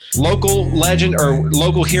local legend or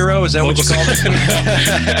local hero? Is that what you call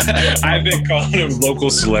it? I've been calling him local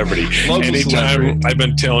celebrity. Anytime I've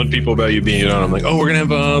been telling people about you being on, I'm like, oh, we're going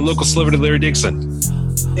to have a local celebrity, Larry Dixon.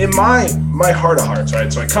 In my heart of hearts,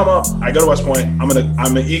 right? So I come up, I go to West Point. I'm an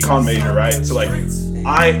econ major, right? So like,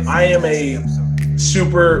 I am a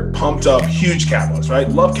super pumped up, huge capitalist, right?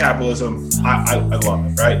 Love capitalism. I love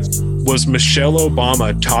it, right? Was Michelle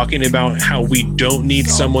Obama talking about how we don't need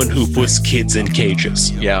someone who puts kids in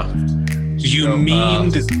cages? Yeah. You mean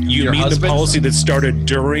the policy that started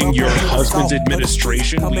during your husband's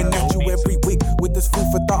administration? Coming at you every week with this food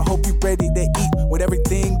for thought. Hope you ready to eat. With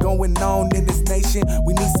everything going on in this nation,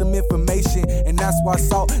 we need some information, and that's why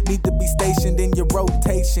SALT need to be stationed in your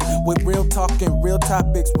rotation. With real talking, real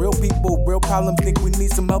topics, real people, real problems. Think we need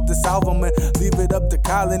some help to solve them, and leave it up to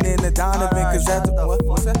Colin and the Donovan. Cause that's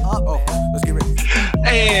what's that? Let's get ready.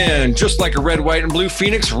 And just like a red, white, and blue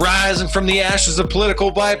phoenix rising from the ashes of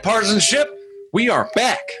political bipartisanship, we are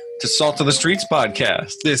back to Salt of the Streets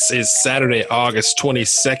podcast. This is Saturday, August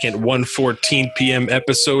 22nd, 1:14 p.m.,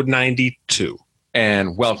 episode 92.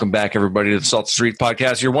 And welcome back, everybody, to the Salt of the Streets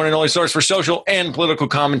podcast, your one and only source for social and political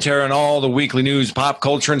commentary on all the weekly news, pop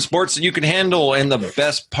culture, and sports that you can handle. And the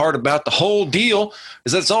best part about the whole deal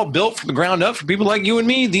is that it's all built from the ground up for people like you and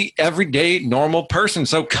me, the everyday normal person.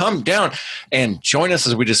 So come down and join us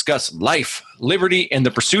as we discuss life, liberty, and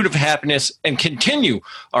the pursuit of happiness, and continue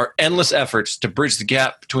our endless efforts to bridge the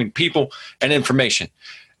gap between people and information.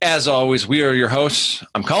 As always, we are your hosts.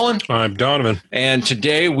 I'm Colin. I'm Donovan. And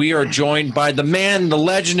today we are joined by the man, the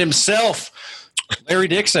legend himself, Larry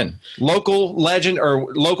Dixon. Local legend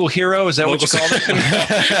or local hero, is that what you call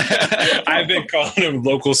it? I've been calling him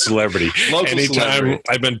local celebrity. Anytime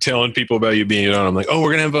I've been telling people about you being on, I'm like, oh,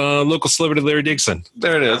 we're going to have a local celebrity, Larry Dixon.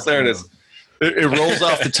 There it is. It rolls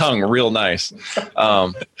off the tongue real nice.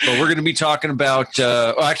 But we're going to be talking about,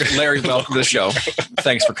 actually, Larry, welcome to the show.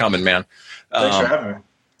 Thanks for coming, man. Thanks for having me.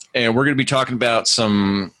 And we're going to be talking about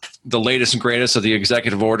the latest and greatest of the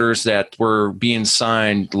executive orders that were being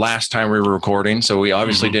signed last time we were recording. So we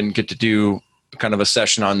obviously didn't get to do kind of a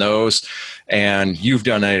session on those. And you've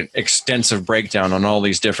done an extensive breakdown on all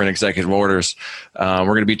these different executive orders. We're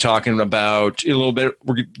going to be talking about a little bit.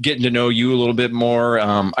 We're getting to know you a little bit more.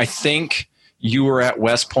 I think you were at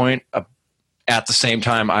West Point at the same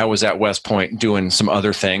time I was at West Point doing some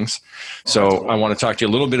other things. So I want to talk to you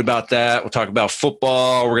a little bit about that. We'll talk about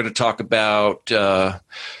football. We're going to talk about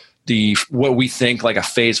what we think like a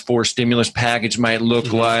phase 4 stimulus package might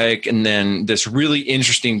look like. And then this really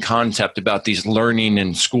interesting concept about these learning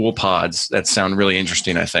and school pods that sound really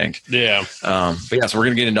interesting, I think. Yeah. But yeah, so we're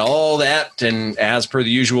going to get into all that. And as per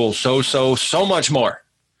the usual, so much more.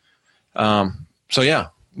 So yeah,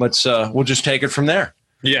 we'll just take it from there.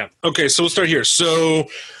 Yeah. Okay. So we'll start here. So,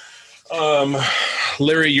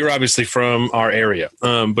 Larry, you're obviously from our area,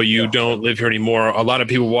 but you don't live here anymore. A lot of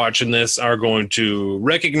people watching this are going to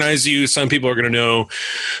recognize you. Some people are going to know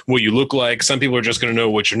what you look like. Some people are just going to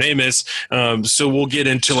know what your name is. So we'll get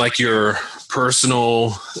into like your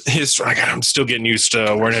personal history. I'm still getting used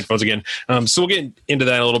to wearing headphones again. So we'll get into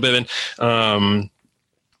that a little bit.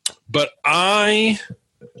 But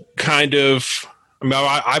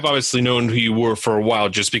I've obviously known who you were for a while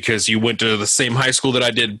just because you went to the same high school that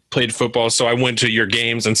I did, played football. So I went to your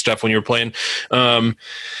games and stuff when you were playing. And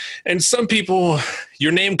some people,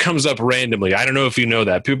 your name comes up randomly. I don't know if you know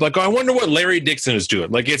that. People are like, oh, I wonder what Larry Dixon is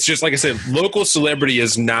doing. Like, it's just, like I said, local celebrity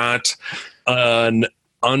is not an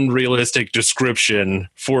unrealistic description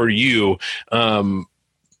for you.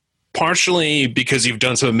 Partially because you've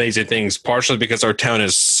done some amazing things, partially because our town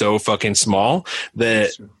is so fucking small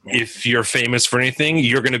that if you're famous for anything,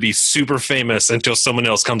 you're going to be super famous until someone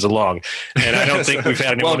else comes along. And I don't think we've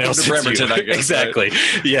had anyone else. Bremerton, I guess, exactly.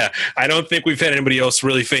 Right? Yeah. I don't think we've had anybody else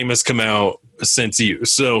really famous come out since you.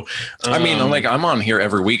 So, I mean, I'm on here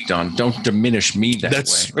every week, Don. Don't diminish me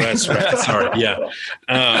that's way. That's right. Sorry. Yeah.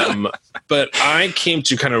 But I came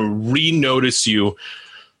to kind of re-notice you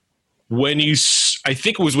I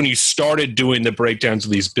think it was when you started doing the breakdowns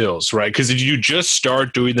of these bills, right? Because did you just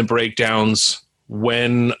start doing the breakdowns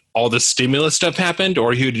when all the stimulus stuff happened,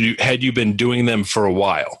 or had you been doing them for a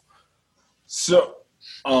while? So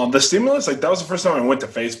the stimulus, that was the first time I went to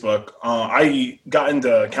Facebook. I got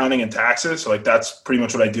into accounting and taxes, so that's pretty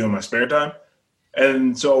much what I do in my spare time.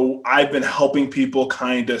 And so I've been helping people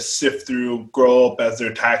kind of sift through, grow up as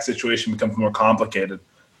their tax situation becomes more complicated.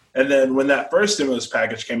 And then when that first stimulus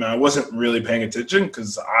package came out, I wasn't really paying attention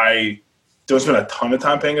because I don't spend a ton of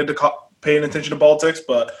time paying attention to politics.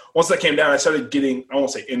 But once that came down, I started getting, I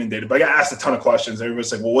won't say inundated, but I got asked a ton of questions.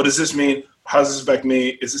 Everybody's like, well, what does this mean? How does this affect me?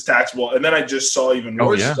 Is this taxable? And then I just saw even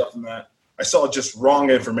more stuff than that. I saw just wrong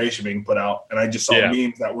information being put out, and I just saw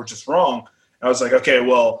memes that were just wrong. And I was like, okay,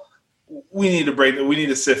 well, we need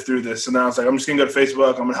to sift through this. And then I was like, I'm just gonna go to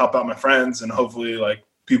Facebook. I'm gonna help out my friends, and hopefully, like,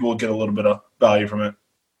 people will get a little bit of value from it.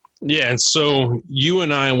 Yeah, and so you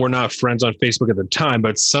and I were not friends on Facebook at the time,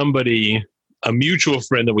 but a mutual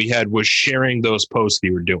friend that we had was sharing those posts that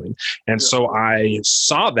you were doing. And so I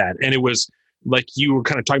saw that, and it was like you were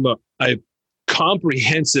kind of talking about a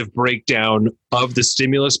comprehensive breakdown of the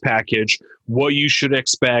stimulus package, what you should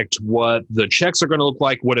expect, what the checks are going to look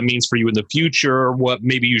like, what it means for you in the future, what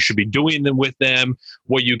maybe you should be doing with them,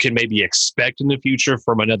 what you can maybe expect in the future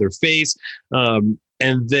from another phase. And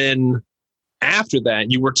then after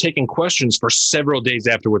that, you were taking questions for several days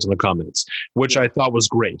afterwards in the comments, which I thought was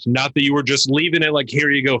great. Not that you were just leaving it like,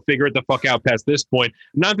 here you go, figure it the fuck out past this point.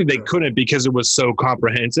 Not that they couldn't because it was so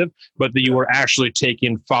comprehensive, but that you were actually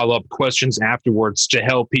taking follow-up questions afterwards to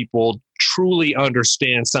help people truly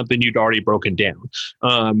understand something you'd already broken down.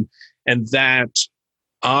 And that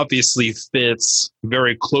obviously fits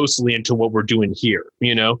very closely into what we're doing here,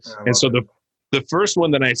 you know? And so the first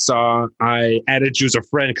one that I saw, I added you as a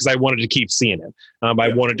friend because I wanted to keep seeing it. I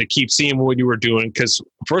wanted to keep seeing what you were doing because,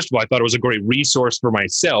 first of all, I thought it was a great resource for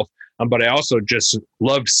myself, but I also just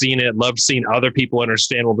loved seeing it, loved seeing other people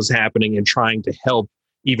understand what was happening and trying to help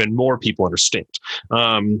even more people understand.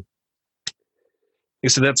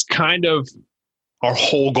 So that's kind of our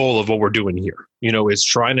whole goal of what we're doing here, you know, is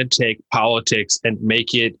trying to take politics and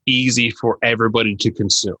make it easy for everybody to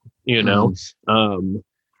consume, you know?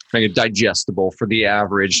 Make it digestible for the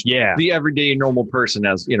average, the everyday normal person,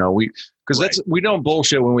 as you know, we don't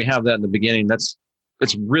bullshit when we have that in the beginning. That's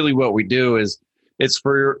really what we do. Is it's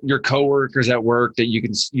for your coworkers at work that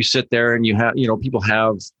you sit there and you have, you know, people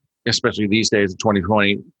have, especially these days in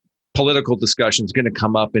 2020, political discussions going to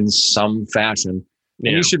come up in some fashion,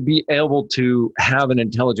 and you should be able to have an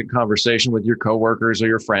intelligent conversation with your coworkers or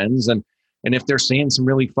your friends, and if they're saying some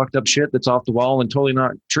really fucked up shit that's off the wall and totally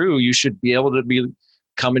not true, you should be able to be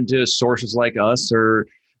coming to sources like us or,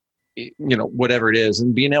 you know, whatever it is,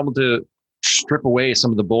 and being able to strip away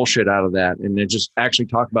some of the bullshit out of that and then just actually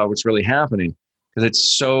talk about what's really happening. Because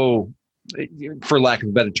it's so, for lack of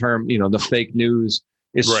a better term, you know, the fake news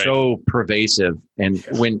is so pervasive. And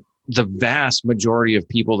when the vast majority of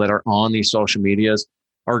people that are on these social medias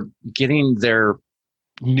are getting their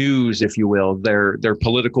news, if you will, their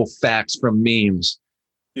political facts from memes,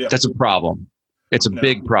 that's a problem. It's a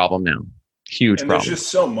big problem now. Huge problem. There's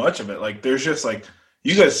just so much of it. Like, there's just like,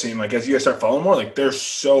 you guys seem like, as you guys start following more, like there's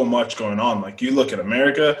so much going on. Like, you look at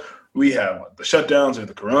America, we have the shutdowns or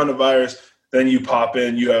the coronavirus. Then you pop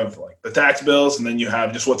in, you have like the tax bills, and then you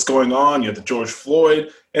have just what's going on. You have the George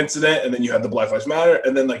Floyd incident, and then you have the Black Lives Matter.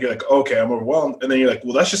 And then like, you're like, okay, I'm overwhelmed. And then you're like,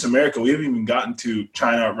 well, that's just America. We haven't even gotten to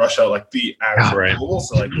China or Russia, like the actual global.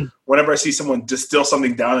 So like, whenever I see someone distill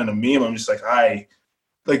something down in a meme, I'm just like,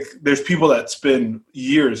 there's people that spend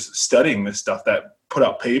years studying this stuff that put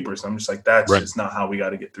out papers. I'm just like, that's just not how we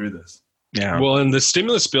got to get through this. Yeah. Well, and the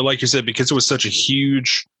stimulus bill, like you said, because it was such a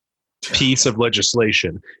huge piece of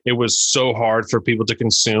legislation, it was so hard for people to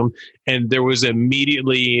consume, and there was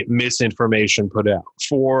immediately misinformation put out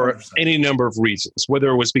for 100%. Any number of reasons, whether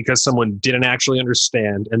it was because someone didn't actually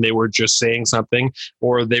understand and they were just saying something,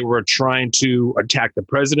 or they were trying to attack the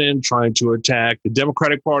president, trying to attack the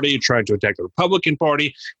Democratic Party, trying to attack the Republican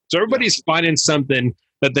Party. So everybody's finding something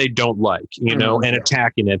that they don't like, you know, and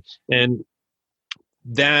attacking it. And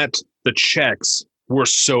that the checks were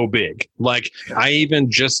so big. Like, I even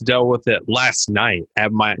just dealt with it last night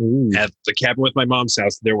at the cabin with my mom's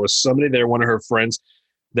house. There was somebody there, one of her friends,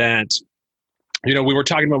 that, you know, we were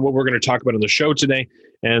talking about what we're going to talk about on the show today.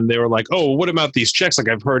 And they were like, oh, what about these checks? Like,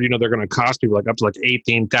 I've heard, you know, they're going to cost people like up to like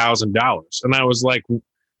 $18,000. And I was like,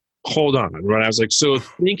 hold on. Right. I was like, so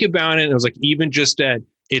think about it. And I was like, even just at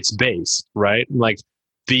its base, right? Like,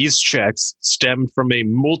 these checks stemmed from a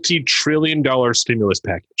multi-trillion-dollar stimulus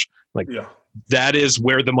package. Like, that is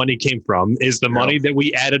where the money came from, is the money that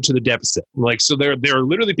we added to the deficit. Like, so there are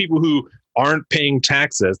literally people who aren't paying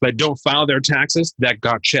taxes, that don't file their taxes, that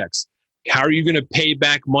got checks. How are you going to pay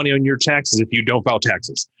back money on your taxes if you don't file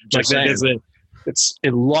taxes? Like,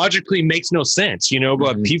 it logically makes no sense, you know,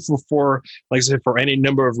 but people, for, like I said, for any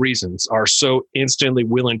number of reasons, are so instantly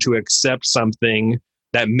willing to accept something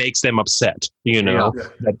that makes them upset, you know,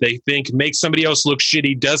 that they think makes somebody else look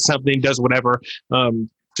shitty, does something, does whatever.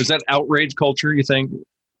 Is that outrage culture, you think?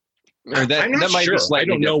 Or that might be slightly I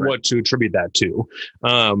don't know what to attribute that to.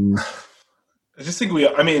 I just think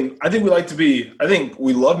I think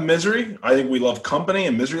we love misery. I think we love company,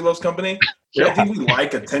 and misery loves company. I think we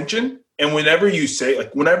like attention. And whenever you say,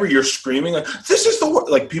 like, whenever you're screaming, like, this is the word,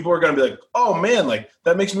 like, people are going to be like, oh man, like,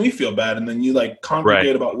 that makes me feel bad. And then you like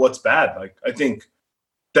congregate about what's bad. Like, I think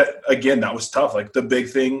that, again, that was tough. Like, the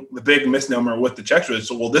big misnomer with the checks was,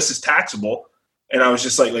 so, well, this is taxable. And I was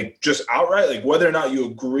just like, just outright, like, whether or not you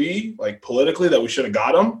agree, like, politically that we should have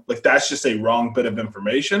got them, like, that's just a wrong bit of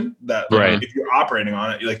information that, like, if you're operating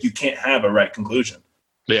on it, like, you can't have a right conclusion.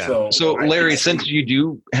 Yeah. So Larry, since you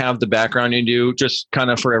do have the background you do, just kind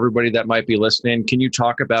of for everybody that might be listening, can you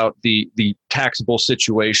talk about the taxable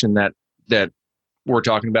situation that we're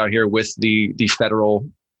talking about here with the federal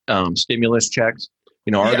stimulus checks?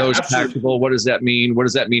 You know, are those taxable? What does that mean? What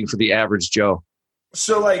does that mean for the average Joe?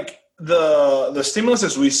 So, like, the stimulus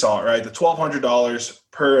as we saw it, right? The $1,200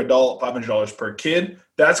 per adult, $500 per kid.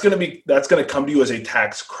 That's going to come to you as a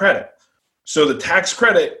tax credit. So the tax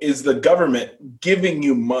credit is the government giving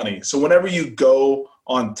you money. So whenever you go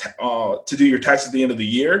on to do your tax at the end of the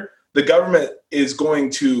year, the government is going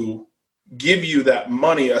to give you that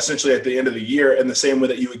money essentially at the end of the year in the same way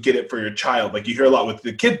that you would get it for your child. Like, you hear a lot with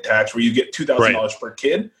the kid tax where you get $2,000 per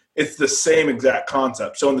kid. It's the same exact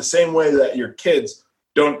concept. So in the same way that your kids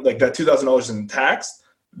don't, like, that $2,000 isn't taxed,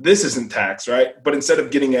 this isn't taxed, right? But instead of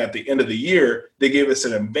getting it at the end of the year, they gave us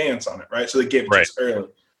an advance on it, right? So they gave it to us early.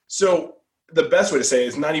 So the best way to say it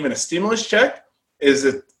is not even a stimulus check, is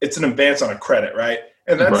that it's an advance on a credit, right?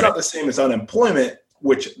 And that's not the same as unemployment,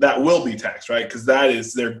 which that will be taxed, right? Because that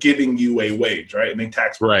is, they're giving you a wage, right? And they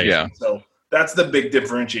tax wages. Yeah. So that's the big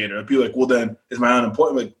differentiator. Be like, well, then is my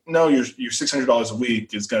unemployment? Like, no, your $600 a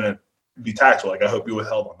week is going to be taxable. Like, I hope you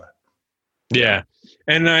withheld on that. Yeah.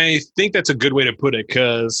 And I think that's a good way to put it,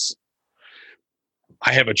 because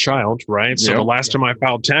I have a child, right? So the last time I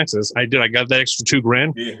filed taxes, I got that extra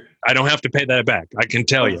 $2,000. Yeah. I don't have to pay that back. I can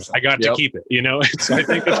tell you, I got to keep it, you know? So I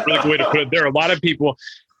think that's a really good way to put it. There are a lot of people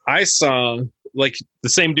I saw, like, the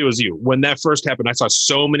same deal as you. When that first happened, I saw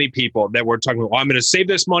so many people that were talking about, I'm going to save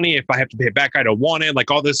this money. If I have to pay it back, I don't want it.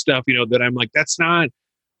 Like, all this stuff, you know, that I'm like, that's not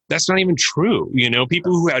even true. You know,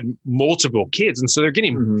 people who had multiple kids, and so they're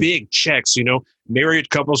getting big checks, you know,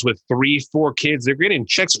 married couples with 3-4 kids, they're getting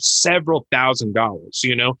checks of several $1,000s,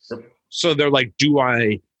 you know? So they're like, do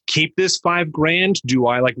I keep this $5,000? Do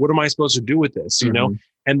I, like, what am I supposed to do with this? You know?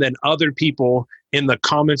 And then other people in the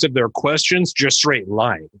comments of their questions just straight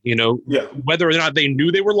lying, you know, whether or not they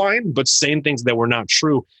knew they were lying, but saying things that were not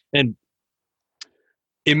true. And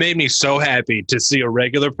it made me so happy to see a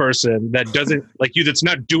regular person that doesn't like you, that's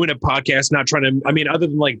not doing a podcast, not trying to, I mean, other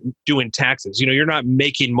than like doing taxes, you know, you're not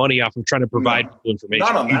making money off of trying to provide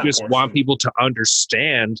information. You just want people to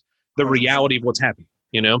understand the reality of what's happening,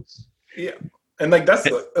 you know? Yeah. And like, that's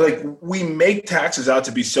like, we make taxes out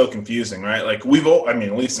to be so confusing, right? Like, I mean,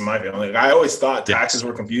 at least in my family, like, I always thought taxes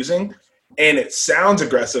were confusing. And it sounds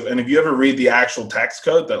aggressive. And if you ever read the actual tax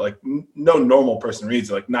code that, like, no normal person reads,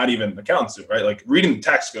 like, not even accountants do, right? Like, reading the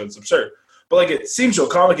tax code is absurd. But, like, it seems so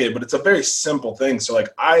complicated, but it's a very simple thing. So, like,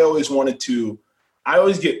 I always hate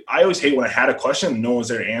when I had a question and no one was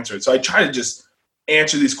there to answer it. So I try to just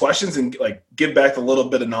answer these questions and, like, give back the little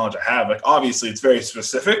bit of knowledge I have. Like, obviously it's very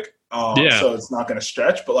specific. So it's not going to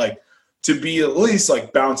stretch, but, like, to be at least,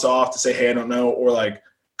 like, bounce off to say, hey, I don't know, or, like,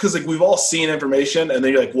 because, like, we've all seen information and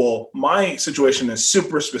then you're like, well, my situation is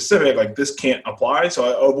super specific. Like, this can't apply. So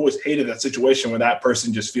I've always hated that situation where that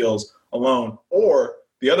person just feels alone. Or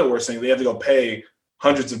the other worst thing, they have to go pay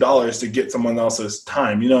hundreds of dollars to get someone else's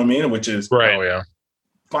time. You know what I mean? Which is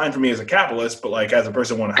fine for me as a capitalist, but, like, as a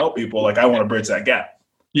person who want to help people, like, I want to bridge that gap.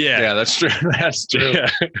 Yeah, that's true. That's true. Yeah.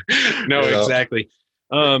 No, exactly.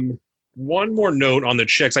 One more note on the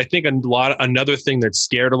checks. I think another thing that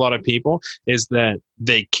scared a lot of people is that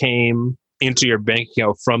they came into your bank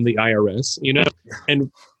account from the IRS, you know,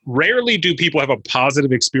 and rarely do people have a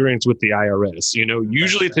positive experience with the IRS. You know,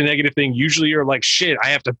 usually it's a negative thing. Usually you're like, shit, I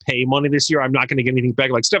have to pay money this year. I'm not going to get anything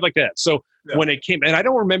back, like stuff like that. So when it came, and I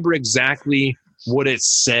don't remember exactly what it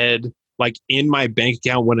said, like, in my bank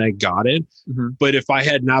account when I got it. But if I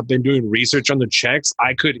had not been doing research on the checks,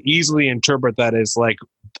 I could easily interpret that as, like,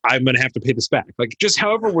 I'm going to have to pay this back. Like, just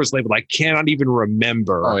however it was labeled, I cannot even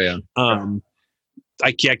remember.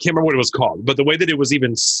 I can't remember what it was called, but the way that it was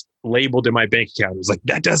even labeled in my bank account, it was like,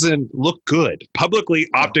 that doesn't look good. Publicly,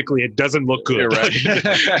 optically, it doesn't look good. You're right.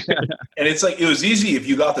 And it's like, it was easy if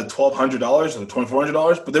you got the $1,200 or the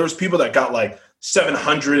 $2,400, but there was people that got like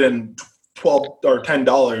 $712 or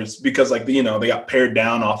 $10 because, like, you know, they got pared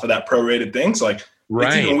down off of that prorated thing. So, like,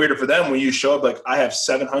 it's even weirder for them when you show up like, I have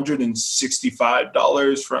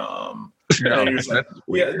 $765 from.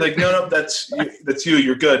 Like, no, that's you.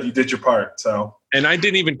 You're good. You did your part. So. And I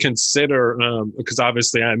didn't even consider, because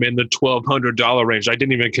obviously I'm in the $1,200 range. I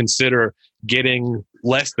didn't even consider getting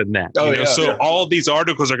less than that. Oh, you know? yeah, So yeah. all of these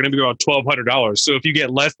articles are going to be about $1,200. So if you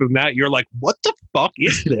get less than that, you're like, what the fuck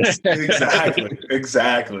is this?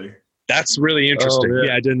 Exactly. That's really interesting. Oh,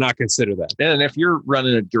 yeah. I did not consider that. And if you're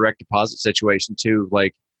running a direct deposit situation too,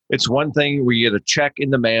 like it's one thing where you get a check in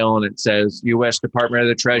the mail and it says U.S. Department of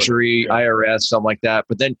the Treasury, Yeah. IRS, something like that.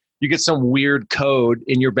 But then you get some weird code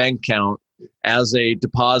in your bank account as a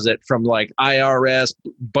deposit from like IRS,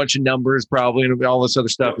 bunch of numbers probably, and all this other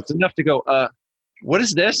stuff. It's enough to go, what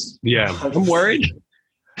is this? Yeah. I'm worried.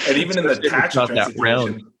 And even in the Especially if tax it's not return that round.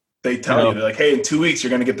 situation, they tell you, they're like, hey, in 2 weeks, you're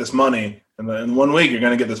going to get this money. And then in 1 week, you're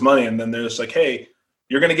going to get this money. And then they're just like, hey,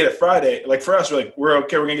 you're going to get it Friday. Like for us, we're like, we're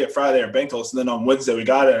okay. We're going to get Friday. Our bank told us. And then on Wednesday, we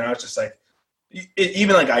got it. And I was just like,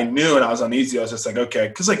 even like I knew and I was uneasy. I was just like, okay.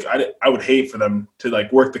 Because like I would hate for them to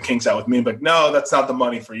like work the kinks out with me. But no, that's not the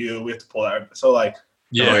money for you. We have to pull that. So like,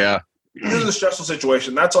 Oh, yeah. this is a stressful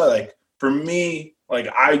situation. That's why, like, for me, like,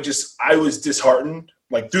 I was disheartened,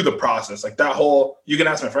 like, through the process. Like, that whole, you can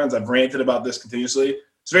ask my friends, I've ranted about this continuously.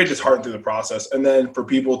 It's very disheartened through the process. And then for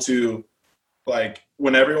people to, like,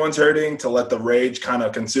 when everyone's hurting, to let the rage kind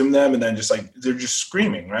of consume them and then just, like, they're just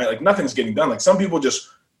screaming, right? Like, nothing's getting done. Like, some people just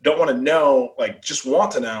don't want to know, like, just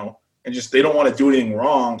want to know and just, they don't want to do anything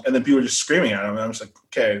wrong. And then people are just screaming at them. And I'm just like,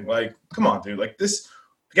 okay, like, come on, dude. Like, this,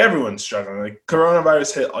 like everyone's struggling. Like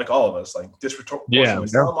coronavirus hit like all of us, like disproportionately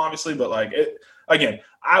some obviously, but like it again,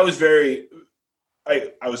 I was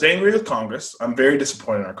angry with Congress. I'm very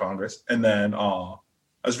disappointed in our Congress. And then I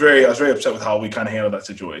was very upset with how we kind of handled that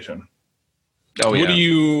situation. Oh, yeah.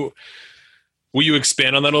 Will you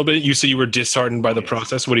expand on that a little bit? You said you were disheartened by the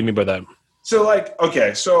process. What do you mean by that? So like,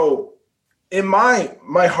 okay, so in my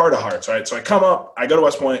heart of hearts, right? So I come up, I go to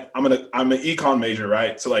West Point, I'm an econ major,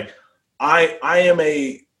 right? So like I am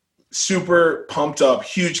a super pumped up,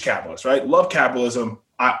 huge capitalist, right? Love capitalism.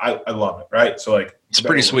 I love it, right? So like, It's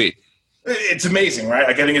pretty sweet. It's amazing, right?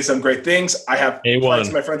 I get into some great things. I have fights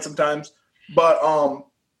with my friends sometimes, but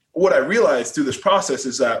what I realized through this process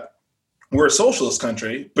is that we're a socialist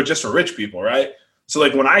country, but just for rich people, right? So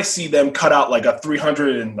like when I see them cut out like a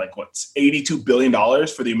 $82 billion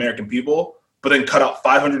for the American people, but then cut out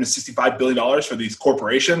 $565 billion for these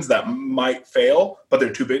corporations that might fail, but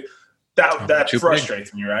they're too big. That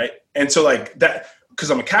frustrates me, right? And so like that,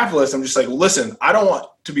 because I'm a capitalist, I'm just like, listen, I don't want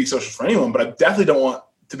to be socialist for anyone, but I definitely don't want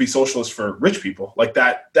to be socialist for rich people. Like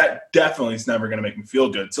that definitely is never going to make me feel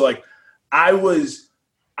good. So like I was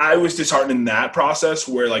disheartened in that process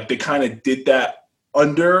where like they kind of did that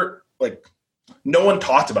under like no one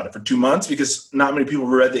talked about it for 2 months because not many people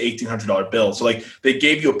read the $1,800 bill. So like they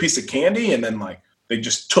gave you a piece of candy and then like they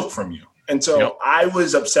just took from you. And so I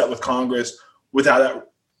was upset with Congress with how that,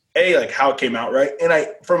 like how it came out, right? And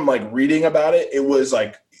from like reading about it, it was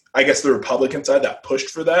like, I guess the Republican side that pushed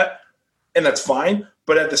for that. And that's fine.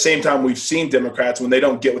 But at the same time, we've seen Democrats when they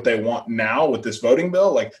don't get what they want now with this voting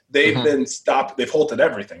bill, like they've been stopped, they've halted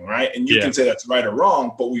everything, right? And you can say that's right or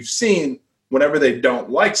wrong, but we've seen whenever they don't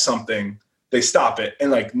like something, they stop it.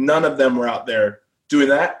 And like none of them were out there doing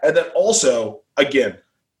that. And then also, again,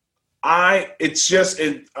 I've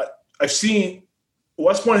seen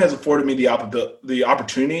West Point has afforded me the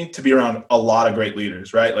opportunity to be around a lot of great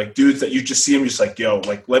leaders, right? Like dudes that you just see them just like, yo,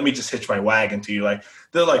 like, let me just hitch my wagon to you. Like,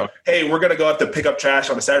 they're like, hey, we're going to go have to pick up trash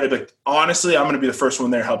on a Saturday. But like, honestly, I'm going to be the first one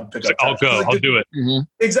there helping pick up trash. I'll go. Like, I'll do it.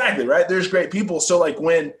 Exactly, right? There's great people. So like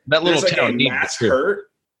when That little there's like town a mass hurt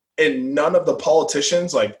and none of the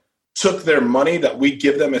politicians like took their money that we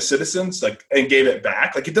give them as citizens like and gave it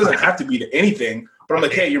back. Like it doesn't have to be to anything. But I'm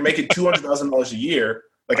like, hey, you're making $200,000 a year.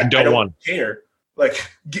 Like I don't care.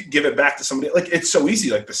 Like give it back to somebody. Like it's so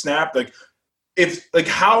easy. Like the SNAP. Like if like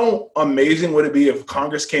how amazing would it be if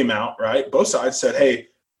Congress came out, right? Both sides said, hey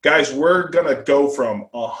guys, we're gonna go from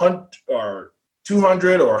 100 or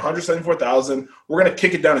 200 or 174,000. We're gonna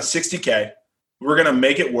kick it down to 60K. We're gonna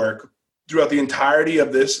make it work throughout the entirety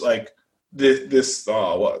of this like this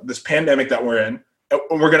pandemic that we're in.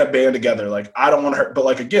 And we're gonna band together. Like I don't want to hurt, but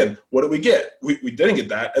like again, what did we get? We didn't get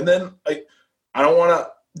that. And then I don't want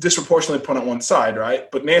to disproportionately put on one side, right?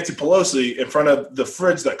 But Nancy Pelosi in front of the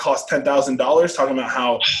fridge that cost $10,000 talking about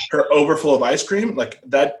how her overflow of ice cream, like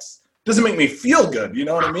that doesn't make me feel good. You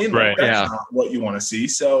know what I mean? Right. Like, that's not what you want to see.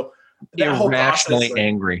 So that whole irrationally process, like,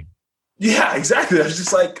 angry. Yeah, exactly. I was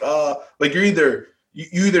just like you're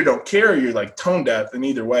you either don't care or you're like tone deaf in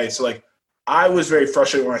either way. So like I was very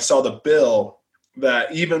frustrated when I saw the bill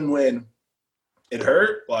that even when it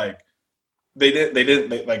hurt, like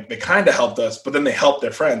they kind of helped us, but then they helped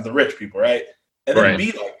their friends, the rich people, right? And then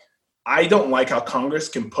be like, I don't like how Congress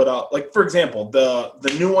can put out, like, for example, the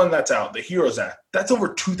new one that's out, the HEROES Act, that's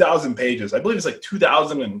over 2,000 pages. I believe it's like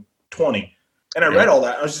 2020. And I read all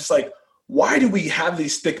that. I was just like, why do we have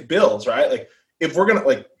these thick bills, right? Like, if we're gonna,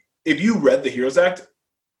 like, if you read the HEROES Act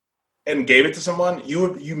and gave it to someone,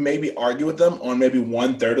 you maybe argue with them on maybe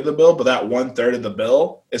 1/3 of the bill, but that 1/3 of the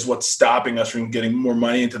bill is what's stopping us from getting more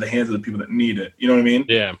money into the hands of the people that need it. You know what I mean?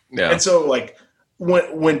 Yeah. And so, like,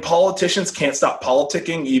 when politicians can't stop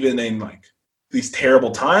politicking, even in like these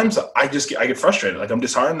terrible times, I get frustrated. Like, I'm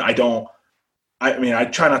disheartened. I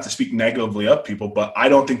try not to speak negatively of people, but I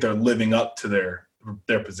don't think they're living up to their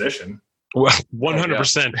position. Well,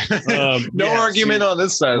 100%. No argument on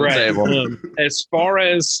this side of the table. As far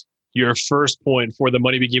as your first point for the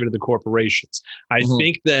money being given to the corporations, I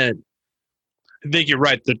think you're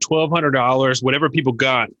right. The $1,200, whatever people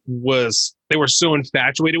got, they were so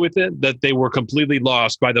infatuated with it that they were completely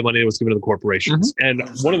lost by the money that was given to the corporations. And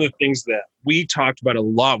one of the things that we talked about a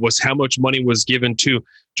lot was how much money was given to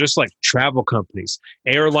just like travel companies,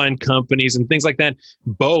 airline companies, and things like that.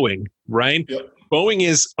 Boeing, right? Yep. Boeing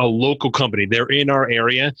is a local company. They're in our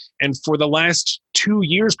area. And for the last 2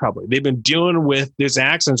 years, probably, they've been dealing with these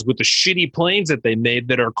accidents with the shitty planes that they made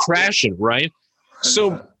that are crashing, right?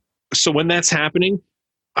 So when that's happening,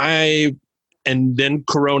 and then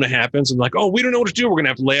Corona happens and like, oh, we don't know what to do. We're going to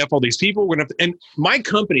have to lay off all these people. And my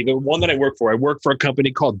company, the one that I work for a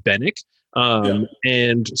company called Benic.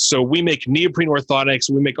 And so we make neoprene orthotics.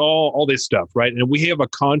 We make all this stuff, right? And we have a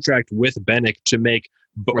contract with Benic to make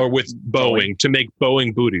with Boeing to make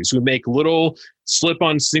Boeing booties. We make little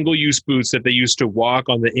slip-on single-use boots that they use to walk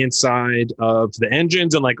on the inside of the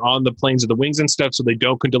engines and like on the planes of the wings and stuff, so they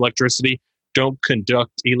don't conduct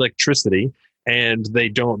electricity, and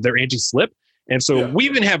they're anti-slip. And so we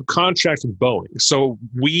even have contracts with Boeing. So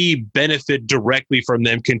we benefit directly from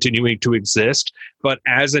them continuing to exist. But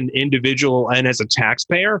as an individual and as a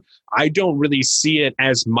taxpayer, I don't really see it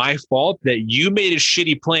as my fault that you made a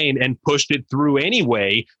shitty plane and pushed it through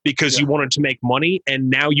anyway because you wanted to make money, and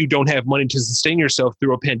now you don't have money to sustain yourself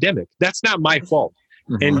through a pandemic. That's not my fault.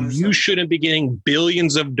 And you shouldn't be getting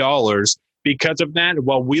billions of dollars because of that,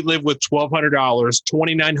 while we live with $1,200,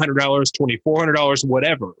 $2,900, $2,400,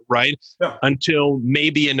 whatever, right? Yeah. Until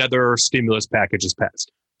maybe another stimulus package is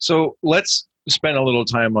passed. So let's spend a little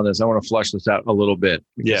time on this. I want to flesh this out a little bit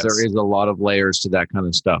because there is a lot of layers to that kind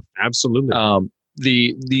of stuff. Absolutely.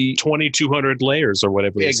 The 2,200 layers or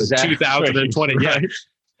whatever. Exactly. 2020.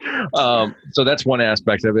 Right. So that's one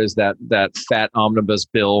aspect of it, is that fat omnibus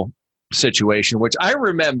bill situation, which I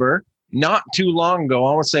remember not too long ago,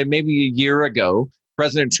 I want to say maybe a year ago,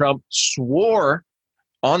 President Trump swore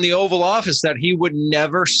on the Oval Office that he would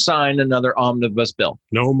never sign another omnibus bill.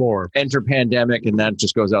 No more. Enter pandemic, and that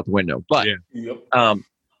just goes out the window. But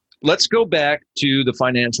let's go back to the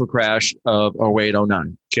financial crash of 08,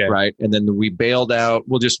 09, right? And then we bailed out.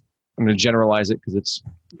 I'm going to generalize it because it's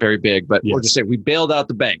very big, but we'll just say we bailed out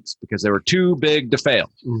the banks because they were too big to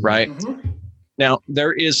fail, right? Now,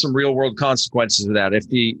 there is some real world consequences of that. If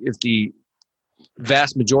the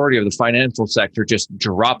vast majority of the financial sector just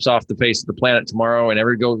drops off the face of the planet tomorrow and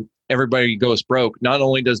everybody goes broke, not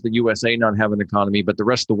only does the USA not have an economy, but the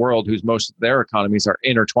rest of the world, whose most of their economies are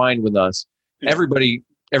intertwined with us, everybody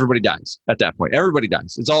dies at that point. Everybody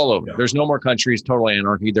dies. It's all over. There's no more countries, total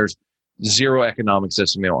anarchy. There's zero economic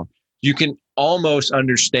system anymore. You can almost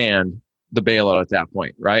understand the bailout at that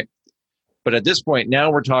point, right? But at this point, now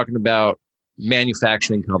we're talking about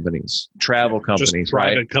manufacturing companies, travel companies, just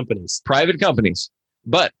private right? Private companies.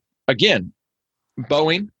 But again,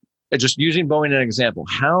 Boeing, just using Boeing as an example,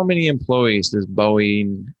 how many employees does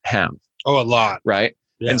Boeing have? Oh, a lot. Right.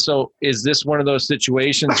 Yeah. And so is this one of those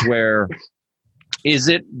situations where is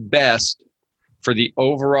it best for the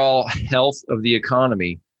overall health of the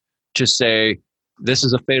economy to say, this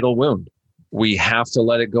is a fatal wound? We have to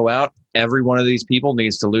let it go out. Every one of these people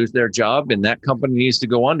needs to lose their job, and that company needs to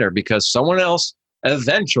go under because someone else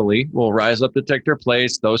eventually will rise up to take their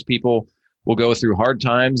place. Those people will go through hard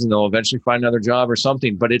times and they'll eventually find another job or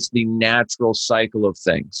something, but it's the natural cycle of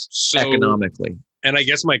things economically. And I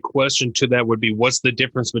guess my question to that would be, what's the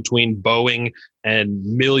difference between Boeing and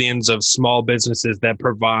millions of small businesses that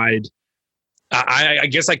provide, I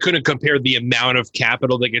guess I couldn't compare the amount of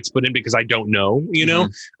capital that gets put in because I don't know,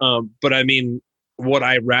 but I mean, would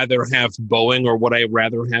I rather have Boeing or would I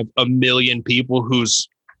rather have a million people whose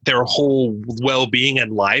their whole well-being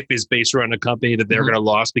and life is based around a company that they're going to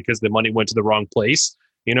lose because the money went to the wrong place?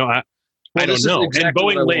 I don't know. Exactly, and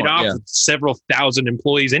Boeing laid off several thousand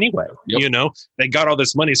employees anyway. They got all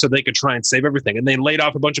this money so they could try and save everything, and they laid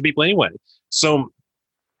off a bunch of people anyway. So,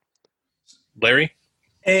 Larry?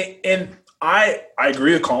 And I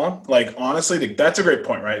agree with Colin. Like, honestly, that's a great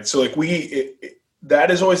point, right? So, like,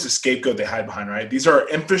 that is always the scapegoat they hide behind, right? These are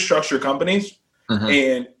infrastructure companies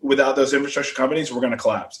And without those infrastructure companies, we're going to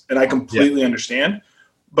collapse. And I completely understand.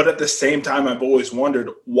 But at the same time, I've always wondered,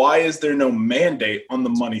 why is there no mandate on the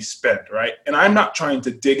money spent, right? And I'm not trying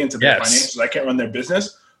to dig into their financials. I can't run their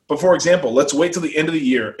business. But for example, let's wait till the end of the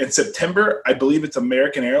year. In September, I believe it's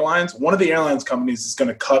American Airlines. One of the airlines companies is going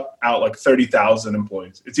to cut out like 30,000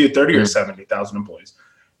 employees. It's either 30 or 70,000 employees.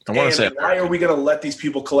 I want to say, why are we going to let these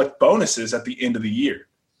people collect bonuses at the end of the year?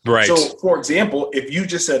 Right. So, for example, if you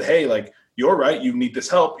just said, hey, like, you're right, you need this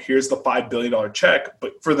help, here's the $5 billion check,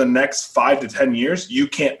 but for the next 5 to 10 years, you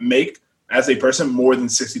can't make, as a person, more than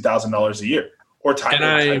 $60,000 a year or tied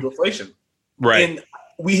to inflation. Right. And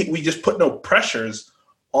we just put no pressures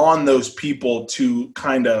on those people to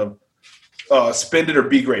kind of spend it or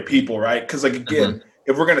be great people, right? Because, like, again,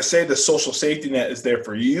 if we're going to say the social safety net is there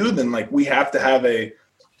for you, then, like, we have to have a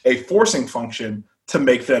forcing function to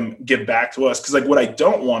make them give back to us. Because, like, what I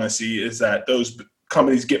don't want to see is that those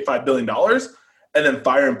companies get $5 billion and then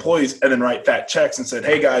fire employees and then write fat checks and said,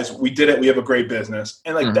 hey guys, we did it. We have a great business.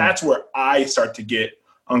 And like, that's where I start to get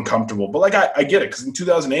uncomfortable. But like, I get it. Cause in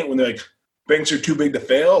 2008, when they're like, banks are too big to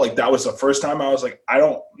fail. Like that was the first time I was like, I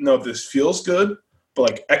don't know if this feels good, but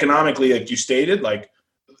like economically, like you stated, like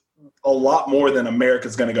a lot more than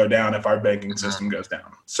America's going to go down if our banking system goes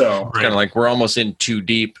down. So kind of like we're almost in too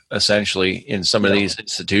deep essentially in some of these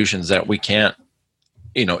institutions that we can't,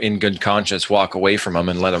 in good conscience, walk away from them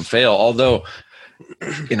and let them fail. Although,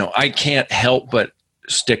 I can't help but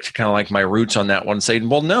stick to kind of like my roots on that one, saying,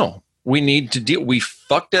 well, no, we need to deal. We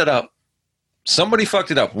fucked it up. Somebody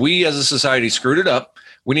fucked it up. We as a society screwed it up.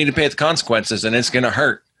 We need to pay the consequences, and it's going to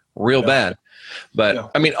hurt real bad.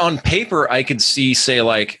 But I mean, on paper, I could see, say,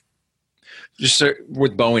 like, just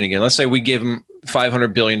with Boeing again, let's say we give them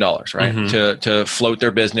 $500 billion, right, to float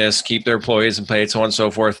their business, keep their employees and pay, so on and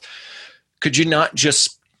so forth. Could you not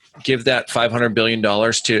just give that $500 billion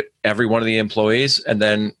to every one of the employees, and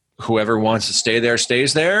then whoever wants to stay there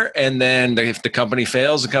stays there? And then if the company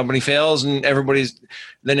fails, and everybody's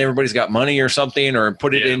got money or something, or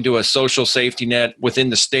put it into a social safety net within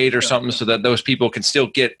the state or something, so that those people can still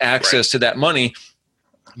get access to that money.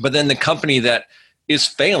 But then the company that is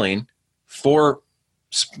failing for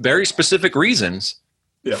very specific reasons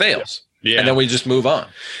fails. Yeah. And then we just move on.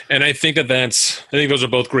 And I think I think those are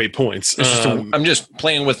both great points. I'm just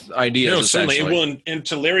playing with ideas. Certainly. Well, and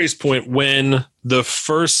to Larry's point, when the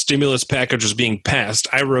first stimulus package was being passed,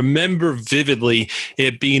 I remember vividly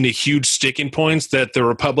it being a huge sticking point that the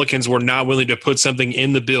Republicans were not willing to put something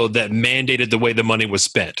in the bill that mandated the way the money was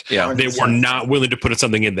spent. Yeah. They were not willing to put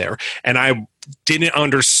something in there. And I didn't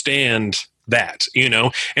understand that,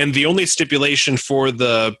 and the only stipulation for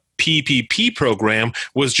the PPP program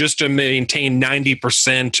was just to maintain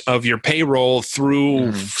 90% of your payroll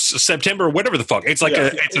through September, whatever the fuck. It's like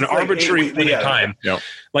it's an arbitrary time,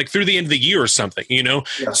 like through the end of the year or something,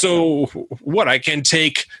 So what I can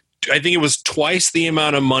take, I think it was twice the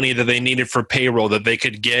amount of money that they needed for payroll that they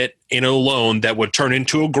could get in a loan that would turn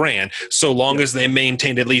into a grant, so long as they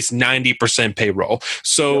maintained at least 90% payroll.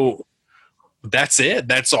 So that's it.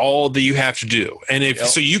 That's all that you have to do. And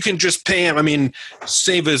so you can just pay them. I mean,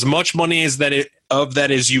 save as much money as that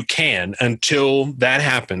as you can until that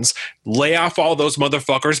happens. Lay off all those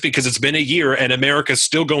motherfuckers because it's been a year and America's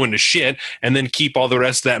still going to shit, and then keep all the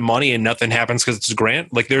rest of that money and nothing happens because it's a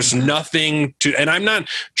grant. Like there's nothing to, and I'm not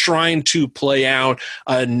trying to play out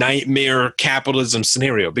a nightmare capitalism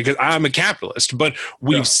scenario because I'm a capitalist, but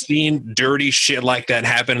we've seen dirty shit like that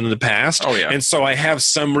happen in the past. Oh, yeah. And so I have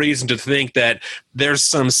some reason to think that there's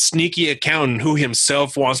some sneaky accountant who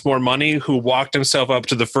himself wants more money, who walked himself up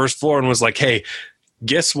to the first floor and was like, hey,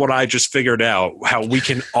 guess what I just figured out? How we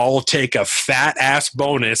can all take a fat ass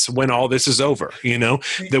bonus when all this is over,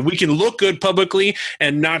 that we can look good publicly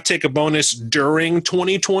and not take a bonus during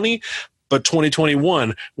 2020, but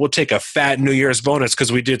 2021 we'll take a fat New Year's bonus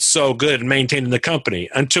because we did so good in maintaining the company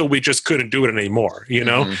until we just couldn't do it anymore.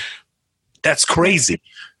 That's crazy.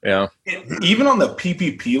 Yeah. Even on the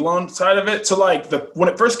PPP loan side of it. So like when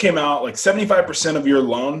it first came out, like 75% of your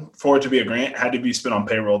loan for it to be a grant had to be spent on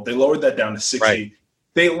payroll. They lowered that down to 60. Right.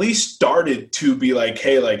 They at least started to be like,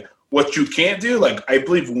 hey, like what you can't do. Like I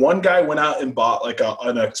believe one guy went out and bought like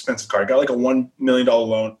an expensive car, got like a $1 million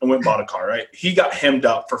loan and went and bought a car, right? He got hemmed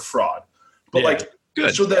up for fraud. But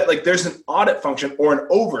good. So that like there's an audit function or an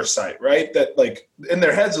oversight, right? That like in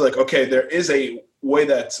their heads are like, okay, there is a way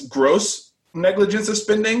that's gross negligence of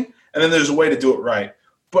spending, and then there's a way to do it right.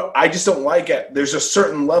 But I just don't like it. There's a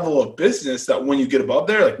certain level of business that when you get above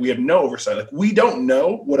there, like we have no oversight. Like we don't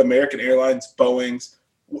know what American Airlines, Boeing's,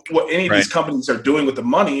 what any of these companies are doing with the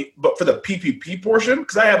money. But for the PPP portion,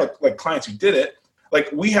 because I have like clients who did it, like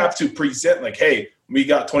we have to present like, hey, We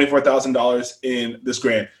got $24,000 in this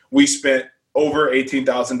grant. We spent over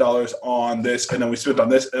 $18,000 on this, and then we spent on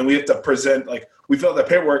this, and we have to present, like, we fill out the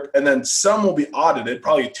paperwork, and then some will be audited,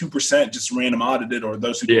 probably 2% just random audited, or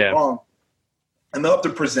those who do it wrong. And they'll have to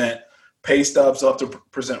present pay stubs, they'll have to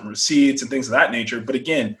present receipts and things of that nature. But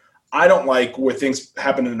again, I don't like where things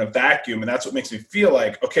happen in a vacuum, and that's what makes me feel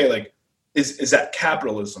like, okay, like, is that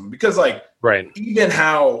capitalism? Because, like, even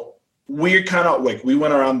how we're kind of, like, we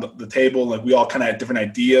went around the table, like, we all kind of had different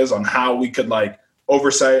ideas on how we could, like,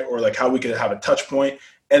 oversight, or like how we could have a touch point,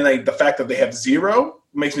 and like the fact that they have zero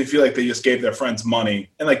makes me feel like they just gave their friends money,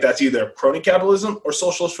 and like that's either crony capitalism or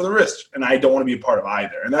socialist for the rich, and I don't want to be a part of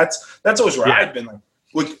either. And that's always where I've been, like,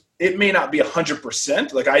 look, it may not be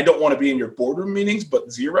 100%, like, I don't want to be in your boardroom meetings, but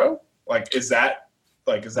zero, like, is that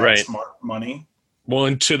smart money? Well,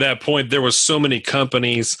 and to that point, there was so many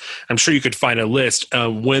companies, I'm sure you could find a list,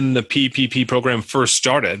 when the PPP program first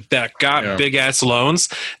started, that got big-ass loans,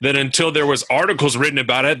 that until there was articles written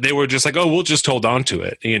about it, they were just like, oh, we'll just hold on to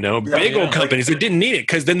it. Big old companies, they didn't need it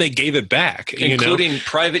because then they gave it back. Including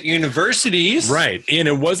private universities. Right. And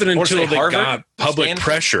it wasn't until they got public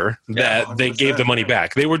pressure that they gave the money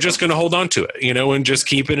back. They were just going to hold on to it, and just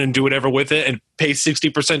keep it and do whatever with it and pay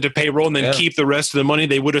 60% to payroll and then keep the rest of the money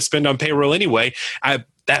they would have spent on payroll anyway.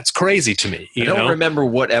 That's crazy to me. I don't remember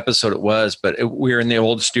what episode it was, but we were in the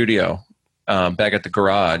old studio back at the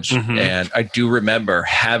garage. Mm-hmm. And I do remember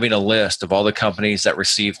having a list of all the companies that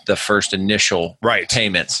received the first initial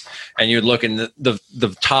payments. And you'd look in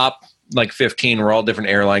the top, like 15 were all different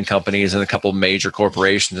airline companies and a couple of major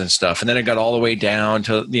corporations and stuff. And then it got all the way down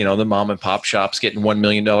to, the mom and pop shops getting $1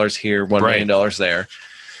 million here, $1 million there.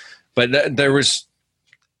 But there was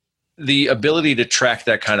the ability to track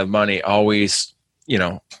that kind of money always,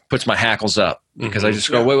 puts my hackles up, because I just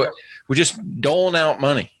go, wait, we're just doling out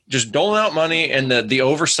money. And the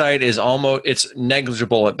oversight is it's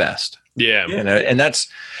negligible at best. Yeah. And that's,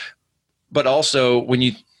 but also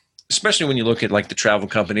especially when you look at like the travel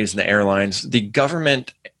companies and the airlines, the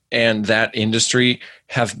government and that industry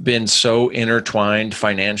have been so intertwined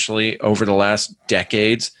financially over the last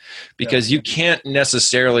decades, because you can't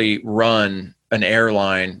necessarily run an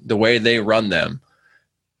airline the way they run them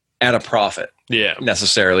at a profit.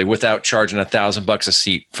 Necessarily, without charging $1,000 a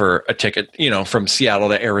seat for a ticket, from Seattle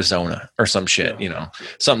to Arizona or some shit,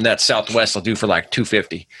 something that Southwest will do for like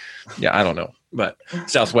 $250. Yeah, I don't know, but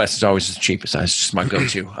Southwest is always the cheapest. That's just my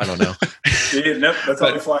go-to. I don't know. That's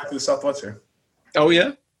how we fly through Southwest here. Oh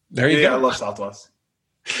yeah, there you go. I love Southwest.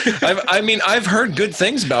 I've heard good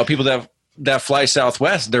things about people that fly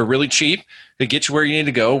Southwest. They're really cheap. They get you where you need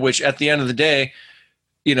to go. Which at the end of the day,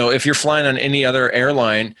 if you're flying on any other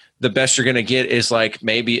airline, the best you're going to get is like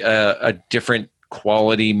maybe a different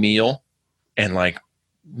quality meal. And like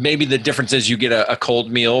maybe the difference is you get a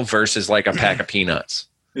cold meal versus like a pack of peanuts.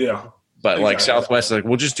 Yeah. But like Southwest, like,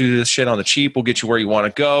 we'll just do this shit on the cheap. We'll get you where you want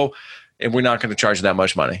to go. And we're not going to charge you that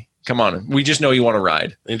much money. Come on. We just know you want to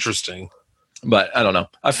ride. Interesting. But I don't know.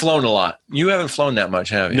 I've flown a lot. You haven't flown that much,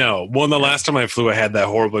 have you? No. Well, the last time I flew, I had that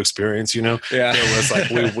horrible experience, Yeah. It was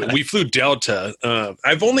like we flew Delta.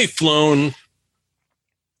 I've only flown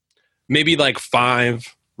maybe like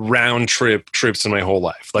 5 round trips in my whole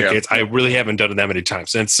life. Like I really haven't done it that many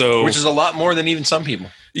times. And so, which is a lot more than even some people.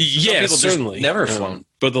 Yeah, some people certainly. Just never flown.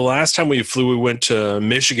 But the last time we flew, we went to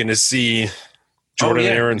Michigan to see Jordan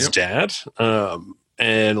and Aaron's dad.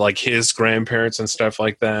 And like his grandparents and stuff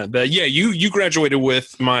like that. You graduated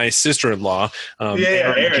with my sister-in-law.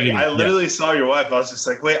 Aaron. I literally saw your wife. I was just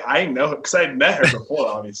like, wait, I know, because I met her before,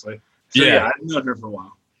 obviously. So I've known her for a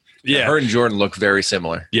while. Yeah, her and Jordan look very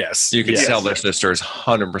similar. Yes, you can tell they're sisters,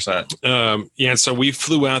 100%. So we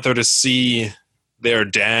flew out there to see their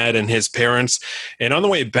dad and his parents, and on the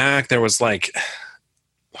way back, there was like,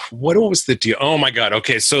 what was the deal? Oh my God.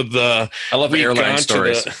 Okay. So I love airline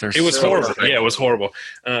stories. It was horrible. Yeah, it was horrible.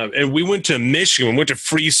 And we went to Michigan. We went to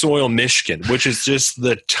Free Soil, Michigan, which is just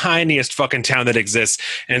the tiniest fucking town that exists.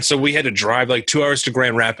 And so we had to drive like 2 hours to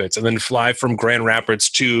Grand Rapids and then fly from Grand Rapids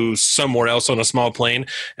to somewhere else on a small plane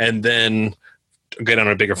and then get on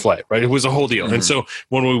a bigger flight, right? It was a whole deal. Mm-hmm. And so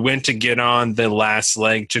when we went to get on the last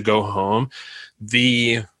leg to go home,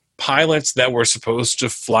 the pilots that were supposed to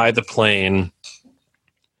fly the plane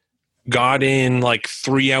got in like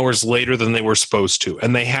 3 hours later than they were supposed to.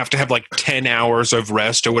 And they have to have like 10 hours of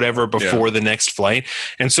rest or whatever before the next flight.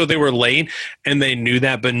 And so they were late and they knew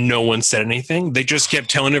that, but no one said anything. They just kept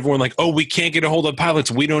telling everyone like, oh, we can't get a hold of pilots.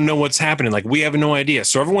 We don't know what's happening. Like, we have no idea.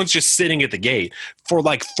 So everyone's just sitting at the gate for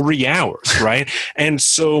like 3 hours. Right. And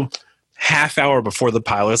so half hour before the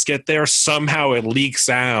pilots get there, somehow it leaks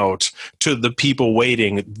out to the people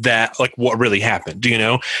waiting that like what really happened, you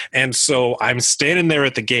know? And so I'm standing there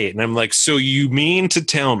at the gate and I'm like, so you mean to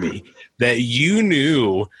tell me that you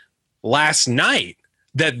knew last night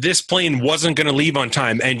that this plane wasn't going to leave on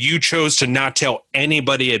time and you chose to not tell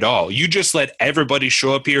anybody at all? You just let everybody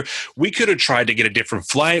show up here. We could have tried to get a different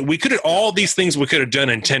flight. We could have all these things we could have done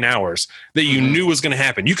in 10 hours that you knew was going to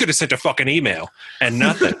happen. You could have sent a fucking email and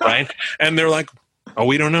nothing, right? And they're like, oh,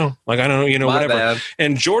 we don't know. Like, I don't know, you know, My whatever. bad.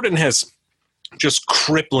 And Jordan has just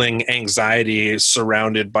crippling anxiety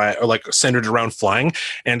surrounded by, or like centered around flying.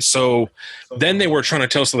 And so then they were trying to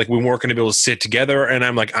tell us like we weren't going to be able to sit together. And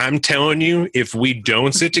I'm like, I'm telling you, if we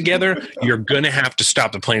don't sit together, you're going to have to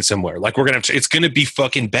stop the plane somewhere. Like we're going to have to, it's going to be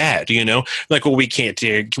fucking bad, you know? Like, well, we can't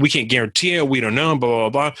guarantee it. We don't know, blah,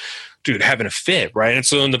 blah, blah. Dude, having a fit, right? And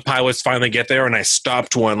so then the pilots finally get there and I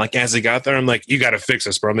stopped one. Like as they got there, I'm like, you got to fix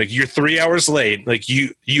this, bro. I'm like, you're 3 hours late. Like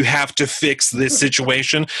you have to fix this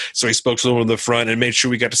situation. So he spoke to them in the front and made sure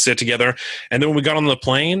we got to sit together. And then when we got on the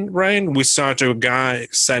plane, right, we sat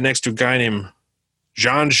next to a guy named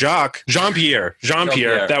Jean-Pierre.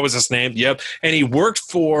 That was his name. Yep. And he worked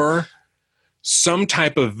for some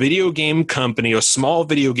type of video game company, a small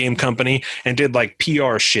video game company, and did like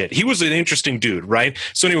PR shit. He was an interesting dude, right?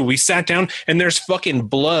 So anyway, we sat down and there's fucking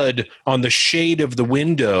blood on the shade of the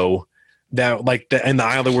window that like in the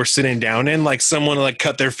aisle that we're sitting down in, like someone like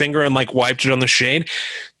cut their finger and like wiped it on the shade.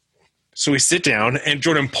 So we sit down and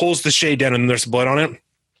Jordan pulls the shade down and there's blood on it.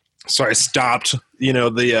 So I stopped, you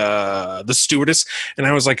know, the stewardess and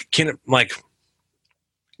I was like,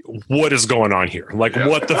 what is going on here? Like,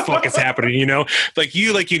 what the fuck is happening? You know, like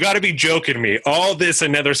you got to be joking me. All this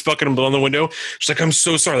and now there's fucking blood on the window. She's like, I'm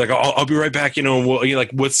so sorry. Like, I'll be right back. You know, like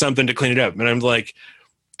with something to clean it up. And I'm like,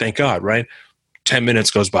 thank God, right? 10 minutes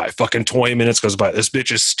goes by. Fucking 20 minutes goes by. This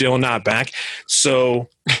bitch is still not back. So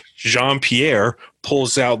Jean-Pierre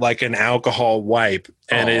pulls out like an alcohol wipe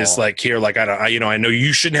and is like, here, like, I know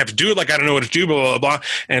you shouldn't have to do it. Like, I don't know what to do, blah, blah, blah.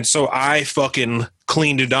 And so I fucking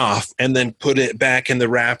cleaned it off and then put it back in the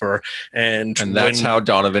wrapper. And that's how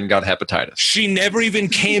Donovan got hepatitis. She never even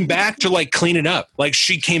came back to like clean it up. Like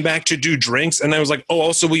she came back to do drinks. And I was like, oh,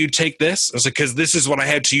 also, will you take this? I was like, because this is what I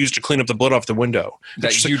had to use to clean up the blood off the window.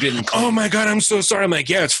 That you didn't clean. Oh my God, I'm so sorry. I'm like,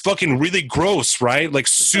 yeah, it's fucking really gross, right? Like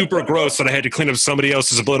super gross that I had to clean up somebody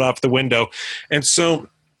else's blood off the window. And so,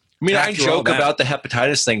 I mean, I joke about the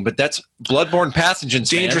hepatitis thing, but that's bloodborne pathogens.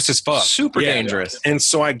 Dangerous as fuck. Super dangerous. And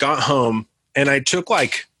so I got home and I took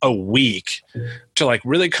like a week to like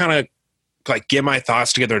really kind of like get my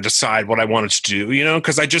thoughts together and decide what I wanted to do, you know,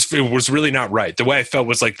 because it was really not right. The way I felt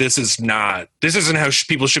was like, this isn't how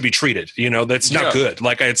people should be treated. You know, that's not good.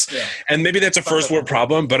 Like and maybe that's a first world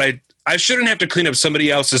problem, but I shouldn't have to clean up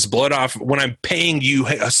somebody else's blood off when I'm paying you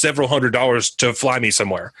several $100s to fly me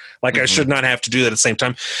somewhere. Like I should not have to do that at the same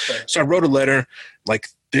time. So I wrote a letter like,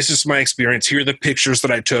 this is my experience. Here are the pictures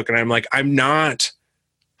that I took. And I'm like, I'm not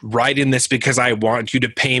writing this because I want you to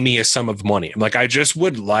pay me a sum of money. I'm like, I just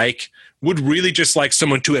would really just like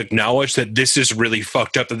someone to acknowledge that this is really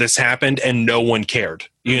fucked up that this happened and no one cared,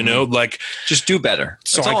 you know, like just do better.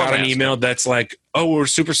 So I got an email that's like, oh, we're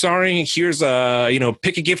super sorry. Here's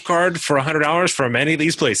pick a gift card for $100 from any of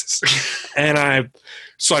these places. And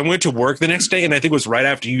so I went to work the next day and I think it was right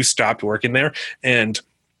after you stopped working there. And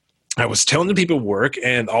I was telling the people at work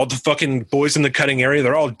and all the fucking boys in the cutting area,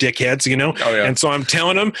 they're all dickheads, you know? Oh, yeah. And so I'm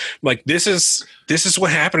telling them like, this is what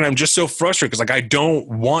happened. I'm just so frustrated because like, I don't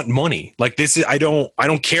want money. Like I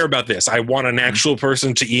don't care about this. I want an actual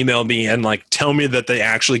person to email me and like, tell me that they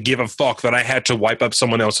actually give a fuck that I had to wipe up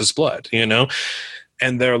someone else's blood, you know?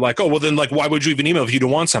 And they're like, oh, well then like, why would you even email if you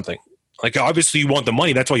don't want something? Like, obviously you want the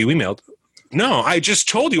money. That's why you emailed. No, I just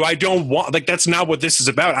told you I don't want, like, that's not what this is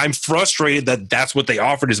about. I'm frustrated that that's what they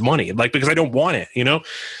offered is money, like, because I don't want it, you know?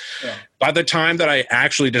 Yeah. By the time that I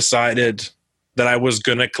actually decided that I was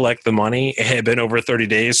going to collect the money, it had been over 30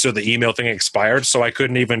 days. So the email thing expired. So I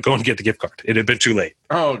couldn't even go and get the gift card. It had been too late.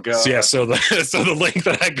 Oh, God. So, yeah. So the link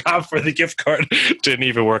that I got for the gift card didn't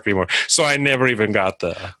even work anymore. So I never even got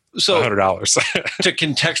the $100. To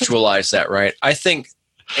contextualize that, right? I think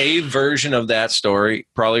a version of that story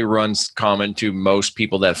probably runs common to most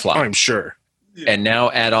people that fly. I'm sure. And now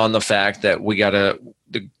add on the fact that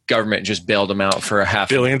the government just bailed them out for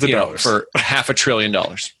billions of dollars for $500 billion.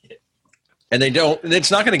 And it's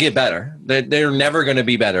not going to get better. They're never going to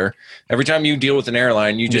be better. Every time you deal with an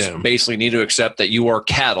airline, you just basically need to accept that you are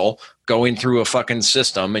cattle going through a fucking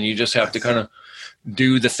system and you just have to kind of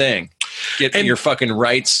do the thing. Get your fucking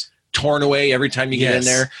rights torn away every time you get in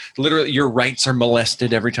there. Literally, your rights are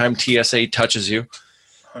molested every time TSA touches you.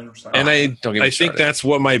 100%. And I Don't get me think started. that's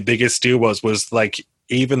what my biggest deal was like,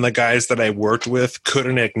 even the guys that I worked with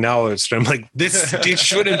couldn't acknowledge. I'm like, it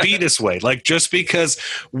shouldn't be this way. Like, just because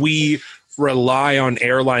we rely on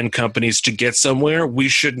airline companies to get somewhere, we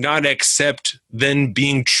should not accept them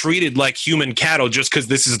being treated like human cattle just because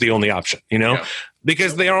this is the only option, Yeah.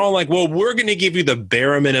 Because they are all like, well, we're going to give you the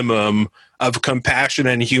bare minimum of compassion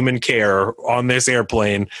and human care on this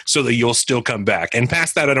airplane so that you'll still come back. And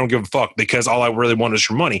past that, I don't give a fuck, because all I really want is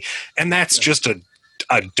your money. And that's just a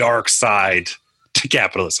dark side to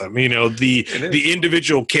capitalism. The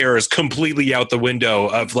individual care is completely out the window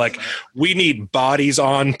of like, we need bodies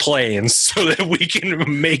on planes so that we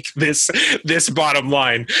can make this bottom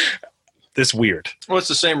line this weird. Well, it's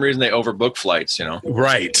the same reason they overbook flights,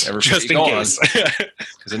 Right. Just in case.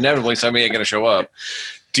 Because inevitably somebody ain't going to show up.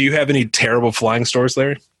 Do you have any terrible flying stories,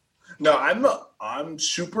 Larry? No, I'm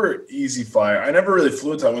super easy flyer. I never really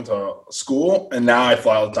flew until I went to school, and now I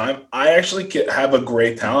fly all the time. I actually have a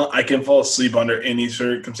great talent. I can fall asleep under any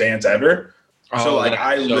circumstance ever. So like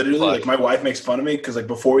I literally like my wife makes fun of me because like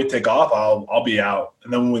before we take off, I'll be out,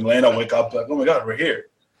 and then when we land, I'll wake up like, oh my god, we're here.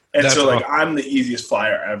 And That's so like awesome. I'm the easiest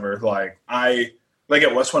flyer ever. Like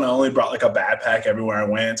at West Point, I only brought like a backpack everywhere I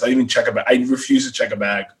went. So I even check a bag. I refuse to check a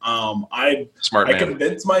bag. Smart I man.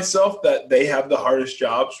 convinced myself that they have the hardest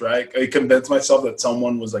jobs, right? I convinced myself that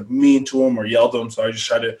someone was like mean to them or yelled at them. So I just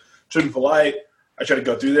try to be polite. I try to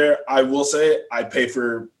go through there. I will say I pay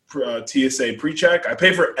for TSA pre-check. I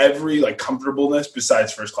pay for every like comfortableness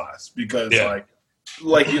besides first class because I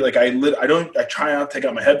try not to take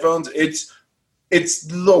out my headphones. It's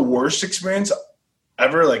the worst experience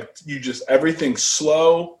ever. Like everything's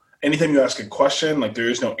slow. Anytime you ask a question, like there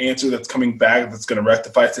is no answer that's coming back that's going to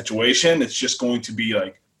rectify a situation. It's just going to be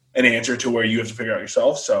like an answer to where you have to figure out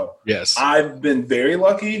yourself. So yes, I've been very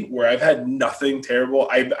lucky where I've had nothing terrible.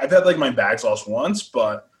 I've had like my bags lost once,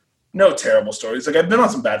 but no terrible stories. Like I've been on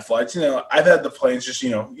some bad flights. I've had the planes just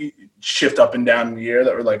shift up and down in the air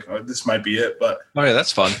that were like, oh, this might be it. But oh yeah,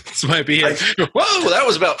 that's fun. this might be it. Whoa, that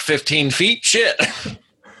was about 15 feet. Shit.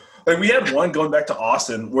 Like we had one going back to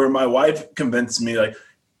Austin where my wife convinced me like,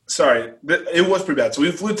 sorry, it was pretty bad. So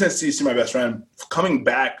we flew to Tennessee to see my best friend. Coming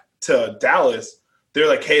back to Dallas, they're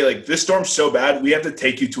like, hey, like this storm's so bad, we have to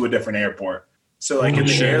take you to a different airport. So like in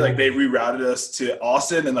the air, like they rerouted us to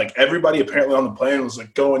Austin, and like everybody apparently on the plane was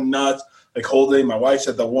like going nuts, like holding. My wife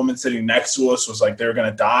said the woman sitting next to us was like they were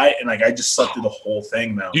gonna die, and like I just slept through the whole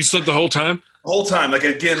thing though. You slept the whole time? The whole time, like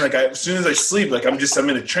again, like as soon as I sleep, like I'm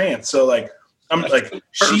in a trance. So like I'm like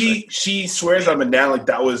she swears up and down like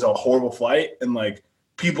that was a horrible flight, and like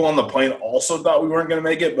people on the plane also thought we weren't gonna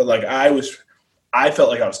make it, but like I felt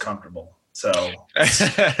like I was comfortable. So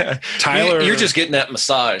Tyler, you're just getting that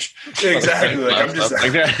massage. Exactly. Like I'm just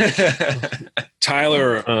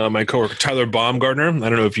Tyler, my coworker, Tyler Baumgartner. I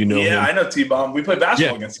don't know if you know him. Yeah, I know T-Bomb. We play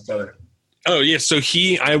basketball against each other. Oh yeah, so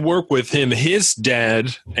I work with him. His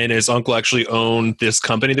dad and his uncle actually own this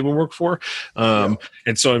company that we work for, and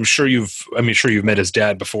so I'm sure you've met his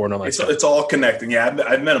dad before and all that stuff. It's all connecting. Yeah,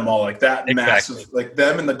 I've met them all. Like that Exactly. massive, like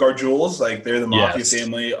them and the Garjules. Like they're the mafia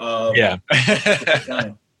family of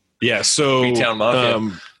Yeah. So B-Town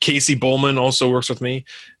Mafia. Casey Bowman also works with me.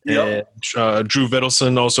 Yep. And Drew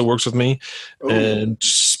Vittleson also works with me. Ooh. And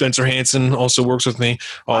Spencer Hansen also works with me.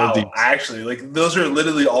 Actually, like those are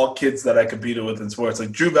literally all kids that I competed with in sports.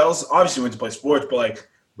 Like Drew Bells obviously went to play sports, but like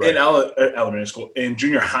in elementary school, in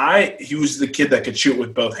junior high, he was the kid that could shoot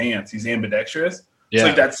with both hands. He's ambidextrous. Yeah. So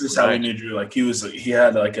like that's just how we knew Drew. Like he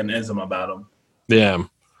had like an ism about him. Yeah.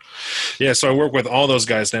 Yeah. So I work with all those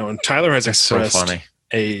guys now, and Tyler has so expressed funny.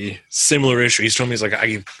 a similar issue. He's told me, he's like,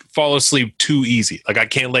 I fall asleep too easy. Like I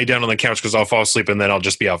can't lay down on the couch because I'll fall asleep and then I'll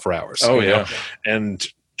just be out for hours. Oh, you yeah. know? And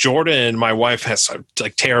Jordan, my wife, has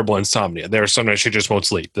like terrible insomnia. There are some nights she just won't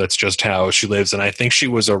sleep. That's just how she lives. And I think she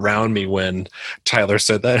was around me when Tyler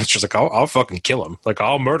said that. And she's like, I'll fucking kill him. Like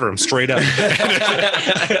I'll murder him straight up.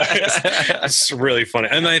 It's really funny.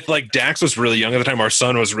 And like Dax was really young at the time. Our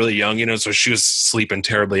son was really young, so she was sleeping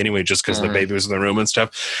terribly anyway, just because the baby was in the room and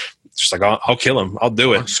stuff. Just like, I'll kill him. I'll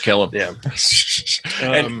do it. Just kill him. Yeah.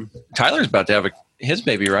 And Tyler's about to have his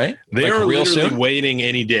baby, right? They Like, are real literally soon. waiting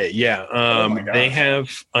any day. Yeah. my gosh. They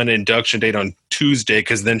have an induction date on Tuesday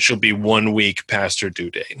because then she'll be 1 week past her due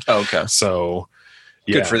date. Oh, okay. So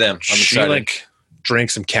Good for them. I'm she excited. drank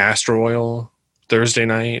some castor oil Thursday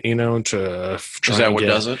night, to try Is that and what get-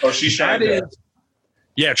 does it? Oh, she's trying to.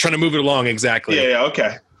 Yeah, trying to move it along. Exactly. Yeah.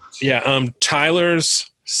 Okay. Yeah. Tyler's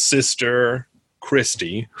sister,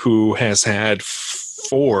 Christy, who has had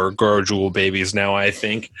 4 Garjule babies now, I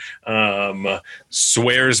think,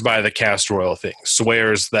 swears by the castor oil thing.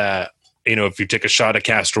 Swears that, if you take a shot of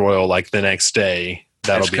castor oil like the next day,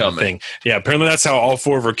 that'll That's be coming. the thing. Yeah, apparently that's how all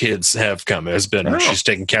 4 of her kids have come. It has been she's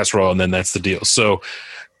taking castor oil, and then that's the deal. So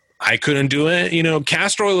I couldn't do it.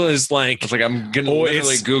 Castor oil is like It's like I'm gonna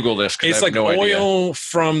literally Google this. It's I have like no oil idea.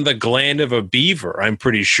 from the gland of a beaver. I'm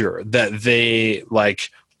pretty sure that they like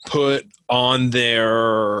put on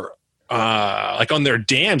their on their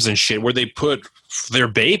dams and shit where they put their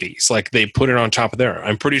babies. Like they put it on top of there.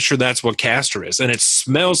 I'm pretty sure that's what castor is, and it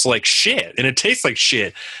smells like shit and it tastes like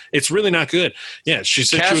shit. It's really not good. Yeah, she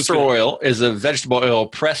said Castor oil is a vegetable oil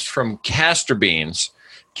pressed from castor beans.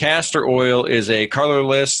 Castor oil is a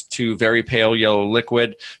colorless to very pale yellow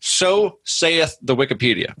liquid. So saith the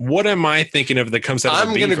Wikipedia. What am I thinking of that comes out of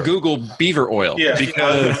I'm a going beaver? to Google beaver oil. Yeah,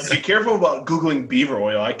 Because- be careful about Googling beaver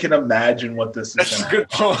oil. I can imagine what this is. That's a good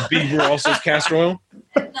point. Beaver also is castor oil?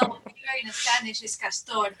 No, beaver in Spanish is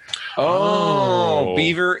castor. Oh,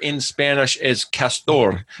 beaver in Spanish is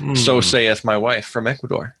castor. So saith my wife from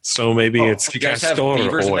Ecuador. So maybe it's Do you guys have castor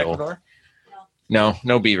beavers in oil. Ecuador?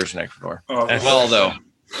 No beavers in Ecuador. Oh, Well, though,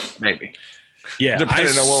 maybe. Yeah,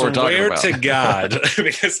 Depending I on what we're talking swear about. to God,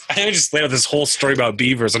 because I just laid out this whole story about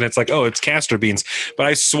beavers, and it's like, oh, it's castor beans. But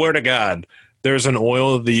I swear to God, there's an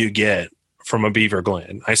oil that you get from a beaver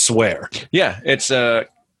gland. I swear. Yeah, it's a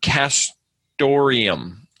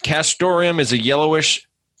castoreum. Castoreum is a yellowish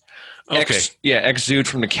exude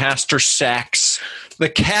from the castor sacs. The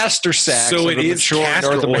castor sacs. So of it the is mature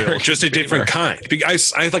castor North oil, American just a different beaver. kind.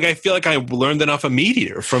 Because I feel like I learned enough of meat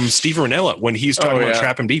eater from Steve Ranella when he's talking about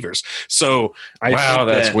trapping beavers. So I Wow, think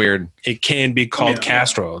that's that weird. it can be called Yeah.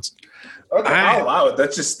 castor oil. Okay, I'll allow it.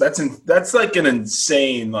 That's like an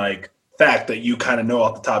insane like fact that you kind of know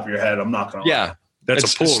off the top of your head. I'm not gonna. Yeah, That's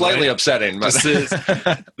it's a pull, slightly right? upsetting. But This is-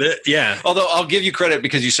 yeah, although I'll give you credit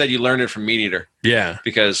because you said you learned it from Meat Eater. yeah.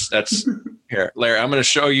 Because that's here, Larry. I'm going to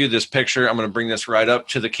show you this picture. I'm going to bring this right up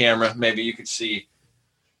to the camera. Maybe you could see.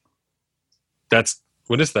 That's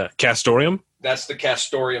what is that? Castoreum? That's the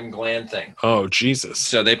castoreum gland thing. Oh Jesus!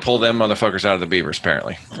 So they pull them motherfuckers out of the beavers,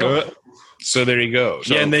 apparently. So there you go.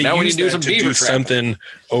 So yeah, and they now we use need to do that some to beaver do trapping. something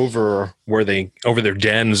over their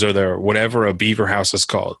dens or their whatever a beaver house is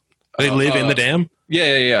called. They live in the dam.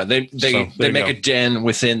 Yeah. They So, there you make go. a den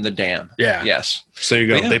within the dam. Yeah. Yes. So there you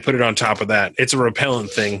go. Yeah. They put it on top of that. It's a repellent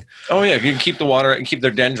thing. Oh yeah. You can keep the water and keep their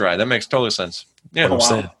den dry. That makes total sense. Yeah. What I'm wow.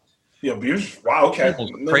 saying. Yeah, beavers. Wow. Okay.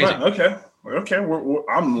 Crazy. Okay.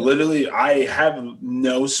 I have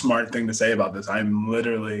no smart thing to say about this. I'm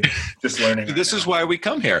literally just learning. right This now. is why we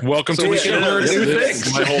come here. Welcome So to we the can show. learn new This-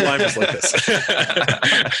 things. My whole life is like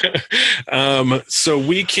this. So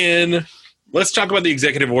we can. Let's talk about the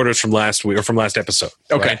executive orders from last week or from last episode.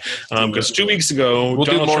 Okay. Because 2 weeks ago, We'll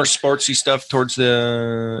do Donald more Trump- sportsy stuff towards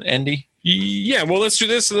the endy. Yeah, well, let's do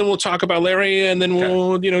this, and then we'll talk about Larry, and then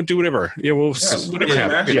we'll do whatever. Yeah, whatever yeah,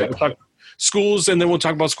 happens. man. Yeah, we'll talk schools, and then we'll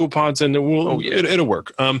talk about school pods, and then it'll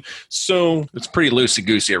work. So It's pretty loosey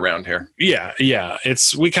goosey around here. yeah,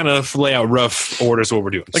 we kind of lay out rough orders of what we're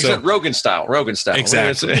doing. Like I said, Rogan style.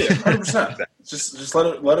 Exactly. Yeah, 100%. Just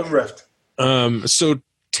let it rift. So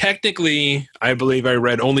technically, I believe I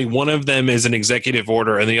read only one of them is an executive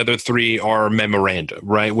order, and the other 3 are memoranda,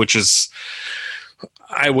 right? Which is,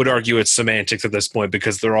 I would argue, it's semantics at this point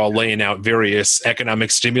because they're all laying out various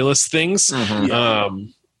economic stimulus things.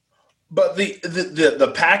 Mhm. But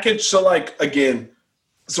the package. So like again,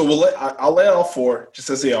 so I'll lay out all 4 just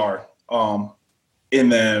as they are,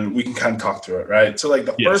 and then we can kind of talk through it, right? So like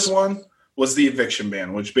the Yes. first one was the eviction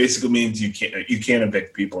ban, which basically means you can't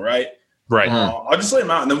evict people, right? Right. I'll just lay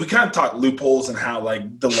them out, and then we kind of talk loopholes and how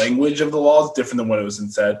like the language of the law is different than what it was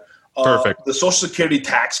said. Perfect. The Social Security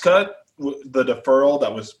tax cut, the deferral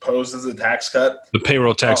that was posed as a tax cut. The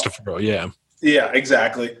payroll tax deferral, yeah. Yeah,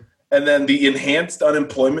 exactly. And then the enhanced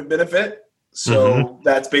unemployment benefit. So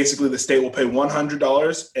that's basically the state will pay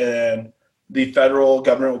 $100 and the federal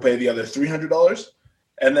government will pay the other $300.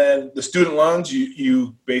 And then the student loans,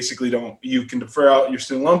 you basically you can defer out your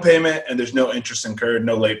student loan payment and there's no interest incurred,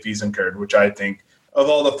 no late fees incurred, which I think of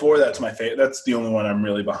all the 4, that's my favorite. That's the only one I'm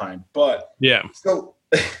really behind. But Yeah. so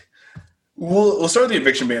we'll start with the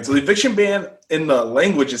eviction ban. So the eviction ban in the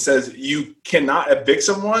language, it says you cannot evict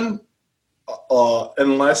someone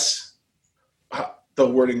unless the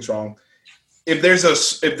wording's wrong. If there's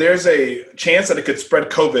a chance that it could spread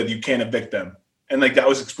COVID, you can't evict them. And like that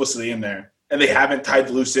was explicitly in there. And they haven't tied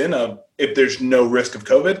the loose end of if there's no risk of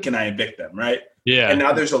COVID, can I evict them, right? Yeah. And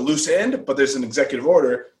now there's a loose end, but there's an executive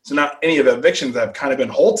order. So now any of the evictions have kind of been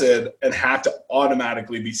halted and have to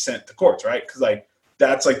automatically be sent to courts, right? Because like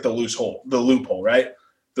that's like the loophole, right?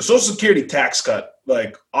 The Social Security tax cut,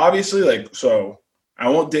 like obviously, like so. I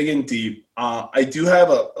won't dig in deep. I do have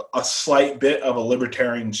a slight bit of a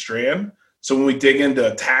libertarian strand. So when we dig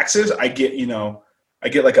into taxes, I get I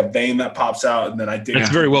get like a vein that pops out, and then I dig. That's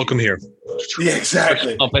very welcome here. Yeah,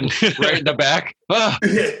 exactly. Pumping right in the back. Ah,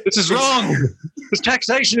 this is wrong. This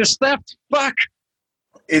taxation is theft. Fuck.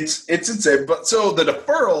 It's insane. But so the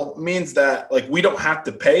deferral means that like we don't have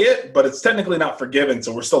to pay it, but it's technically not forgiven,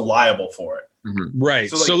 so we're still liable for it. Right.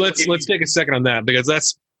 So, like, let's take a second on that, because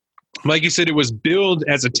that's, like you said, it was billed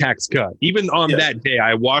as a tax cut. Even on that day,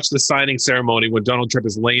 I watched the signing ceremony when President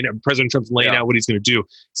Trump's laying out what he's going to do.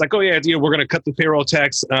 It's like, oh yeah, we're going to cut the payroll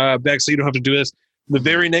tax back, so you don't have to do this. The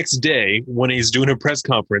very next day, when he's doing a press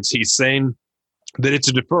conference, he's saying that it's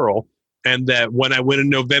a deferral, and that when I win in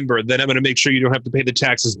November, then I'm going to make sure you don't have to pay the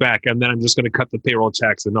taxes back, and then I'm just going to cut the payroll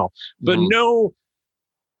tax and all. But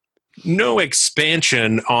no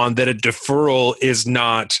expansion on that a deferral is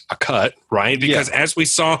not a cut, right? Because as we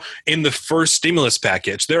saw in the first stimulus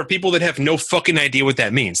package, there are people that have no fucking idea what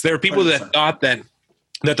that means. There are people 100%. that thought that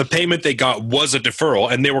the payment they got was a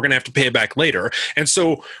deferral and they were going to have to pay it back later. And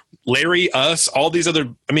so Larry, us, all these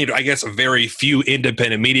other, I guess very few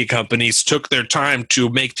independent media companies took their time to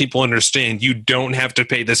make people understand you don't have to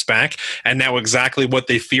pay this back. And now exactly what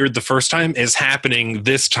they feared the first time is happening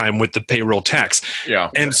this time with the payroll tax.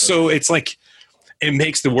 Yeah. And so it's like, it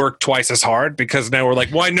makes the work twice as hard, because now we're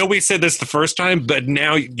like, well, I know we said this the first time, but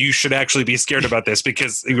now you should actually be scared about this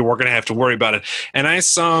because we're going to have to worry about it. And I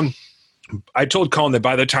told Colin that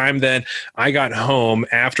by the time that I got home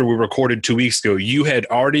after we recorded 2 weeks ago, you had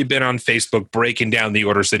already been on Facebook breaking down the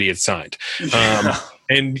orders that he had signed.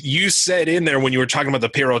 And you said in there when you were talking about the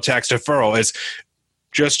payroll tax deferral is,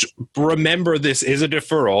 just remember this is a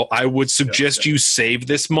deferral. I would suggest you save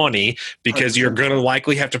this money because you're going to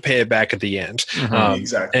likely have to pay it back at the end.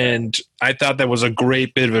 Exactly. And I thought that was a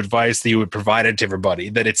great bit of advice that you would provide it to everybody,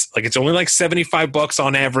 that it's only like $75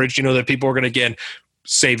 on average, that people are going to get.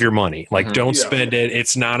 Save your money. Like, don't spend it.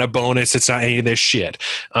 It's not a bonus. It's not any of this shit.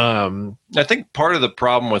 I think part of the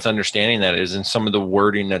problem with understanding that is in some of the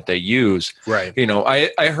wording that they use. Right.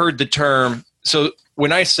 I heard the term. So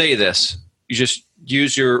when I say this, you just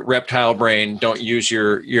use your reptile brain. Don't use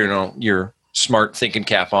your smart thinking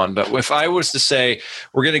cap on. But if I was to say,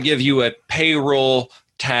 we're going to give you a payroll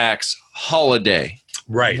tax holiday,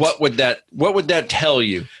 right? What would that tell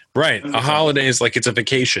you? Right. A holiday is like it's a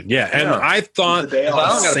vacation. Yeah. And I thought, I don't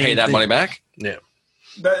got to pay that money back. Yeah.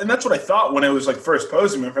 And that's what I thought when it was like first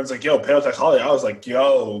posting. My friend's like, yo, payroll tax holiday. I was like,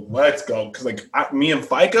 yo, let's go. Because like me and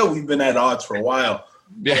FICA, we've been at odds for a while.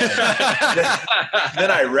 Then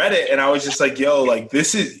I read it and I was just like, yo, like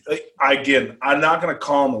this is, like, again, I'm not going to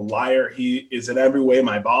call him a liar. He is in every way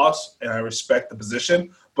my boss and I respect the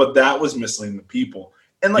position. But that was misleading the people.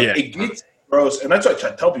 And like it gets gross. And that's what I try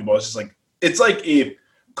to tell people. It's like if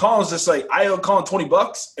Colin's just like, I owe Colin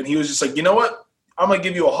 $20 and he was just like, you know what? I'm going to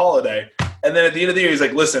give you a holiday. And then at the end of the year, he's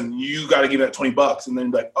like, listen, you got to give me that $20. And then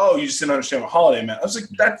he'd be like, oh, you just didn't understand what holiday meant. I was like,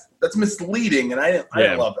 that's misleading. And I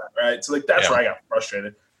didn't love that. Right. So like, that's where I got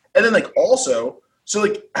frustrated. And then like, also, so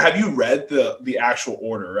like, have you read the actual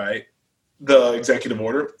order, right? The executive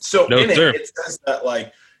order. So it says that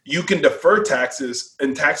like you can defer taxes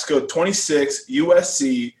in tax code 26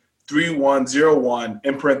 USC 3101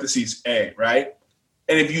 in parentheses A, right?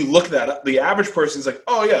 And if you look that up, the average person is like,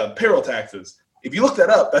 oh, yeah, payroll taxes. If you look that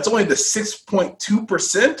up, that's only the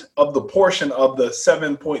 6.2% of the portion of the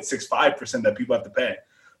 7.65% that people have to pay.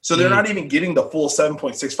 So they're not even getting the full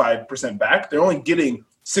 7.65% back. They're only getting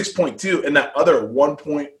 6.2, and that other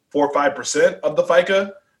 1.45% of the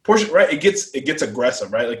FICA portion, right? It gets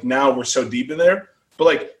aggressive, right? Like now we're so deep in there. But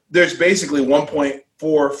like there's basically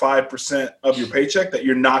 1.45% of your paycheck that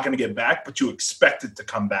you're not going to get back, but you expect it to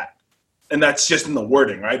come back. And that's just in the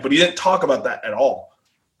wording, right? But he didn't talk about that at all.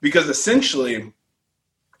 Because essentially,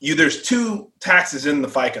 there's two taxes in the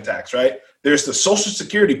FICA tax, right? There's the Social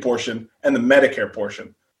Security portion and the Medicare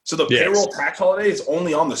portion. So the payroll tax holiday is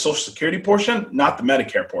only on the Social Security portion, not the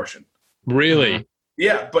Medicare portion. Really?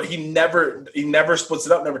 Yeah, but he never splits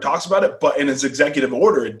it up, never talks about it. But in his executive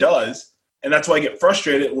order, it does. And that's why I get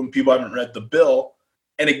frustrated when people haven't read the bill.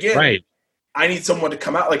 And again, I need someone to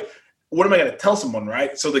come out. Like, what am I going to tell someone,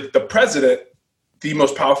 right? So the president, the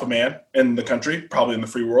most powerful man in the country, probably in the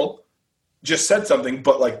free world, just said something,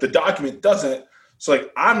 but like the document doesn't. So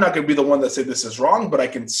like, I'm not going to be the one that say this is wrong, but I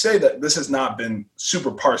can say that this has not been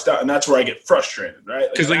super parsed out. And that's where I get frustrated, right?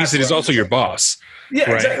 Because like you said, he's also your boss.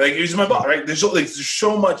 Yeah, exactly. Like he's my boss, right? There's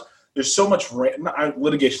so much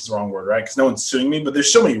litigation is the wrong word, right? Because no one's suing me, but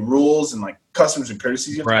there's so many rules and like customs and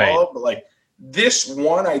courtesies you have to follow. But like, this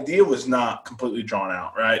one idea was not completely drawn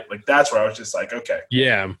out, right? Like that's where I was just like, okay.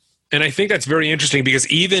 Yeah. And I think that's very interesting because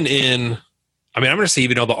even in I mean, I'm going to say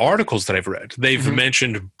even all the articles that I've read, they've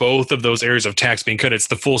mentioned both of those areas of tax being cut. It's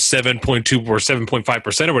the full 7.2 or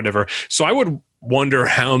 7.5% or whatever. So I would wonder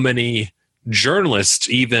how many journalists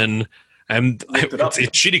even, and it's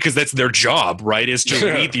shitty because that's their job, right, is to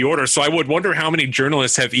read the order. So I would wonder how many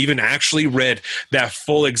journalists have even actually read that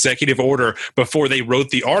full executive order before they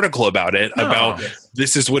wrote the article about it, about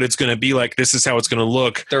this is what it's going to be like, this is how it's going to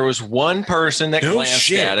look. There was one person that glanced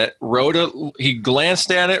at it, he glanced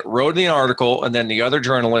at it, wrote the article, and then the other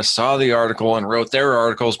journalists saw the article and wrote their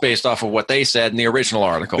articles based off of what they said in the original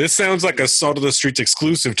article. This sounds like a Salt of the Streets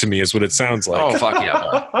exclusive to me is what it sounds like. Oh, fuck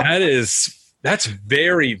yeah. That's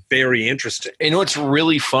very, very interesting. You know what's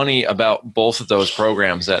really funny about both of those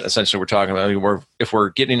programs that essentially we're talking about? If we're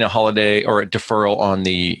getting a holiday or a deferral on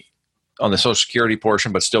the Social Security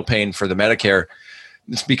portion, but still paying for the Medicare,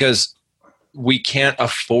 it's because we can't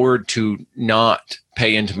afford to not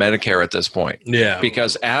pay into Medicare at this point. Yeah.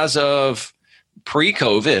 Because as of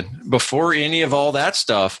pre-COVID, before any of all that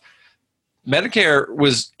stuff, Medicare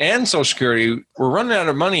and Social Security were running out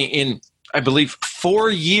of money in, I believe, 4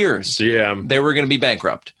 years. Yeah. They were going to be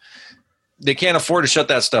bankrupt. They can't afford to shut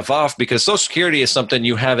that stuff off because Social Security is something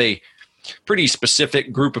you have a pretty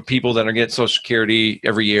specific group of people that are getting Social Security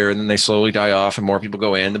every year, and then they slowly die off and more people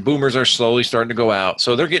go in. The boomers are slowly starting to go out.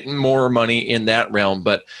 So they're getting more money in that realm.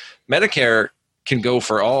 But Medicare can go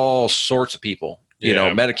for all sorts of people. You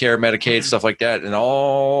know, Medicare, Medicaid, stuff like that, and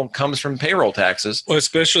all comes from payroll taxes. Well,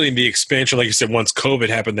 especially in the expansion, like you said, once COVID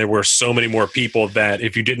happened, there were so many more people that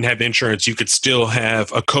if you didn't have insurance, you could still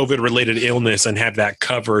have a COVID-related illness and have that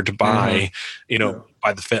covered by,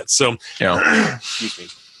 by the feds. So, excuse me.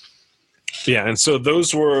 Yeah, and so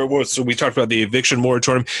those were so we talked about the eviction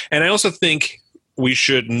moratorium, and I also think we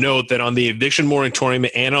should note that on the eviction moratorium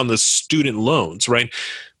and on the student loans, right?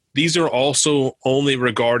 These are also only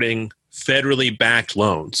regarding federally backed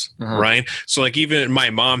loans, right? So like even my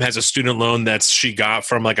mom has a student loan she got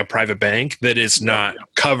from like a private bank that is not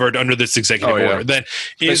covered under this executive order. That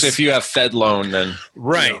is, if you have Fed loan, then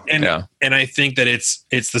right. And I think that it's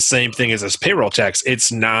the same thing as this payroll tax. It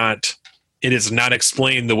is not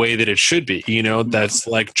explained the way that it should be. That's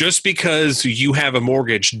like, just because you have a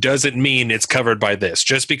mortgage doesn't mean it's covered by this.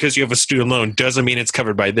 Just because you have a student loan doesn't mean it's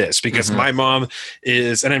covered by this. Because my mom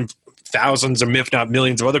is, and I'm thousands, or if not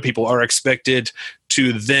millions of other people are expected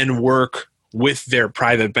to then work with their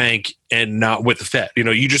private bank and not with the Fed.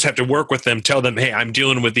 You just have to work with them, tell them, hey, I'm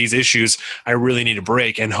dealing with these issues. I really need a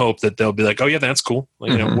break, and hope that they'll be like, oh yeah, that's cool.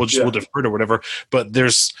 Like, we'll defer it or whatever. But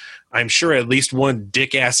there's, I'm sure, at least one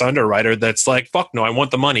dick ass underwriter that's like, fuck no, I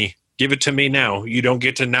want the money. Give it to me now. You don't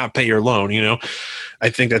get to not pay your loan. I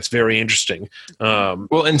think that's very interesting.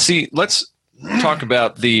 Well, and see, let's talk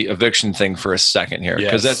about the eviction thing for a second here,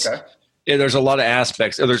 because there's a lot of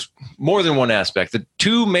aspects. There's more than one aspect. The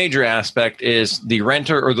two major aspect is the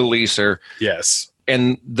renter or the leaser. Yes.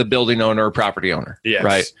 And the building owner or property owner. Yes.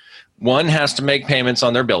 Right. One has to make payments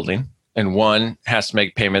on their building, and one has to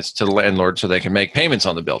make payments to the landlord so they can make payments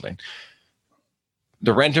on the building.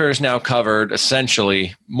 The renter is now covered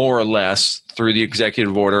essentially, more or less, through the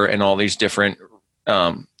executive order and all these different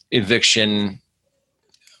eviction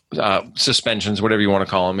suspensions, whatever you want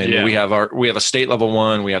to call them. And we have a state level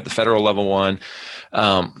one, we have the federal level one.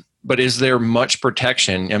 But is there much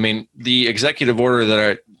protection? I mean, the executive order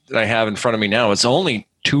that I have in front of me now, it's only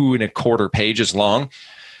 2.25 pages long,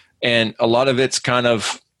 and a lot of it's kind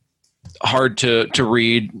of hard to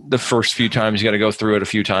read the first few times. You got to go through it a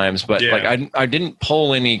few times, but I didn't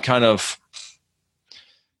pull anything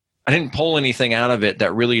out of it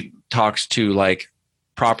that really talks to like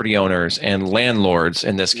property owners and landlords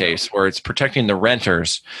in this case, where it's protecting the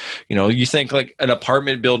renters. You think like an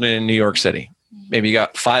apartment building in New York City, maybe you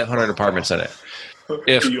got 500 apartments in it.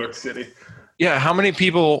 New York City. Yeah. How many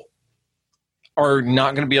people are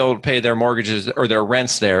not going to be able to pay their mortgages or their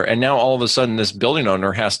rents there? And now all of a sudden this building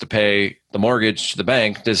owner has to pay the mortgage to the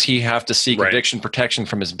bank. Does he have to seek eviction protection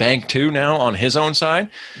from his bank too now on his own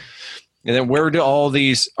side? And then where do all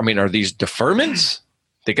these, are these deferments?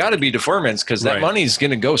 They got to be deferments because that money's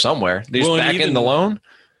going to go somewhere. They just back in the loan.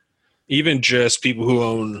 Even just people who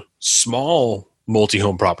own small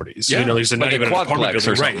multi-home properties. Not even an apartment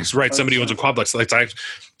building. Right. Somebody owns a quadplex.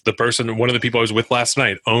 One of the people I was with last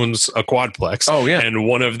night owns a quadplex. Oh, yeah. And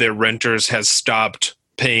one of their renters has stopped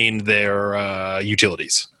paying their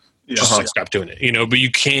utilities. Just stopped doing it. But he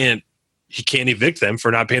can't evict them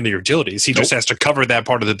for not paying their utilities. He just has to cover that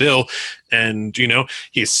part of the bill. And,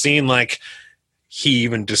 he's seen like, he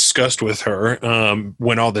even discussed with her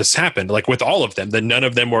when all this happened, like with all of them, that none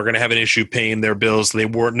of them were going to have an issue paying their bills.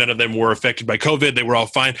 None of them were affected by COVID. They were all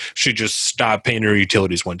fine. She just stopped paying her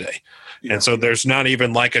utilities one day. Yeah. And so there's not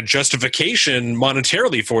even like a justification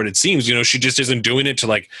monetarily for it. It seems, she just isn't doing it to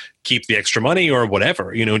like keep the extra money or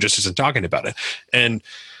whatever, just isn't talking about it. And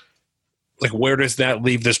like, where does that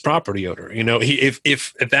leave this property owner?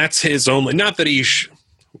 If that's his only, not that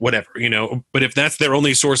whatever, but if that's their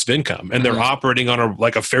only source of income and they're operating on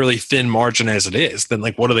a fairly thin margin as it is, then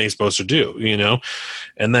like, what are they supposed to do?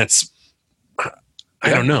 And that's,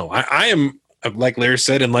 I don't know. I am, like Larry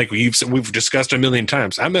said, and like we've discussed a million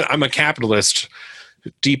times, I'm a capitalist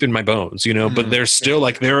deep in my bones, but there's still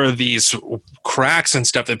like, there are these cracks and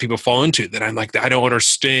stuff that people fall into that I'm like, I don't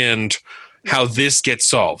understand how this gets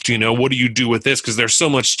solved. What do you do with this? Because there's so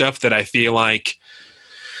much stuff that I feel like,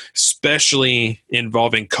 especially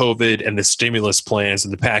involving COVID and the stimulus plans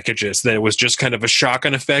and the packages, that it was just kind of a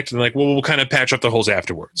shotgun effect. And like, well, we'll kind of patch up the holes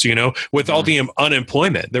afterwards, with all the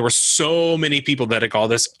unemployment. There were so many people that got all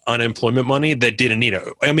this unemployment money that didn't need it.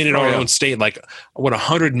 I mean, in our own state, like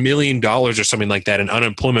 $100 million or something like that in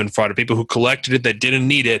unemployment fraud of people who collected it that didn't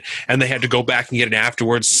need it. And they had to go back and get it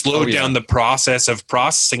afterwards, slow down the process of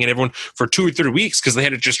processing it, everyone for 2 or 3 weeks, because they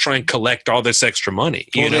had to just try and collect all this extra money.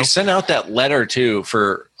 They sent out that letter too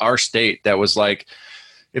for our state that was like,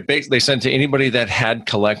 they sent to anybody that had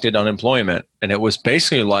collected unemployment, and it was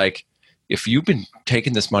basically like, if you've been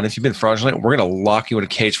taking this money, if you've been fraudulent, we're going to lock you in a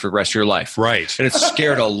cage for the rest of your life. Right. And it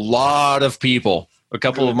scared a lot of people. A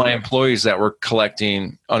couple of my employees that were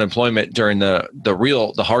collecting unemployment during the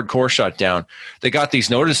hardcore shutdown, they got these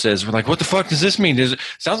notices. We're like, what the fuck does this mean?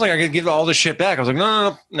 Sounds like I got to give all this shit back. I was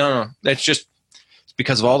like, no. That's just,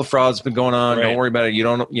 because of all the fraud that's been going on. Right. Don't worry about it.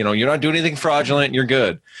 You're not doing anything fraudulent. You're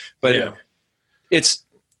good. But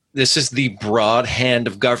this is the broad hand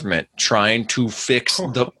of government trying to fix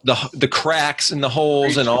the cracks and the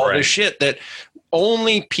holes and all this shit that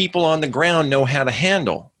only people on the ground know how to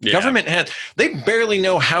handle. Yeah. Government they barely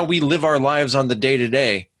know how we live our lives on the day to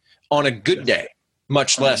day on a good day,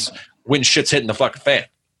 much less when shit's hitting the fucking fan.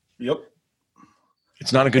 Yep.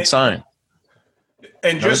 It's not a good sign.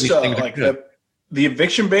 And just the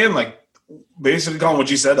eviction ban, like basically Colin,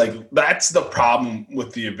 what you said, like that's the problem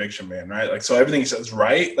with the eviction ban, right? Like, so everything he says,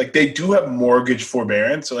 right? Like they do have mortgage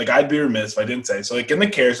forbearance. So like, I'd be remiss if I didn't say, so like in the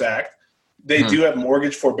CARES Act, they do have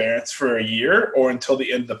mortgage forbearance for a year or until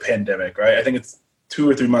the end of the pandemic, right? I think it's 2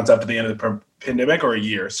 or 3 months after the end of the pandemic or a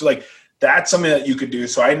year. So like, that's something that you could do.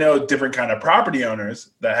 So I know different kind of property owners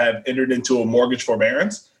that have entered into a mortgage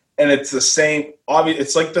forbearance. And it's the same,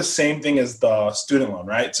 it's like the same thing as the student loan,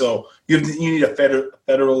 right? So you need a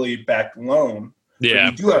federally backed loan. Yeah.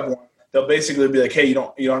 If you do have one, they'll basically be like, hey, you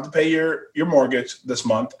don't have to pay your mortgage this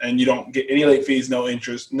month, and you don't get any late fees, no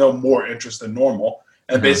interest, no more interest than normal.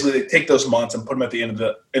 And basically they take those months and put them at the end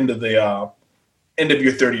of your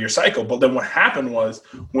 30-year cycle. But then what happened was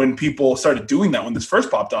when people started doing that, when this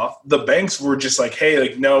first popped off, the banks were just like, hey,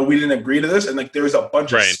 like, no, we didn't agree to this. And like there was a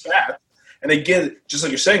bunch of spats. And again, just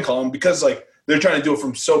like you're saying, Colin, because like they're trying to do it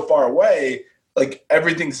from so far away, like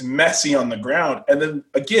everything's messy on the ground. And then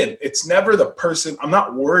again, it's never the person. I'm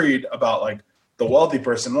not worried about like the wealthy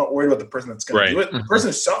person. I'm not worried about the person that's going to do it. The person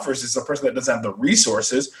who suffers is the person that doesn't have the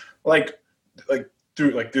resources. Like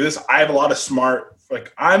through this, I have a lot of smart.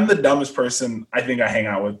 Like I'm the dumbest person I think I hang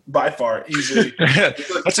out with by far, easily.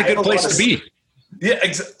 That's a good place to be. Yeah,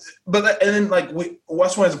 exactly. But and then like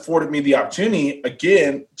West Point has afforded me the opportunity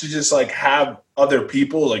again to just like have other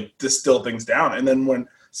people like distill things down. And then when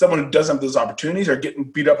someone who doesn't have those opportunities are getting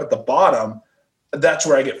beat up at the bottom, that's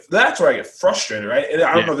where I get frustrated, right? And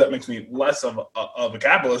I don't know if that makes me less of a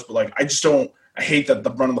capitalist, but like I hate that the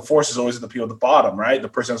brunt of the force is always the people at the bottom, right? The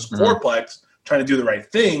person has a fourplex trying to do the right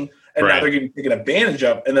thing. And now they're getting taken advantage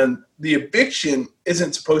of. And then the eviction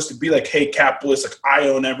isn't supposed to be like, hey, capitalist, like I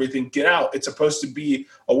own everything, get out. It's supposed to be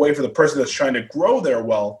a way for the person that's trying to grow their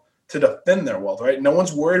wealth to defend their wealth, right? No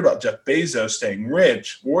one's worried about Jeff Bezos staying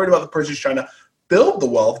rich. We're worried about the person who's trying to build the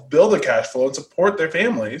wealth, build the cash flow, and support their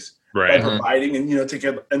families by providing and, take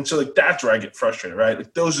care. And so like that's where I get frustrated, right?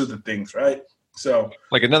 Like those are the things, right? So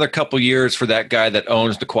like another couple years for that guy that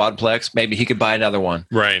owns the quadplex, maybe he could buy another one.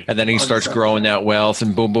 Right. And then he starts growing that wealth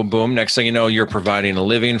and boom, boom, boom. Next thing you know, you're providing a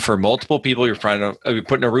living for multiple people. You're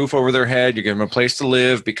putting a roof over their head. You're giving them a place to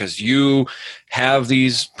live because you have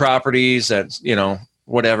these properties that,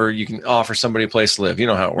 whatever, you can offer somebody a place to live. You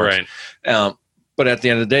know how it works. Right. But at the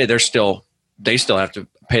end of the day, they still have to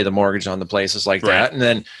pay the mortgage on the places like that. And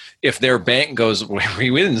then if their bank goes,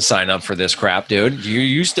 we didn't sign up for this crap, dude.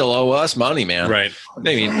 You still owe us money, man. Right. I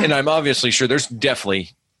mean, and I'm obviously sure there's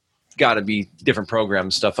definitely got to be different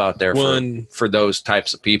programs stuff out there for those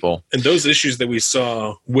types of people. And those issues that we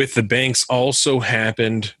saw with the banks also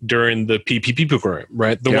happened during the PPP program,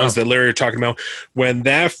 right? The ones that Larry was talking about. When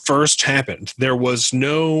that first happened, there was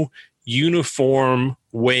no uniform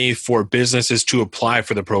way for businesses to apply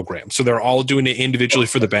for the program. So they're all doing it individually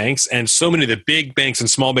for the banks, and so many of the big banks and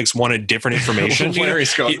small banks wanted different information.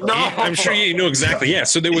 I'm sure you know exactly. Yeah.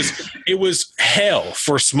 So it was hell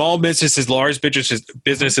for small businesses, large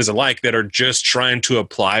businesses alike that are just trying to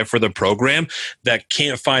apply for the program that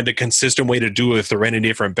can't find a consistent way to do it if they're in a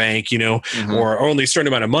different bank, or only a certain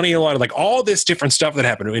amount of money, like all this different stuff that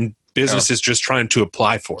happened in businesses just trying to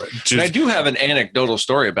apply for it. And I do have an anecdotal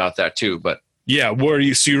story about that too, but yeah,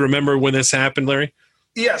 so you remember when this happened, Larry?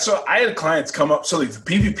 Yeah, so I had clients come up. So like the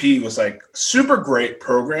PPP was like super great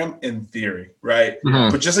program in theory, right?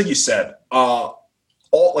 Mm-hmm. But just like you said,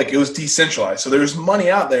 it was decentralized. So there was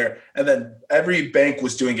money out there, and then every bank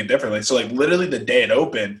was doing it differently. So like literally the day it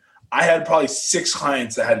opened, I had probably 6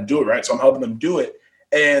 clients that had to do it, right? So I'm helping them do it.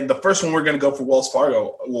 And the first one we're going to go for Wells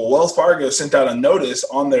Fargo. Well, Wells Fargo sent out a notice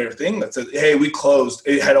on their thing that said, hey, we closed.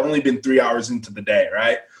 It had only been 3 hours into the day,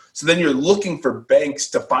 right? So then you're looking for banks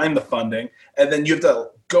to find the funding, and then you have to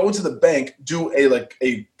go to the bank, do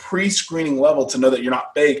a pre-screening level to know that you're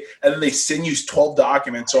not fake, and then they send you 12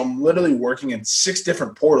 documents. So I'm literally working in 6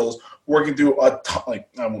 different portals, working through I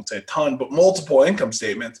won't say a ton, but multiple income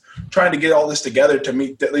statements, trying to get all this together to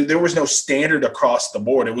meet. There was no standard across the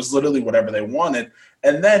board. It was literally whatever they wanted.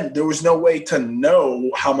 And then there was no way to know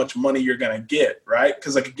how much money you're going to get, right?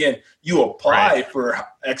 Because, again, you apply for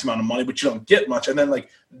X amount of money, but you don't get much. And then,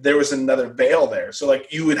 there was another veil there. So,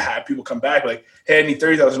 you would have people come back like, hey, I need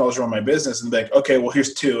 $30,000 to run my business. And be like, okay, well,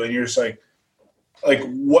 here's 2. And you're just like,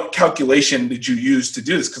 what calculation did you use to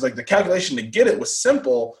do this? Because, the calculation to get it was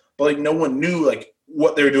simple, but, no one knew,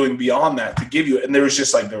 what they were doing beyond that to give you it. And there was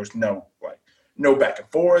just, there was no back and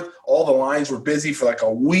forth. All the lines were busy for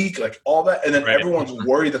a week, all that. And then everyone's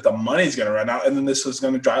worried that the money's going to run out. And then this was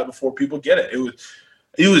going to dry up before people get it.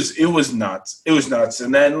 It was nuts. It was nuts.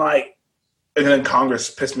 And then Congress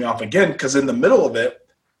pissed me off again. Cause in the middle of it,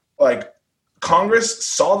 Congress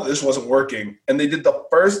saw that this wasn't working. And they did the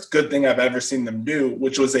first good thing I've ever seen them do,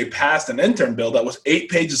 which was they passed an intern bill that was 8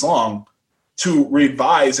 pages long to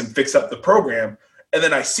revise and fix up the program. And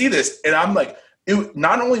then I see this and I'm like,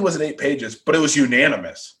 not only was it 8 pages, but it was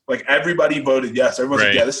unanimous. Everybody voted yes. Everyone's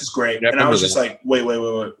like, yeah, this is great. And I was just like, wait.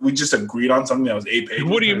 We just agreed on something that was 8 pages.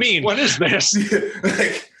 What do you mean? What is this?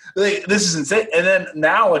 This is insane. And then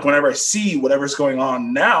now, whenever I see whatever's going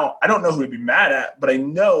on now, I don't know who to be mad at, but I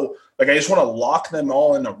know, I just want to lock them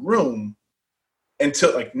all in a room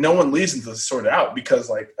until, no one leaves until it's sorted out.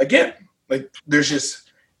 Because, there's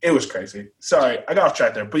just, it was crazy. Sorry, I got off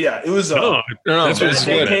track there. But yeah, it was.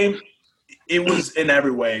 It was in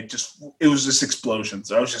every way, it was just explosions.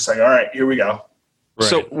 So I was just like, all right, here we go. Right.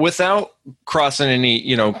 So without crossing any,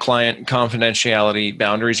 client confidentiality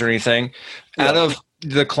boundaries or anything, out of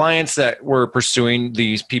the clients that were pursuing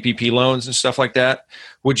these PPP loans and stuff like that,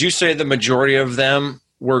 would you say the majority of them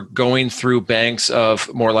were going through banks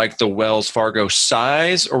of more like the Wells Fargo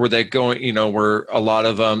size, or were they going, were a lot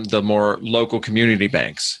of them the more local community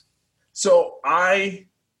banks? So I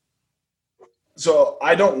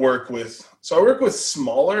don't work with. So I work with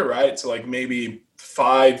smaller, right? So maybe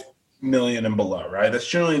 5 million and below, right? That's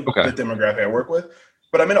generally the demographic I work with.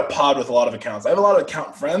 But I'm in a pod with a lot of accountants. I have a lot of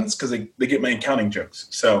accountant friends because they get my accounting jokes.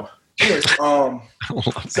 So, generally,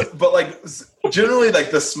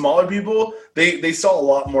 the smaller people, they saw a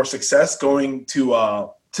lot more success going to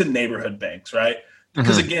neighborhood banks, right?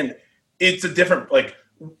 Because again, it's a different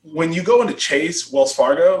when you go into Chase, Wells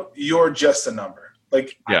Fargo, you're just a number.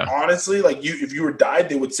 Honestly, if you were died,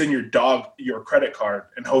 they would send your dog your credit card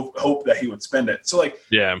and hope that he would spend it. So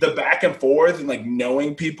the back and forth and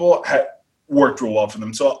knowing people had worked real well for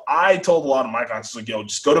them. So I told a lot of my clients, yo,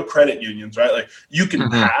 just go to credit unions, right? You can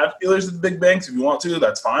have dealers at the big banks if you want to,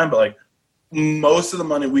 that's fine. But most of the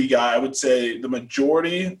money we got, I would say the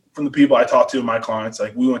majority from the people I talked to and my clients,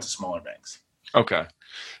 we went to smaller banks. Okay.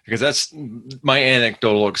 Because that's my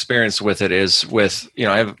anecdotal experience with it is with,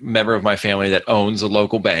 I have a member of my family that owns a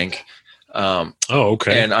local bank.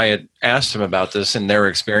 Okay. And I had asked him about this and their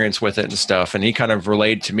experience with it and stuff. And he kind of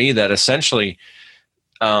relayed to me that essentially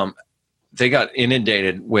they got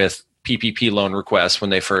inundated with PPP loan requests when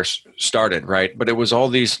they first started, right? But it was all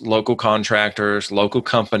these local contractors, local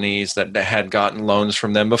companies that had gotten loans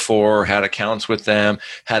from them before, had accounts with them,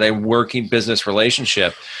 had a working business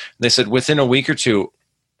relationship. They said within a week or two,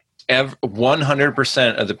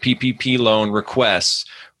 100% of the PPP loan requests,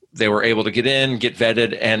 they were able to get in, get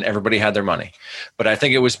vetted, and everybody had their money. But I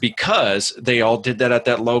think it was because they all did that at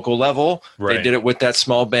that local level. Right. They did it with that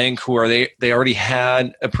small bank they already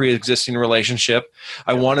had a pre-existing relationship.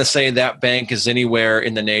 I want to say that bank is anywhere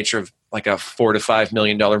in the nature of like a $4 to $5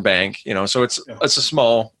 million bank, so it's a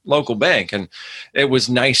small local bank. And it was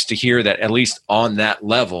nice to hear that at least on that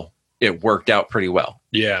level, it worked out pretty well.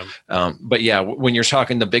 Yeah. But yeah, when you're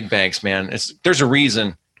talking the big banks, man, there's a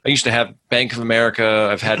reason. I used to have Bank of America.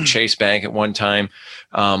 I've had Chase Bank at one time.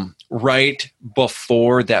 Right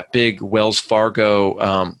before that big Wells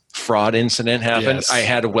Fargo fraud incident happened, Yes. I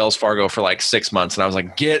had a Wells Fargo for like 6 months, and I was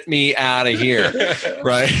like, "Get me out of here!"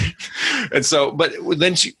 Right? And so, but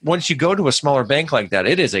then once you go to a smaller bank like that,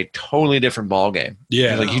 it is a totally different ballgame.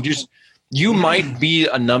 Yeah. Like you might be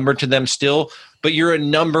a number to them still, but you're a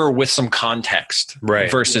number with some context, Right.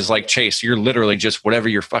 Versus like Chase, you're literally just whatever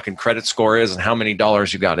your fucking credit score is and how many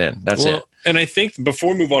dollars you got in. That's it. And I think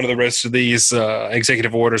before we move on to the rest of these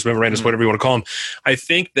executive orders, memorandums, whatever you want to call them, I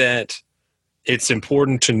think that it's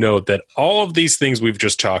important to note that all of these things we've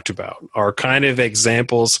just talked about are kind of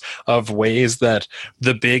examples of ways that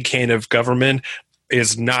the big hand of government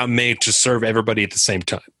is not made to serve everybody at the same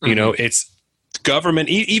time. It's government,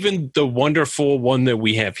 even the wonderful one that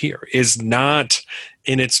we have here, is not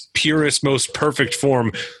in its purest, most perfect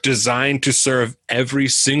form designed to serve every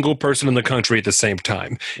single person in the country at the same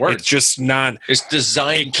time. Word. It's just not. It's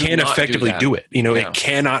designed It can't to not effectively do it. Yeah. It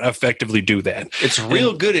cannot effectively do that. It's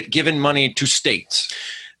real good at giving money to states.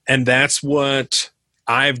 And that's what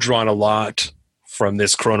I've drawn a lot from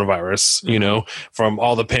this coronavirus, from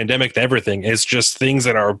all the pandemic to everything. It's just things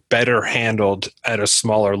that are better handled at a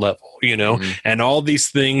smaller level, and all these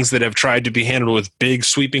things that have tried to be handled with big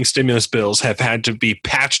sweeping stimulus bills have had to be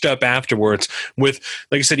patched up afterwards with,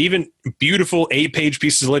 like I said, even beautiful 8-page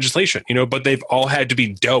pieces of legislation, but they've all had to be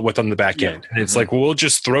dealt with on the back end. And it's like, well, we'll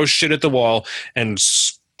just throw shit at the wall and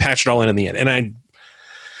patch it all in the end. And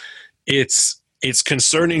it's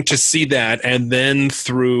concerning to see that. And then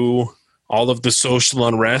through all of the social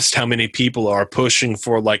unrest, how many people are pushing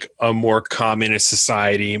for like a more communist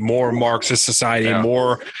society, more Marxist society,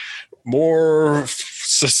 more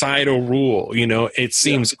societal rule. It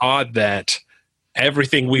seems odd that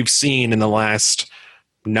everything we've seen in the last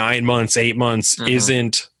 9 months, 8 months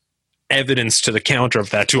isn't evidence to the counter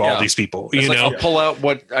of that to all these people. I'll pull out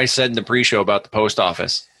what I said in the pre-show about the post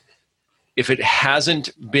office. If it hasn't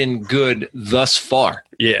been good thus far,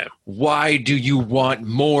 why do you want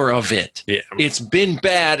more of it? Yeah. It's been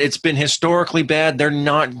bad. It's been historically bad. They're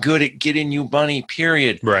not good at getting you money,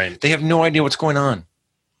 period. Right. They have no idea what's going on.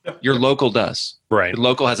 Your local does. Right. Your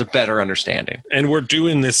local has a better understanding. And we're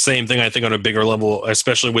doing this same thing, I think, on a bigger level,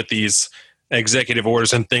 especially with these executive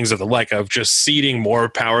orders and things of the like, of just ceding more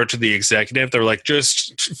power to the executive. They're like,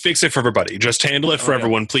 just fix it for everybody. Just handle it for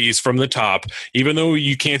everyone, please, from the top. Even though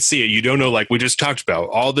you can't see it, you don't know, like we just talked about,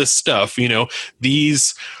 all this stuff,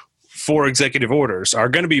 these 4 executive orders are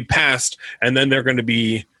going to be passed, and then they're going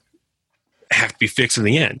to have to be fixed in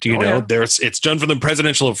the end. It's done from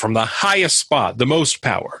the highest spot, the most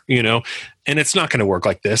power, and it's not going to work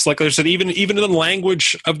like this. Like I said, even in the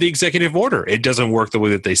language of the executive order, it doesn't work the way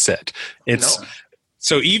that they said.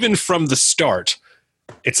 So even from the start,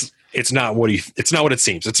 it's not what it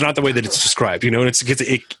seems. It's not the way that it's described, and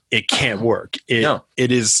it can't work.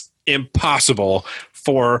 It is impossible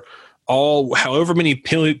for however many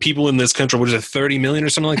people in this country. What is it, 30 million or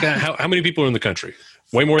something like that? How many people are in the country?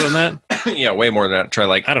 Way more than that? Yeah, way more than that. Try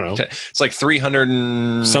I don't know. It's like 300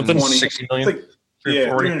 and something, 60 million.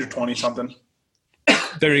 320 something.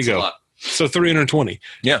 There you go. So 320.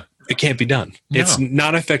 Yeah. It can't be done. No. It's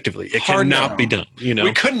not effectively. It cannot be done.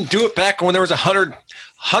 We couldn't do it back when there was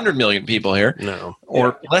 100 million people here. No.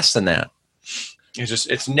 Or less than that.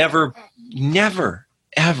 It's never,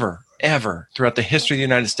 ever throughout the history of the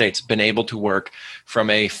United States been able to work from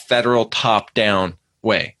a federal top-down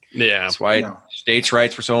way. Yeah. That's why states'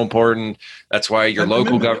 rights were so important. That's why your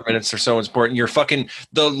local governments are so important.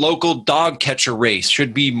 The local dog catcher race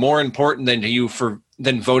should be more important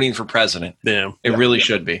than voting for president. Yeah. It really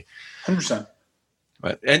should be. 100%.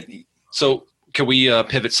 And so can we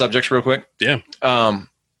pivot subjects real quick? Yeah.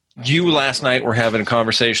 You last night were having a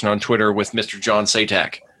conversation on Twitter with Mr. John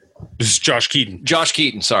Satak. This is Josh Keaton. Josh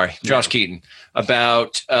Keaton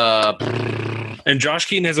about and Josh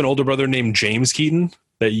Keaton has an older brother named James Keaton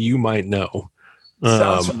that you might know.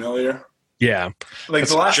 Sounds familiar. Yeah. Like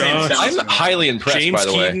the last name sounds I'm familiar. highly impressed, James by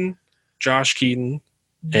the Keaton, way. Josh Keaton,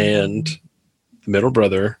 and the middle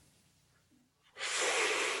brother.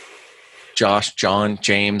 John,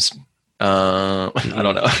 James. I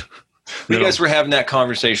don't know. You guys were having that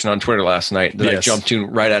conversation on Twitter last night that I jumped to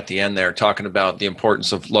right at the end there, talking about the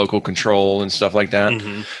importance of local control and stuff like that.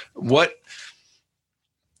 Mm-hmm.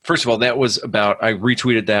 First of all, that was about, I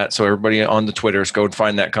retweeted that. So everybody on the Twitters, go and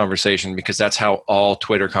find that conversation, because that's how all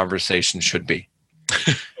Twitter conversations should be.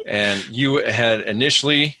 And you had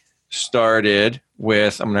initially started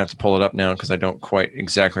with, I'm going to have to pull it up now because I don't quite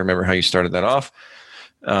exactly remember how you started that off.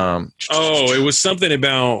 It was something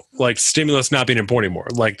about like stimulus not being important anymore.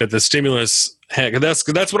 Like that the stimulus, heck, that's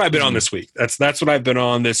what I've been on this week. That's what I've been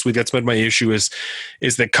on this week. That's been my issue is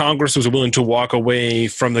that Congress was willing to walk away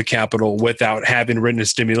from the Capitol without having written a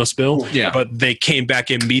stimulus bill. Yeah. But they came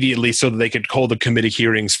back immediately so that they could hold the committee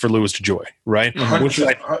hearings for Louis DeJoy, right? Which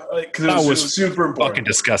I thought was super important. fucking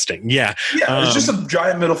disgusting. Yeah. Yeah, it's just a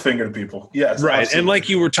giant middle finger to people. Yeah, right. And like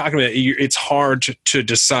you were talking about, it's hard to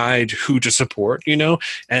decide who to support, you know?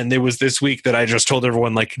 And there was this week that I just told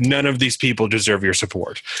everyone, like, none of these people deserve your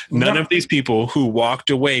support. None of these people who walked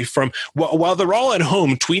away from, while they're all at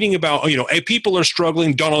home tweeting about, you know, hey, people are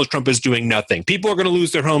struggling, Donald Trump is doing nothing. People are going to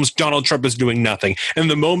lose their homes, Donald Trump is doing nothing. And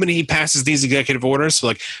the moment he passes these executive orders,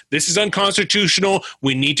 like, this is unconstitutional,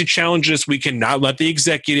 we need to challenge this, we cannot let the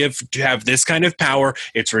executive have this kind of power,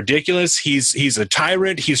 it's ridiculous, he's a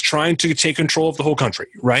tyrant, he's trying to take control of the whole country,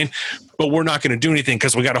 right? But we're not going to do anything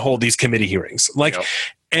because we got to hold these committee hearings. Like,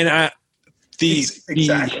 and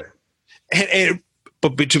exactly.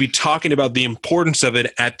 But to be talking about the importance of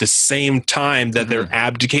it at the same time that they're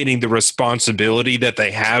abdicating the responsibility that they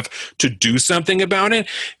have to do something about it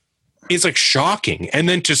is like shocking. And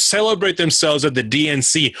then to celebrate themselves at the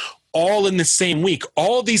DNC all in the same week,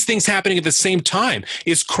 all these things happening at the same time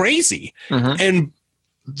is crazy. And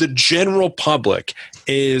the general public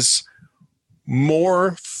is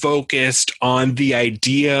more focused on the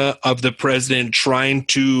idea of the president trying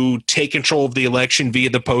to take control of the election via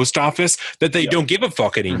the post office that they don't give a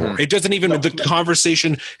fuck anymore. It doesn't even, the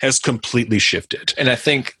conversation has completely shifted. And I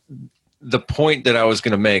think the point that I was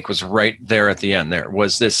going to make was right there at the end. There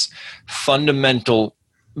was this fundamental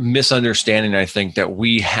misunderstanding, I think, that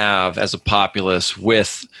we have as a populace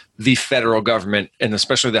with the federal government and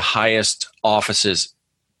especially the highest offices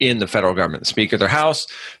in the federal government, the Speaker of the House,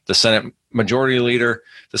 the Senate Majority Leader,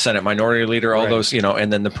 the Senate Minority Leader, all those, you know,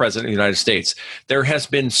 and then the President of the United States. There has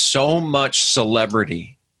been so much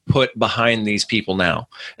celebrity put behind these people now,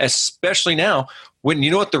 especially now when, you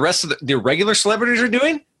know what the rest of the regular celebrities are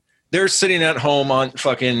doing? They're sitting at home on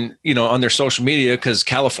fucking, you know, on their social media because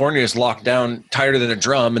California is locked down tighter than a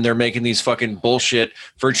drum and they're making these fucking bullshit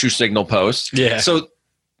virtue signal posts. Yeah. So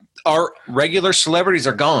our regular celebrities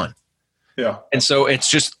are gone. Yeah. And so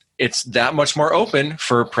it's that much more open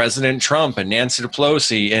for President Trump and Nancy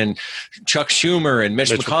Pelosi and Chuck Schumer and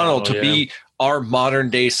Mitch McConnell to be our modern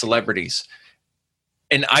day celebrities.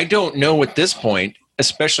 And I don't know at this point,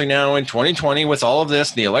 especially now in 2020 with all of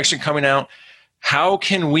this, the election coming out, how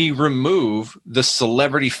can we remove the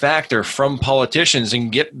celebrity factor from politicians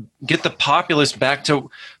and get the populace back to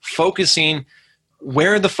focusing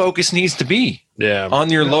where the focus needs to be? Yeah. On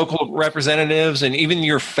your local representatives and even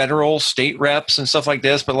your federal state reps and stuff like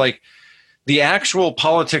this. But like the actual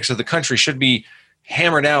politics of the country should be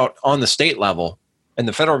hammered out on the state level and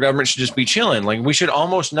the federal government should just be chilling. Like we should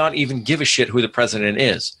almost not even give a shit who the president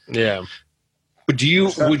is. Yeah. But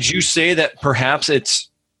would you say that perhaps it's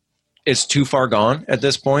too far gone at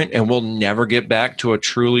this point and we'll never get back to a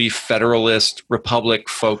truly federalist, republic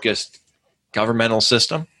focused governmental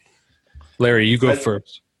system? Larry, you go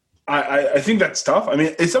first. I think that's tough. I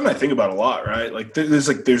mean, it's something I think about a lot, right? Like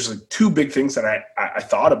there's two big things that I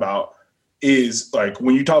thought about is like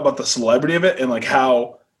when you talk about the celebrity of it and like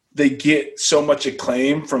how they get so much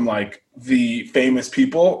acclaim from like the famous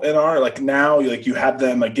people in our, like now like you have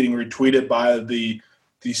them like getting retweeted by the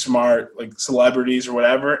smart like celebrities or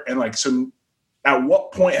whatever. And like, so at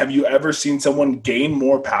what point have you ever seen someone gain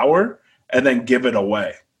more power and then give it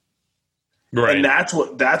away? Right. And that's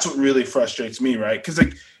what really frustrates me, right? Because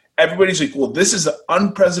like everybody's like, well, this is an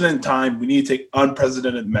unprecedented time. We need to take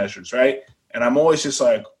unprecedented measures, right? And I'm always just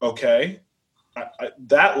like, okay,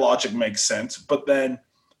 that logic makes sense. But then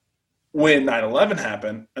when 9/11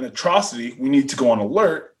 happened, an atrocity, we need to go on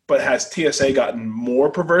alert. But has TSA gotten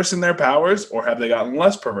more perverse in their powers or have they gotten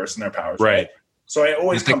less perverse in their powers? Right. So I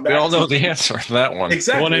always come back. We all know the answer to that one.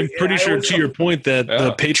 Exactly. Well, I'm pretty sure to your point that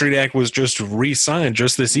the Patriot Act was just re-signed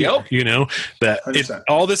just this year. You know that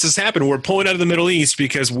all this has happened. We're pulling out of the Middle East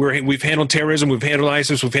because we've handled terrorism, we've handled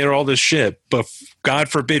ISIS, we've handled all this shit. But God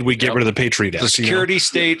forbid we get rid of the Patriot Act. The security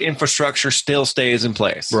state infrastructure still stays in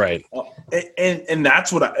place. Right. And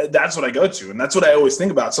that's what I go to, and that's what I always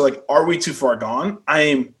think about. So like, are we too far gone?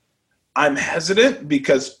 I'm hesitant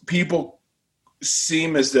because people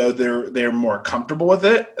seem as though they're more comfortable with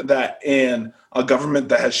it, that in a government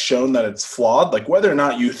that has shown that it's flawed, like whether or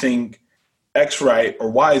not you think X right or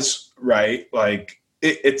Y's right, like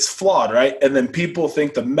it's flawed, right? And then people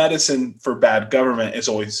think the medicine for bad government is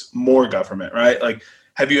always more government, right? Like,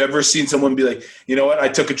 have you ever seen someone be like, you know what, I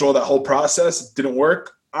took control of that whole process, it didn't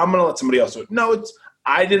work, I'm going to let somebody else do it. No, it's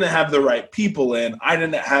I didn't have the right people in. I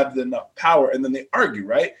didn't have enough power. And then they argue,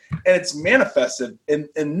 right? And it's manifested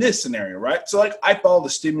in this scenario, right? So, like, I follow the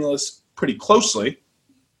stimulus pretty closely,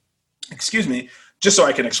 just so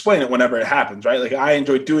I can explain it whenever it happens, right? Like, I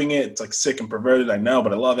enjoy doing it. It's, like, sick and perverted, I know,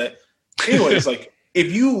 but I love it. Anyways, like,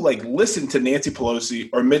 if you, like, listen to Nancy Pelosi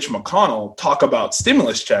or Mitch McConnell talk about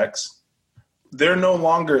stimulus checks, they're no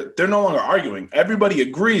longer arguing. Everybody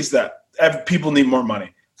agrees that people need more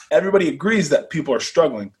money. Everybody agrees that people are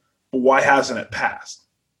struggling, but why hasn't it passed?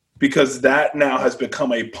 Because that now has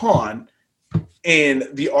become a pawn in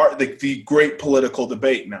the great political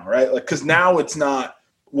debate now, right? Like, because now it's not,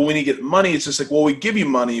 well, when you get money, it's just like, well, we give you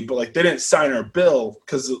money, but like they didn't sign our bill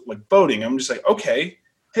because of like voting. I'm just like, okay,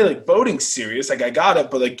 hey, like voting's serious, like I got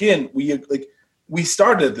it, but again, we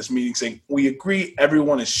started at this meeting saying we agree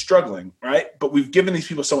everyone is struggling, right? But we've given these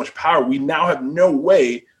people so much power, we now have no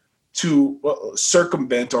way to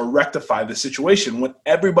circumvent or rectify the situation. When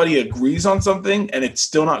everybody agrees on something and it's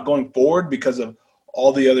still not going forward because of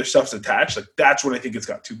all the other stuff's attached, like that's when I think it's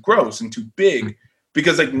got too gross and too big.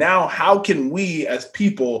 Because like now, how can we as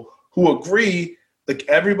people who agree, like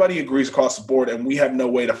everybody agrees across the board and we have no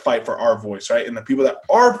way to fight for our voice, right? And the people that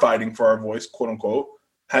are fighting for our voice, quote unquote,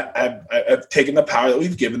 have taken the power that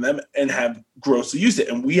we've given them and have grossly used it.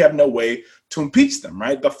 And we have no way to impeach them,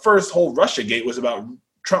 right? The first whole Russiagate was about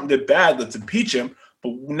Trump did bad, let's impeach him.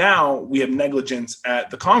 But now we have negligence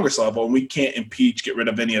at the Congress level and we can't impeach, get rid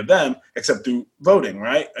of any of them except through voting,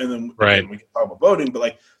 right? And then again, we can talk about voting, but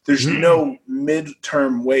like there's no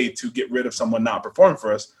midterm way to get rid of someone not performing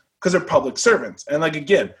for us because they're public servants. And like,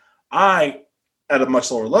 again, I, at a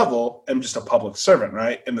much lower level, am just a public servant,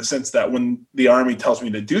 right? In the sense that when the Army tells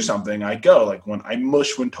me to do something, I go. Like when I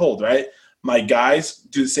mush when told, right? My guys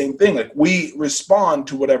do the same thing. Like we respond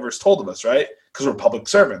to whatever is told of us, right? Because we're public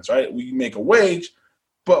servants, right? We make a wage,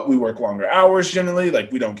 but we work longer hours generally. Like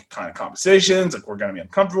we don't get kind of compensations. Like we're going to be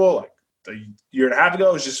uncomfortable. Like a year and a half ago,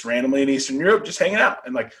 I was just randomly in Eastern Europe, just hanging out.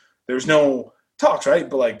 And like there's no talks, right?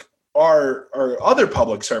 But like our other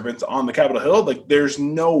public servants on the Capitol Hill, like there's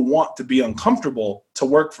no want to be uncomfortable to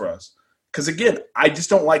work for us. Because again, I just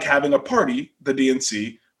don't like having a party, the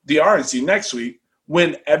DNC, the RNC next week,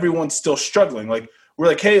 when everyone's still struggling. Like we're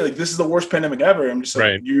like, hey, like this is the worst pandemic ever. I'm just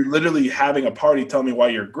like, You're literally having a party telling me why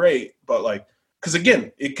you're great. But like, because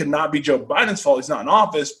again, it could not be Joe Biden's fault. He's not in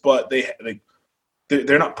office, but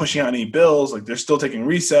they're not pushing out any bills. Like they're still taking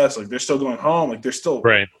recess. Like they're still going home. Like they're still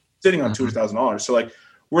sitting on $200,000. So like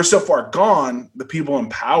we're so far gone, the people in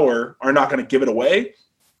power are not going to give it away.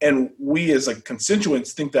 And we as like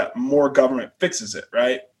constituents think that more government fixes it,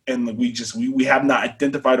 right? And we have not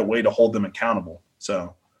identified a way to hold them accountable.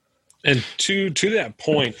 So, and to that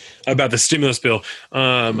point about the stimulus bill,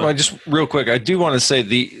 well, just real quick, I do want to say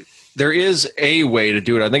there is a way to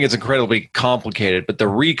do it. I think it's incredibly complicated, but the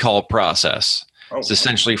recall process is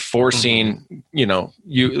essentially forcing,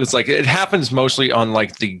 it's like it happens mostly on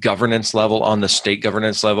like the governance level, on the state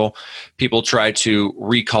governance level. People try to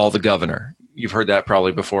recall the governor. You've heard that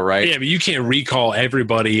probably before, right? Yeah, but you can't recall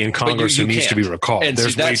everybody in Congress who needs to be recalled. And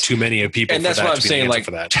there's way too many of people. And that's what I'm saying. Like,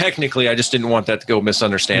 technically, I just didn't want that to go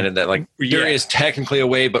misunderstanding. That like there is technically a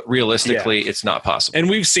way, but realistically, it's not possible. And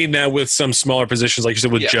we've seen that with some smaller positions, like you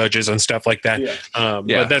said, with judges and stuff like that.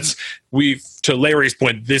 But that's to Larry's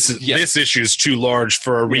point. This issue is too large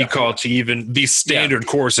for a recall to even be standard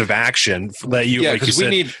course of action. That you, like you said,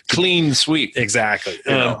 we need clean sweep. Exactly.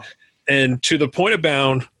 And to the point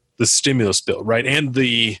about the stimulus bill, right? And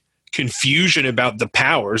the confusion about the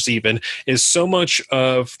powers even is so much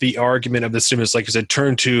of the argument of the stimulus, like I said,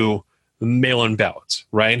 turned to mail-in ballots,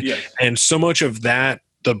 right? Yes. And so much of that,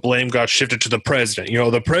 the blame got shifted to the president.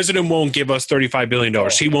 The president won't give us $35 billion.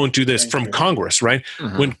 He won't do this from Congress, right?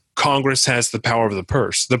 Mm-hmm. When Congress has the power of the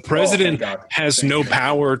purse. The president has no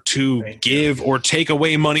power to give or take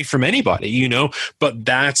away money from anybody, but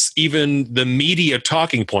that's even the media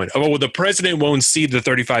talking point. Oh, well, the president won't see the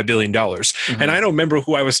 $35 billion. Mm-hmm. And I don't remember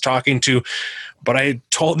who I was talking to, but I've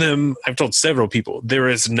told several people, there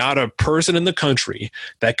is not a person in the country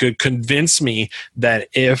that could convince me that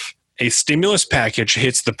if a stimulus package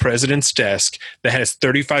hits the president's desk that has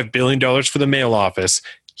 $35 billion for the mail office,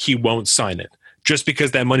 he won't sign it. Just because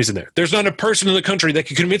that money's in there. There's not a person in the country that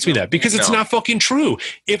can convince me that, because it's not fucking true.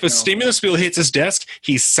 If a stimulus bill hits his desk,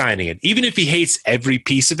 he's signing it. Even if he hates every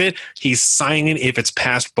piece of it, he's signing it if it's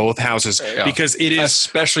passed both houses. Because it is,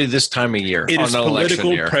 especially this time of year, it is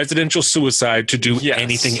political presidential suicide to do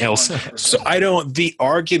anything else. So the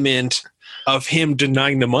argument of him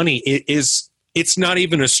denying the money is it's not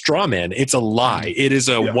even a straw man. It's a lie. It is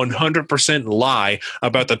a 100% lie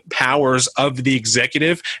about the powers of the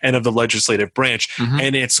executive and of the legislative branch.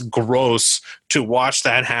 And it's gross to watch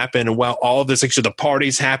that happen while all of this, actually, the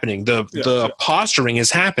party's happening, the posturing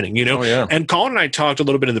is happening, you know? Oh, yeah. And Colin and I talked a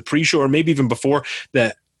little bit in the pre-show, or maybe even before,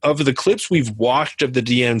 that of the clips we've watched of the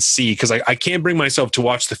DNC, because I can't bring myself to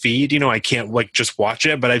watch the feed, you know, I can't like just watch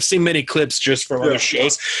it, but I've seen many clips just from other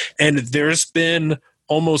shows, and there's been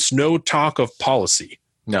almost no talk of policy.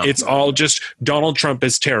 No. It's all just Donald Trump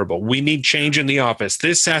is terrible. We need change in the office.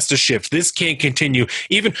 This has to shift. This can't continue.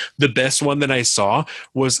 Even the best one that I saw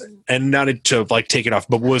was, and not to like take it off,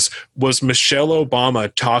 but was Michelle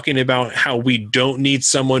Obama talking about how we don't need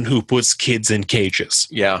someone who puts kids in cages.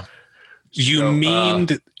 Yeah. You mean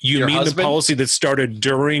the policy that started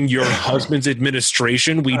during your husband's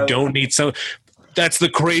administration? We don't need some. That's the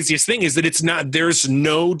craziest thing, is that it's not, there's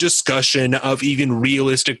no discussion of even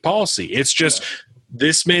realistic policy. It's just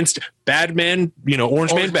this man's bad man, you know,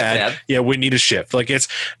 orange man bad. Yeah, we need a shift. Like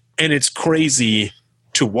it's crazy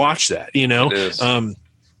to watch that, you know? It is. And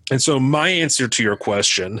so my answer to your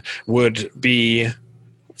question would be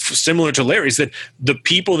similar to Larry's, that the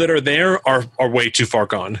people that are there are way too far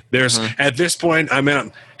gone. There's at this point, I'm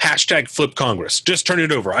at hashtag flip Congress. Just turn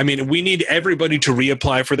it over. I mean, we need everybody to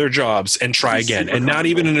reapply for their jobs and try again, and not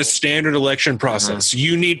even in a standard election process.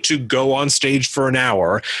 You need to go on stage for an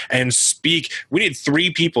hour and speak. We need 3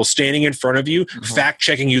 people standing in front of you, fact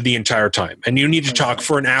checking you the entire time. And you need to talk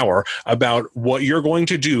for an hour about what you're going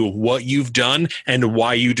to do, what you've done, and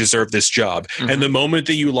why you deserve this job. And the moment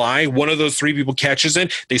that you lie, one of those 3 people catches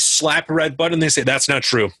it, they slap a red button, they say, that's not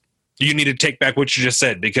true. You need to take back what you just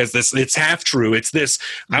said, because it's half true. It's this.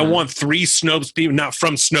 I want 3 Snopes people, not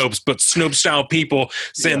from Snopes, but Snopes style people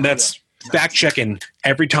saying that's fact checking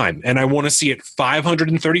every time. And I want to see it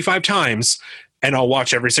 535 times, and I'll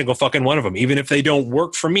watch every single fucking one of them. Even if they don't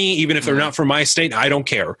work for me, even if they're not from my state, I don't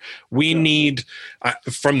care. We need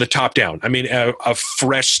from the top down. I mean, a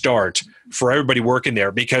fresh start for everybody working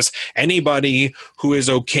there, because anybody who is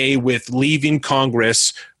okay with leaving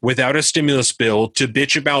Congress without a stimulus bill to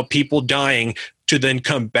bitch about people dying to then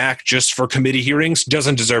come back just for committee hearings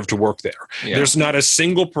doesn't deserve to work there. Yeah. There's not a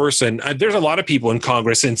single person. There's a lot of people in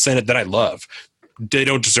Congress and Senate that I love. They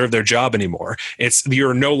don't deserve their job anymore.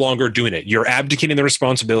 You're no longer doing it. You're abdicating the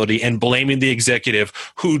responsibility and blaming the executive,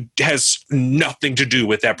 who has nothing to do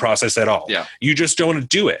with that process at all. Yeah. You just don't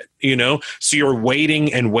do it, you know? So you're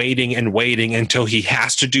waiting and waiting and waiting until he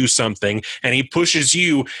has to do something, and he pushes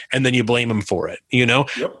you, and then you blame him for it, you know?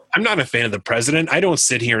 Yep. I'm not a fan of the president. I don't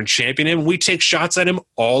sit here and champion him. We take shots at him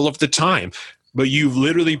all of the time. But you've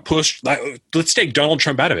literally pushed, let's take Donald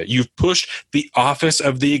Trump out of it. You've pushed the office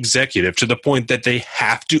of the executive to the point that they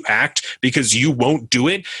have to act because you won't do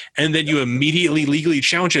it. And then you immediately legally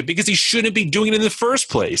challenge it because he shouldn't be doing it in the first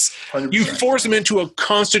place. 100%. You force him into a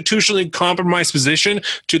constitutionally compromised position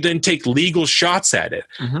to then take legal shots at it.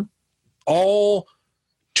 All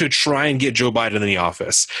to try and get Joe Biden in the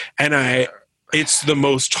office. And it's the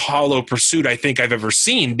most hollow pursuit I think I've ever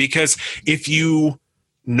seen, because if you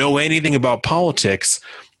know anything about politics,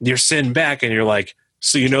 you're sitting back and you're like,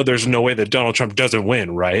 so you know there's no way that Donald Trump doesn't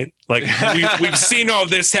win, right? Like we've seen all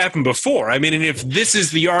this happen before. I mean, and if this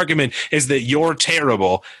is the argument, is that you're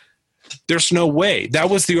terrible, there's no way.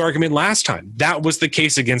 That was the argument last time. That was the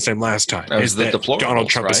case against him last time. Is that Donald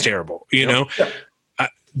Trump is terrible, you know?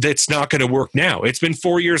 That's not going to work now. It's been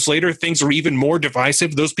 4 years later. Things are even more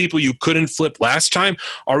divisive. Those people you couldn't flip last time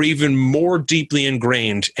are even more deeply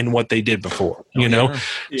ingrained in what they did before, you know?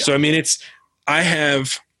 Yeah. So, I mean, I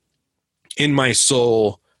have in my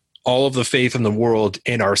soul all of the faith in the world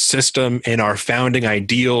in our system, in our founding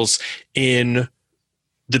ideals, in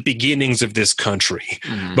the beginnings of this country.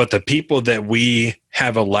 But the people that we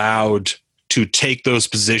have allowed to take those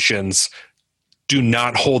positions do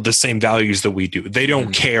not hold the same values that we do. They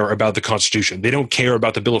don't care about the Constitution. They don't care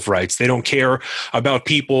about the Bill of Rights. They don't care about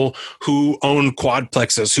people who own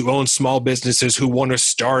quadplexes, who own small businesses, who want to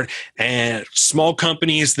start and small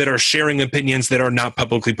companies that are sharing opinions that are not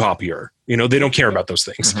publicly popular. You know, they don't care about those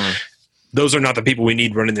things. Those are not the people we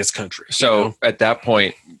need running this country. So at that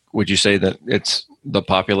point, would you say that it's the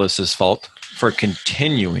populace's fault for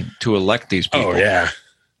continuing to elect these people? Oh, yeah.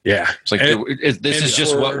 Yeah. It's like, this is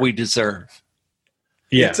just what we deserve.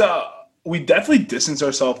 Yeah, it's we definitely distance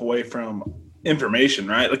ourselves away from information,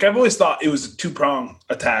 right? Like I've always thought it was a 2-prong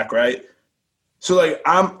attack, right? So like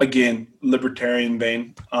I'm again libertarian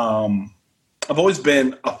vein. I've always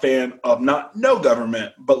been a fan of no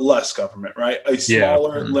government, but less government, right? A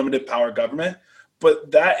smaller, limited power government.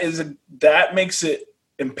 But that makes it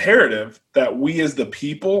imperative that we as the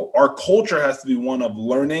people, our culture has to be one of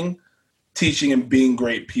learning teaching and being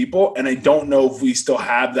great people. And I don't know if we still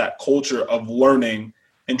have that culture of learning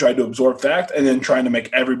and trying to absorb fact and then trying to make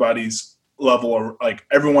everybody's level or like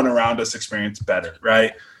everyone around us experience better.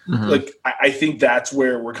 Right. Mm-hmm. Like, I think that's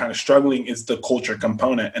where we're kind of struggling is the culture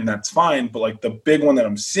component, and that's fine. But like the big one that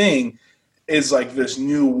I'm seeing is like this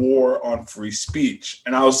new war on free speech.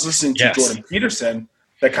 And I was listening to Jordan Peterson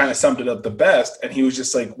that kind of summed it up the best. And he was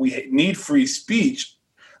just like, we need free speech.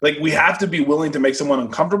 Like, we have to be willing to make someone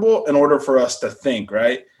uncomfortable in order for us to think,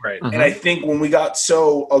 right? Right. Mm-hmm. And I think when we got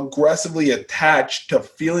so aggressively attached to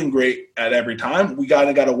feeling great at every time, we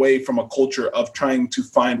got away from a culture of trying to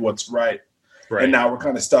find what's right. Right. And now we're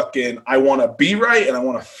kind of stuck in, I want to be right and I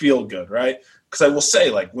want to feel good, right? Because I will say,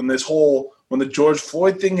 like, when the George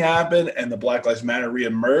Floyd thing happened and the Black Lives Matter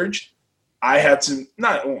reemerged, I had some,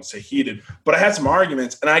 I won't say heated, but I had some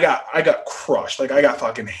arguments, and I got crushed. Like, I got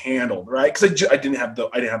fucking handled, right? Because I didn't have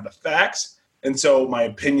the facts, and so my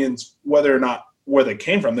opinions, whether or not where they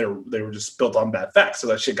came from, they were just built on bad facts. So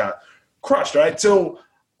that shit got crushed, right? So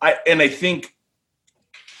I think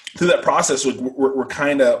through that process,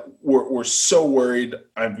 we're so worried.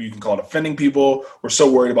 You can call it offending people. We're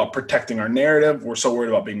so worried about protecting our narrative. We're so worried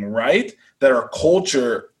about being right that our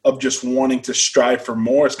culture of just wanting to strive for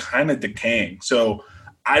more is kind of decaying. So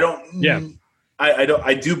I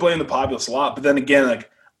do blame the populace a lot, but then again, like,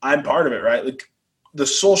 I'm part of it, right? Like, the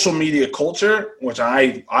social media culture, which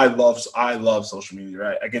I love social media,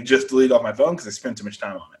 right? I can just delete off my phone because I spend too much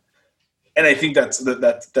time on it. And I think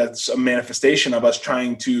that's a manifestation of us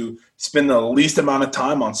trying to spend the least amount of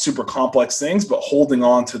time on super complex things, but holding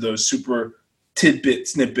on to those super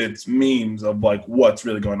snippets, memes of like what's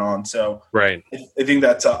really going on. So right. I think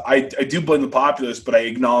that's I do blame the populace, but I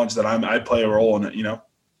acknowledge that I play a role in it, you know?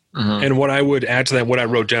 Mm-hmm. And what I would add to that, what I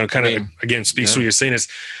wrote down kind of, again, speaks to what you're saying, is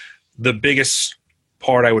the biggest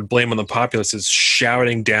part I would blame on the populace is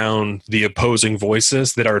shouting down the opposing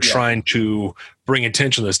voices that are trying to bring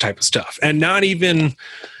attention to this type of stuff. And not even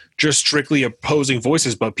just strictly opposing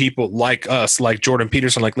voices, but people like us, like Jordan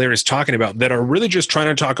Peterson, like Larry's talking about, that are really just trying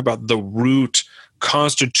to talk about the root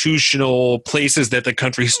constitutional places that the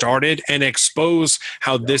country started and expose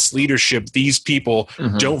how this leadership, these people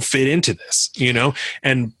don't fit into this, you know?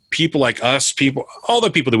 And people like us, all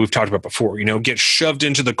the people that we've talked about before, you know, get shoved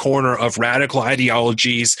into the corner of radical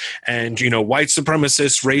ideologies and, you know, white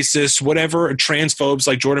supremacists, racists, whatever, transphobes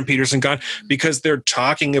like Jordan Peterson got, because they're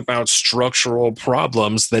talking about structural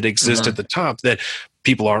problems that exist at the top that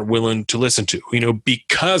people aren't willing to listen to, you know,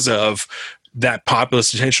 because of that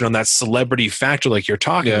populist attention on that celebrity factor, like you're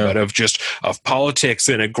talking about, of politics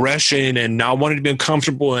and aggression and not wanting to be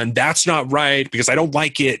uncomfortable. And that's not right because I don't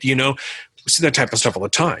like it, you know. We see that type of stuff all the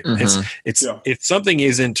time. It's something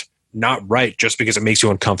isn't not right just because it makes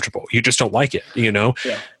you uncomfortable. You just don't like it, you know?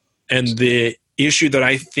 Yeah. And the issue that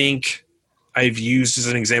I think I've used as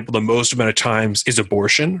an example the most amount of times is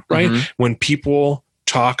abortion, right? When people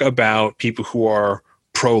talk about people who are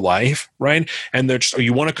pro-life, right? And they're just,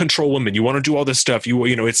 you want to control women, you want to do all this stuff,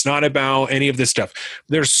 you know, it's not about any of this stuff.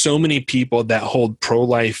 There's so many people that hold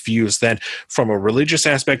pro-life views that from a religious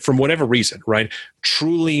aspect, from whatever reason, right,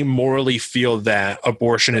 truly morally feel that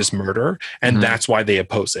abortion is murder, and that's why they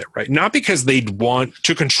oppose it, right? Not because they want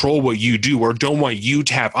to control what you do or don't want you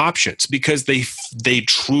to have options, because they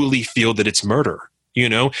truly feel that it's murder, you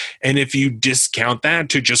know? And if you discount that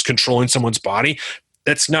to just controlling someone's body,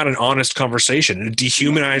 that's not an honest conversation. It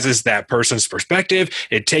dehumanizes that person's perspective.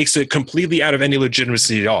 It takes it completely out of any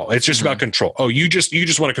legitimacy at all. It's just about control. Oh, you just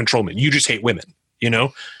want to control men. You just hate women, you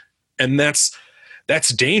know? And that's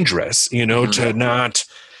dangerous, you know, to not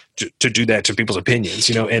to do that to people's opinions,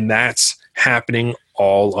 you know, and that's happening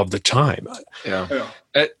all of the time. Yeah.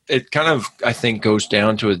 It kind of, I think, goes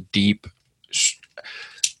down to a deep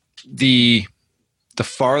the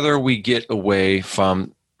farther we get away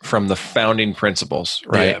from the founding principles,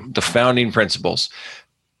 right? Yeah. The founding principles.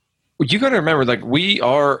 You got to remember, like, we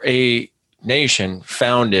are a nation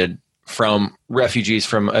founded from refugees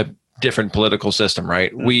from a different political system,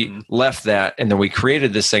 right? We left that and then we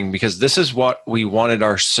created this thing because this is what we wanted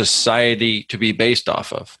our society to be based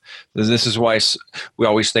off of. This is why we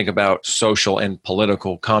always think about social and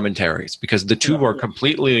political commentaries, because the two are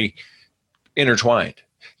completely intertwined.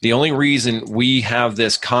 The only reason we have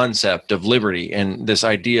this concept of liberty and this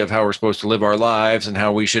idea of how we're supposed to live our lives and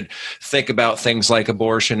how we should think about things like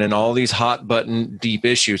abortion and all these hot button deep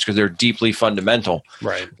issues, because they're deeply fundamental.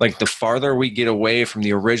 Right. Like, the farther we get away from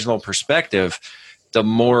the original perspective, the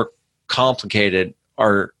more complicated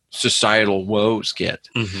our societal woes get.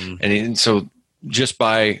 And so just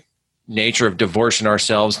by nature of divorcing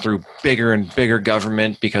ourselves through bigger and bigger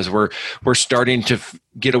government because we're starting to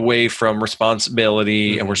get away from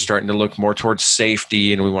responsibility and we're starting to look more towards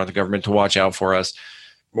safety, and we want the government to watch out for us.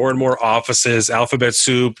 More and more offices, alphabet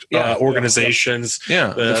soup, organizations,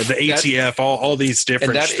 the ATF, all these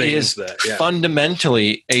different and that things. Is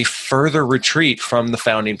fundamentally a further retreat from the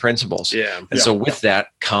founding principles. So with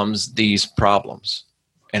that comes these problems.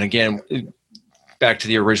 And again, back to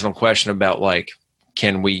the original question about like,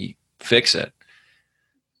 can we fix it?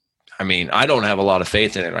 I mean, I don't have a lot of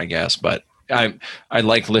faith in it, I guess, but I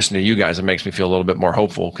like listening to you guys. It makes me feel a little bit more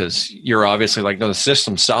hopeful because you're obviously like, no, the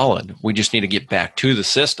system's solid. We just need to get back to the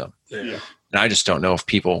system. And I just don't know if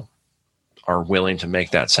people are willing to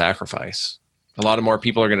make that sacrifice. A lot of more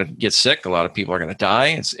people are going to get sick. A lot of people are going to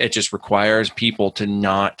die. It just requires people to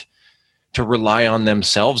rely on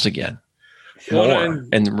themselves again more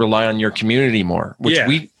and rely on your community more, which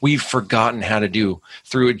we've forgotten how to do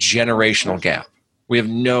through a generational gap. We have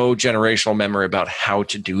no generational memory about how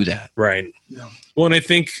to do that. Right. Yeah. Well, and I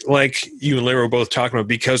think like you and Larry were both talking about,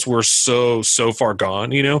 because we're so far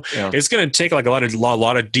gone, it's going to take like a lot of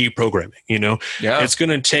deprogramming, it's going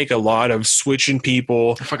to take a lot of switching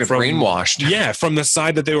people from brainwashed. Yeah. From the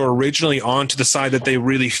side that they were originally on to the side that they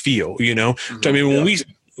really feel, I mean, when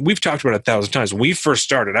we've talked about it 1,000 times. When we first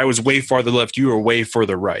started, I was way farther left, you were way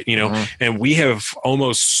further right, and we have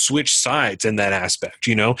almost switched sides in that aspect,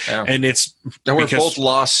 and we're both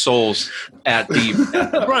lost souls at deep.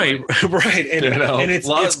 right. And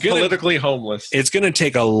it's politically homeless. It's going to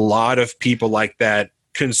take a lot of people like that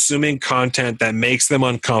consuming content that makes them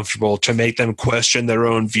uncomfortable to make them question their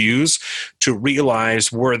own views, to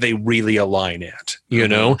realize where they really align at,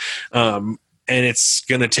 and it's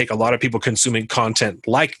going to take a lot of people consuming content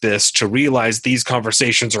like this to realize these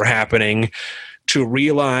conversations are happening, to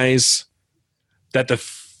realize that the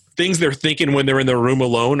things they're thinking when they're in their room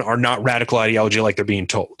alone are not radical ideology like they're being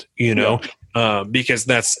told, because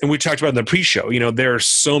and we talked about in the pre-show, there are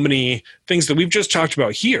so many things that we've just talked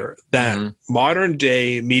about here that modern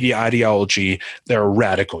day media ideology, they're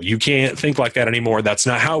radical. You can't think like that anymore. That's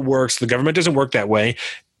not how it works. The government doesn't work that way.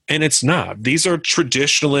 And it's not. These are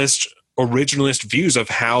traditionalist, originalist views of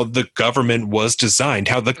how the government was designed,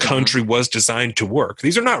 how the country was designed to work.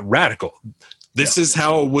 These are not radical. This is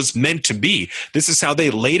how it was meant to be. This is how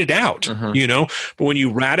they laid it out, But when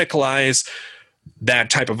you radicalize that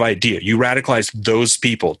type of idea, you radicalize those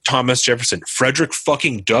people, Thomas Jefferson, Frederick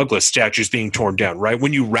fucking Douglass statues being torn down, right?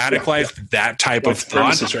 When you radicalize that type of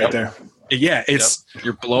thought, right there. Yeah, it's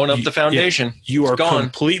you're blowing up the foundation. You are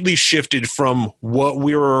completely shifted from what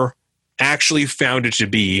we were actually founded to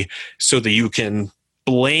be, so that you can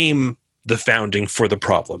blame the founding for the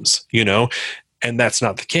problems, and that's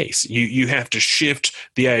not the case. You have to shift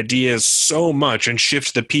the ideas so much and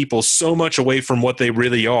shift the people so much away from what they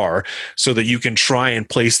really are, so that you can try and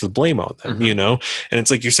place the blame on them, and it's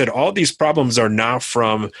like you said, all these problems are not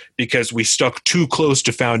because we stuck too close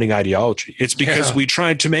to founding ideology. It's because we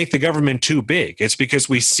tried to make the government too big. It's because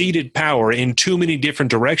we ceded power in too many different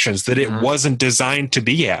directions that it wasn't designed to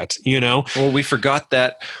be at, Well, we forgot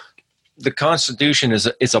that the Constitution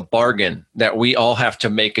is a bargain that we all have to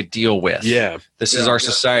make a deal with. Yeah. This is our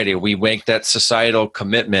society. We make that societal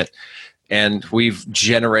commitment, and we've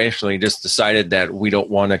generationally just decided that we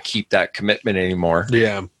don't want to keep that commitment anymore.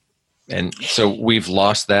 Yeah. And so we've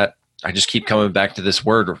lost that. I just keep coming back to this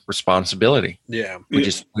word, responsibility. Yeah.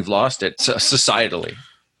 We've lost it societally.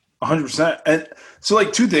 100%. And so,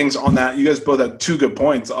 like, two things on that. You guys both had two good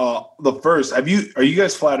points. The first, are you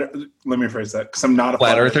guys flat? Let me phrase that, because I'm not a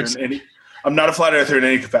flat earther. I'm not a flat earther in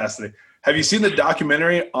any capacity. Have you seen the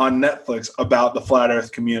documentary on Netflix about the flat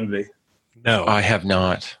Earth community? No, I have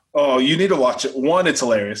not. Oh, you need to watch it. One, it's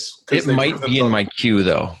hilarious. It might be in my queue,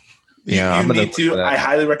 though. Yeah, you need to. I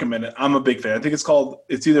highly recommend it. I'm a big fan. I think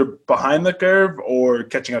it's either Behind the Curve or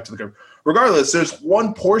Catching Up to the Curve. Regardless, there's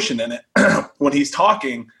one portion in it when he's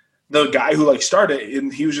talking. The guy who started,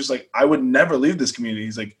 and he was just like, I would never leave this community.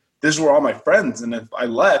 He's like, this is where all my friends, and if I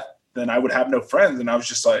left, then I would have no friends. And I was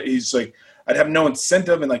just like, he's like, I'd have no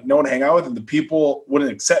incentive and no one to hang out with, and the people wouldn't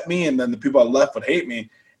accept me, and then the people I left would hate me.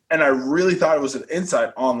 And I really thought it was an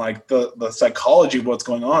insight on the psychology of what's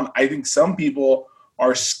going on. I think some people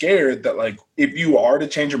are scared that if you are to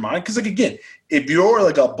change your mind, because again, if you're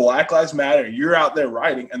a Black Lives Matter, you're out there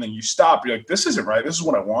writing, and then you stop, you're like, this isn't right. This is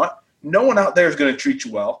what I want. No one out there is going to treat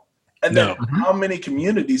you well. And then how many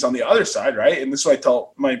communities on the other side, right? And this is what I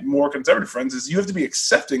tell my more conservative friends is you have to be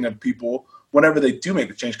accepting of people whenever they do make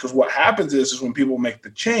the change. Because what happens is when people make the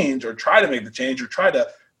change or try to make the change or try to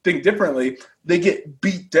think differently, they get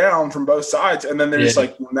beat down from both sides. And then they're just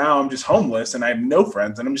like, well, now I'm just homeless and I have no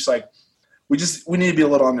friends. And I'm just like, we need to be a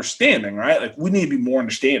little understanding, right? Like, we need to be more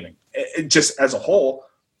understanding, just as a whole.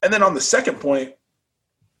 And then on the second point,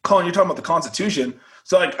 Colin, you're talking about the Constitution.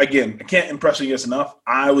 So, like, again, I can't impress you guys enough.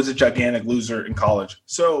 I was a gigantic loser in college.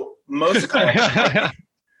 So most of college,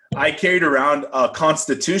 I carried around a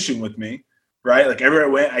Constitution with me, right? Like, everywhere I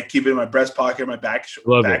went, I keep it in my breast pocket, my back.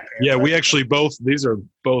 Love back it. pants, Yeah, right? we actually both. These are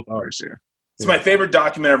both ours here. It's my favorite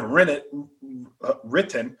document ever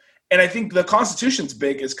written. And I think the Constitution's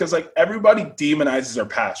big is because, like, everybody demonizes our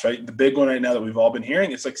past, right? The big one right now that we've all been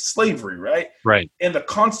hearing, it's like slavery, right? Right. And the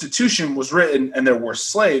Constitution was written and there were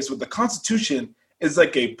slaves, but the Constitution is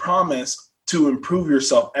like a promise to improve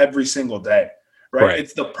yourself every single day, right?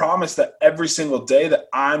 It's the promise that every single day that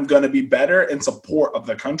I'm going to be better in support of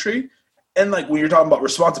the country. And, like, when you're talking about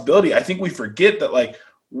responsibility, I think we forget that, like,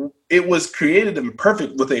 it was created and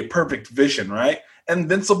perfect with a perfect vision, right? And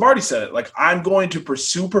Vince Lombardi said it, like, I'm going to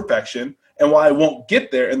pursue perfection, and while I won't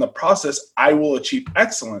get there in the process, I will achieve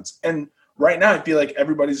excellence. And right now, I feel like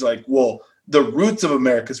everybody's like, well, the roots of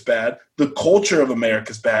America's bad, the culture of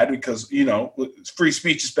America's bad because, you know, free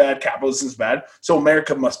speech is bad, capitalism is bad, so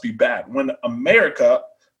America must be bad. When America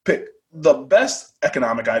picked the best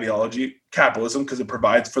economic ideology, capitalism, because it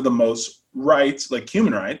provides for the most rights, like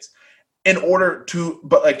human rights, in order to,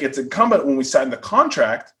 but, like, it's incumbent when we sign the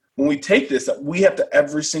contract, when we take this, that we have to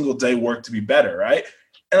every single day work to be better, right?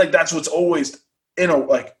 And, like, that's what's always,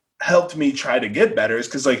 like, helped me try to get better is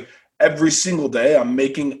because, like, every single day I'm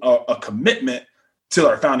making a commitment to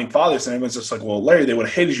our founding fathers. And everyone's just like, well, Larry, they would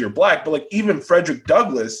have hated you're black. But, like, even Frederick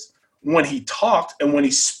Douglass, when he talked and when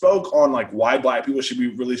he spoke on, like, why black people should be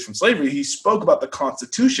released from slavery, he spoke about the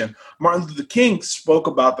Constitution. Martin Luther King spoke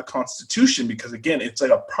about the Constitution because, again, it's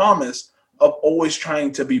like a promise of always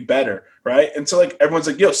trying to be better, right? And so, like, everyone's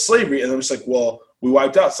like, yo, slavery. And I'm just like, well, we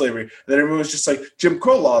wiped out slavery. And then everyone was just like, Jim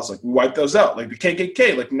Crow laws, like, we wiped those out. Like, the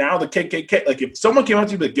KKK, like, now the KKK, like, if someone came up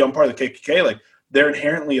to you like, yo, I'm part of the KKK, like, they're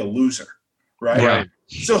inherently a loser, right? Right.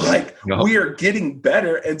 So, like, we are getting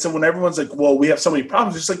better. And so when everyone's like, well, we have so many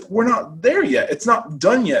problems, it's like, we're not there yet. It's not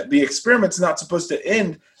done yet. The experiment's not supposed to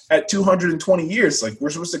end at 220 years. Like, we're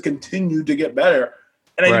supposed to continue to get better.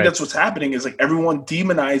 And I think that's what's happening is, like, everyone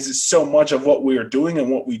demonizes so much of what we are doing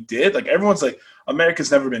and what we did. Like, everyone's like,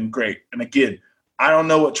 America's never been great. And again, I don't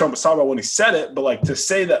know what Trump was talking about when he said it, but, like, to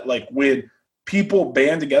say that, like, when people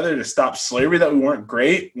band together to stop slavery, that we weren't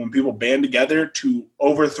great, when people band together to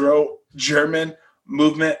overthrow German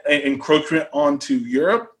movement and encroachment onto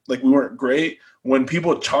Europe, like, we weren't great. When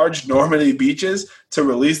people charged Normandy beaches to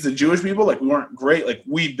release the Jewish people, like, we weren't great. Like,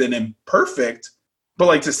 we've been imperfect. But,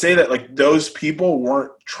 like, to say that, like, those people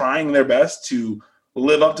weren't trying their best to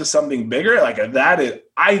live up to something bigger, like, that is,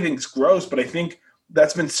 I think, it's gross. But I think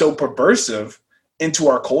that's been so perversive into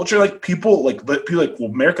our culture. Like, people like, well,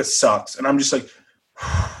 America sucks, and I'm just like,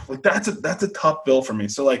 like, that's a tough bill for me.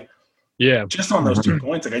 So, like, yeah, just on those 2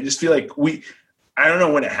 points, like, I just feel like I don't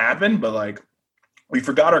know when it happened, but, like, we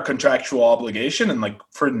forgot our contractual obligation, and, like,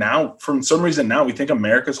 for some reason now we think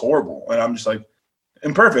America's horrible, and I'm just like,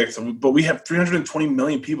 imperfect, but we have 320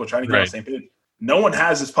 million people trying to get on the same page. No one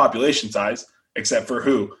has this population size except for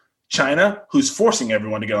who? China, who's forcing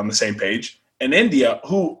everyone to get on the same page, and India,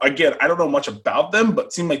 who, again, I don't know much about them,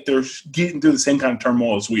 but seem like they're getting through the same kind of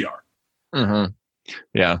turmoil as we are. Mm-hmm.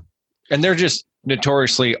 Yeah. And they're just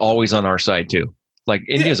notoriously always on our side too. Like,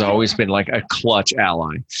 India's always been like a clutch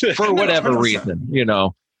ally for whatever 100%. reason, you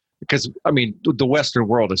know, because, I mean, the Western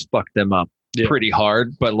world has fucked them up pretty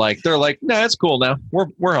hard, but, like, they're like, nah, it's cool now.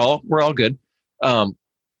 We're all good.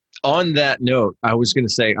 On that note, I was going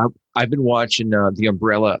to say, I've been watching the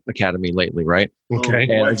Umbrella Academy lately, right? Okay.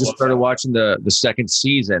 And I just started watching the second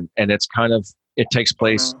season, and it takes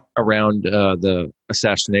place around the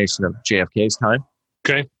assassination of JFK's time.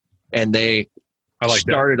 Okay. And they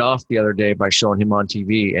started off the other day by showing him on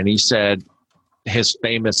TV, and he said his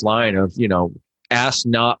famous line of, you know, ask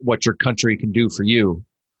not what your country can do for you,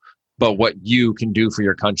 but what you can do for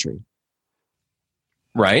your country.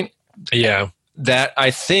 Right? Yeah. That,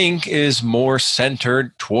 I think, is more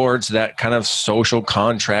centered towards that kind of social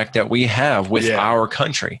contract that we have with our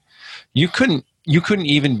country. You couldn't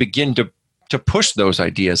even begin to push those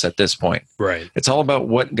ideas at this point. Right. It's all about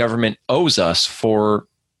what government owes us for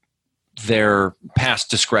their past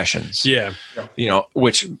discretions. Yeah. You know,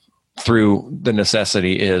 which through the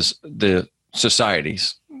necessity is the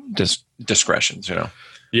society's discretions, you know.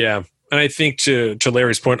 Yeah. And I think to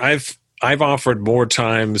Larry's point, I've offered more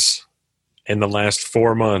times in the last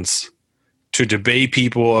 4 months to debate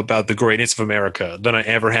people about the greatness of America than I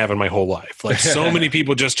ever have in my whole life. Like, so many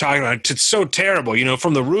people just talking about it. It's so terrible, you know,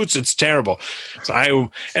 from the roots, it's terrible. So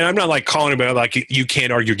I'm not like calling about, like, you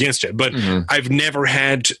can't argue against it, but I've never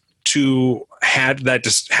had to have that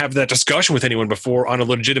discussion with anyone before on a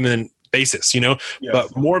legitimate basis, Yes.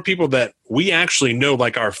 But more people that we actually know,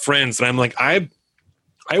 like our friends, and I'm like, I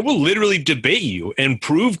will literally debate you and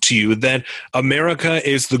prove to you that America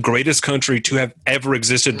is the greatest country to have ever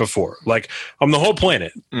existed before. Like, on the whole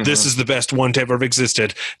planet, this is the best one to ever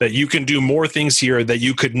existed, that you can do more things here that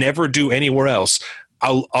you could never do anywhere else.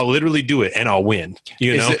 I'll literally do it and I'll win.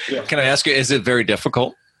 Can I ask you, is it very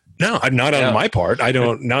difficult? No, not on my part. I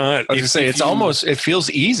don't not. I was say it feels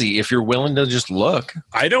easy if you're willing to just look.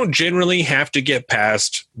 I don't generally have to get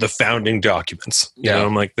past the founding documents.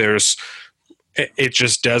 I'm like, it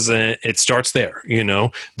just doesn't, it starts there,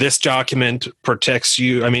 This document protects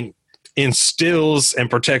you. I mean, instills and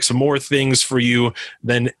protects more things for you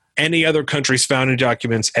than any other country's founding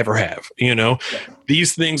documents ever have.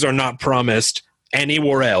 These things are not promised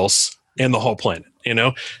anywhere else in the whole planet,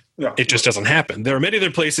 It just doesn't happen. There are many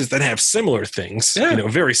other places that have similar things,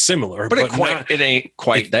 very similar, but it ain't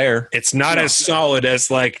quite there. It's not as solid as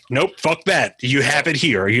like, nope, fuck that. You have it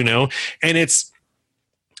here, and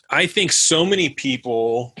I think so many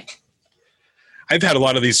people, I've had a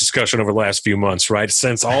lot of these discussions over the last few months, right?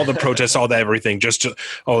 Since all the protests, all that, everything,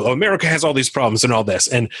 America has all these problems and all this.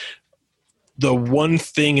 And the one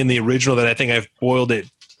thing in the original that I think I've boiled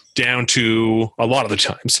it down to a lot of the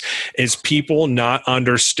times is people not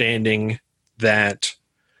understanding that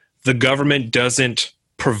the government doesn't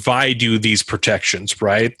provide you these protections,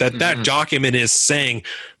 right? That document is saying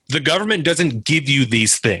the government doesn't give you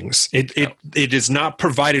these things. It is not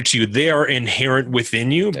provided to you. They are inherent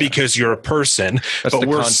within you because you're a person. That's the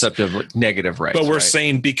concept of negative rights. But we're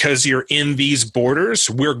saying because you're in these borders,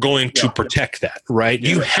 we're going to protect that, right? Yeah.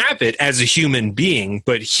 You have it as a human being,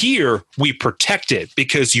 but here we protect it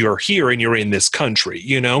because you're here and you're in this country,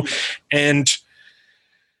 And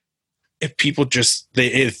if people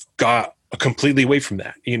they've got completely away from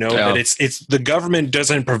that, that it's the government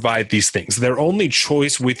doesn't provide these things. Their only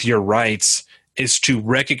choice with your rights is to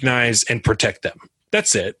recognize and protect them.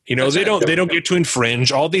 That's it. They don't get to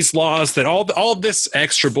infringe all these laws that all this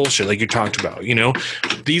extra bullshit like you talked about,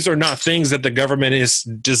 these are not things that the government is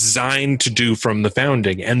designed to do from the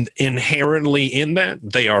founding, and inherently in that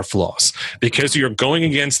they are flaws because you're going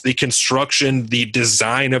against the construction, the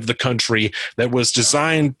design of the country that was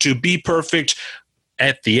designed to be perfect.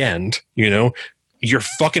 At the end, you're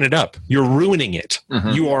fucking it up. You're ruining it.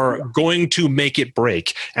 You are going to make it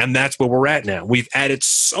break. And that's where we're at now. We've added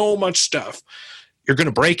so much stuff. You're going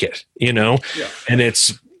to break it, and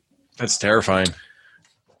that's terrifying,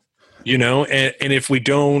 and if we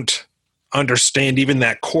don't understand even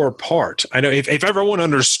that core part, I know if everyone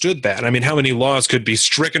understood that, I mean, how many laws could be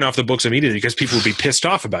stricken off the books immediately because people would be pissed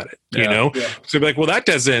off about it, So be like, well,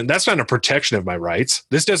 that's not a protection of my rights.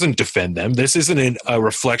 This doesn't defend them. This isn't a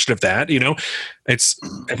reflection of that, It's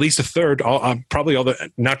at least a third, probably all the,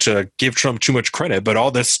 not to give Trump too much credit, but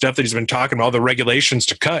all this stuff that he's been talking about, all the regulations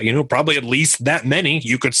to cut, probably at least that many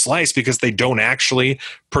you could slice because they don't actually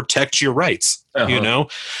protect your rights,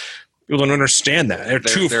 People don't understand that. They're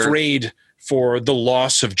too afraid for the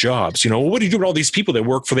loss of jobs. What do you do with all these people that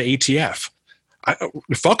work for the ATF?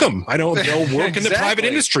 Fuck them. I don't know. Work in the private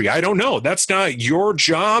industry. I don't know. That's not your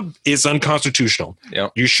job. Is unconstitutional.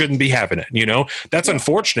 Yep. You shouldn't be having it. That's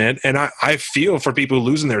unfortunate. And I feel for people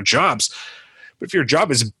losing their jobs. But if your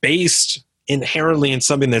job is based inherently in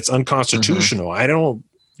something that's unconstitutional,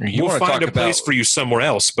 we'll find a place for you somewhere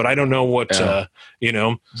else, but I don't know what, So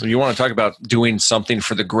you want to talk about doing something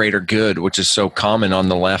for the greater good, which is so common on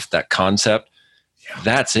the left, that concept. Yeah.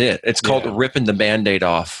 That's it. It's called ripping the Band-Aid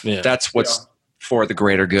off. Yeah. That's what's for the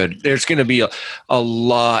greater good. There's going to be a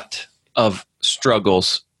lot of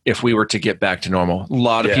struggles if we were to get back to normal. A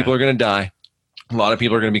lot of people are going to die. A lot of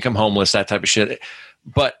people are going to become homeless, that type of shit.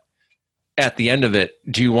 But at the end of it,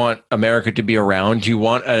 do you want America to be around? Do you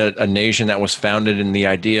want a nation that was founded in the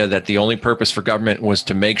idea that the only purpose for government was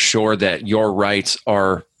to make sure that your rights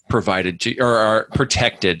are provided to or are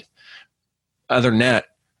protected? Other than that,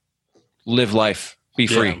 live life, be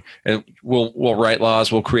free. And we'll write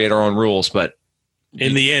laws, we'll create our own rules, but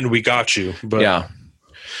in the end, we got you. But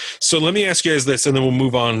So let me ask you guys this, and then we'll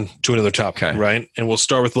move on to another topic, right? And we'll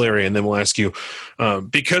start with Larry, and then we'll ask you,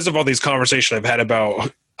 because of all these conversations I've had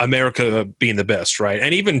about America being the best, right?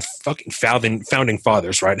 And even fucking founding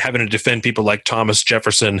fathers, right? Having to defend people like Thomas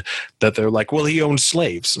Jefferson, that they're like, well, he owned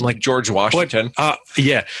slaves. I'm like George Washington.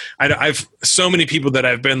 I've so many people that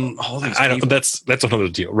I've been, that's another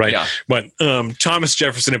deal, right? Yeah. But Thomas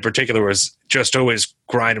Jefferson in particular was just always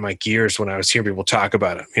grinding my gears when I was hearing people talk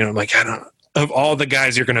about it. I'm like, of all the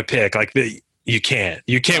guys you're going to pick, like you can't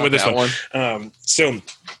with this one.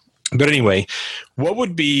 But anyway, what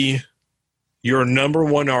would be your number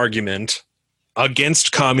one argument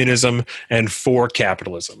against communism and for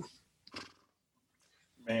capitalism?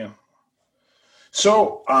 Man.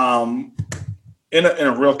 So, in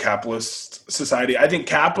a real capitalist society, I think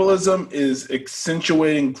capitalism is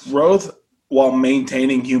accentuating growth while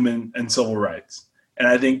maintaining human and civil rights. And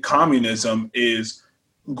I think communism is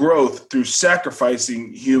growth through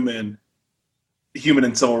sacrificing human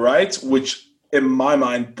and civil rights, which in my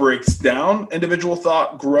mind breaks down individual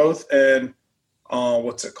thought, growth, and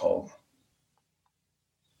what's it called?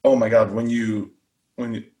 Oh my God,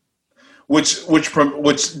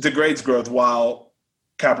 which degrades growth while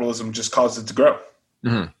capitalism just causes it to grow.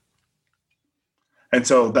 Mm-hmm. And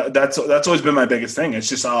so that's always been my biggest thing. It's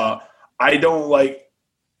just I don't like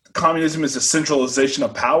communism is the centralization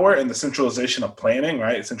of power and the centralization of planning,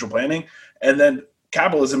 right? Central planning. And then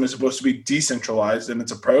capitalism is supposed to be decentralized in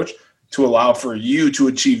its approach to allow for you to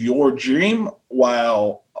achieve your dream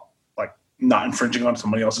while like not infringing on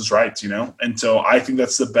somebody else's rights, you know? And so I think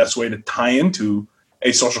that's the best way to tie into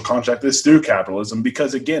a social contract is through capitalism,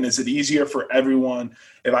 because again, is it easier for everyone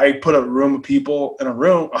if I put a room of people in a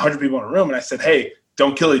room, 100 people in a room, and I said, hey,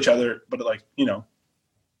 don't kill each other, but like, you know,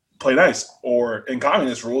 play nice. Or in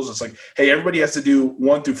communist rules, it's like, hey, everybody has to do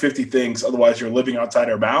 1 through 50 things, otherwise you're living outside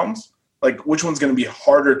our bounds. Like, which one's going to be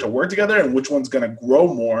harder to work together and which one's going to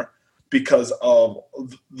grow more because of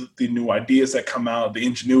the new ideas that come out, the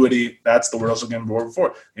ingenuity. That's the word I was looking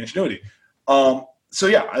for, the ingenuity. So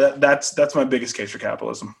yeah, that's my biggest case for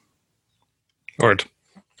capitalism. Word.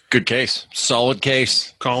 Good case. Solid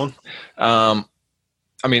case. Colin? I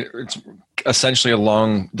mean, it's essentially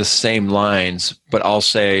along the same lines, but I'll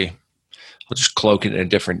just cloak it in a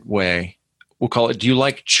different way. We'll call it, do you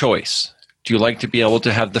like choice? Do you like to be able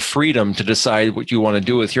to have the freedom to decide what you want to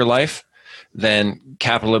do with your life? Then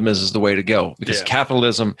capitalism is the way to go, because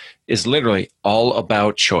capitalism is literally all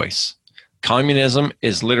about choice. Communism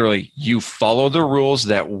is literally you follow the rules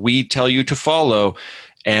that we tell you to follow,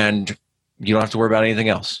 and you don't have to worry about anything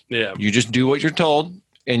else. Yeah. You just do what you're told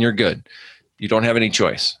and you're good. You don't have any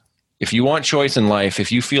choice. If you want choice in life,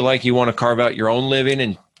 if you feel like you want to carve out your own living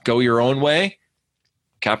and go your own way,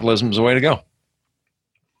 capitalism is the way to go.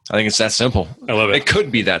 I think it's that simple. I love it. It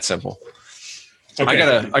could be that simple. Okay.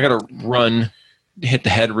 I gotta run, hit the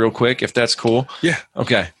head real quick, if that's cool. Yeah.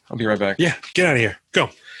 Okay. I'll be right back. Yeah. Get out of here. Go.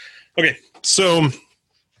 Okay. So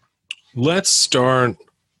let's go ahead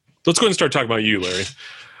and start talking about you, Larry.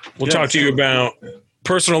 We'll talk to you about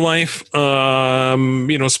personal life,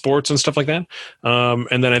 sports and stuff like that.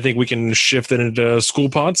 And then I think we can shift it into school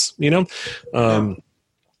pods,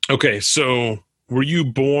 Okay. So were you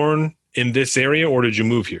born in this area or did you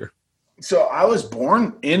move here? So I was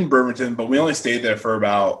born in Bremerton, but we only stayed there for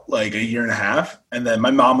about like a year and a half. And then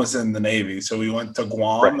my mom was in the Navy. So we went to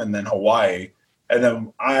Guam and then Hawaii. And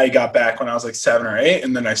then I got back when I was like 7 or 8.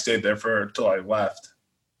 And then I stayed there till I left.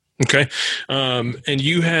 Okay. And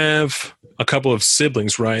you have a couple of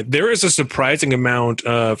siblings, right? There is a surprising amount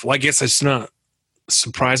of, well, I guess it's not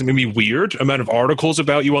surprising, maybe weird amount of articles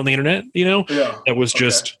about you on the internet, that was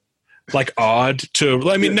just like odd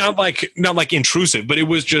to, I mean, not like intrusive, but it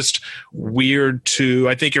was just weird to,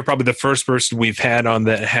 I think you're probably the first person we've had on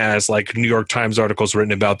that has like New York Times articles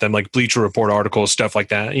written about them, like Bleacher Report articles, stuff like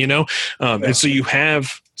that, And so you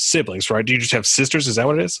have siblings, right? Do you just have sisters? Is that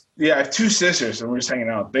what it is? Yeah, I have 2 sisters and we're just hanging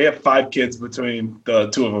out. They have 5 kids between the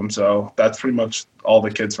 2 of them. So that's pretty much all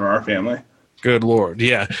the kids from our family. Good Lord.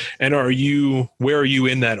 Yeah. And where are you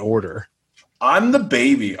in that order? I'm the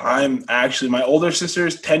baby. I'm actually, my older sister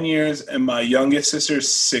is 10 years and my youngest sister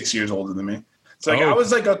is 6 years older than me. So I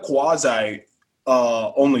was like a quasi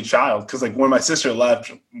only child. Cause like when my sister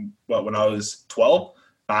left, when I was 12,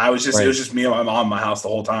 it was just me and my mom in my house the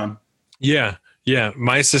whole time. Yeah. Yeah.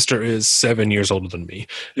 My sister is 7 years older than me.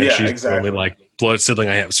 And she's the only like blood sibling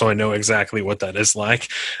I have. So I know exactly what that is like.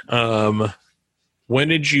 When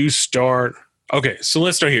did you start? Okay. So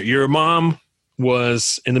let's start here. Your mom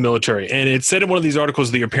was in the military, and it said in one of these articles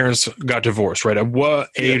that your parents got divorced, right? At what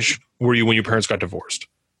age were you when your parents got divorced?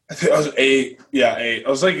 I think I was 8. Yeah, 8. I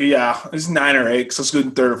was like, it was 9 or 8 because I was good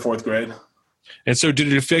in 3rd or 4th grade. And so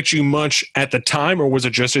did it affect you much at the time, or was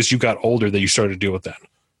it just as you got older that you started to deal with that?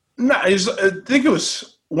 No, I think it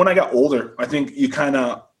was when I got older. I think you kind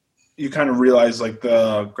of realize like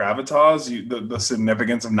the gravitas, the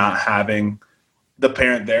significance of not having the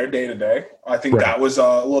parent there day to day. I think that was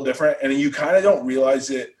a little different, and you kind of don't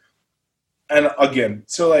realize it. And again,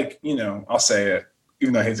 so like, I'll say it,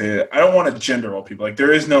 even though I hate to say it, I don't want to gender role people. Like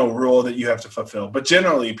there is no rule that you have to fulfill, but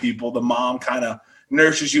generally the mom kind of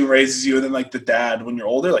nurtures you, raises you. And then like the dad, when you're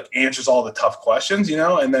older, like answers all the tough questions,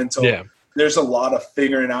 and then, there's a lot of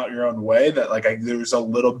figuring out your own way that like there was a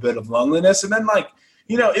little bit of loneliness. And then like,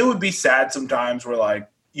 you know, it would be sad sometimes where like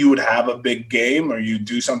you would have a big game or you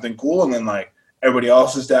do something cool and then like everybody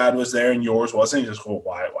else's dad was there and yours wasn't. You just go,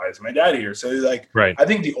 why is my dad here? So like, right. I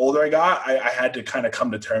think the older I got, I had to kind of come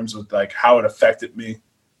to terms with like how it affected me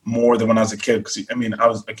more than when I was a kid. Because I mean, I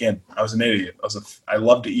was an idiot. I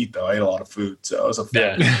loved to eat though. I ate a lot of food, so I was a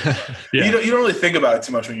fan. Yeah. You don't really think about it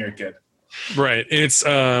too much when you're a kid. Right. It's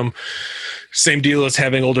same deal as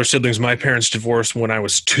having older siblings. My parents divorced when I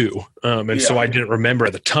was 2. So I didn't remember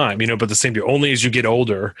at the time, you know, but the same deal. Only as you get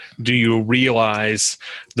older do you realize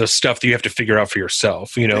the stuff that you have to figure out for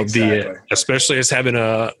yourself, you know, Exactly. Especially as having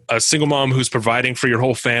a single mom who's providing for your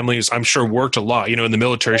whole family. I'm sure worked a lot, you know, in the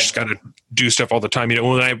military. She's got to do stuff all the time. You know,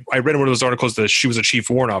 when I read in one of those articles that she was a chief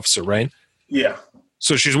warrant officer, right? Yeah.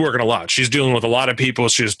 So she's working a lot. She's dealing with a lot of people.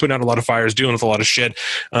 She's putting out a lot of fires, dealing with a lot of shit.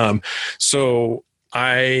 So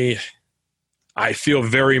I feel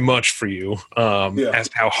very much for you as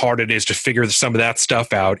how hard it is to figure some of that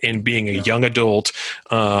stuff out in being a young adult.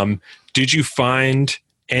 Did you find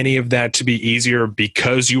any of that to be easier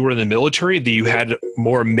because you were in the military, that you had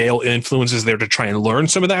more male influences there to try and learn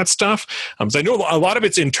some of that stuff? So I know a lot of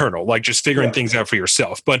it's internal, like just figuring things out for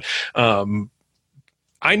yourself. But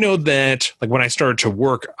I know that like when I started to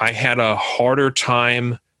work, I had a harder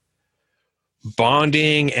time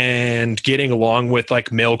bonding and getting along with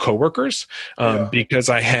like male coworkers because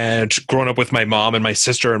I had grown up with my mom and my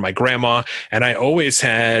sister and my grandma, and I always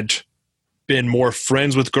had been more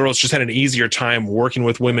friends with girls, just had an easier time working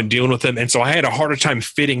with women, dealing with them. And so I had a harder time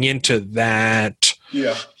fitting into that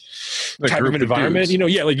type of environment, you know,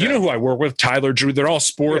 you know who I work with, Tyler, Drew, they're all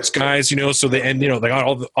sports guys, you know, so they got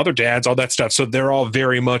all the other dads, all that stuff. So they're all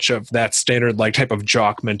very much of that standard, like type of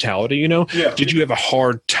jock mentality, you know? Yeah. Did you have a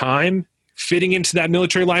hard time fitting into that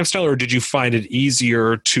military lifestyle, or did you find it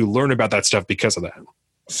easier to learn about that stuff because of that?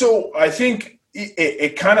 So I think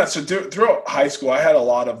it kind of, so throughout high school, I had a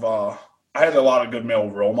lot of good male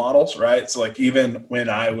role models, right? So like even when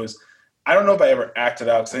I don't know if I ever acted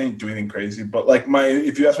out because I didn't do anything crazy, but like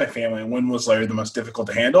if you ask my family, when was Larry the most difficult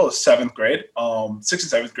to handle? It was 7th grade,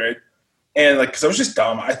 6th and 7th grade. And like, cause I was just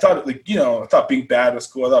dumb. I thought like, you know, I thought being bad was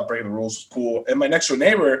cool. I thought breaking the rules was cool. And my next door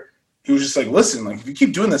neighbor, he was just like, listen, like if you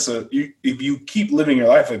keep doing this, if you keep living your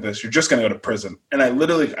life like this, you're just going to go to prison. And I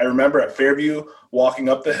remember at Fairview walking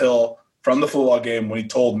up the hill from the football game when he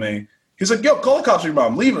told me, he's like, yo, call the cops on your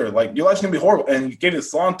mom, leave her. Like, your life's going to be horrible. And he gave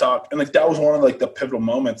this long talk. And like, that was one of like the pivotal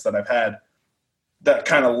moments that I've had that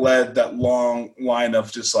kind of led that long line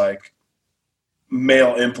of just like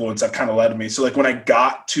male influence that kind of led to me. So like when I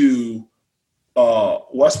got to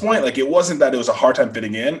West Point, like it wasn't that it was a hard time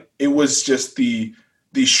fitting in. It was just the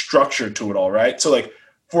structure to it all, right? So like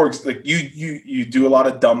you do a lot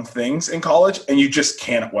of dumb things in college and you just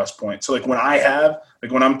can't at West Point. So like when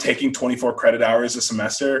I'm taking 24 credit hours a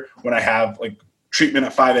semester, when I have like treatment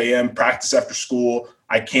at 5 a.m., practice after school,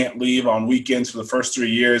 I can't leave on weekends for the first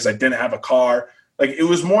 3 years. I didn't have a car. Like it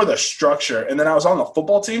was more the structure. And then I was on the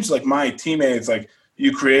football team. So like my teammates, like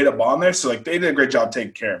you create a bond there. So like they did a great job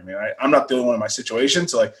taking care of me, right? I'm not the only one in my situation.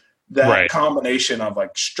 So like that combination of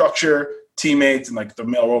like structure, teammates, and like the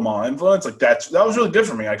male role model influence, like that was really good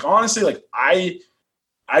for me. Like honestly, like I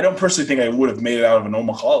don't personally think I would have made it out of a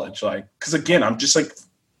normal college. Like, cause again, I'm just like,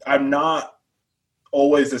 I'm not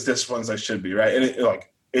always as disciplined as I should be. Right. And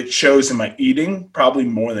it shows in my eating probably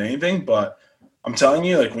more than anything, but I'm telling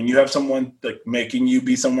you, like when you have someone like making you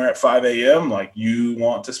be somewhere at 5 a.m., like you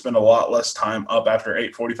want to spend a lot less time up after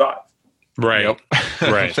 8:45. Right. Yep.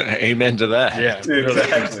 Right. Amen to that. Yeah.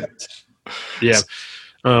 Exactly. Yeah.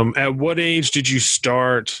 At what age did you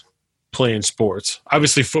start playing sports?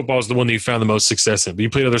 Obviously, football is the one that you found the most success in. But you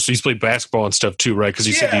played basketball and stuff too, right? Because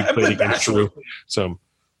you said you played against Drew. So,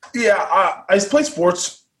 yeah, I played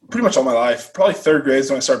sports pretty much all my life. Probably 3rd grade is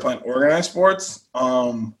when I started playing organized sports.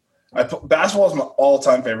 Basketball is my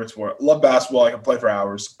all-time favorite sport. Love basketball. I can play for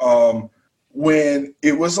hours. When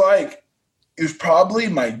it was probably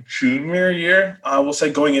my junior year. I will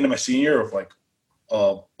say going into my senior year of like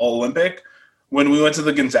Olympic. When we went to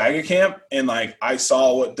the Gonzaga camp and like I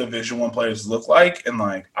saw what Division I players look like, and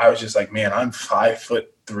like I was just like, man, I'm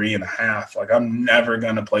 5'3.5". Like I'm never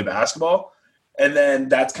gonna play basketball. And then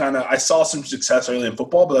that's kind of, I saw some success early in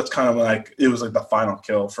football, but that's kind of like it was like the final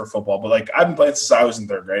kill for football. But like I've been playing since I was in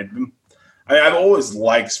 3rd grade. I mean, I've always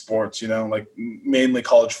liked sports, you know, like mainly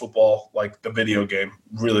college football, like the video game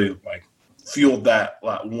really like fueled that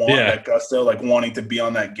gusto, like wanting to be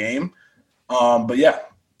on that game. But yeah,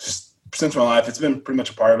 just since my life, it's been pretty much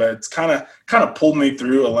a part of it. It's kind of pulled me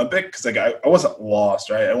through Olympic because like I wasn't lost,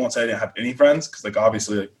 right? I won't say I didn't have any friends because like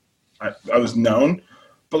obviously like I was known,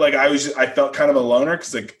 but like I felt kind of a loner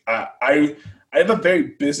because like I have a very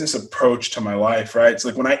business approach to my life, right? So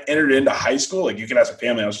like when I entered into high school, like you can ask a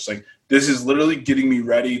family, I was just like, this is literally getting me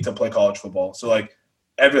ready to play college football. So like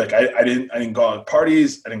I didn't go out to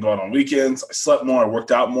parties, I didn't go out on weekends, I slept more, I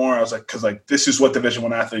worked out more. I was like, because like this is what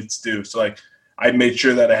Division I athletes do. So like I made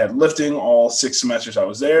sure that I had lifting all 6 semesters I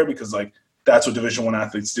was there because like that's what Division I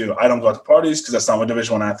athletes do. I don't go out to parties because that's not what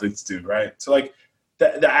Division I athletes do, right? So like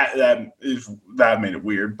that made it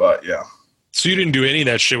weird, but yeah. So you didn't do any of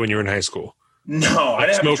that shit when you were in high school? No, I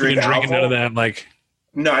didn't smoking and drinking, none of that. Like,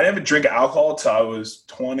 no, I didn't drink alcohol till I was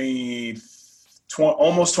 20,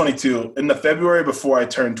 almost 22 in the February before I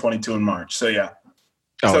turned 22 in March. So yeah.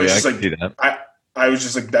 Oh, so yeah, I can see that. I was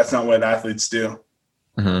just like, that's not what athletes do.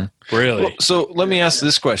 Mm-hmm. Really? Well, so let me ask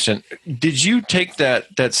this question. Did you take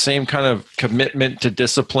that same kind of commitment to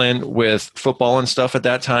discipline with football and stuff at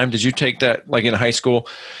that time? Did you take that like in high school?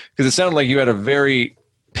 Because it sounded like you had a very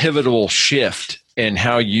pivotal shift in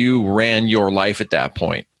how you ran your life at that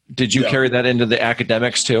point. Did you carry that into the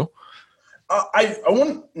academics too? I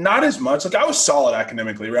wouldn't, not as much. Like I was solid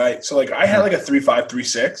academically, right? So like I had like a 3.5,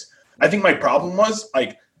 3.6. I think my problem was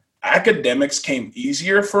like academics came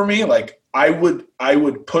easier for me. Like I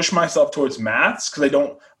would push myself towards maths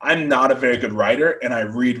because I'm not a very good writer and I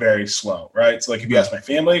read very slow, right? So like if you ask my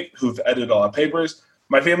family who've edited all our papers,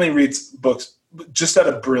 my family reads books just at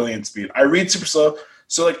a brilliant speed. I read super slow.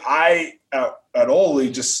 So like I at Ole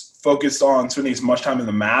just focused on spending as much time in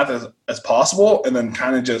the math as possible and then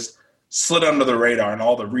kind of just slid under the radar and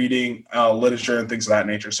all the reading, literature and things of that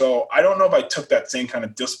nature. So I don't know if I took that same kind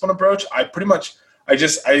of discipline approach. I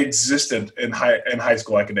existed in high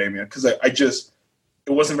school academia because it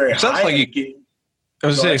wasn't very high. Like I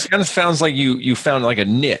was saying, it kind of sounds like you found like a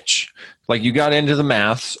niche, like you got into the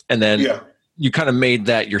maths and then you kind of made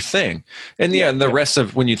that your thing. And and the rest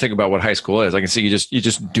of when you think about what high school is, I can see you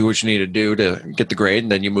just do what you need to do to get the grade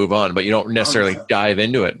and then you move on, but you don't necessarily dive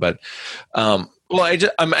into it. But I'm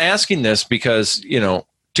asking this because, to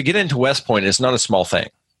get into West Point is not a small thing.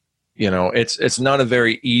 It's not a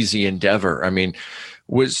very easy endeavor. I mean,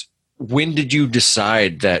 when did you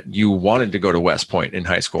decide that you wanted to go to West Point in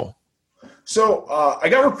high school? So I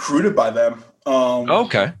got recruited by them.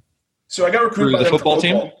 Okay. So I got recruited by the football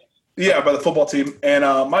team? Yeah, by the football team. And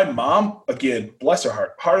my mom, again, bless her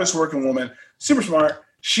heart, hardest working woman, super smart.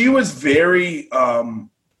 She was very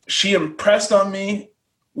she impressed on me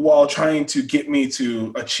while trying to get me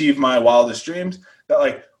to achieve my wildest dreams that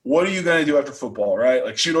like, what are you going to do after football, right?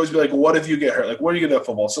 Like she'd always be like, what if you get hurt? Like, what are you going to do at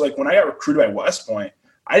football? So like when I got recruited by West Point,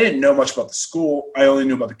 I didn't know much about the school. I only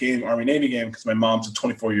knew about the game, Army-Navy game, because my mom's a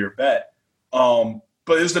 24-year vet.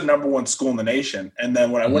 But it was the number one school in the nation. And then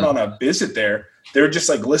when I went on a visit there, they were just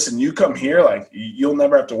like, listen, you come here, like you'll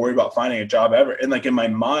never have to worry about finding a job ever. And like in my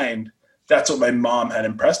mind, that's what my mom had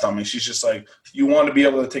impressed on me. She's just like, you want to be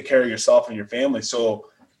able to take care of yourself and your family. So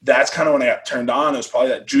that's kind of when I got turned on. It was probably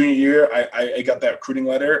that junior year. I got that recruiting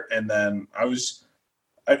letter, and then I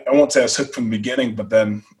won't say I was hooked from the beginning, but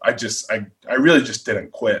then I really just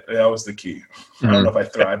didn't quit. That was the key. I don't know if I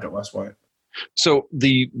thrived at West Point. So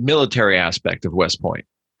the military aspect of West Point,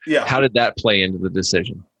 how did that play into the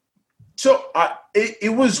decision? So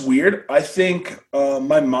it was weird. I think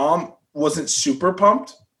my mom wasn't super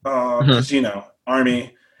pumped because,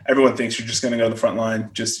 Army, everyone thinks you're just going to go to the front line,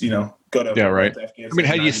 just, go to right. Afghanistan. I mean,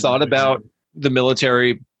 had you thought about the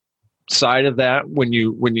military side of that when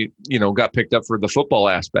you got picked up for the football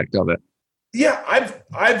aspect of it? Yeah,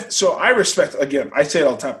 so I respect, again, I say it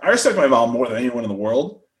all the time, I respect my mom more than anyone in the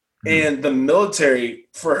world. And the military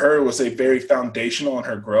for her was a very foundational in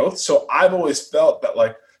her growth. So I've always felt that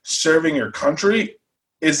like serving your country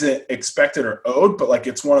isn't expected or owed, but like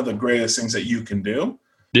it's one of the greatest things that you can do.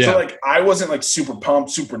 Yeah. So like I wasn't like super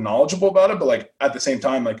pumped, super knowledgeable about it, but like at the same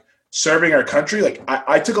time, like serving our country, like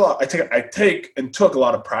I take a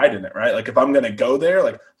lot of pride in it, right? Like if I'm gonna go there,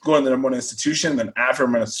 like going to the number one institution, then after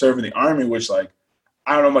I'm gonna serve in the Army, which like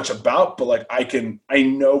I don't know much about, but like I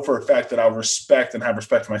know for a fact that I'll respect and have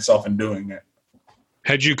respect for myself in doing it.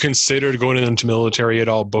 Had you considered going into military at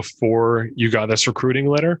all before you got this recruiting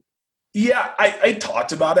letter? Yeah, I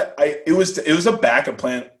talked about it. It was a backup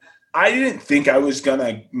plan. I didn't think I was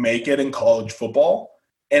gonna make it in college football.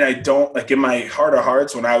 And I don't, like in my heart of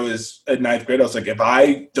hearts, when I was at ninth grade, I was like, if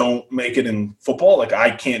I don't make it in football, like I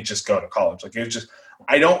can't just go to college. Like it's just,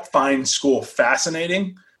 I don't find school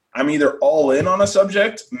fascinating. I'm either all in on a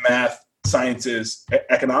subject, math, sciences,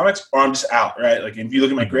 economics, or I'm just out, right? Like if you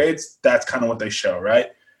look at my grades, that's kind of what they show, right?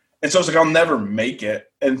 And so I was like, I'll never make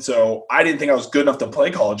it. And so I didn't think I was good enough to play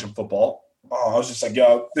college and football. I was just like,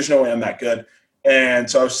 yo, there's no way I'm that good. And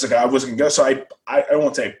so I was just like, I wasn't going to go. So I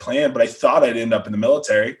won't say planned, but I thought I'd end up in the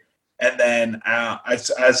military. And then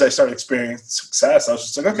as I started experiencing success, I was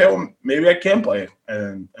just like, okay, well, maybe I can play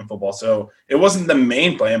in football. So it wasn't the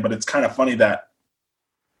main plan, but it's kind of funny that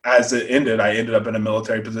as it ended, I ended up in a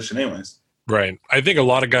military position anyways. Right. I think a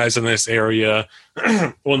lot of guys in this area,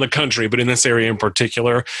 well, in the country, but in this area in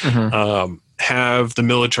particular, have the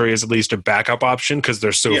military as at least a backup option because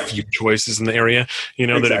there's so few choices in the area. You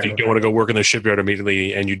know, that if you don't want to go work in the shipyard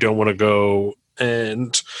immediately and you don't want to go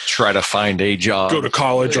and try to find a job, go to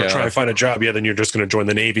college or try to find a job, then you're just going to join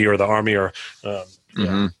the Navy or the Army or or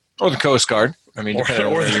the Coast Guard. I mean, or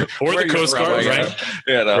the Coast Guard, right?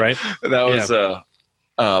 Yeah, no, right. That was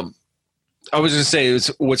I was going to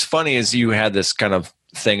say, what's funny is you had this kind of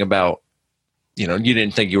thing about, you know, you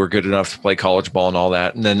didn't think you were good enough to play college ball and all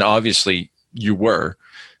that. And then obviously you were.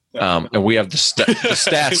 And we have the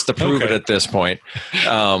stats to prove it at this point.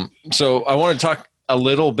 So I want to talk a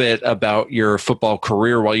little bit about your football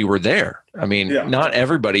career while you were there. I mean, not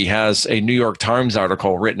everybody has a New York Times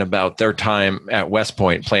article written about their time at West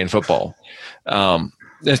Point playing football.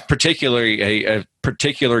 There's particularly a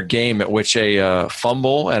particular game at which a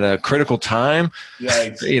fumble at a critical time,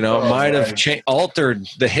 might have altered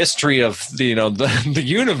the history of the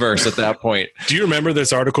universe at that point. Do you remember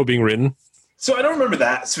this article being written? So I don't remember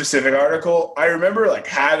that specific article. I remember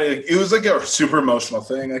it was like a super emotional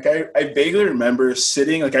thing. Like I vaguely remember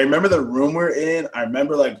sitting, like I remember the room we're in. I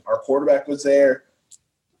remember like our quarterback was there.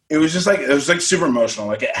 It was just like, super emotional.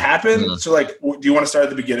 Like it happened. Mm-hmm. So like, do you want to start at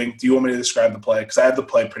the beginning? Do you want me to describe the play? Because I have the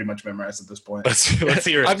play pretty much memorized at this point. Let's hear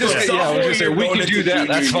it. I'm just saying, we can do that.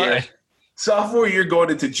 That's fine. Sophomore year going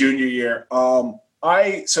into junior year.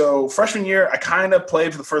 So freshman year, I kind of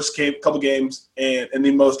played for the first couple games, and in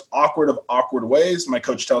the most awkward of awkward ways, my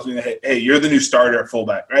coach tells me, hey, you're the new starter at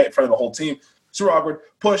fullback, right, in front of the whole team. Super awkward.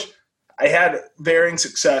 Push. I had varying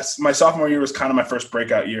success. My sophomore year was kind of my first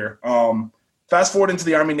breakout year. Fast forward into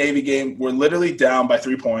the Army-Navy game, we're literally down by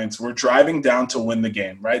 3 points. We're driving down to win the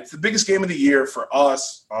game, right? It's the biggest game of the year for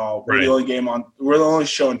us. We're the only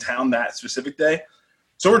show in town that specific day.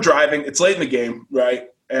 So we're driving. It's late in the game, right?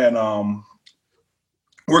 And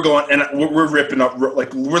we're going, and we're ripping up,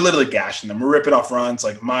 like we're literally gashing them. We're ripping off runs.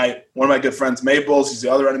 Like one of my good friends, Maples, he's the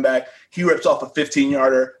other running back. He rips off a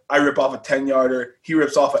 15-yarder. I rip off a 10-yarder. He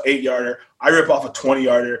rips off an 8-yarder. I rip off a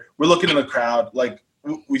 20-yarder. We're looking in the crowd, like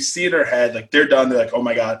we see it in our head, like they're done. They're like, oh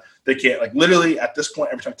my God, they can't. Like literally at this point,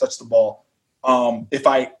 every time I touch the ball,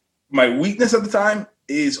 my weakness at the time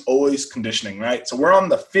is always conditioning, right? So we're on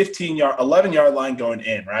the 11-yard line going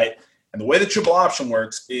in, right? And the way the triple option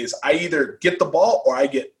works is I either get the ball or I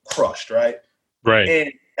get crushed, right? Right.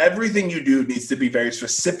 And everything you do needs to be very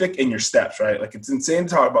specific in your steps, right? Like it's insane to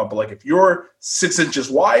talk about, but like if you're 6 inches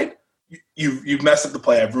wide, you've messed up the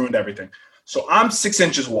play. I've ruined everything. So I'm 6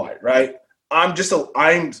 inches wide, right? I'm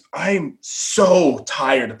so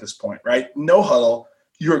tired at this point, right? No huddle.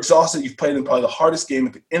 You're exhausted. You've played in probably the hardest game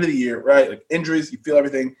at the end of the year, right? Like injuries, you feel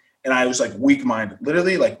everything. And I was like weak-minded.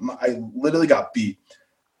 Literally, I literally got beat.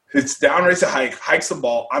 It's down race to hikes the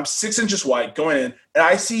ball. I'm 6 inches wide going in, and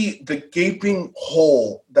I see the gaping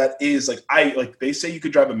hole that is like they say you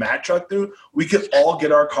could drive a Mack truck through. We could all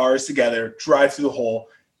get our cars together, drive through the hole,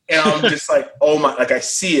 and I'm just like, oh my, like I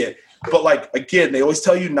see it. But like again, they always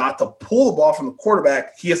tell you not to pull the ball from the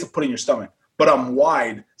quarterback. He has to put it in your stomach. But I'm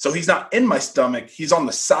wide, so he's not in my stomach. He's on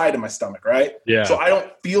the side of my stomach, right? Yeah. So I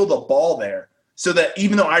don't feel the ball there. So that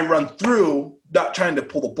even though I run through, not trying to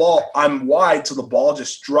pull the ball, I'm wide, so the ball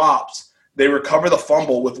just drops. They recover the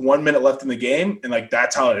fumble with 1 minute left in the game, and like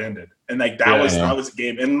that's how it ended. And like that was the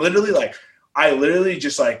game. And literally, like I literally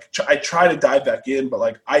just like I try to dive back in, but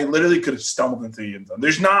like I literally could have stumbled into the end zone.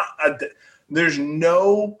 There's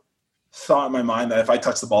no thought in my mind that if I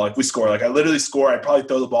touch the ball, like we score, like I literally score, I'd probably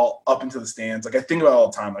throw the ball up into the stands. Like I think about it all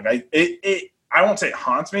the time. Like I won't say it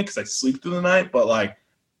haunts me because I sleep through the night, but like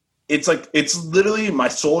it's literally my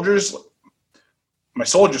soldiers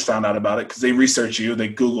found out about it because they research you, they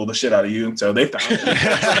Google the shit out of you, and so they found it.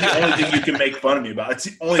 That's the only thing you can make fun of me about. It's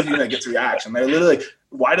the only thing that gets reaction. They're literally like,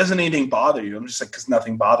 why doesn't anything bother you? I'm just like, because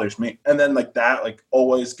nothing bothers me. And then like that, like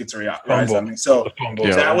always gets a reaction on me. So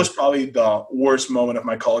that was probably the worst moment of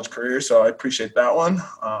my college career. So I appreciate that one.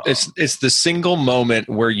 It's the single moment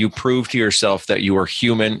where you prove to yourself that you are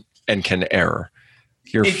human and can err.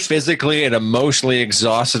 You're physically and emotionally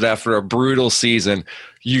exhausted after a brutal season.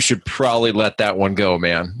 You should probably let that one go,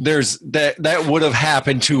 man. That would have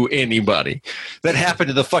happened to anybody. That happened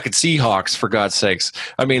to the fucking Seahawks, for God's sakes.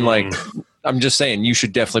 I mean, like, I'm just saying you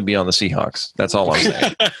should definitely be on the Seahawks. That's all I'm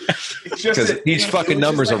saying. Because these fucking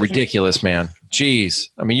numbers are ridiculous, man. Jeez.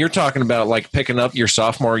 I mean, you're talking about like picking up your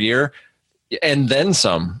sophomore year. and then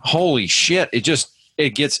some. Holy shit! It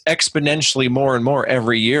gets exponentially more and more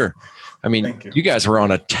every year. I mean, you guys were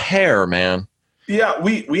on a tear, man. Yeah,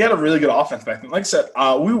 we had a really good offense back then. Like I said,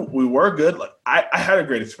 we were good. Like I had a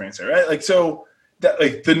great experience there, right? Like so that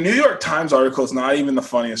like the New York Times article is not even the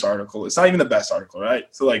funniest article. It's not even the best article, right?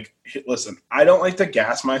 So like, listen, I don't like to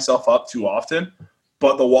gas myself up too often,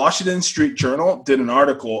 but the Washington Street Journal did an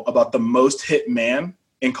article about the most hit man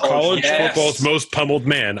in college football's most pummeled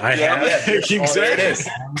man.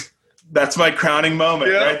 Exactly. That's my crowning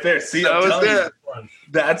moment right there. See, I'm telling you.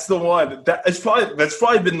 That's the one. That's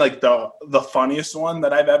probably been like the funniest one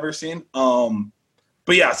that I've ever seen.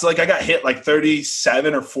 But yeah, so like I got hit like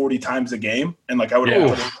 37 or 40 times a game, and like I would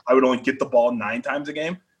only get the ball 9 times a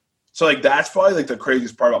game. So like that's probably like the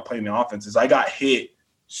craziest part about playing the offense is I got hit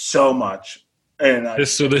so much. And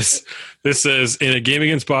this says in a game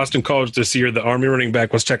against Boston College this year, the Army running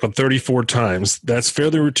back was tackled 34 times. That's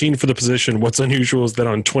fairly routine for the position. What's unusual is that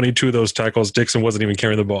on 22 of those tackles, Dixon wasn't even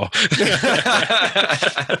carrying the ball.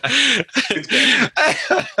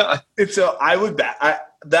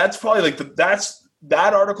 That's probably like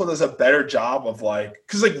that article does a better job of like,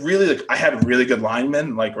 because like really like I had really good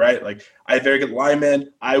linemen, like right, like I had very good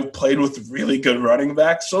linemen. I played with really good running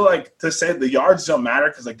backs, so like to say the yards don't matter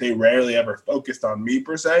because like they rarely ever focused on me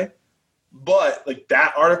per se. But like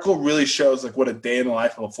that article really shows like what a day in the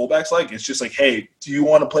life of a fullback's like. It's just like, hey, do you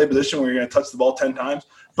want to play a position where you're going to touch the ball 10 times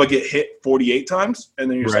but get hit 48 times? And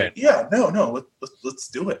then you're like, yeah, no, let's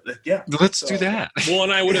do it. Like, yeah, let's do that. Well,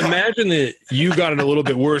 and I would imagine that you got it a little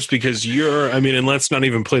bit worse because and let's not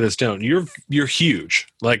even play this down. You're huge.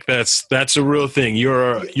 Like that's a real thing.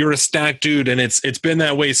 You're a stacked dude, and it's been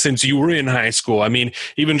that way since you were in high school. I mean,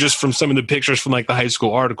 even just from some of the pictures from like the high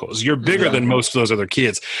school articles, you're bigger than most of those other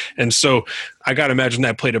kids. And so I got to imagine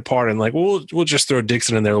that played a part in like, we'll just throw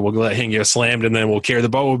Dixon in there. We'll let him get slammed and then we'll carry the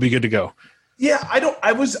ball. We'll be good to go. Yeah, I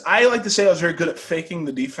like to say I was very good at faking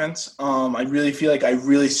the defense. I really feel like I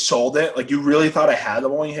really sold it. Like you really thought I had the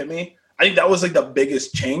ball when you hit me. I think that was like the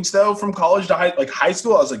biggest change though from college to high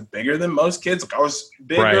school. I was like bigger than most kids. Like I was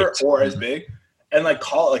bigger or as big. And like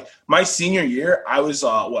my senior year, I was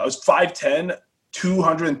 5'10",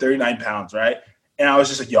 239 pounds, right? And I was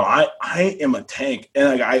just like, yo, I am a tank.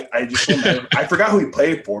 And like I just remember, I forgot who he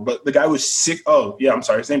played for, but the guy was sick. Oh, yeah, I'm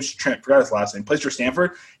sorry. His name's Trent. Forgot his last name. Plays for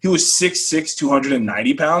Stanford. He was 6'6",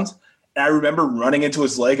 290 pounds. And I remember running into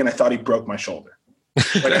his leg, and I thought he broke my shoulder.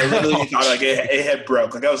 Like I really thought like it had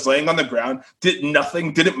broke. Like I was laying on the ground, did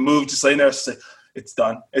nothing, didn't move, just laying there. I was like, it's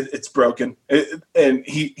done. It's broken. And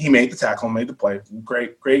he made the tackle, made the play.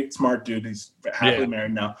 Great, smart dude. He's happily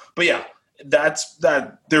married now. But yeah.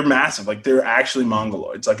 They're massive. Like they're actually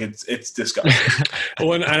mongoloids. Like it's disgusting.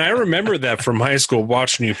 Well, and I remember that from high school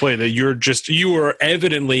watching you play that you were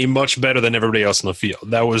evidently much better than everybody else in the field.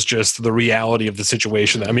 That was just the reality of the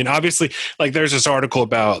situation. I mean, obviously, like there's this article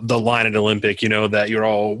about the line at Olympic, that you're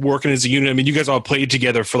all working as a unit. I mean, you guys all played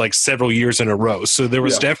together for like several years in a row. So there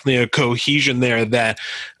was definitely a cohesion there that,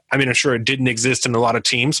 I mean, I'm sure it didn't exist in a lot of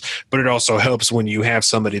teams, but it also helps when you have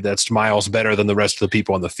somebody that's miles better than the rest of the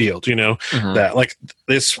people on the field, that like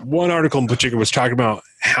this one article in particular was talking about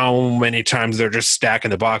how many times they're just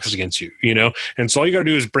stacking the boxes against you, and so all you got to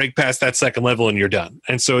do is break past that second level and you're done.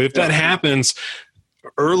 And so if that happens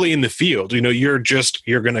early in the field,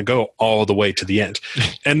 you're going to go all the way to the end.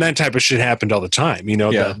 And that type of shit happened all the time,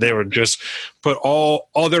 that they would just put all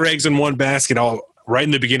their eggs in one basket, all right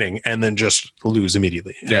in the beginning, and then just lose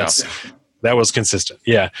immediately. That was consistent.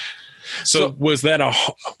 Yeah. So was that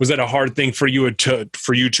a hard thing for you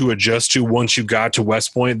to adjust to once you got to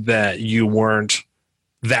West Point, that you weren't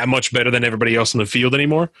that much better than everybody else in the field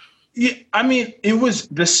anymore? Yeah, I mean, it was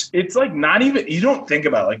this. It's like not even. You don't think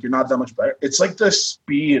about it, like you're not that much better. It's like the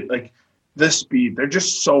speed. They're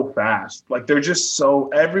just so fast. Like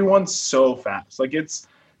everyone's so fast. Like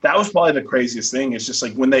that was probably the craziest thing. It's just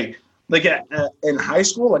like when they. Like in high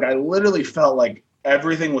school, like I literally felt like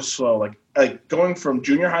everything was slow. Like going from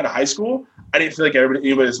junior high to high school, I didn't feel like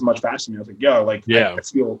anybody was much faster than me. I was like, yo, like I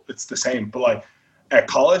feel it's the same. But like at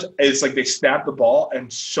college, it's like they snapped the ball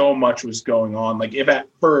and so much was going on. Like if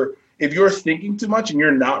you're thinking too much and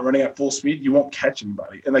you're not running at full speed, you won't catch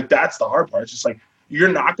anybody. And like that's the hard part. It's just like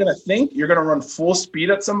you're not gonna think, you're gonna run full speed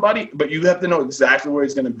at somebody, but you have to know exactly where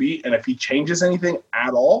he's gonna be. And if he changes anything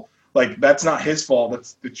at all, like that's not his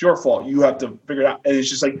fault. It's your fault. You have to figure it out. And it's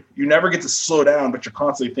just like you never get to slow down, but you're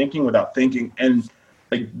constantly thinking without thinking. And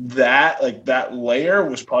that layer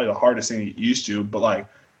was probably the hardest thing to get used to. But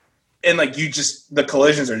the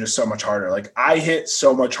collisions are just so much harder. Like I hit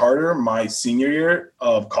so much harder my senior year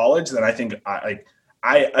of college than I think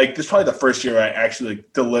I like this is probably the first year I actually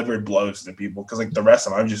like delivered blows to people because like the rest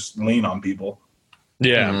of them I just lean on people.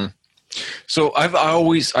 Yeah. Mm-hmm. So I've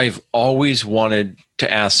always wanted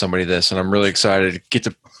to ask somebody this, and I'm really excited to get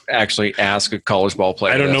to actually ask a college ball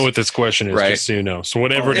player. I don't know what this question is, just so you know. So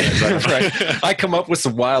whatever it is. Right. I come up with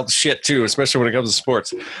some wild shit too, especially when it comes to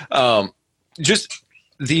sports. Just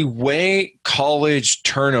the way college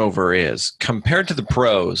turnover is compared to the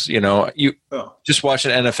pros, you know, you just watch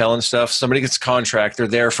an NFL and stuff. Somebody gets a contract. They're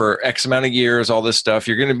there for X amount of years, all this stuff.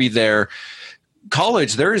 You're going to be there.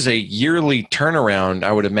 College, there is a yearly turnaround,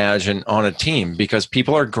 I would imagine, on a team because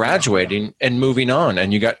people are graduating and moving on.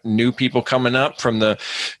 And you got new people coming up from the,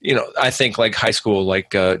 you know, I think like high school,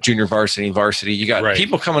 like junior varsity, you got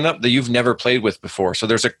people coming up that you've never played with before. So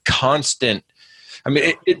there's a constant, I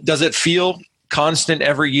mean, does it feel constant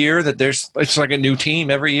every year that it's like a new team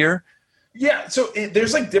every year? Yeah, so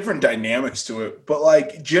there's like different dynamics to it, but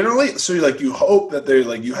like generally, so like you hope that they're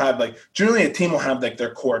like you have like generally a team will have like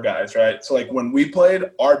their core guys, right? So like when we played,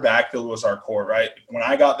 our backfield was our core, right? When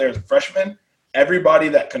I got there as a freshman, everybody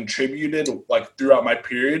that contributed like throughout my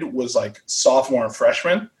period was like sophomore and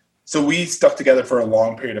freshman. So we stuck together for a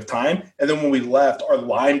long period of time, and then when we left, our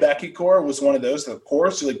linebacking core was one of those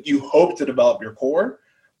core. So like you hope to develop your core,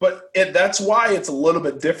 but that's why it's a little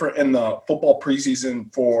bit different in the football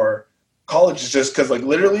preseason for college is just because like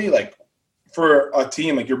literally like for a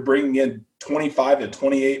team like you're bringing in 25 to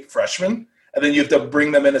 28 freshmen and then you have to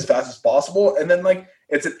bring them in as fast as possible, and then like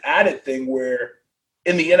it's an added thing where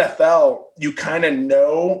in the NFL you kind of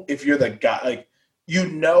know if you're the guy, like you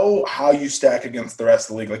know how you stack against the rest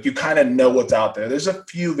of the league, like you kind of know what's out there. There's a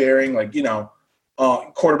few varying like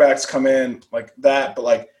quarterbacks come in like that, but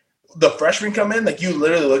like the freshmen come in, like you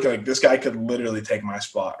literally look at like this guy could literally take my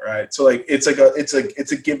spot, right? So like it's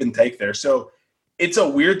a give and take there. So it's a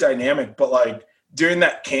weird dynamic, but like during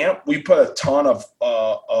that camp, we put a ton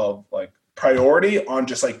of like priority on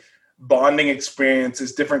just like bonding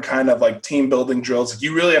experiences, different kind of like team building drills. Like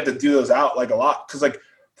you really have to do those out like a lot because like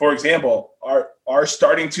for example, our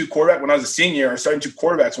starting two quarterback when I was a senior, our starting two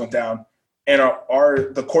quarterbacks went down, and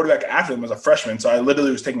the quarterback after them was a freshman. So I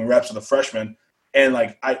literally was taking reps with a freshman, and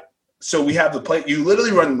like So we have the play. You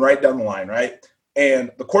literally run right down the line, right?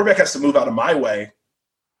 And the quarterback has to move out of my way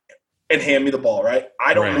and hand me the ball, right?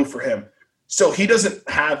 I don't move for him. So he doesn't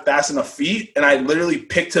have fast enough feet, and I literally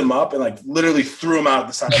picked him up and like literally threw him out of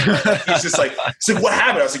the side of the line. He's just like, what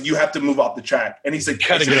happened? I was like, you have to move off the track. And he's like,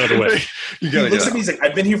 gotta get out of the way. He looks at me, he's like,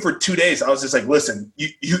 I've been here for 2 days. I was just like, listen,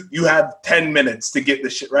 you have 10 minutes to get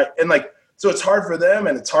this shit right. And like, so it's hard for them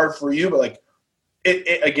and it's hard for you, but like,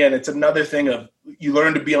 again, it's another thing of you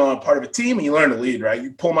learn to be on a part of a team and you learn to lead, right?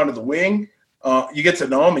 You pull them under the wing, you get to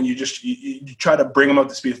know them, and you try to bring them up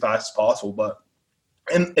to speed as fast as possible.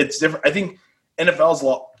 And it's different. I think NFL's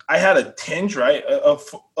I had a tinge, right, of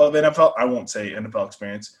NFL. I won't say NFL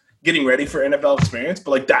experience, getting ready for NFL experience,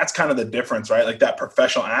 but like that's kind of the difference, right? Like that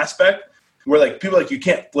professional aspect where like people like you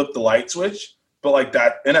can't flip the light switch, but like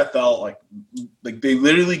that NFL, like they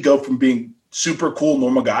literally go from being super cool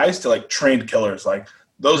normal guys to like trained killers. Like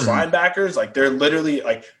those linebackers, like they're literally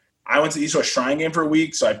like, I went to the East West Shrine game for a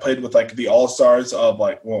week, so I played with like the all-stars of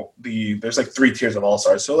like, there's like 3 tiers of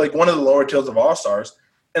all-stars, so like one of the lower tiers of all-stars,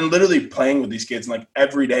 and literally playing with these kids, and like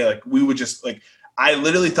every day, like we would just like, I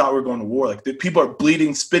literally thought we were going to war. Like the people are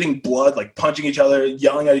bleeding, spitting blood, like punching each other,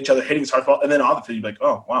 yelling at each other, hitting as hard as possible, and then on the field, you're like,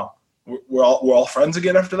 oh wow, we're all friends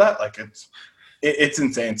again after that. Like it's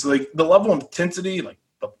insane. So like the level of intensity, like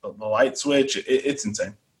the light switch, it's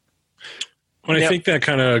insane. Well, I think that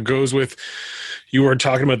kind of goes with, you were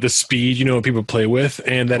talking about the speed, people play with,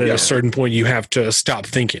 and that at a certain point you have to stop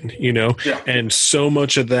thinking, and so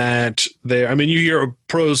much of that there, I mean, you hear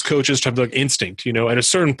pros coaches talk about instinct, at a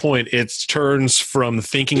certain point it turns from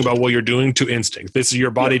thinking about what you're doing to instinct. This is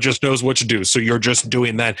your body just knows what to do. So you're just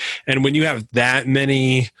doing that. And when you have that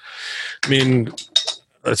many, I mean,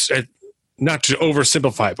 not to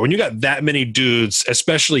oversimplify it, but when you got that many dudes,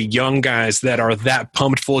 especially young guys that are that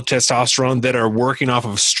pumped full of testosterone, that are working off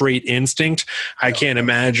of straight instinct, I can't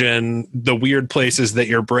imagine the weird places that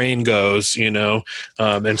your brain goes, and so,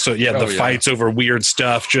 the fights over weird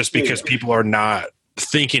stuff just because people are not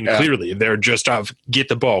thinking clearly. They're just off, get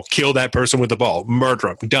the ball, kill that person with the ball,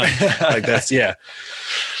 murder them, done. Like that's,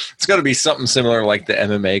 It's got to be something similar like the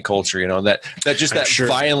MMA culture, that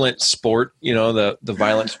violent sport, the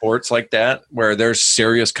violent sports like that, where there's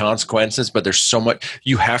serious consequences, but there's so much,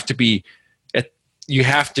 you have to be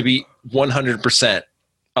 100%.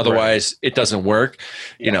 Otherwise it doesn't work.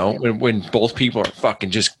 When both people are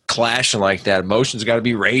fucking just clashing like that. Emotions got to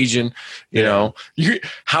be raging. You know,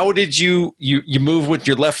 how did you move with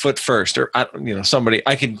your left foot first, or somebody?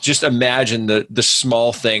 I could just imagine the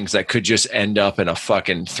small things that could just end up in a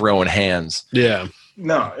fucking throwing hands. Yeah.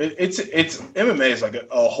 No, it's MMA is like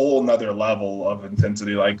a whole nother level of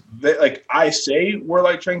intensity. Like I say we're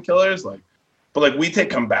like trained killers, like, but like we take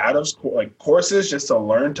combatives like courses just to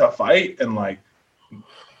learn to fight and like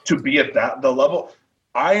to be at the level.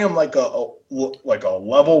 I am like a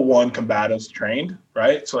level 1 combatives trained,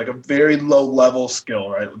 right? So like a very low level skill,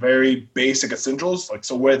 right? Very basic essentials. Like,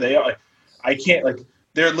 so where they are, like, I can't, like,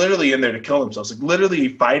 they're literally in there to kill themselves. Like literally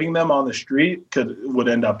fighting them on the street would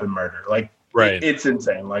end up in murder. Like, right. It's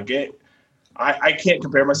insane. Like I can't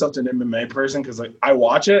compare myself to an MMA person because like I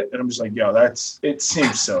watch it and I'm just like, yo, it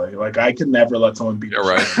seems silly. Like I could never let someone beat me.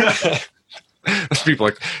 Right. People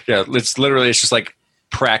like, it's just like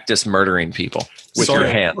practice murdering people with your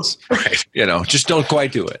hands. Right. Just don't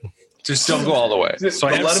quite do it. Just don't go all the way. So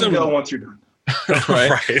let them go once you're done.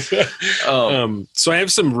 Right. So I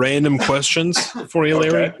have some random questions for you,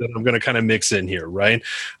 Larry, that I'm going to kind of mix in here, right?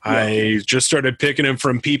 Yeah. I just started picking them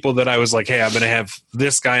from people that I was like, hey, I'm going to have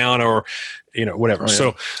this guy on, or whatever. Oh, yeah.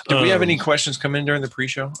 So did we have any questions come in during the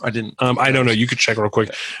pre-show? I didn't. I don't know. You could check real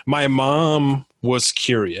quick. My mom was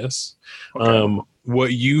curious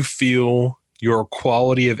what you feel your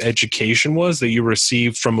quality of education was that you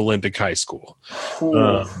received from Olympic High School.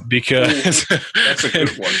 Because that's a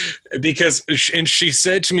good one. And she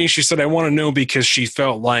said to me, I want to know because she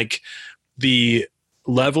felt like the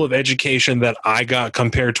level of education that I got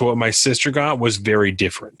compared to what my sister got was very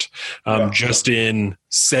different, just in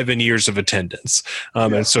 7 years of attendance.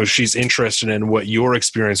 And so she's interested in what your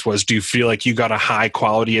experience was. Do you feel like you got a high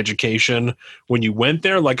quality education when you went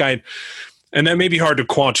there? And that may be hard to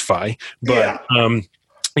quantify, but,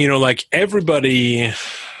 like everybody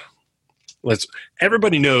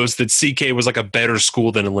knows that CK was like a better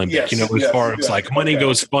school than Olympic, as far as like money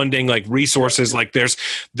goes, funding, like resources, like the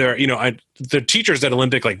teachers at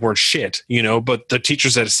Olympic like weren't shit, but the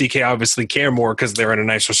teachers at CK obviously care more because they're in a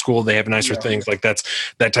nicer school. They have nicer things, like that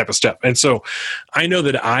type of stuff. And so I know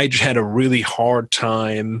that I had a really hard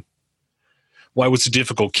time. Well, I was a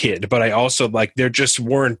difficult kid, but I also there just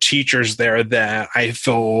weren't teachers there that I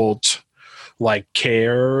felt like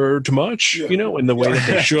cared much, in the way that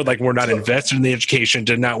they should. Like we're not invested in the education.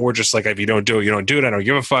 We're just like, if you don't do it, you don't do it. I don't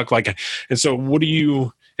give a fuck. And so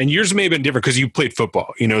and yours may have been different because you played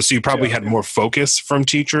football, so you probably had more focus from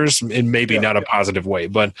teachers and maybe not a positive way,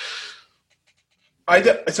 but.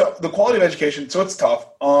 So the quality of education, so it's tough.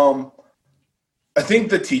 I think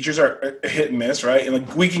the teachers are hit and miss, right? And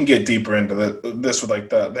we can get deeper into this with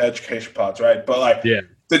the education pods, right? But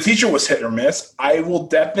the teacher was hit or miss. I will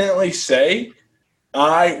definitely say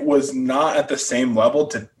I was not at the same level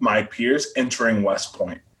to my peers entering West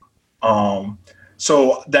Point.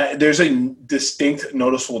 So that there's a distinct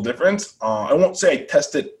noticeable difference. I won't say I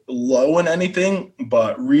tested low in anything,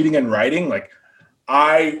 but reading and writing,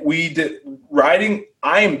 we did writing.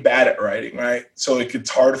 I am bad at writing, right? So it's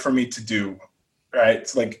hard for me to do. Right.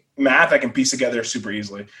 It's like math, I can piece together super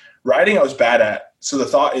easily. Writing, I was bad at. So the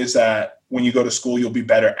thought is that when you go to school, you'll be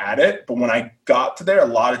better at it. But when I got to there, a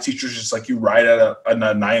lot of teachers just like you write at a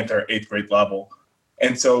 9th or 8th grade level.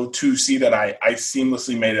 And so to see that I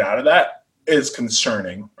seamlessly made it out of that is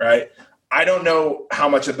concerning. Right. I don't know how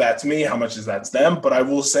much of that's me, how much of that's them, but I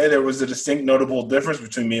will say there was a distinct notable difference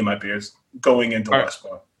between me and my peers going into West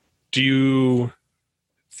Point. Do you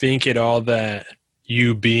think at all that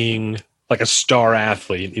you being like a star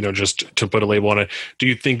athlete, just to put a label on it, do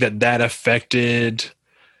you think that affected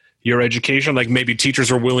your education? Like maybe teachers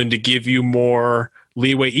are willing to give you more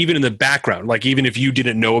leeway, even in the background, like even if you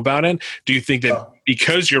didn't know about it? Do you think that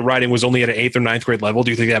because your writing was only at an 8th or 9th grade level,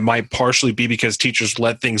 do you think that might partially be because teachers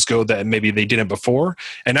let things go that maybe they didn't before?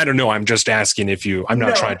 And I don't know, I'm just asking I'm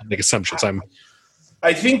not trying to make assumptions.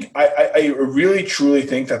 I think I really truly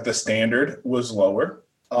think that the standard was lower.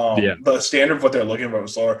 The standard of what they're looking for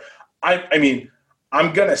was lower. I mean,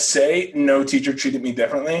 I'm going to say no teacher treated me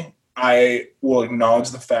differently. I will acknowledge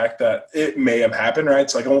the fact that it may have happened, right?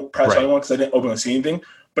 So I won't press anyone because I didn't openly see anything.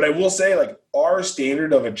 But I will say, our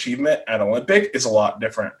standard of achievement at Olympic is a lot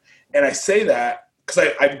different. And I say that because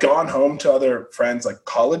I've gone home to other friends,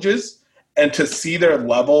 colleges, and to see their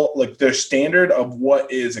level, their standard of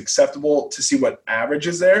what is acceptable, to see what average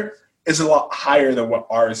is there, is a lot higher than what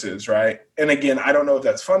ours is, right? And again, I don't know if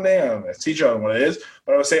that's funding, I don't know if that's teacher, I don't know what it is,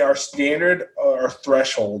 but I would say our standard, our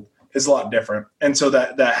threshold is a lot different. And so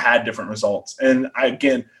that had different results. And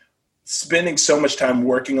again, spending so much time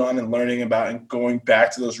working on and learning about and going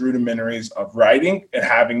back to those rudimentaries of writing and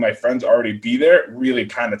having my friends already be there really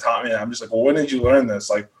kind of taught me. And I'm just like, well, when did you learn this?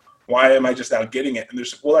 Why am I just now getting it? And they're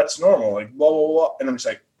just, well, that's normal. Like, blah, blah, blah. And I'm just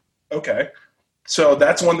like, okay. So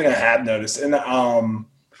that's one thing I have noticed. And I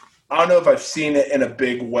don't know if I've seen it in a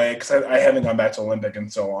big way because I haven't gone back to Olympic in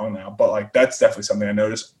so long now. But, like, that's definitely something I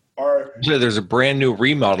noticed. So there's a brand new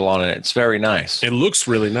remodel on it. It's very nice. It looks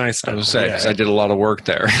really nice. I was saying, because I did a lot of work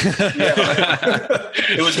there.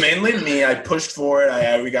 It was mainly me. I pushed for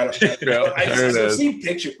it. We got it. I've seen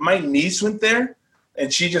pictures. My niece went there,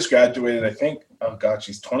 and she just graduated, I think. Oh, God,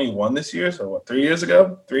 she's 21 this year. So, what, 3 years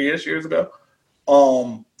ago? 3 years ago?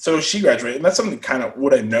 So she graduated. And that's something kind of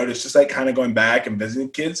what I noticed, just like kind of going back and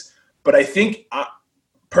visiting kids. But I think,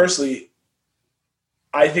 personally,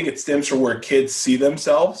 I think it stems from where kids see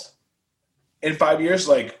themselves in 5 years.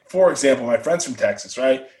 Like, for example, my friend's from Texas,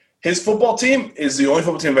 right? His football team is the only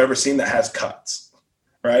football team I've ever seen that has cuts,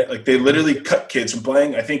 right? Like, they literally cut kids from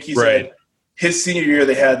playing. I think he said his senior year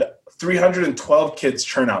they had 312 kids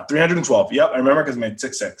turn out. 312. Yep, I remember because I made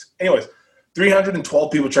 6'6". Anyways,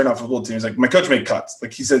 312 people turn out for football teams. Like, my coach made cuts.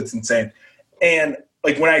 Like, he said it's insane. And,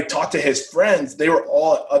 like, when I talked to his friends, they were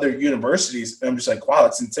all at other universities. And I'm just like, wow,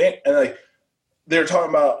 that's insane. And, like, they were talking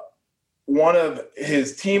about one of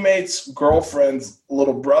his teammates' girlfriend's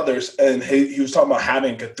little brothers, and he was talking about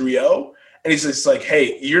having a 3.0. And he's just like,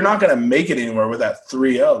 hey, you're not going to make it anywhere with that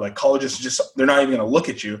 3.0. Like, colleges just, they're not even going to look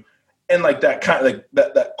at you. And, like, that kind of, like,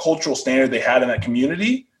 that cultural standard they had in that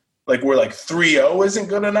community, like, where, like, 3.0 isn't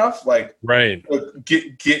good enough. Like,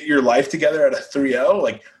 get your life together at a 3.0.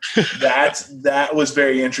 Like, that was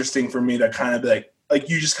very interesting for me to kind of be like,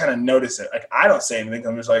 you just kind of notice it. Like, I don't say anything.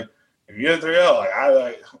 I'm just like, if you get a 3.0,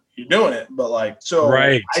 like, you're doing it. But, like, so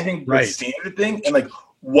I think the standard thing and, like,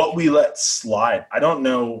 what we let slide. I don't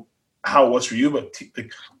know how it was for you, but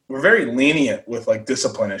like, we're very lenient with, like,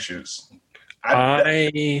 discipline issues.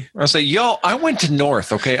 I'll say, yo, I went to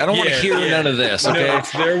North, okay? I don't want to hear none of this, okay? No,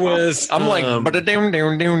 there was... I'm like,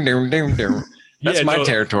 that's my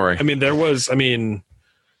territory. I mean,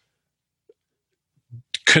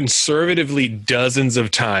 conservatively dozens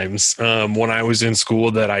of times when I was in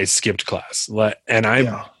school that I skipped class. And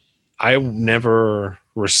I never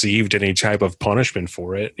received any type of punishment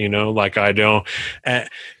for it, you know? Like, I don't...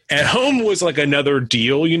 At home was, like, another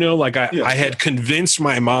deal, you know? Like, I had convinced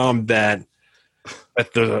my mom that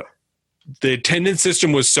the attendance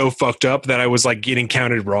system was so fucked up that I was, like, getting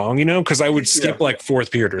counted wrong, you know, because I would skip like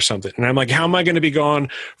fourth period or something. And I'm like, how am I going to be gone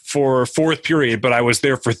for fourth period, but I was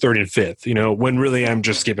there for third and fifth, you know, when really I'm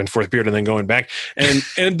just skipping fourth period and then going back.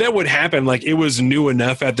 And that would happen. Like, it was new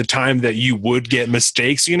enough at the time that you would get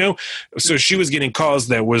mistakes, you know? So she was getting calls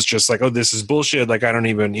that was just like, oh, this is bullshit. Like, I don't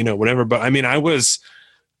even, you know, whatever. But I mean, I was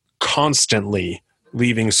constantly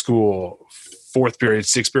leaving school fourth period,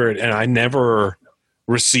 sixth period, and I never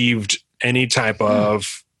received any type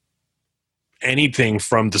of anything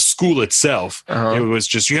from the school itself. It was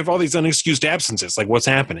just, you have all these unexcused absences. Like, what's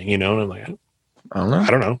happening? You know? And I'm like, I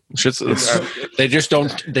don't know. They just don't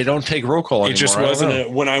take roll call anymore. It just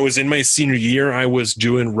wasn't when I was in my senior year, I was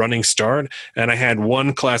doing running start, and I had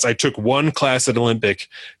one class. I took one class at Olympic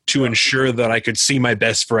to ensure that I could see my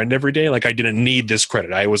best friend every day. Like, I didn't need this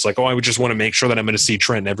credit. I was like, I would just want to make sure that I'm going to see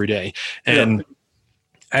Trent every day. And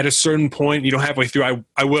at a certain point, you know, halfway through,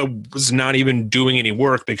 I was not even doing any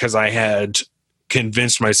work because I had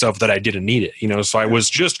convinced myself that I didn't need it, you know? So I was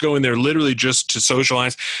just going there literally just to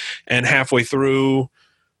socialize. And halfway through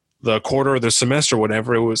the quarter or the semester,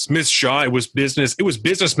 whatever, it was Miss Shaw. It was business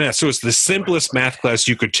math. So it's the simplest math class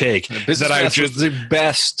you could take. That I just the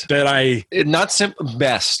best that I not simple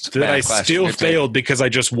best that I still failed because I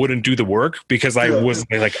just wouldn't do the work because I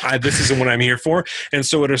wasn't like this isn't what I'm here for. And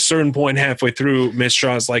so at a certain point halfway through, Miss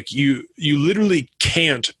Shaw's like, you literally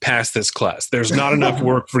can't pass this class. There's not enough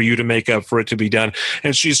work for you to make up for it to be done.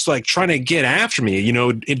 And she's like trying to get after me, you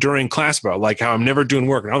know, during class about like how I'm never doing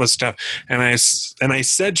work and all this stuff. And I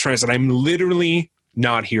said to her, I said, I'm literally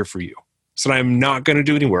not here for you. So I'm not going to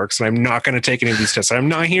do any work. So I'm not going to take any of these tests. I'm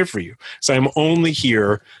not here for you. So I'm only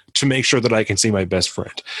here to make sure that I can see my best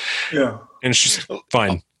friend. Yeah. And she's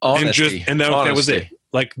fine. Honesty. And that was it.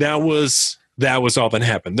 Like that was all that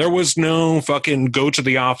happened. There was no fucking go to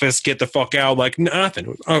the office, get the fuck out. Like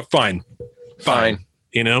nothing. Fine.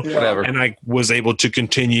 You know, whatever. And I was able to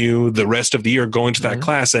continue the rest of the year going to that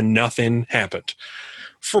class and nothing happened.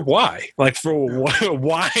 For why? Like,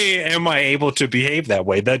 why am I able to behave that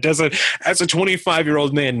way? That doesn't, as a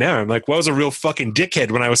 25-year-old man now, I'm like, well, I was a real fucking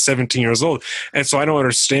dickhead when I was 17 years old. And so I don't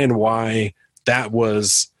understand why that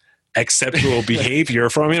was acceptable behavior.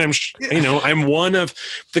 I'm one of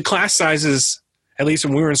the class sizes at least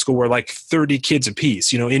when we were in school, were like 30 kids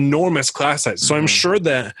apiece, enormous class size. So I'm sure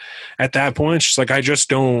that at that point, she's like, I just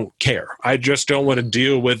don't care. I just don't want to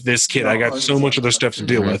deal with this kid. I got so much other stuff to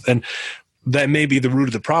deal with. And that may be the root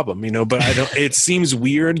of the problem, but it seems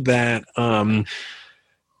weird that,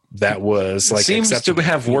 that was like seems to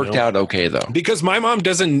have worked out okay though, because my mom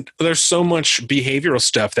there's so much behavioral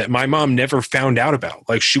stuff that my mom never found out about.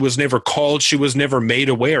 Like she was never called, she was never made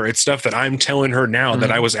aware. It's stuff that I'm telling her now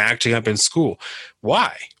that I was acting up in school.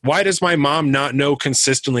 Why does my mom not know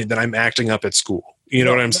consistently that I'm acting up at school? You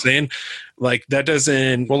know what I'm saying? Like that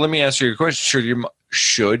doesn't. Well, let me ask you a question.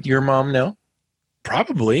 Should your mom know?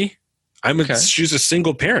 Probably. She's a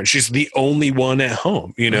single parent. She's the only one at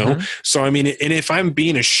home, So, I mean, and if I'm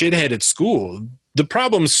being a shithead at school, the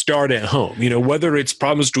problems start at home, whether it's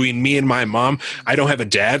problems between me and my mom. I don't have a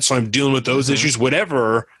dad, so I'm dealing with those issues,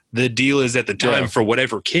 whatever the deal is at the time for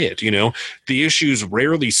whatever kid, the issues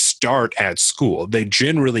rarely start at school. They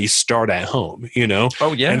generally start at home,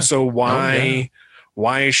 Oh yeah. And so why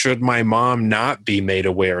should my mom not be made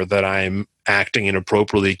aware that I'm acting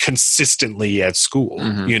inappropriately consistently at school?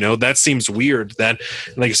 That seems weird. That,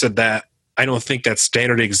 like I said, that I don't think that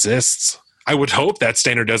standard exists. I would hope that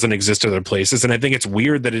standard doesn't exist other places. And I think it's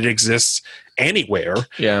weird that it exists anywhere,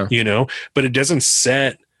 but it doesn't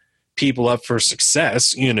set people up for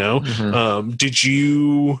success, Did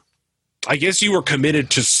you, I guess you were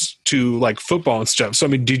committed to like football and stuff. So, I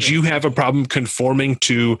mean, did you have a problem conforming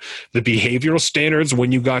to the behavioral standards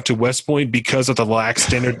when you got to West Point because of the lax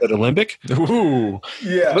standards at Olympic? Ooh,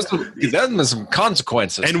 yeah, that was some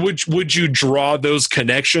consequences. And would you draw those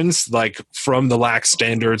connections like from the lax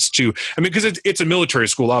standards to? I mean, because it's a military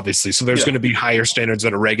school, obviously, so there's going to be higher standards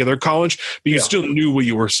than a regular college, but you still knew what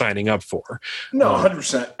you were signing up for. No,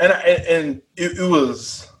 100%, and it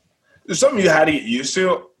was something you had to get used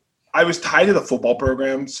to. I was tied to the football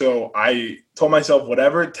program, so I told myself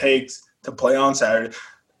whatever it takes to play on Saturday.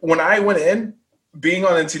 When I went in, being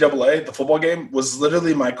on NCAA, the football game, was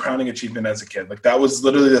literally my crowning achievement as a kid. Like, that was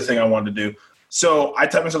literally the thing I wanted to do. So I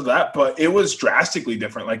tied myself to that, but it was drastically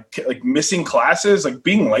different. Like missing classes, like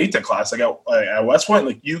being late to class. Like at West Point,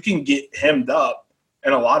 like you can get hemmed up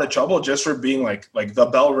in a lot of trouble just for being like the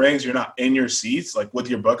bell rings, you're not in your seats, like with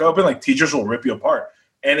your book open. Like teachers will rip you apart.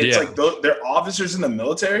 And it's like they're officers in the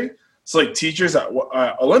military. So like teachers at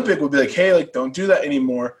Olympic would be like, hey, like don't do that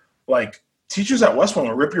anymore. Like teachers at West Point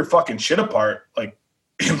will rip your fucking shit apart like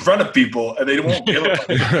in front of people, and they won't give a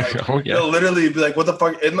fuck. They'll literally be like, what the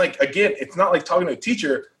fuck? And like again, it's not like talking to a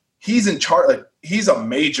teacher. He's in charge. Like he's a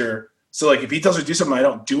major. So like if he tells me to do something, I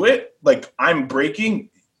don't do it. Like I'm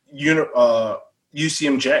breaking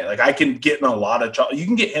UCMJ. Like I can get in a lot of trouble. You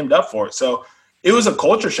can get hemmed up for it. So it was a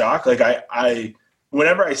culture shock. Like I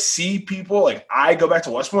whenever I see people, like I go back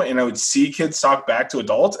to West Point and I would see kids talk back to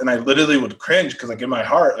adults, and I literally would cringe because like in my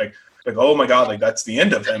heart, like oh my god, like that's the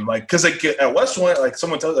end of him. Like because like at West Point, like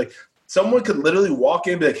someone could literally walk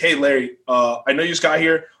in and be like, hey Larry, I know you just got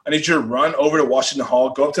here. I need you to run over to Washington Hall,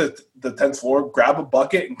 go up to the 10th floor, grab a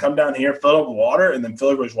bucket, and come down here, fill it up with water, and then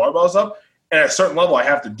fill everybody's water bottles up. And at a certain level, I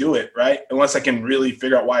have to do it, right? Unless I can really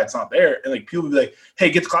figure out why it's not there. And like people would be like, "Hey,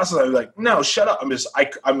 get to classes." I'd be like, "No, shut up."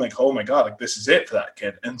 I'm like, "Oh my god, like this is it for that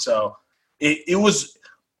kid." And so it was.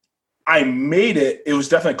 I made it. It was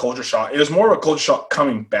definitely a culture shock. It was more of a culture shock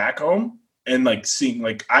coming back home and like seeing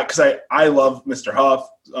like because I love Mr. Huff,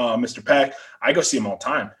 Mr. Peck. I go see him all the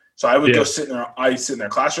time. So I would go sit in their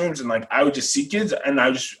classrooms and like I would just see kids and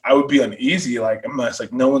I would be uneasy like unless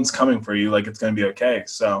like no one's coming for you, like it's gonna be okay.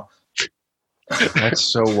 So.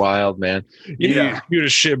 That's so wild, man. You'd have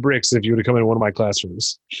shit bricks if you would have come in one of my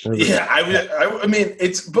classrooms. Yeah, I mean,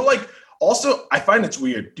 but like, also, I find it's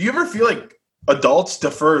weird. Do you ever feel like adults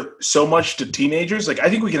defer so much to teenagers? Like, I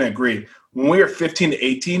think we can agree. When we were 15 to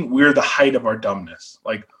 18, we were the height of our dumbness.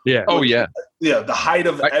 Like, the height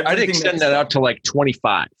of everything. I'd extend that out to like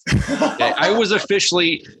 25. Okay? I was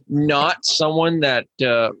officially not someone that,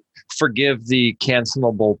 forgive the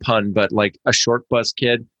cancelable pun, but like a short bus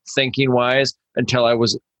kid thinking wise until I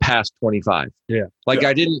was past 25. Yeah.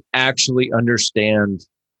 I didn't actually understand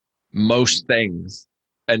most things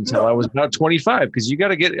until I was about 25, because you got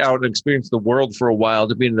to get out and experience the world for a while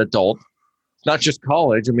to be an adult. It's not just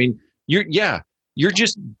college. I mean, you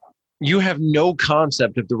have no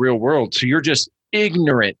concept of the real world. So you're just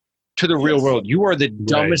ignorant to the real world. You are the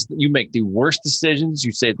dumbest. You make the worst decisions.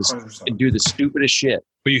 You say this 100%. And do the stupidest shit.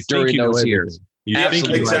 But you think during those years.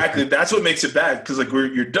 Exactly. That's what makes it bad, because like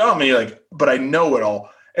you're dumb and you're like, but I know it all.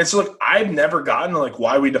 And so like I've never gotten to like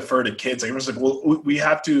why we defer to kids. Like I was like, well, we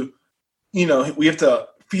have to, we have to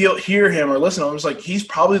hear him or listen to him. It's like he's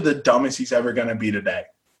probably the dumbest he's ever going to be today.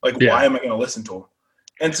 Like why am I going to listen to him?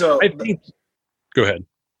 And so Go ahead.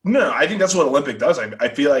 No, I think that's what Olympic does. I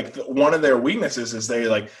feel like one of their weaknesses is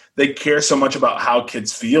they care so much about how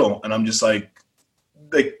kids feel, and I'm just like,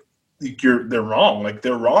 they're wrong. Like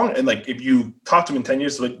they're wrong, and like if you talk to them in 10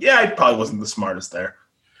 years, like I probably wasn't the smartest there.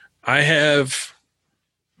 I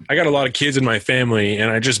got a lot of kids in my family, and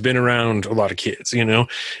I've just been around a lot of kids, you know.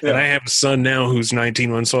 Yeah. And I have a son now who's 19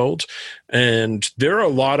 months old, and there are a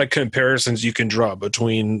lot of comparisons you can draw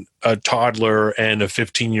between a toddler and a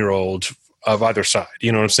 15-year-old. Of either side,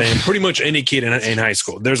 you know what I'm saying? Pretty much any kid in high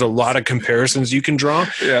school. There's a lot of comparisons you can draw.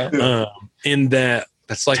 Yeah. In that,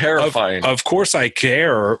 that's like terrifying. Of course, I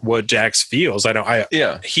care what Dax feels.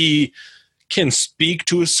 He can speak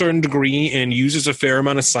to a certain degree and uses a fair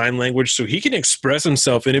amount of sign language, so he can express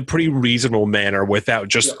himself in a pretty reasonable manner without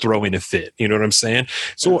just throwing a fit. You know what I'm saying?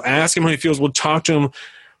 So we'll ask him how he feels. We'll talk to him,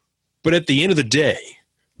 but at the end of the day,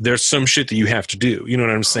 there's some shit that you have to do. You know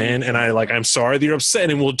what I'm saying? And I'm sorry that you're upset.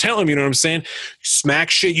 And we'll tell him, you know what I'm saying? You smack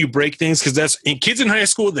shit, you break things. Cause kids in high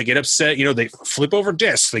school, they get upset. You know, they flip over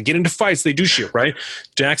desks, they get into fights, they do shit, right?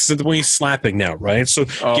 Dax is the one he's slapping now, right? So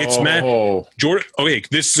gets mad. Jordan, okay,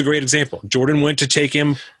 this is a great example. Jordan went to take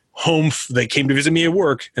him home. They came to visit me at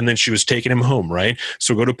work, and then she was taking him home, right?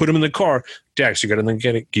 So go to put him in the car. Dax, you got to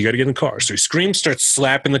get in the car. So he screams, starts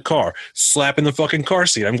slapping the car, slapping the fucking car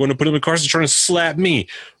seat. I'm going to put him in the car. He's trying to slap me.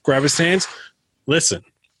 Grab his hands. Listen,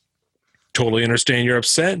 totally understand you're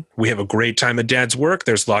upset. We have a great time at Dad's work.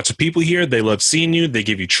 There's lots of people here. They love seeing you. They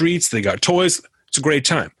give you treats. They got toys. It's a great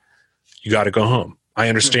time. You got to go home. I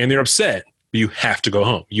understand they're upset. You have to go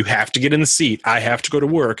home. You have to get in the seat. I have to go to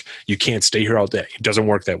work. You can't stay here all day. It doesn't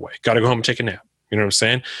work that way. Got to go home and take a nap. You know what I'm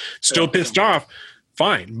saying? Still pissed off.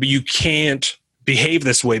 Fine. But you can't behave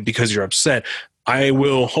this way because you're upset. I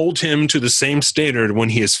will hold him to the same standard when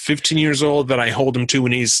he is 15 years old that I hold him to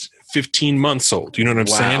when he's 15 months old. You know what I'm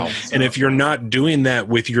saying? And if you're not doing that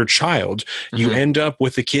with your child, you end up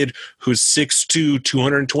with a kid who's 6'2",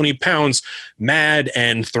 220 pounds, mad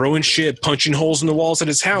and throwing shit, punching holes in the walls at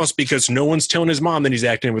his house because no one's telling his mom that he's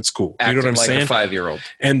acting up at school. You know what I'm saying? A 5-year-old.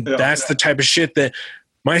 And that's the type of shit that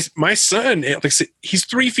my son, like I said, he's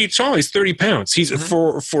 3 feet tall. He's 30 pounds. He's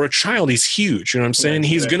for a child, he's huge. You know what I'm saying?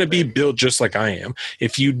 He's going to be built just like I am.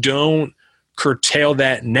 If you don't curtail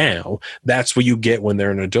that now, that's what you get when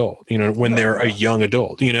they're an adult, you know, when they're a young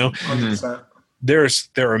adult, you know. 100%.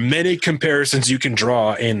 There are many comparisons you can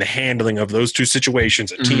draw in the handling of those two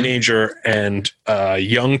situations, a teenager and a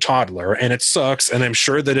young toddler, and it sucks, and I'm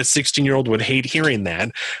sure that a 16-year-old would hate hearing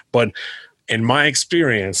that, but in my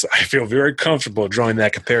experience, I feel very comfortable drawing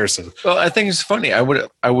that comparison. Well, I think it's funny. I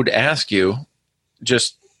would ask you,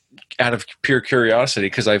 just out of pure curiosity,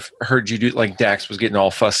 because I've heard you do, like Dax was getting all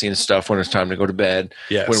fussy and stuff when it's time to go to bed.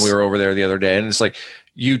 Yes. When we were over there the other day, and it's like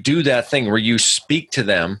you do that thing where you speak to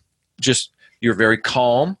them. Just you're very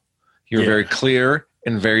calm, you're very clear,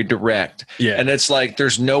 and very direct. Yeah. And it's like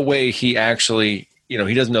there's no way he actually, you know,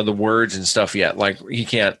 he doesn't know the words and stuff yet. Like he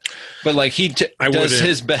can't, but like does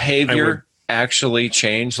his behavior actually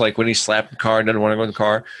change? Like when he slapped the car and doesn't want to go in the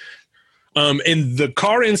car. In the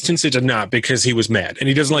car instance, it did not, because he was mad and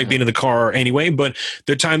he doesn't like being in the car anyway. But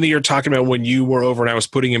the time that you're talking about when you were over and I was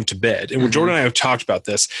putting him to bed, and when Jordan and I have talked about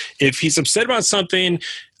this, if he's upset about something,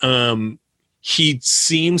 he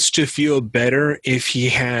seems to feel better if he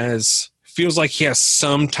feels like he has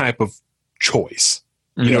some type of choice.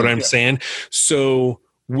 You know what I'm saying? So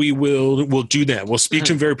we'll do that. We'll speak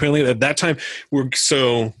to him very plainly. At that time,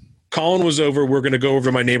 Colin was over. We're going to go over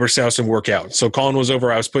to my neighbor's house and work out. So Colin was over.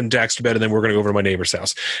 I was putting Dax to bed, and then we're going to go over to my neighbor's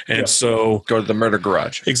house. And so go to the murder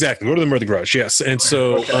garage. Exactly. Go to the murder garage. Yes. And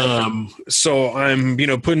so, so I'm,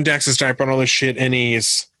 putting Dax's diaper on, all this shit, and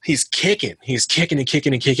he's kicking. He's kicking and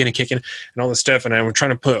kicking and kicking and kicking and all this stuff. And I'm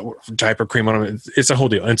trying to put diaper cream on him. It's a whole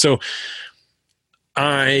deal. And so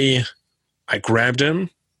I grabbed him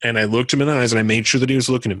and I looked him in the eyes and I made sure that he was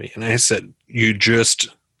looking at me. And I said, you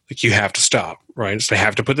have to stop, right? So I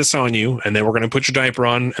have to put this on you, and then we're going to put your diaper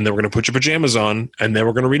on, and then we're going to put your pajamas on, and then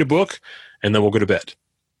we're going to read a book, and then we'll go to bed,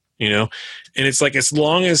 And it's like, as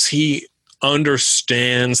long as he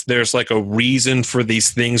understands there's like a reason for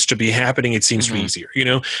these things to be happening, it seems to be easier,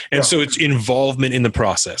 And so it's involvement in the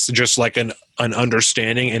process, just like an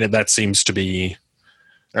understanding, and that seems to be...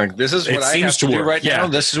 Like, this is what I have to do right now.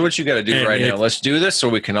 This is what you got to do right now. Let's do this so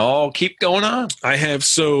we can all keep going on. I have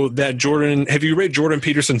have you read Jordan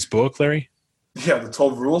Peterson's book, Larry? Yeah, the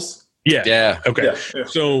 12 rules. Yeah. Okay. Yeah.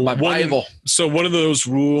 So my Bible. So one of those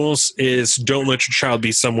rules is don't let your child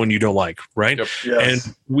be someone you don't like, right? Yep.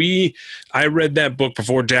 Yes. And I read that book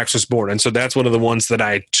before Dax was born, and so that's one of the ones that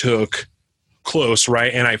I took close,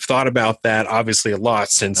 right? And I've thought about that obviously a lot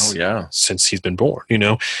since he's been born, you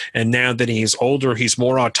know. And now that he's older, he's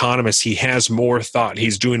more autonomous. He has more thought.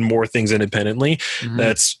 He's doing more things independently.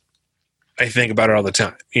 That's I think about it all the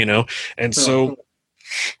time, you know. And so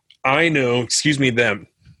I know, them.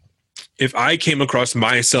 If I came across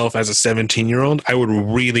myself as a 17-year-old, I would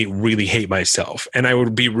really, really hate myself, and I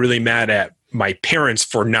would be really mad at my parents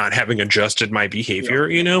for not having adjusted my behavior.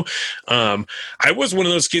 You know, I was one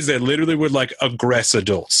of those kids that literally would like aggress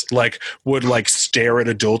adults, like would like stare at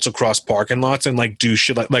adults across parking lots and like do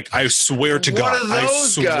shit like I swear to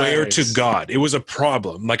God, it was a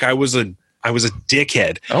problem. Like I was a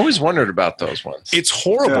dickhead. I always wondered about those ones. It's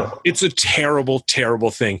horrible. Yeah. It's a terrible,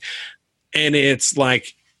 terrible thing. And it's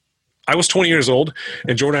like, I was 20 years old,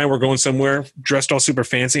 and Jordan and I were going somewhere, dressed all super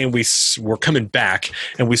fancy, and we were coming back,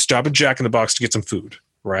 and we stopped at Jack in the Box to get some food,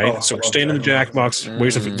 right? So we're staying in the Jack in the Box.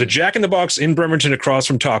 The Jack in the Box in Bremerton across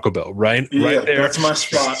from Taco Bell, right? Yeah, right there. That's my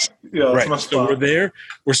spot. Yeah, that's my spot. So we're there.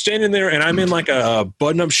 We're standing there, and I'm in like a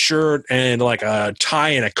button-up shirt and like a tie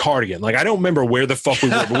and a cardigan. Like I don't remember where the fuck we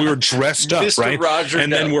were, but we were dressed up, right?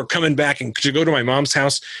 And then we're coming back and to go to my mom's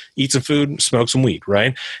house, eat some food, smoke some weed,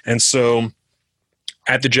 right? And so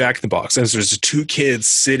at the Jack in the Box, and there's 2 kids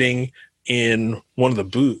sitting in one of the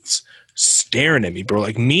booths staring at me, bro,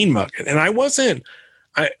 like mean mugging. And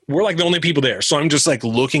we're like the only people there. So I'm just like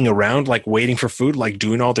looking around, like waiting for food, like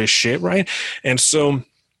doing all this shit, right? And so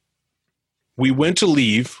we went to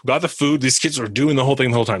leave, got the food. These kids are doing the whole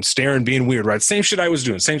thing the whole time, staring, being weird, right? Same shit I was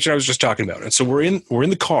doing, same shit I was just talking about. And so we're in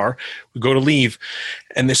the car, we go to leave,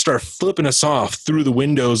 and they start flipping us off through the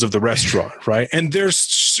windows of the restaurant, right? And they're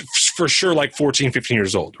for sure like 14, 15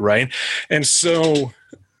 years old, right? And so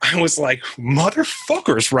I was like,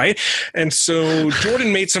 motherfuckers, right? And so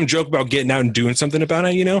Jordan made some joke about getting out and doing something about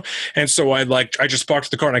it, you know? And so I just parked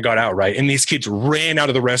the car and I got out, right? And these kids ran out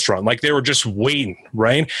of the restaurant. Like they were just waiting,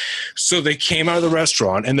 right? So they came out of the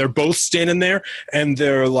restaurant and they're both standing there and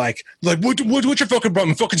they're like, what's your fucking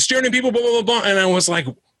problem? Fucking staring at people, blah, blah, blah, blah. And I was like,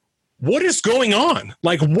 what is going on?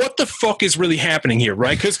 Like, what the fuck is really happening here,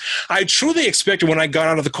 right? Because I truly expected when I got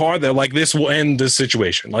out of the car that, like, this will end this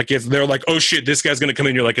situation. Like, if they're like, oh, shit, this guy's going to come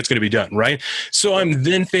in, you're like, it's going to be done, right? So I'm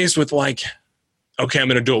then faced with, like, okay, I'm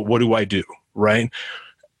an adult. What do I do, right?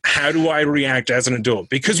 How do I react as an adult?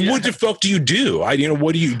 Because what the fuck do you do?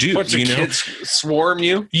 What do you do? Bunch of kids swarm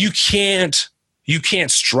you? You can't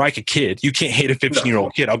strike a kid. You can't hit a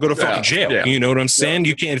 15-year-old kid. I'll go to fucking jail. Yeah. You know what I'm saying?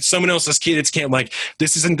 You can't. It's someone else's kid. It can't like,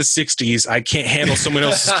 this isn't the 60s. I can't handle someone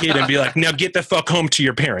else's kid and be like, now get the fuck home to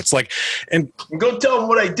your parents. Like, and go tell them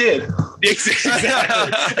what I did.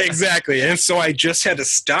 Exactly. And so I just had to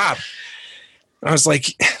stop. I was like,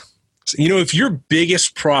 if your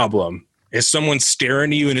biggest problem is someone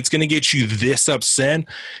staring at you and it's going to get you this upset,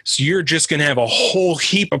 so you're just going to have a whole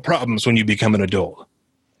heap of problems when you become an adult.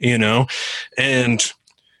 And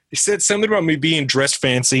he said something about me being dressed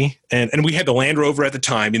fancy, and we had the Land Rover at the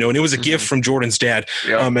time, and it was a gift from Jordan's dad.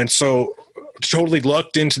 Yeah. And so totally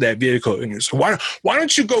lucked into that vehicle. And he said, why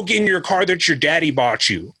don't you go get in your car that your daddy bought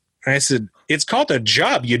you? And I said, it's called a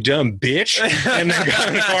job, you dumb bitch. And then got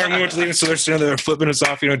in the car and we went to leave. And so they're standing there flipping us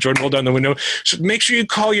off. Jordan rolled down the window. So make sure you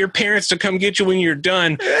call your parents to come get you when you're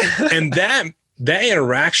done. And that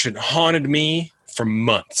interaction haunted me for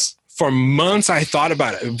months. For months, I thought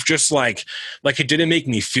about it. Just like it didn't make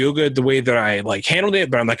me feel good the way that I handled it.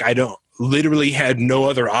 But I'm like, I don't literally had no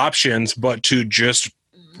other options but to just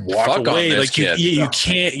walk away. Like you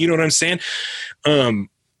can't. You know what I'm saying? And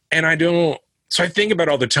I don't. So I think about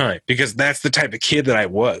it all the time because that's the type of kid that I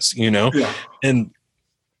was. And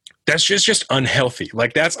that's just unhealthy.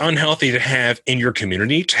 Like that's unhealthy to have in your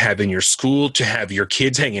community, to have in your school, to have your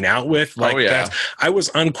kids hanging out with. I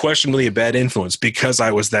was unquestionably a bad influence because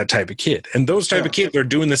I was that type of kid. And those type of kids are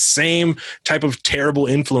doing the same type of terrible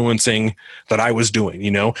influencing that I was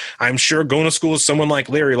doing. I'm sure going to school with someone like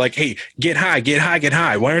Larry, like, hey, get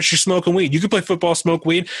high. Why aren't you smoking weed? You could play football, smoke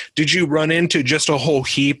weed. Did you run into just a whole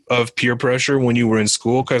heap of peer pressure when you were in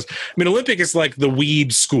school? Because Olympic is like the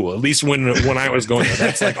weed school, at least when I was going there.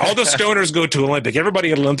 That's like all the stoners go to Olympic.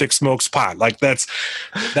 Everybody at Olympic smokes pot. Like that's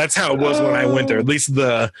how it was when I went there. At least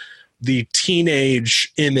the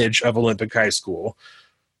teenage image of Olympic High School.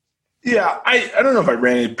 Yeah, I don't know if I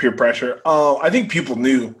ran into peer pressure. I think people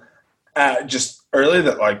knew just early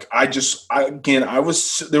that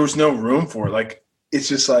there was no room for it. Like it's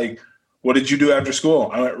just like, what did you do after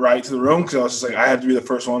school? I went right to the room because I was just like, I had to be the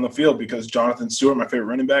first one on the field because Jonathan Stewart, my favorite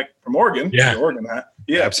running back from Oregon, Oregon hat.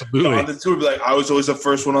 Yeah, absolutely. Jonathan Stewart would be like, I was always the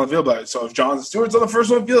first one on the field. But so if Jonathan Stewart's on the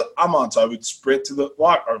first one on the field, I'm on. So I would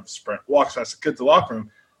walk as fast as I could to the locker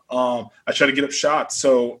room. I try to get up shots.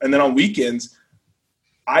 So, and then on weekends,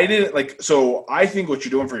 I didn't like. So I think what you're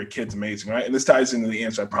doing for your kid's amazing, right? And this ties into the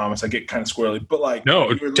answer. I promise. I get kind of squirrely, but like,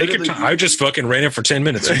 No, take your time. I just fucking ran it for 10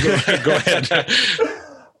 minutes. Go ahead.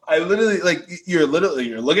 I literally like you're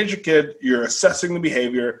looking at your kid. You're assessing the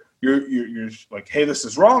behavior. You're like, hey, this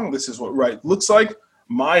is wrong. This is what right looks like.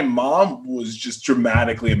 My mom was just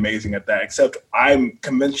dramatically amazing at that. Except I'm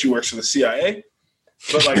convinced she works for the CIA.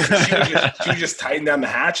 But like she would just tighten down the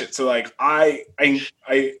hatchet. So like I'm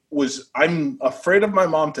afraid of my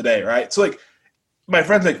mom today, right? So like my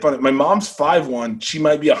friends make fun of it. My mom's 5'1". She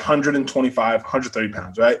might be 125, 130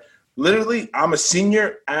 pounds, right? Literally, I'm a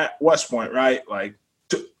senior at West Point, right? Like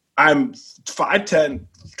I'm 5'10",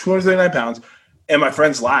 239 pounds, and my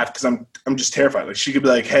friends laugh because I'm just terrified. Like she could be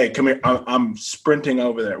like, "Hey, come here! I'm sprinting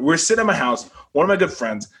over there." We're sitting at my house. One of my good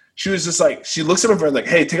friends. She was just like, she looks at my friend like,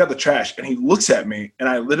 "Hey, take out the trash," and he looks at me, and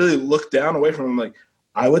I literally look down away from him like,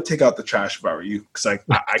 "I would take out the trash if I were you," because like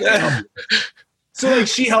I can't help you. So like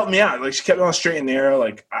she helped me out. Like she kept me on straight and narrow.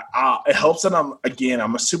 Like it helps that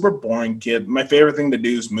I'm a super boring kid. My favorite thing to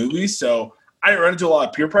do is movies, so I didn't run into a lot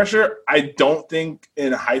of peer pressure. I don't think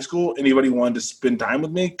in high school anybody wanted to spend time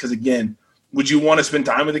with me because, again, would you want to spend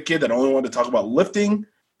time with a kid that only wanted to talk about lifting,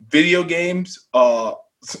 video games,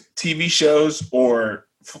 TV shows, or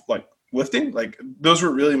like lifting? Like those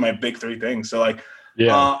were really my big three things. So like,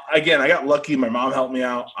 again, I got lucky. My mom helped me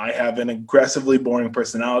out. I have an aggressively boring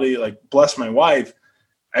personality. Like bless my wife.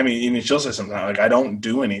 I mean, even she'll say sometimes like I don't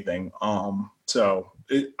do anything.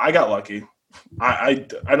 I got lucky. I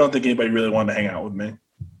don't think anybody really wanted to hang out with me.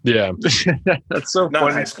 Yeah. That's so Not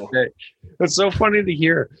funny. in high school. That's so funny to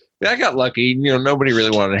hear. I got lucky. Nobody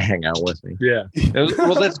really wanted to hang out with me. Yeah.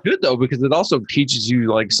 Well, that's good though, because it also teaches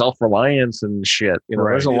you like self-reliance and shit.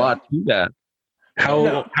 There's a lot to that.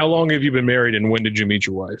 How long have you been married, and when did you meet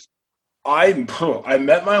your wife? I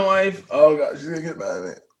met my wife. Oh god, she's gonna get mad at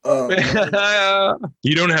me.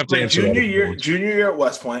 You don't have to answer. Junior year at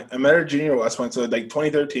West Point. I met her junior year at West Point, so like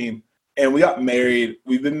 2013, and we got married.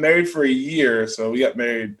 We've been married for a year, so we got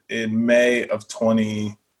married in May of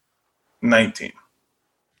 2019.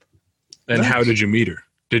 And how did you meet her?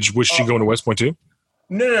 Was she going to West Point too?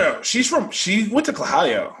 No. She went to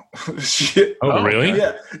Claudio. Really?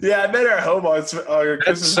 Yeah. I met her at home on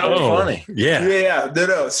Christmas. So funny. Yeah. Yeah.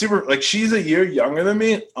 No. Super. Like she's a year younger than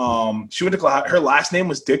me. She went to Claudio. Her last name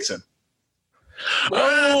was Dixon.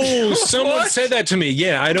 Oh, someone said that to me.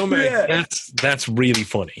 Yeah, I don't. Yeah. That's really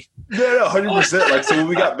funny. No, 100%. Like, so when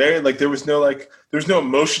we got married, like there was no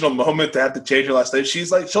emotional moment to have to change her last name.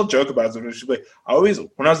 She's like, she'll joke about it. She's like,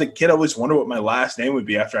 when I was a kid, I always wondered what my last name would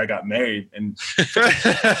be after I got married. And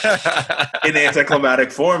in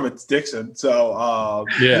anticlimactic form, it's Dixon. So,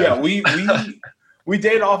 we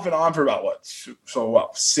dated off and on for about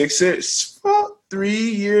 3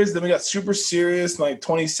 years. Then we got super serious in like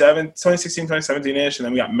 2016, 2017-ish. And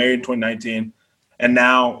then we got married in 2019. And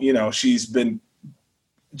now, she's been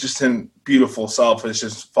just in beautiful self has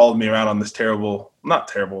just followed me around on this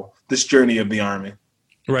this journey of the Army.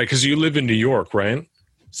 Right, because you live in New York, right?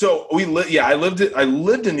 So I lived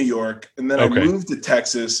in New York, and then I moved to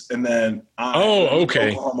Texas, and then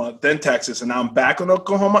Oklahoma, then Texas, and now I'm back in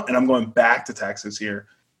Oklahoma, and I'm going back to Texas here.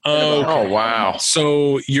 Oh wow!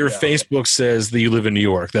 So your Facebook says that you live in New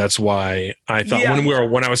York. That's why I thought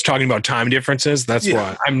when I was talking about time differences. That's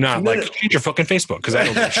why I'm not change your fucking Facebook because I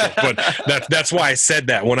don't give a shit. But that's why I said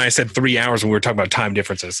that when I said 3 hours when we were talking about time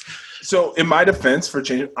differences. So in my defense for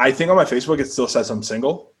changing, I think on my Facebook it still says I'm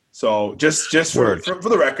single. So just for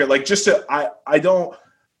the record, like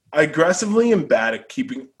I aggressively am bad at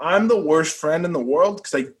I'm the worst friend in the world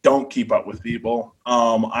because I don't keep up with people.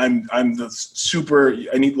 I'm I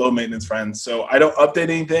need low maintenance friends. So I don't update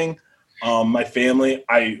anything. My family,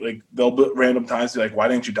 they'll be random times be like, why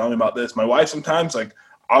didn't you tell me about this? My wife sometimes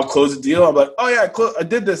I'll close a deal. I'm like, oh yeah, I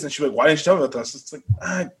did this. And she's like, why didn't you tell me about this? It's like,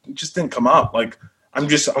 it just didn't come up. Like I'm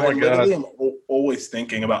always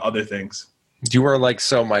thinking about other things. You are my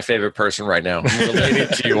favorite person right now. I'm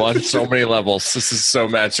related to you on so many levels. This is so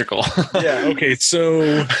magical. Yeah. Okay.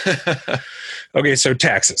 So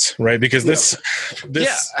taxes, right? Because this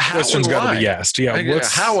one's got to be asked. Yeah.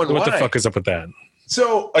 What the fuck is up with that?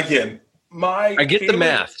 So again, I get the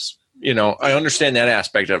maths. I understand that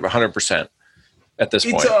aspect of 100% at this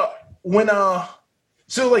point. So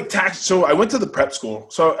I went to the prep school.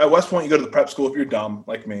 So at West Point, you go to the prep school if you're dumb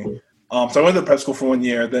like me. So I went to the prep school for 1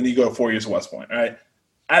 year, then you go 4 years to West Point, right?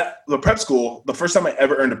 At the prep school, the first time I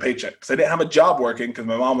ever earned a paycheck, because I didn't have a job working, because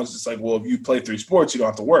my mom was just like, well, if you play 3 sports, you don't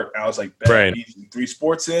have to work. And I was like, bet, easy. 3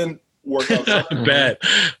 sports in, work out. Bet.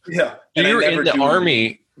 Yeah. And you're in the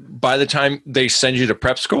Army by the time they send you to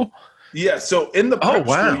prep school? Yeah, so in the prep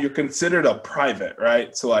wow. school, you're considered a private,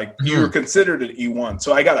 right? So like you're considered an E1.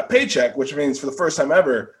 So I got a paycheck, which means for the first time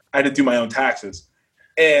ever, I had to do my own taxes.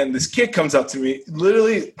 And this kid comes up to me,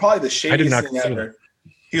 literally probably the shadiest thing ever.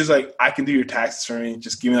 He was like, I can do your taxes for me.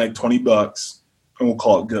 Just give me like $20 and we'll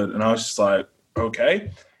call it good. And I was just like,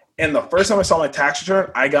 okay. And the first time I saw my tax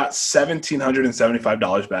return, I got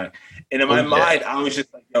 $1,775 back. And in my mind, I was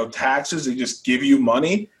just like, taxes, they just give you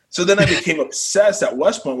money. So then I became obsessed at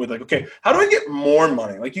West Point with like, okay, how do I get more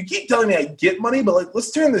money? Like you keep telling me I get money, but like,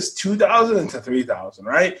 let's turn this 2,000 into 3,000,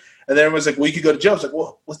 right? And then it was like, well, you could go to jail. I was like,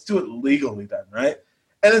 well, let's do it legally then, right?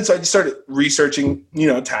 And then so I just started researching,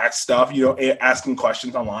 tax stuff, asking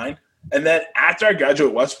questions online. And then after I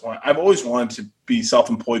graduated West Point, I've always wanted to be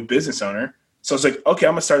self-employed business owner. So I was like, okay,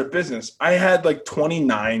 I'm gonna start a business. I had like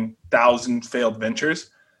 29,000 failed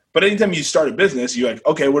ventures. But anytime you start a business, you're like,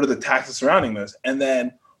 okay, what are the taxes surrounding this? And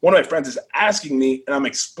then one of my friends is asking me, and I'm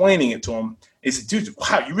explaining it to him. He said, dude,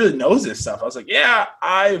 wow, you really know this stuff. I was like, yeah,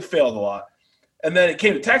 I've failed a lot. And then it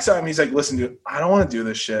came to tax time. He's like, listen, dude, I don't want to do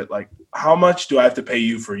this shit. Like, how much do I have to pay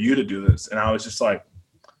you for you to do this? And I was just like,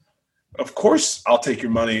 of course I'll take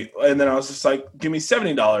your money. And then I was just like, give me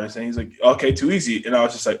 $70. And he's like, okay, too easy. And I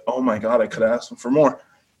was just like, oh my God, I could have asked him for more.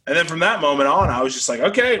 And then from that moment on, I was just like,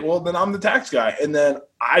 okay, well, then I'm the tax guy. And then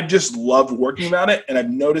I just loved working about it. And I've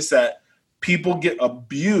noticed that people get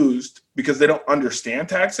abused because they don't understand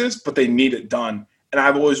taxes, but they need it done. And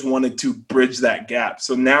I've always wanted to bridge that gap.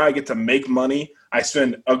 So now I get to make money. I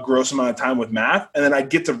spend a gross amount of time with math, and then I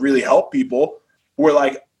get to really help people where,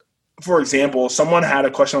 like, for example, someone had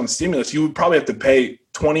a question on the stimulus. You would probably have to pay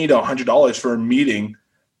 $20 to $100 for a meeting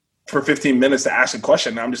for 15 minutes to ask a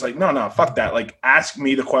question. And I'm just like, no, fuck that. Like, ask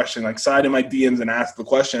me the question. Like, slide in my DMs and ask the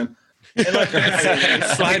question. And like,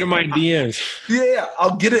 slide in my DMs. Yeah,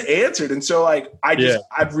 I'll get it answered. And so like,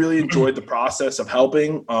 I've really enjoyed the process of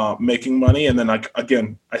helping, making money. And then like,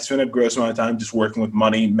 again, I spend a gross amount of time just working with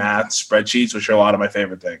money, math, spreadsheets, which are a lot of my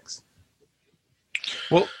favorite things.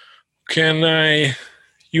 Well,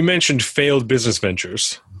 you mentioned failed business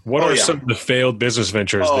ventures. What are some of the failed business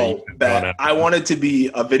ventures that I wanted to be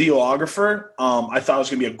a videographer. I thought I was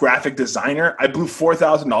going to be a graphic designer. I blew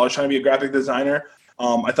 $4,000 trying to be a graphic designer.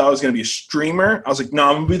 I thought I was going to be a streamer. I was like, no,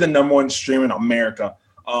 I'm going to be the number one streamer in America.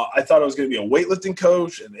 I thought I was going to be a weightlifting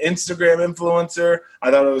coach, an Instagram influencer. I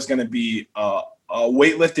thought I was going to be a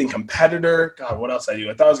weightlifting competitor. God, what else I do?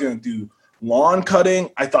 I thought I was going to do lawn cutting.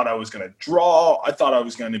 I thought I was going to draw. I thought I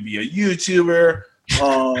was going to be a YouTuber.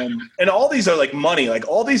 And all these are like money. Like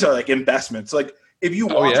all these are like investments. Like if you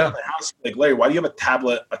walk around the house, like, Larry, why do you have a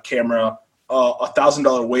tablet, a camera, $1,000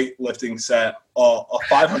 weightlifting set, a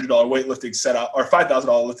 $500 weightlifting set out, or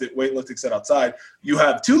 $5,000 weightlifting set outside? You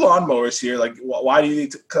have 2 lawnmowers here. Like, why do you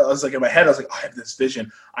need to? I was like, in my head, I was like, I have this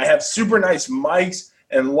vision. I have super nice mics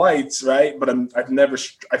and lights, right? But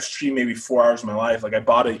I've streamed maybe 4 hours of my life. Like I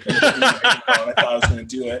bought it and I thought I was going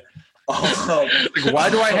to do it. Like, why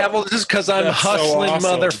do I have all this? Because I'm hustling, so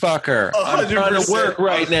awesome. Motherfucker. 100%. I'm trying to work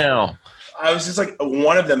right now. I was just like,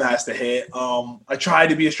 one of them has to hit. I tried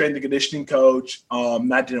to be a strength and conditioning coach.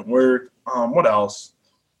 That didn't work. What else?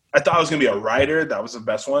 I thought I was going to be a writer. That was the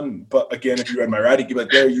best one. But again, if you read my writing, you'd be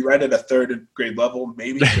like, there, you write at a 3rd grade level,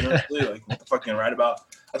 maybe. Like, what the fuck can I write about?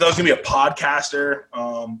 I thought I was going to be a podcaster.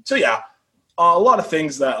 So yeah, a lot of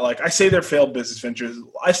things that, like, I say they're failed business ventures.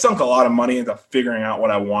 I sunk a lot of money into figuring out what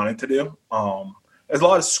I wanted to do. There's a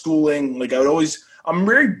lot of schooling. Like I'm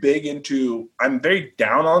very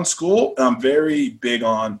down on school, and I'm very big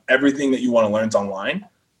on everything that you want to learn is online.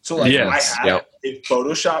 So like I have a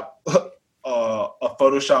Photoshop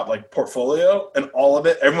like portfolio and all of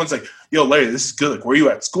it. Everyone's like, yo, Larry, this is good. Like, where are you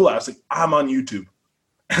at school? I was like, I'm on YouTube.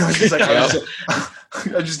 And I was just like,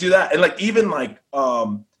 I just do that. And like, even like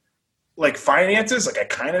finances, like I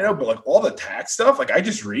kind of know, but like all the tax stuff, like I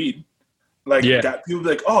just read. Like that people be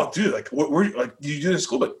like, oh, dude, like what were you, like, do you do this in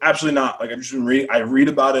school? But absolutely not. Like I've just been reading. I read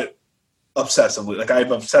about it obsessively. Like I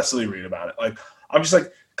obsessively read about it. Like I'm just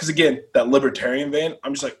like, because again, that libertarian vein,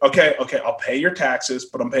 I'm just like, okay, I'll pay your taxes,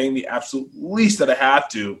 but I'm paying the absolute least that I have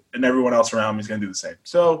to, and everyone else around me is gonna do the same.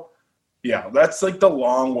 So yeah, that's like the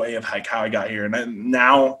long way of like how I got here. And then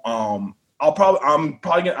now I'm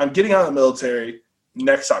getting out of the military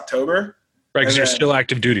next October. Right, because you're still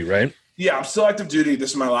active duty, right? Yeah, I'm still active duty.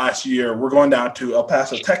 This is my last year. We're going down to El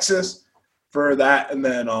Paso, Texas for that. And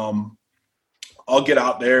then I'll get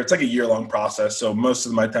out there. It's like a year-long process. So most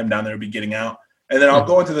of my time down there will be getting out. And then I'll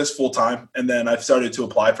go into this full-time. And then I've started to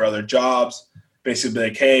apply for other jobs. Basically be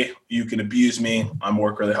like, hey, you can abuse me. I'm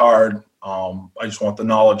work really hard. I just want the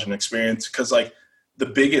knowledge and experience. Because like the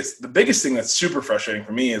biggest thing that's super frustrating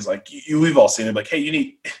for me is like, we've all seen it. Like,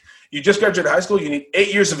 hey, you just graduated high school, you need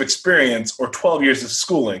 8 years of experience or 12 years of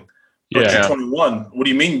schooling. But Yeah. you're 21. What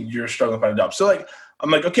do you mean you're struggling to find a job? So like, I'm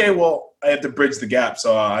like, okay, well, I have to bridge the gap.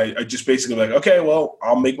 So I just basically like, okay, well,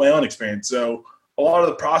 I'll make my own experience. So a lot of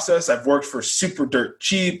the process, I've worked for super dirt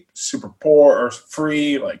cheap, super poor, or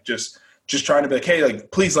free, like just trying to be like, hey, like,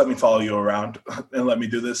 please let me follow you around and let me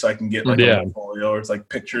do this so I can get like a portfolio or it's like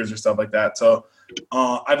pictures or stuff like that. So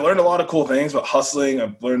I've learned a lot of cool things about hustling.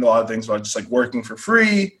 I've learned a lot of things about just like working for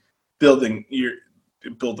free, build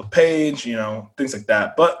a page, things like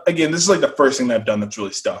that. But again, this is like the first thing that I've done that's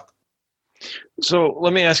really stuck. So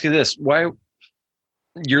let me ask you this: why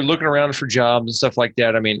you're looking around for jobs and stuff like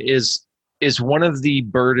that? I mean, is one of the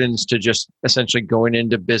burdens to just essentially going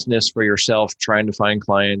into business for yourself, trying to find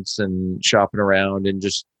clients and shopping around and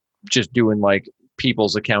just doing like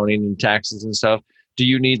people's accounting and taxes and stuff? Do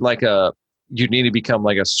you need you need to become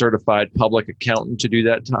like a certified public accountant to do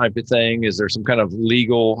that type of thing? Is there some kind of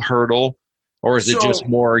legal hurdle, or is it just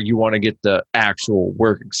more you want to get the actual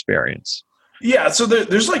work experience? Yeah. So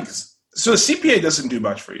there's like, so the CPA doesn't do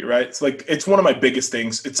much for you, right? It's like, it's one of my biggest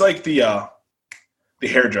things. It's like the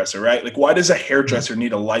hairdresser, right? Like, why does a hairdresser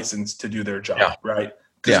need a license to do their job, right?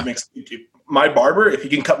 Because it makes my barber, if he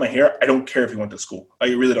can cut my hair, I don't care if he went to school. I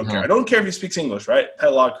really don't care. I don't care if he speaks English, right? I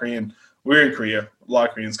had a lot of Korean. We're in Korea. A lot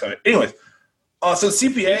of Koreans cut it. Anyways, so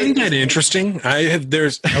CPA. Isn't that interesting?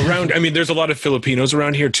 There's a lot of Filipinos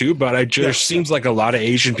around here too, but seems like a lot of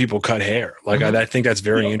Asian people cut hair. Like I think that's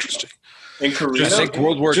very interesting. In Korea, I think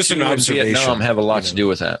World War II and Vietnam have a lot to do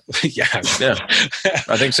with that. Yeah,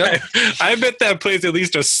 I think so. I bet that plays at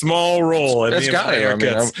least a small role. That's got it. I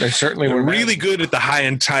mean, they certainly were really good at the high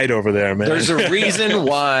and tight over there, man. There's a reason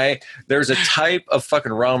why there's a type of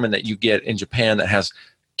fucking ramen that you get in Japan that has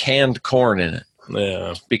canned corn in it.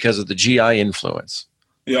 Yeah, because of the GI influence.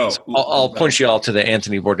 Yo, so I'll point you all to the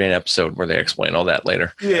Anthony Bourdain episode where they explain all that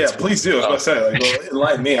later. Yeah, please do. I was going to say,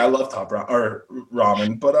 enlighten me. I love top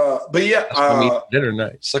ramen, but yeah, dinner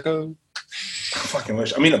night, sucko. I fucking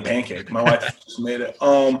wish. I'm eating a pancake. My wife just made it.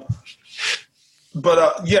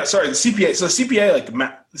 Yeah, sorry. The CPA. So the CPA,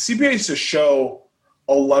 the CPA is to show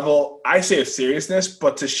a level, I say, of seriousness,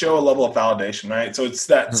 but to show a level of validation, right? So it's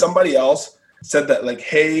that somebody else said that, like,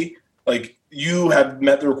 hey, like, you have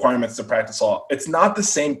met the requirements to practice law. It's not the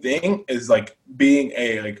same thing as like being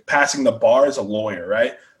passing the bar as a lawyer,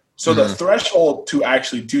 right? So the threshold to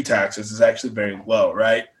actually do taxes is actually very low,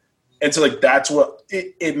 right? And so like that's what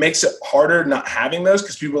it makes it harder not having those,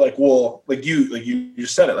 because people are like, well, like you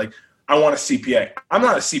just said it, like, I want a CPA. I'm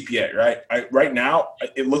not a CPA, right? Right now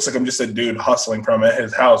it looks like I'm just a dude hustling from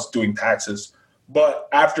his house doing taxes. But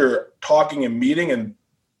after talking and meeting, and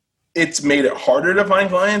it's made it harder to find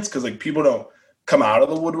clients because like people don't come out of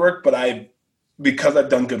the woodwork, but because I've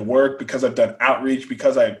done good work, because I've done outreach,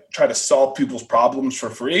 because I try to solve people's problems for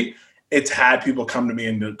free, it's had people come to me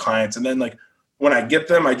and do clients. And then like when I get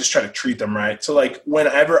them, I just try to treat them right. So like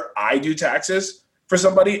whenever I do taxes for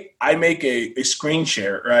somebody, I make a screen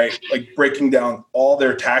share, right? Like breaking down all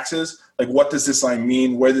their taxes. Like, what does this line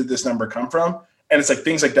mean? Where did this number come from? And it's like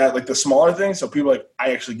things like that, like the smaller things. So people like,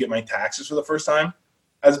 I actually get my taxes for the first time,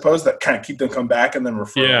 as opposed to that kind of keep them come back and then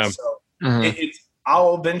refer. Yeah. So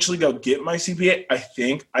I'll eventually go get my CPA. I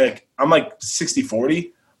think I'm like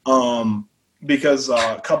 60-40 because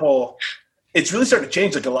it's really starting to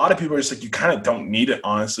change. Like a lot of people are just like, you kind of don't need it,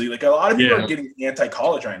 honestly. Like a lot of people are getting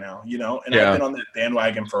anti-college right now, and I've been on that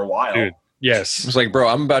bandwagon for a while. Dude. Yes. It's like, bro,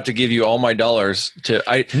 I'm about to give you all my dollars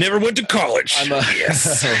I never went to college.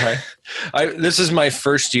 Yes. Right. This is my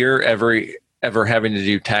first year ever having to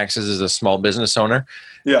do taxes as a small business owner.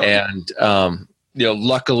 Yeah. And,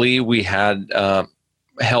 luckily we had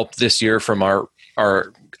help this year from our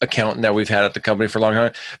accountant that we've had at the company for a long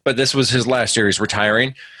time. But this was his last year. He's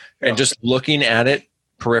retiring. Yeah. And just looking at it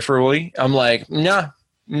peripherally, I'm like, nah,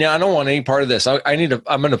 I don't want any part of this. I'm going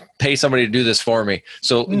to pay somebody to do this for me.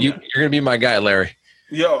 So you're going to be my guy, Larry.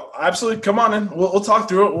 Yo, absolutely. Come on in. We'll talk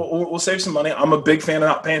through it. We'll save some money. I'm a big fan of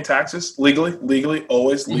not paying taxes legally,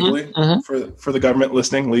 always legally for the government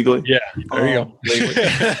listening legally. Yeah, there you go.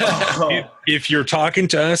 Legally. If you're talking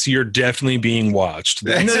to us, you're definitely being watched.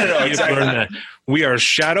 No, exactly. We are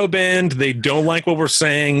shadow banned. They don't like what we're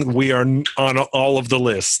saying. We are on all of the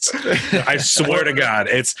lists. I swear to God.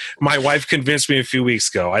 My wife convinced me a few weeks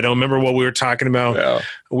ago. I don't remember what we were talking about. Yeah.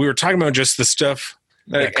 We were talking about just the stuff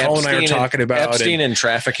that Colin and I are talking about. Epstein and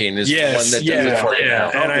trafficking is the one that does it for you.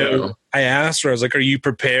 And I asked her, I was like, are you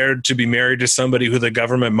prepared to be married to somebody who the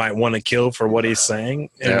government might want to kill for what he's saying?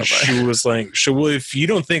 And she was like, well, if you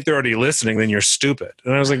don't think they're already listening, then you're stupid.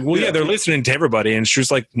 And I was like, well, yeah, they're listening to everybody. And she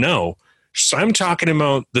was like, no, So I'm talking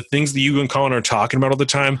about the things that you and Colin are talking about all the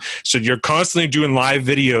time. So you're constantly doing live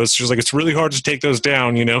videos. She's like, it's really hard to take those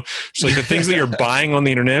down, you know? She's like, the things that you're buying on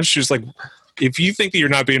the internet, she's like, if you think that you're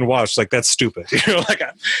not being watched, like, that's stupid. You know, like,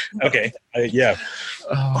 okay. Yeah.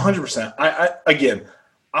 100%.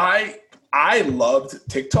 I loved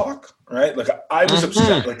TikTok, right? Like I was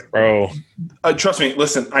upset. Like, bro, trust me.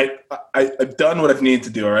 Listen, I've done what I've needed to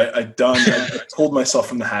do. All right, I told myself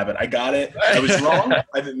from the habit. I got it. I was wrong.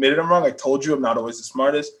 I've admitted I'm wrong. I told you I'm not always the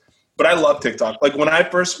smartest, but I love TikTok. Like when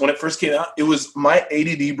it first came out, it was my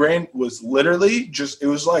ADD brain was literally it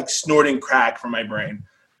was like snorting crack from my brain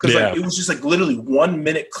because like it was just like literally 1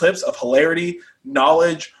 minute clips of hilarity,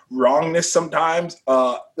 knowledge, wrongness sometimes.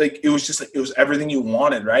 Like it was just like it was everything you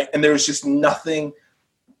wanted, right? And there was just nothing.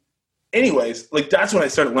 Anyways, like that's when I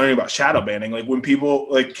started learning about shadow banning. Like when people,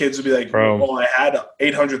 like kids would be like, "Oh, I had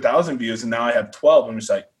 800,000 views and now I have 12." I'm just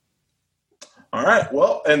like, "All right,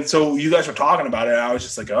 well." And so you guys were talking about it, and I was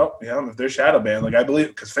just like, "Oh, yeah, if they're shadow banned, like I believe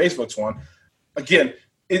because Facebook's one." Again,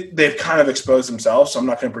 they've kind of exposed themselves, so I'm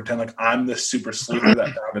not going to pretend like I'm this super sleeper that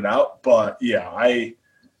found it out. But yeah,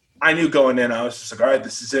 I knew going in, I was just like, all right,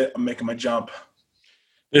 this is it. I'm making my jump.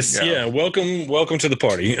 Welcome to the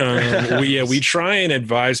party. We try and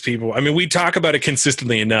advise people. I mean, we talk about it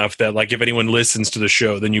consistently enough that like if anyone listens to the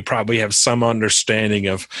show, then you probably have some understanding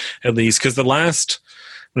of at least because the last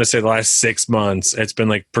 6 months, it's been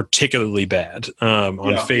like particularly bad on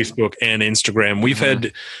Facebook and Instagram. We've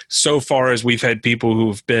had people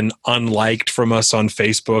who've been unliked from us on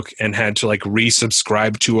Facebook and had to like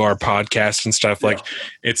resubscribe to our podcast and stuff. Like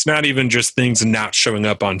it's not even just things not showing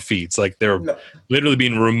up on feeds. Like they're literally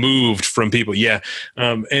being removed from people. Yeah.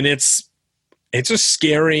 And it's a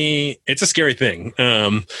scary thing.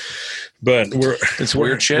 But we're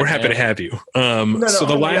happy to have you.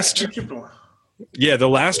 The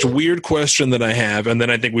last weird question that I have, and then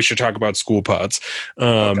I think we should talk about school pods,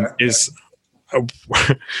 is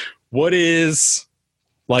what is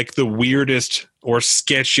like the weirdest or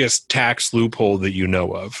sketchiest tax loophole that you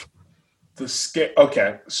know of?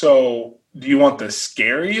 Okay, so do you want the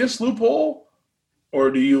scariest loophole or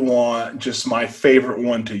do you want just my favorite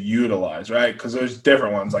one to utilize, right? Because there's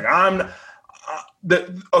different ones. Like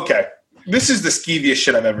this is the skeeviest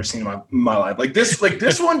shit I've ever seen in my life. Like this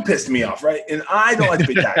one pissed me off, right? And I don't like to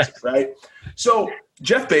pay taxes, right? So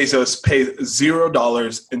Jeff Bezos paid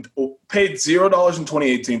 $0 in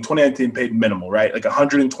 2018. 2019 paid minimal, right? Like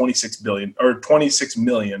 126 billion or 26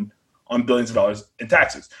 million on billions of dollars in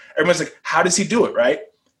taxes. Everyone's like, how does he do it, right?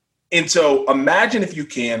 And so imagine if you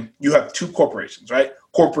have two corporations, right?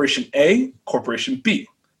 Corporation A, Corporation B.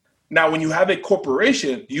 Now, when you have a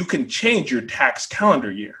corporation, you can change your tax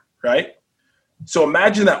calendar year, right? So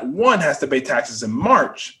imagine that one has to pay taxes in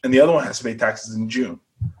March and the other one has to pay taxes in June,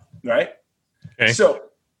 right? Okay. So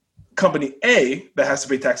company A that has to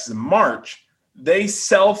pay taxes in March, they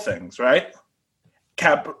sell things, right?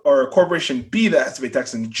 Corporation B that has to pay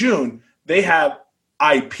taxes in June, they have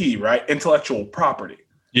IP, right? Intellectual property.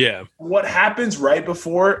 Yeah. What happens right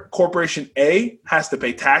before Corporation A has to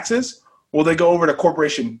pay taxes? Well, they go over to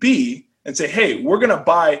Corporation B and say, hey, we're going to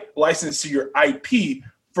buy license to your IP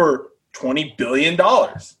for $20 billion.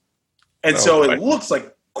 And so it looks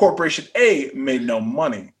like Corporation A made no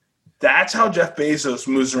money. That's how Jeff Bezos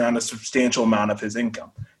moves around a substantial amount of his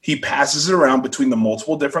income. He passes it around between the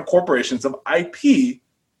multiple different corporations of IP,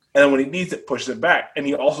 and then when he needs it, pushes it back. And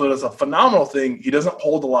he also does a phenomenal thing. He doesn't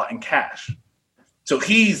hold a lot in cash. So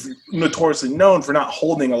he's notoriously known for not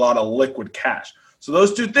holding a lot of liquid cash. So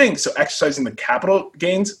those two things, so exercising the capital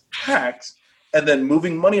gains tax and then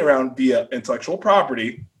moving money around via intellectual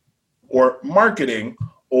property or marketing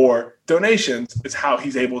or donations is how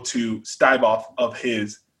he's able to stave off of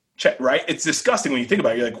his check, right? It's disgusting when you think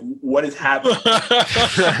about it. You're like, what is happening? Oh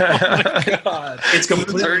my God. It's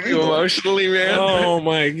completely hurt you emotionally, man. Oh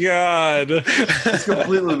my God. It's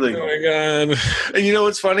completely legal. Oh my God. And you know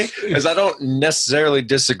what's funny? Is I don't necessarily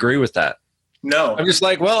disagree with that. No. I'm just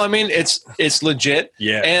like, well, I mean, it's legit.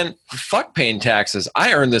 Yeah. And fuck paying taxes.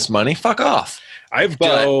 I earned this money. Fuck off. I've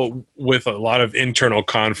dealt with a lot of internal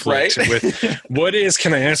conflict with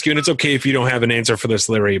can I ask you, and it's okay if you don't have an answer for this,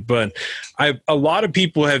 Larry, but a lot of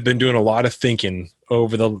people have been doing a lot of thinking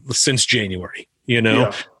since January,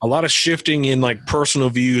 a lot of shifting in like personal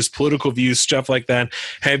views, political views, stuff like that.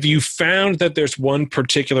 Have you found that there's one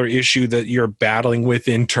particular issue that you're battling with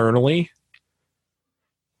internally?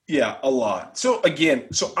 Yeah, a lot. So again,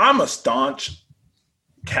 I'm a staunch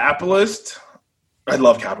capitalist. I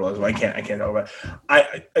love capitalism. I can't talk about it.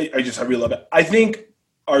 I really love it. I think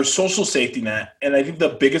our social safety net, and I think the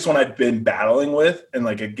biggest one I've been battling with, and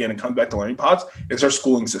like again, it comes back to learning pods, is our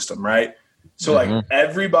schooling system, right? So like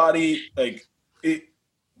everybody, like it,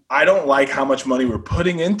 I don't like how much money we're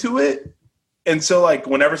putting into it. And so like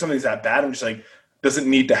whenever something's that bad, I'm just like, doesn't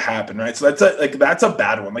need to happen, right? So that's a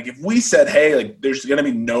bad one. Like if we said, hey, like there's going to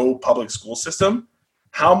be no public school system,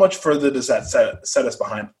 how much further does that set us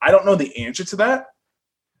behind? I don't know the answer to that.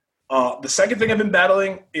 The second thing I've been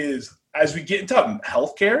battling is as we get into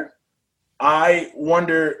healthcare, I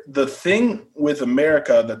wonder the thing with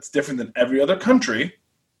America that's different than every other country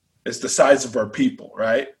is the size of our people,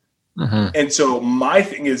 right? And so my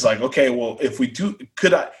thing is like, okay, well, if we do,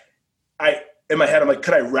 could I in my head, I'm like,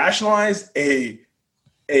 could I rationalize a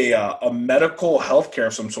medical healthcare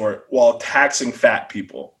of some sort while taxing fat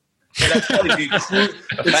people? And that's probably it's the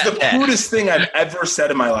crudest thing I've ever said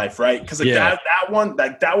in my life, right? Because like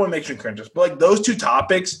that one makes me cringe. But like those two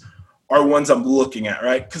topics are ones I'm looking at,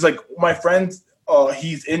 right? Because like my friend,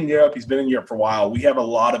 he's in Europe. He's been in Europe for a while. We have a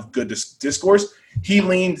lot of good discourse. He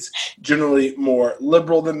leans generally more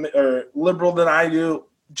liberal than I do.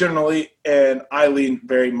 Generally, and I lean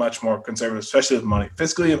very much more conservative, especially with money.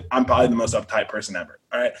 Fiscally, I'm probably the most uptight person ever.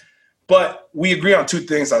 All right. But we agree on two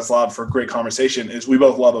things that's allowed for a great conversation is we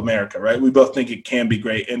both love America, right? We both think it can be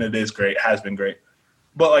great, and it is great, has been great.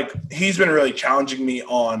 But like he's been really challenging me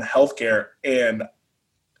on healthcare and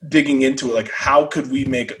digging into it. Like how could we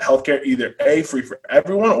make healthcare either A, free for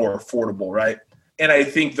everyone or affordable, right? And I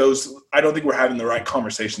think I don't think we're having the right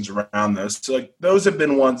conversations around those. So like those have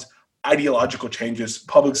been ones, ideological changes,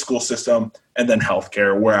 public school system, and then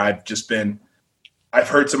healthcare, where I've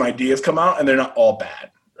heard some ideas come out and they're not all bad,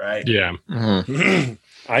 right? Yeah.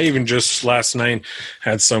 I even just last night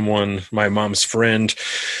had someone, my mom's friend,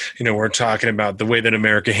 we're talking about the way that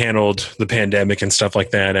America handled the pandemic and stuff like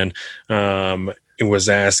that. And it was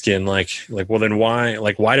asking like, well, then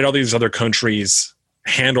why did all these other countries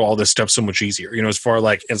handle all this stuff so much easier, as far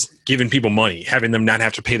like as giving people money, having them not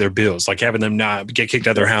have to pay their bills, like having them not get kicked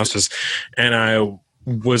out of their houses. And I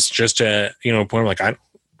was just at, point of like,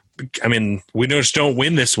 I mean, we just don't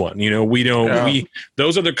win this one.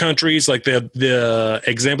 Those other countries, like the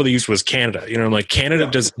example they used was Canada, like Canada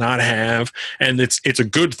does not have, and it's a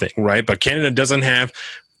good thing, right? But Canada doesn't have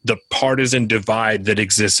the partisan divide that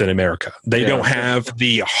exists in America. They don't have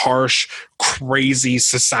the harsh, crazy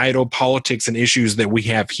societal politics and issues that we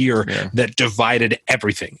have here that divided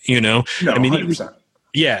everything, No, I mean, 100%.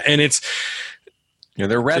 And it's,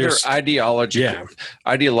 they're rather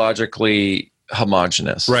ideologically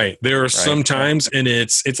homogenous. Right. There are some times, and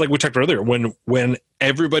it's like we talked about earlier, when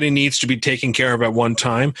everybody needs to be taken care of at one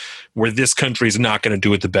time, where this country is not going to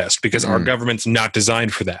do it the best because our government's not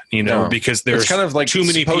designed for that, because there's kind of like too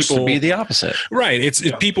many people to be the opposite. Right.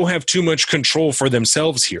 People have too much control for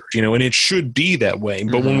themselves here, and it should be that way.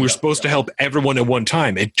 But when we're supposed to help everyone at one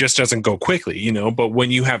time, it just doesn't go quickly, but when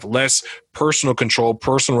you have less personal control,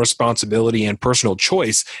 personal responsibility, and personal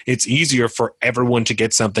choice, it's easier for everyone to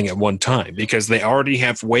get something at one time because they already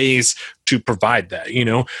have ways to provide that.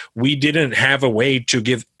 We didn't have a way to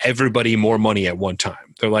give everybody more money at one time.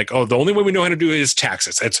 They're like, oh, the only way we know how to do it is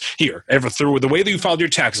taxes. It's here, through the way that you filed your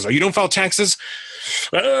taxes. Oh, you don't file taxes?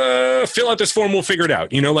 Fill out this form. We'll figure it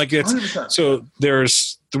out. Like it's 100%. So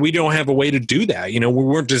we don't have a way to do that. We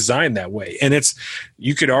weren't designed that way. And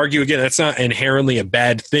you could argue again, that's not inherently a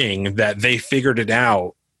bad thing that they figured it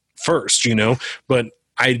out first, but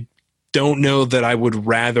I don't know that I would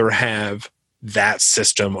rather have that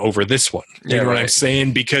system over this one. You know what I'm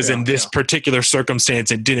saying? Because in this particular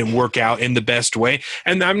circumstance, it didn't work out in the best way.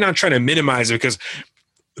 And I'm not trying to minimize it because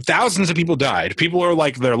thousands of people died. People are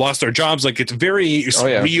like, they lost their jobs. Like it's very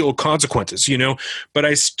real consequences, but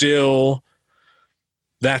I still,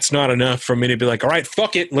 that's not enough for me to be like, all right,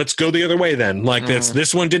 fuck it. Let's go the other way then. Like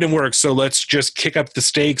this one didn't work. So let's just kick up the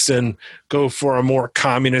stakes and go for a more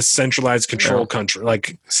communist centralized control country,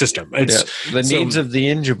 like system. The needs of the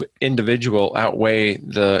individual outweigh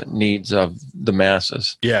the needs of the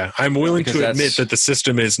masses. Yeah. I'm willing to admit that the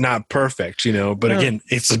system is not perfect, but again,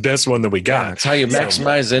 it's the best one that we got. It's how you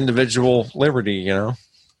maximize individual liberty, And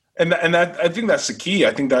that, I think that's the key.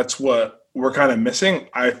 I think that's what we're kind of missing.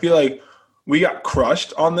 I feel like we got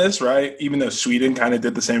crushed on this, right? Even though Sweden kind of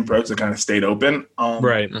did the same approach, they kind of stayed open.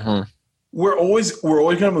 Right. We're always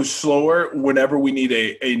going to move slower whenever we need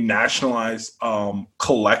a nationalized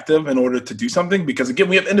collective in order to do something. Because again,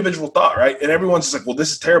 we have individual thought, right? And everyone's just like, well,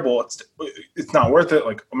 this is terrible. It's not worth it.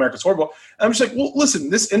 Like America's horrible. And I'm just like, well, listen,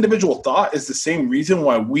 this individual thought is the same reason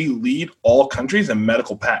why we lead all countries in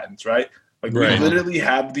medical patents, right? Like we literally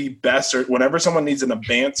have the best. Whenever someone needs an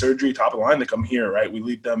advanced surgery, top of the line, they come here, right? We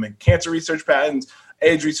lead them in cancer research patents,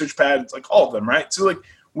 AIDS research patents, like all of them, right? So like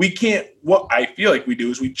we can't. What I feel like we do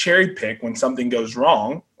is we cherry pick when something goes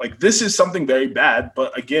wrong. Like this is something very bad,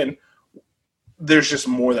 but again, there's just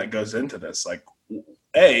more that goes into this. Like,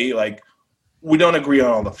 A, like, we don't agree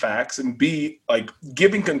on all the facts, and B, like,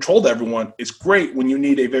 giving control to everyone is great when you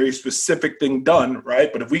need a very specific thing done,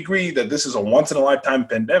 right? But if we agree that this is a once-in-a-lifetime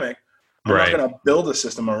pandemic, I'm not going to build a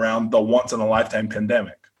system around the once-in-a-lifetime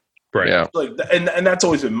pandemic. Right. Yeah. Like, and that's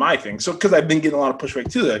always been my thing. So, because I've been getting a lot of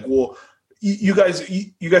pushback too, like, well, you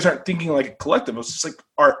guys aren't thinking like a collective. It's just like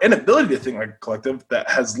our inability to think like a collective that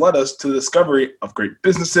has led us to the discovery of great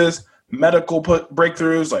businesses, medical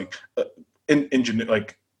breakthroughs, like engineer,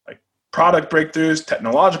 like product breakthroughs,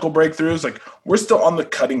 technological breakthroughs. Like, we're still on the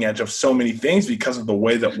cutting edge of so many things because of the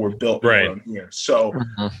way that we're built around here. So,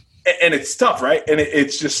 and it's tough, right? And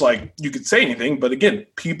it's just like, you could say anything, but again,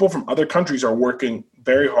 people from other countries are working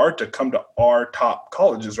very hard to come to our top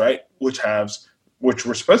colleges, right? Which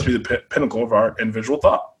were supposed to be the pinnacle of our individual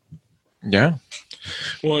thought. Yeah.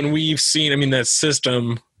 Well, and we've seen, I mean, that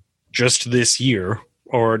system just this year,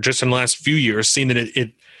 or just in the last few years, seen that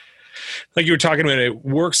it like you were talking about, it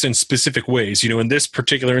works in specific ways. You know, in this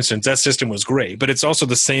particular instance, that system was great, but it's also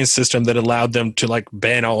the same system that allowed them to like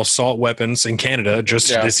ban all assault weapons in Canada just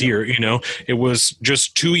this year. You know, it was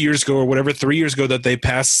just 2 years ago or whatever, 3 years ago that they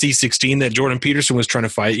passed C-16 that Jordan Peterson was trying to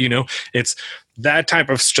fight. You know, it's that type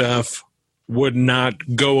of stuff would not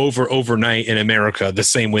go over overnight in America the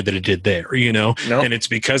same way that it did there, you know? Nope. And it's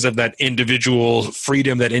because of that individual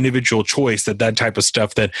freedom, that individual choice, that type of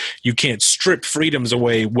stuff, that you can't strip freedoms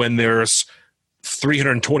away when there's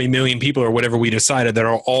 320 million people or whatever we decided that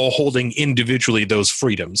are all holding individually those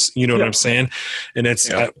freedoms. You know what I'm saying? And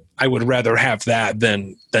it's, I would rather have that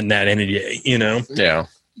than that any day, you know? Yeah.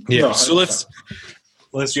 Yeah. No, so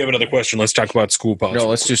Unless you have another question, let's talk about school pods. No,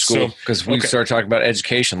 let's do school, because we start talking about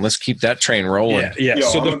education. Let's keep that train rolling. Yeah.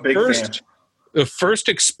 So the first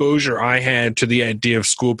exposure I had to the idea of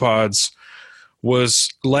school pods was,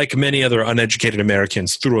 like many other uneducated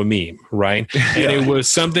Americans, through a meme, right? And it was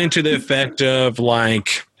something to the effect of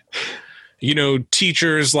like, you know,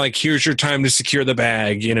 teachers, like, here's your time to secure the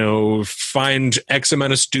bag, you know, find X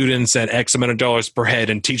amount of students at X amount of dollars per head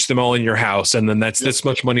and teach them all in your house. And then that's this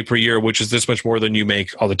much money per year, which is this much more than you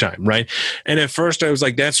make all the time. Right. And at first I was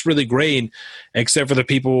like, that's really great, except for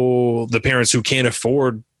the parents who can't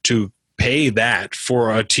afford to pay that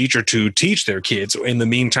for a teacher to teach their kids in the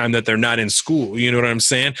meantime that they're not in school. You know what I'm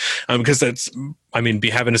saying? Because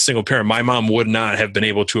having a single parent, my mom would not have been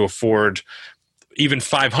able to afford even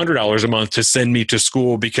 $500 a month to send me to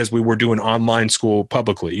school because we were doing online school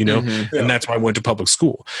publicly, you know, and that's why I went to public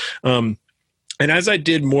school. And as I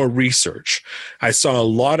did more research, I saw a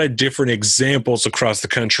lot of different examples across the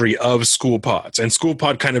country of school pods, and school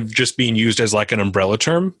pod kind of just being used as like an umbrella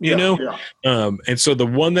term, you know? Yeah. And so the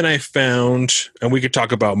one that I found, and we could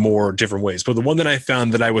talk about more different ways, but the one that I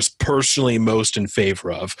found that I was personally most in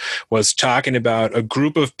favor of was talking about a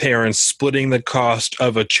group of parents splitting the cost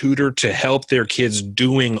of a tutor to help their kids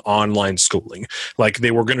doing online schooling. Like, they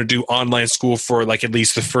were going to do online school for like at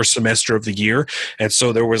least the first semester of the year. And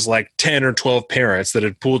so there was like 10 or 12 parents that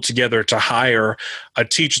had pulled together to hire a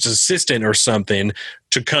teacher's assistant or something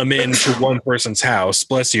to come into one person's house,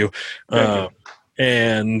 bless you,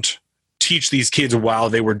 and teach these kids while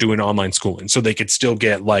they were doing online schooling so they could still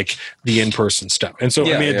get like the in-person stuff. And so,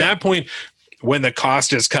 at that point, when the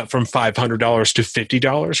cost is cut from $500 to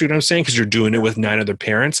 $50, you know what I'm saying? Because you're doing it with 9 other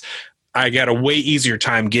parents, I got a way easier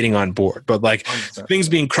time getting on board. But like 100%. Things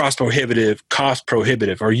being cost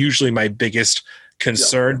prohibitive are usually my biggest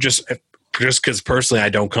concern, just because personally I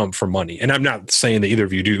don't come from money. And I'm not saying that either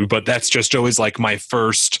of you do, but that's just always like my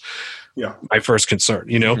first concern,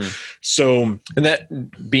 you know? So, and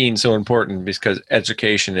that being so important because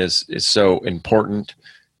education is so important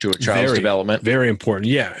to a child's development. Very important.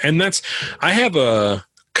 Yeah. And I have a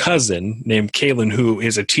cousin named Kaylin who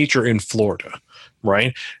is a teacher in Florida.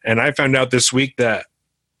 Right. And I found out this week that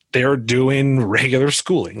they're doing regular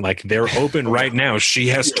schooling. Like, they're open right now. She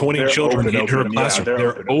has 20 children in her classroom.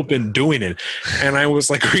 They're open doing it. And I was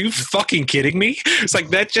like, are you fucking kidding me? It's like,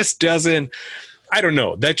 that just doesn't, I don't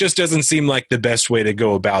know. That just doesn't seem like the best way to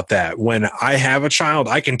go about that. When I have a child,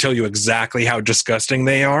 I can tell you exactly how disgusting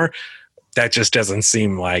they are. That just doesn't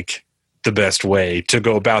seem like the best way to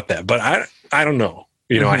go about that. But I don't know.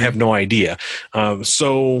 You know, I have no idea.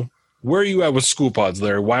 So where are you at with school pods,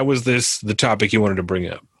 Larry? Why was this the topic you wanted to bring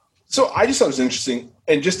up? So I just thought it was interesting.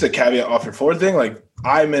 And just to caveat off your Florida thing, like,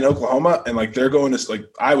 I'm in Oklahoma and like they're going to like,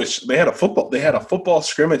 they had a football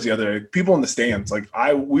scrimmage the other day, people in the stands. Like,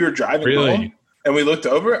 we were driving home and we looked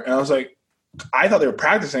over and I was like, I thought they were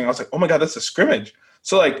practicing. I was like, oh my God, that's a scrimmage.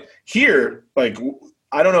 So like here, like,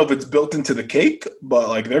 I don't know if it's built into the cake, but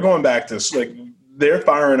like they're going back to like, they're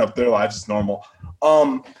firing up their lives as normal.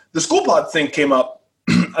 The school pod thing came up.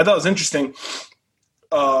 I thought it was interesting.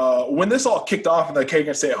 when this all kicked off and like, hey, you're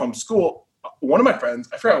gonna stay at home school, one of my friends,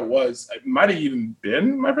 I forgot who it was, it might have even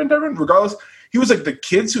been my friend Devin, regardless, he was like, the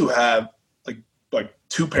kids who have like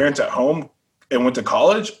two parents at home and went to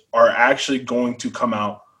college are actually going to come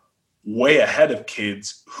out way ahead of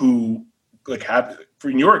kids who like have, for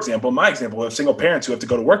your example, my example, of single parents who have to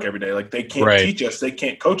go to work every day. Like they can't teach us, they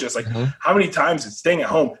can't coach us. Like how many times is staying at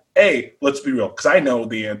home? Let's be real, because I know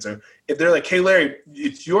the answer. If they're like, hey, Larry,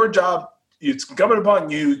 it's your job, it's incumbent upon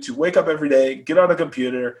you to wake up every day, get on a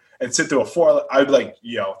computer, and sit through a 4-hour. I'd be like,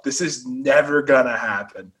 yo, this is never gonna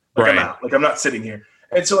happen. Like I'm out. Like I'm not sitting here.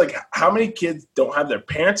 And so, like, how many kids don't have their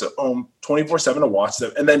parents at home 24/7 to watch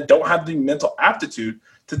them, and then don't have the mental aptitude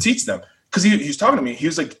to teach them? Because he was talking to me. He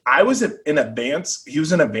was like, I was in advanced. He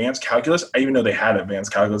was in advanced calculus. I even know they had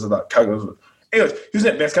advanced calculus. I thought calculus was. Anyways, he was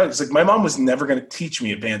in advanced calculus. Like my mom was never going to teach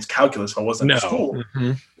me advanced calculus if I wasn't in school.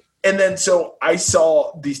 Mm-hmm. And then so I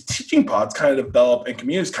saw these teaching pods kind of develop in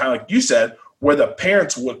communities, kind of like you said, where the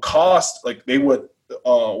parents would cost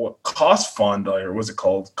fund, or what's it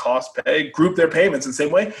called? Cost pay, group their payments in the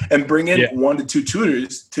same way and bring in 1 to 2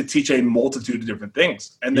 tutors to teach a multitude of different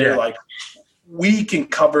things. And they're like, we can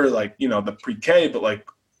cover like, the pre-K, but like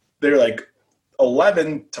they're like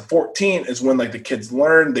 11 to 14 is when like the kids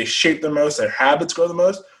learn, they shape the most, their habits grow the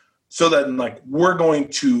most. So then like we're going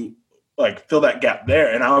to like fill that gap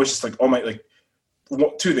there. And I was just like, oh my, like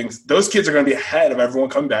 2 things. Those kids are going to be ahead of everyone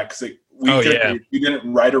coming back because you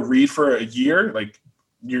didn't write or read for a year. Like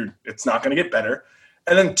it's not going to get better.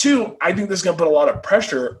 And then 2, I think this is going to put a lot of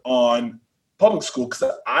pressure on public school because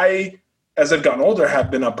I, as I've gotten older,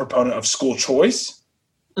 have been a proponent of school choice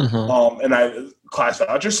and class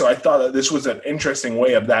vouchers. So I thought that this was an interesting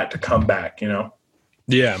way of that to come back,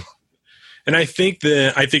 Yeah. And I think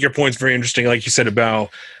your point's very interesting. Like you said about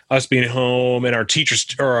us being home and our teachers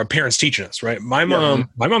or our parents teaching us, right? My mom's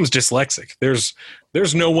dyslexic.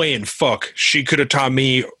 There's no way in fuck she could have taught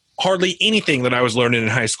me hardly anything that I was learning in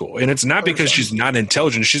high school. And it's not because she's not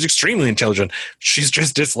intelligent. She's extremely intelligent. She's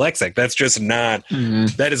just dyslexic. That's just not,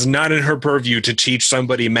 that is not in her purview to teach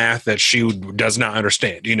somebody math that she does not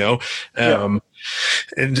understand,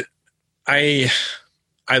 And I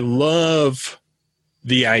love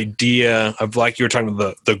the idea of, like you were talking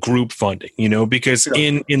about, the group funding, because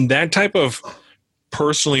in that type of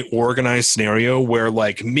personally organized scenario where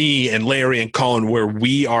like me and Larry and Colin, where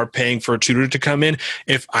we are paying for a tutor to come in,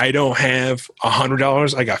 if I don't have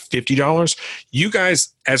 $100, I got $50. You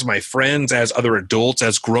guys, as my friends, as other adults,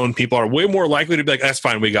 as grown people, are way more likely to be like, that's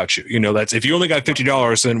fine, we got you. That's, if you only got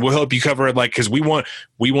 $50, then we'll help you cover it. Like, because we want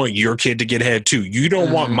your kid to get ahead too. You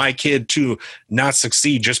don't want my kid to not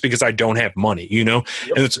succeed just because I don't have money,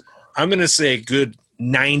 And I'm going to say a good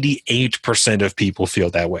 98% of people feel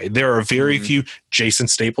that way. There are very few. Jason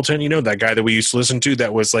Stapleton, that guy that we used to listen to,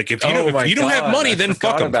 that was like, if you don't have money, then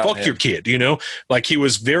fuck him, fuck your kid, like he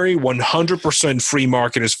was very 100% free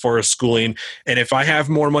market as far as schooling. And if I have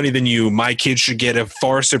more money than you, my kid should get a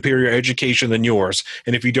far superior education than yours.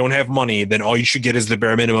 And if you don't have money, then all you should get is the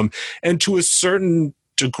bare minimum. And to a certain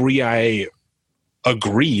degree, I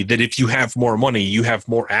agree that if you have more money, you have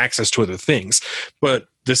more access to other things. But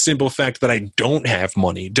the simple fact that I don't have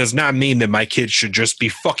money does not mean that my kids should just be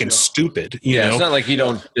fucking stupid. You know? It's not like you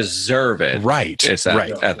don't deserve it. Right. It's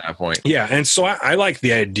at that point. Yeah. And so I like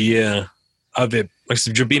the idea of it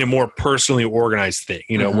being a more personally organized thing,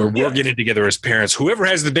 where we're getting together as parents. Whoever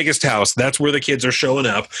has the biggest house, that's where the kids are showing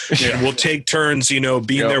up. And we'll take turns,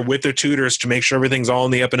 being there with the tutors to make sure everything's all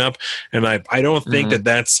in the up and up. And I don't think that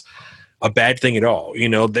that's a bad thing at all.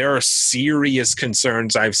 There are serious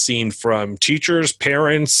concerns I've seen from teachers,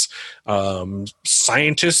 parents,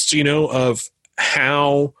 scientists, of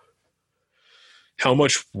how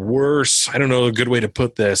much worse, I don't know a good way to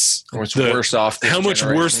put this. Worse off how much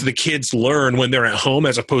worse the kids learn when they're at home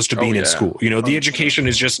as opposed to being in school. The education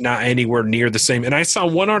is just not anywhere near the same. And I saw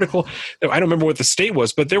one article, I don't remember what the state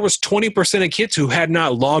was, but there was 20% of kids who had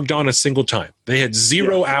not logged on a single time. They had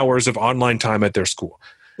 0 hours of online time at their school.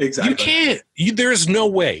 Exactly. You can't. There's no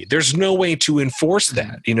way. There's no way to enforce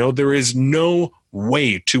that. There is no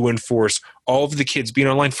way to enforce all of the kids being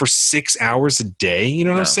online for 6 hours a day. You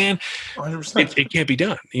know what I'm saying? 100%. It can't be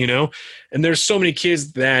done. And there's so many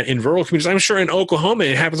kids that in rural communities. I'm sure in Oklahoma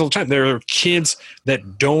it happens all the time. There are kids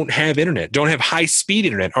that don't have internet, don't have high speed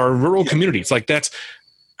internet, or in rural communities. Like that's.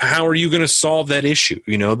 How are you going to solve that issue?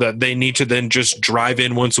 That they need to then just drive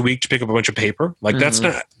in once a week to pick up a bunch of paper. Like that's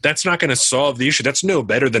not going to solve the issue. That's no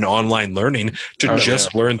better than online learning to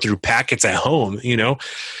learn through packets at home. So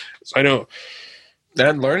I know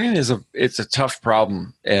That learning it's a tough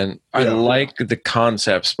problem, and I like the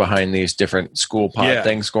concepts behind these different school pod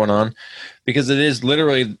things going on, because it is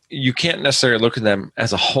literally, you can't necessarily look at them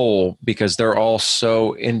as a whole because they're all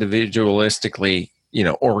so individualistically,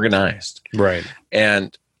 organized. Right.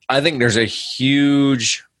 And I think there's a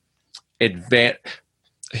huge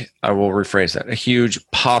I will rephrase that, a huge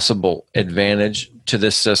possible advantage to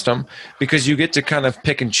this system, because you get to kind of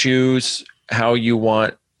pick and choose how you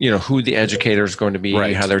want, who the educator is going to be,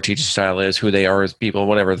 how their teaching style is, who they are as people,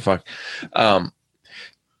 whatever the fuck.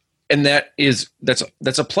 And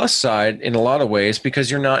that's a plus side in a lot of ways, because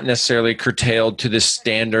you're not necessarily curtailed to this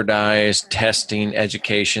standardized testing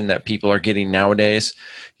education that people are getting nowadays.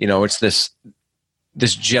 It's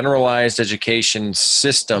this generalized education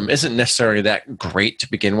system isn't necessarily that great to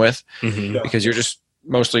begin with, because you're just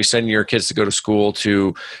mostly sending your kids to go to school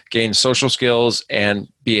to gain social skills and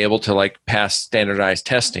be able to pass standardized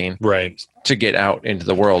testing to get out into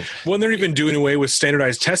the world. Well, they're even doing away with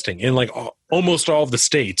standardized testing in almost all of the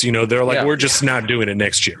states. They're we're just not doing it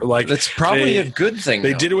next year. That's probably a good thing.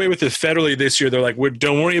 They did away with it federally this year. They're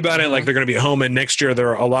don't worry about it. They're going to be home, and next year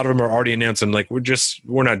a lot of them are already announcing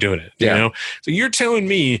we're not doing it. You know? So you're telling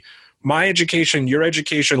me my education, your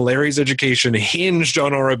education, Larry's education hinged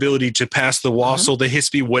on our ability to pass the WASL, the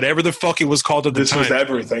HISP, whatever the fuck it was called at the time. This was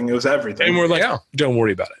everything. It was everything. And we're don't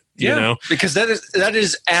worry about it. Because that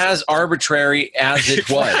is as arbitrary as it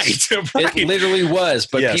was. Right. It literally was.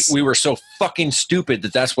 But we were so fucking stupid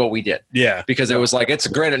that's what we did. Yeah. Because it was it's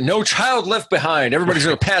granted, no child left behind. Everybody's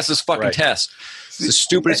going to pass this fucking test. It's the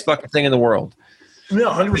stupidest fucking thing in the world. No,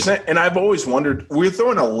 100%. And I've always wondered, we're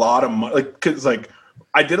throwing a lot of money, because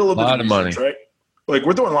I did a little bit of research, money, right?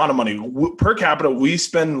 We're throwing a lot of money. Per capita, we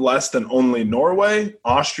spend less than only Norway,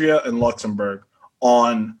 Austria, and Luxembourg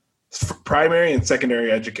on primary and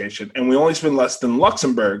secondary education. And we only spend less than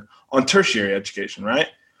Luxembourg on tertiary education, right?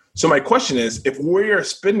 So my question is, if we are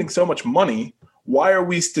spending so much money, why are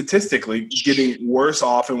we statistically getting worse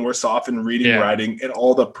off in reading, writing, and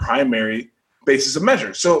all the primary basis of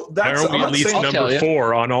measure? So that's, why are we at least number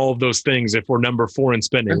 4 on all of those things if we're number 4 in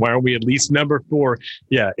spending? Why are we at least number 4?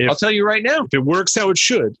 Yeah, I'll tell you right now. If it works how it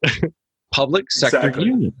should. Public sector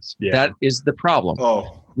unions. Yeah. That is the problem.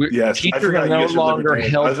 Yes. Teachers are no longer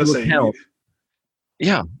held to account.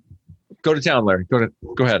 Yeah. Go to town, Larry. Go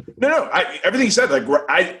ahead. No. Everything you said,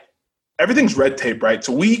 everything's red tape, right?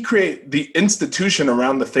 So we create the institution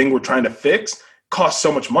around the thing we're trying to fix. Costs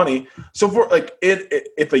so much money. So for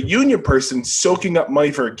if a union person's soaking up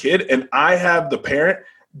money for a kid, and I have the parent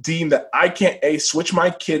deem that I can't switch my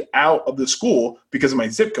kid out of the school because of my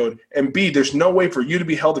zip code, and B, there's no way for you to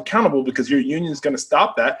be held accountable because your union is going to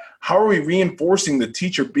stop that. How are we reinforcing the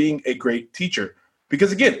teacher being a great teacher?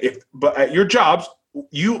 Because again, but at your jobs,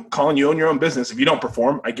 you own your own business. If you don't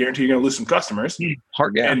perform, I guarantee you're going to lose some customers.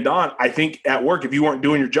 Hard gap. And Don, I think at work, if you weren't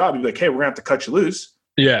doing your job, you'd be like, hey, we're going to have to cut you loose.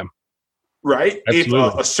 Yeah. Right? Absolutely.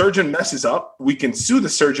 If a surgeon messes up, we can sue the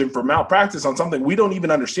surgeon for malpractice on something we don't even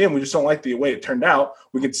understand. We just don't like the way it turned out.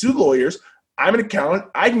 We can sue lawyers. I'm an accountant.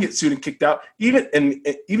 I can get sued and kicked out. Even in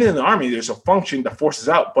the Army, there's a function that forces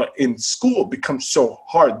out. But in school, it becomes so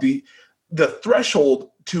hard. The threshold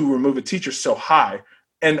to remove a teacher is so high.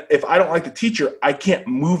 And if I don't like the teacher, I can't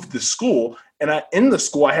move the school. And in the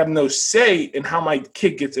school, I have no say in how my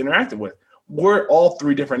kid gets interacted with. We're all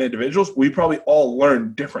 3 different individuals. We probably all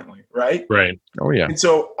learn differently, right? Right. Oh, yeah. And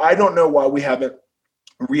so I don't know why we haven't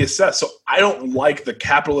reassessed. So I don't like the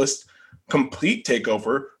capitalist complete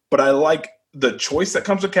takeover, but I like the choice that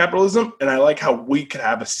comes with capitalism, and I like how we can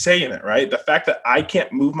have a say in it, right? The fact that I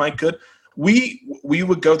can't move my kid, we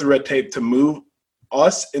would go through red tape to move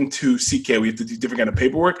us into CK. We have to do different kind of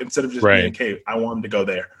paperwork instead of just being, okay, I want them to go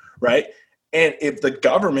there, right? And if the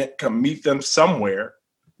government can meet them somewhere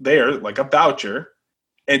there, like a voucher,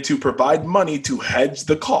 and to provide money to hedge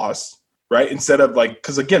the costs, right? Instead of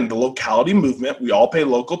because again, the locality movement, we all pay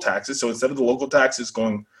local taxes. So instead of the local taxes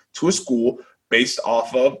going to a school based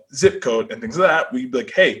off of zip code and things like that, we'd be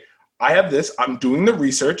like, hey, I have this, I'm doing the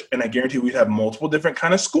research, and I guarantee we'd have multiple different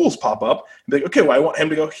kind of schools pop up. And be like, okay, well, I want him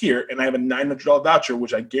to go here, and I have a $900 voucher,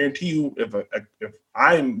 which I guarantee you, if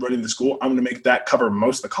I'm running the school, I'm going to make that cover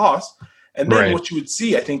most of the costs. And then what you would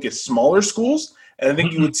see, I think, is smaller schools. And I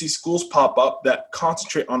think you would see schools pop up that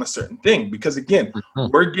concentrate on a certain thing, because again,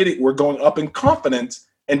 we're going up in confidence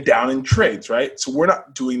and down in trades, right? So we're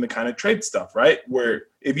not doing the kind of trade stuff, right? Where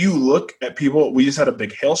if you look at people, we just had a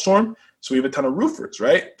big hailstorm, so we have a ton of roofers,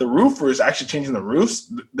 right? The roofers actually changing the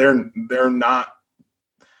roofs. They're not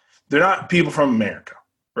people from America,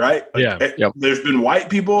 right? There's been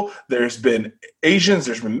white people, there's been Asians,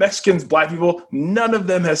 there's been Mexicans, black people. None of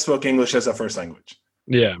them has spoke English as a first language.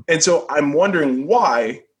 Yeah. And so I'm wondering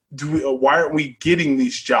why aren't we getting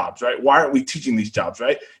these jobs, right? Why aren't we teaching these jobs,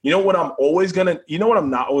 right? You know what I'm not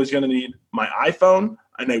always gonna need? My iPhone,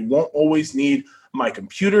 and I won't always need my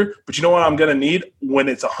computer. But you know what I'm gonna need when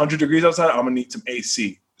it's 100 degrees outside? I'm gonna need some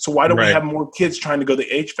AC. So why don't we have more kids trying to go the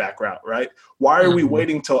HVAC route, right? Why are we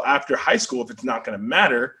waiting till after high school if it's not gonna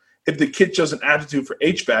matter if the kid shows an aptitude for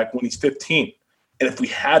HVAC when he's 15? And if we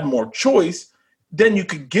had more choice, then you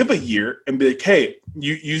could give a year and be like, hey,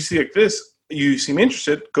 you see like this, you seem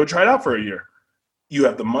interested, go try it out for a year. You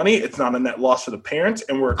have the money, it's not a net loss for the parents,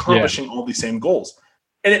 and we're accomplishing all these same goals.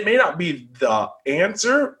 And it may not be the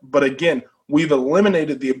answer, but again, we've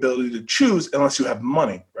eliminated the ability to choose unless you have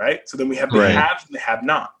money, right? So then we have the haves and the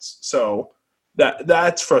have-nots. So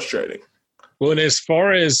that's frustrating. Well, and as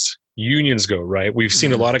far as unions go, right, we've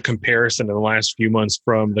seen a lot of comparison in the last few months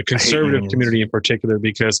from the conservative community in particular,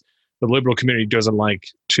 because the liberal community doesn't like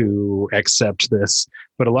to accept this,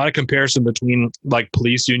 but a lot of comparison between like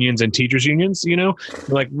police unions and teachers unions, you know,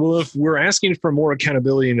 like, well, if we're asking for more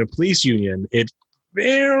accountability in a police union, it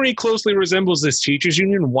very closely resembles this teachers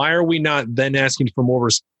union. Why are we not then asking for more,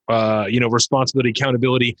 responsibility,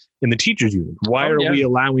 accountability in the teachers union? Why are we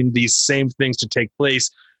allowing these same things to take place?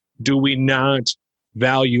 Do we not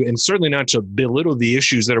value, and certainly not to belittle the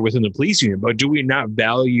issues that are within the police union, but do we not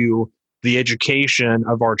value the education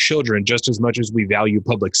of our children just as much as we value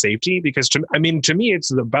public safety? Because to me,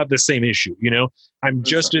 it's about the same issue. You know, I'm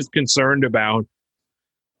just as concerned about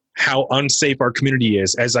how unsafe our community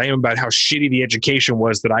is as I am about how shitty the education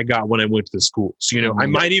was that I got when I went to the schools. You know, I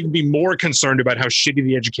might even be more concerned about how shitty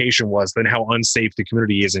the education was than how unsafe the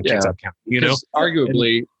community is in Kitsap County. You know,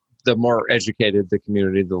 arguably, the more educated the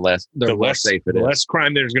community, the less safe it is. The less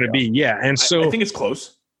crime there's going to be. Yeah. And so I think it's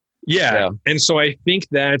close. Yeah. And so I think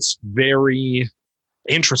that's very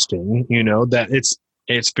interesting, you know, that it's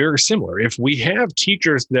very similar. If we have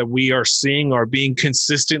teachers that we are seeing are being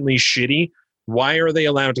consistently shitty, why are they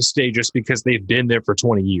allowed to stay just because they've been there for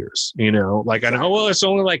 20 years? You know, like, I know, well, it's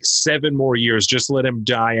only like 7 more years, just let them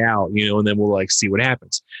die out, you know, and then we'll like see what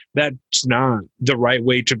happens. That's not the right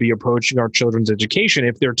way to be approaching our children's education.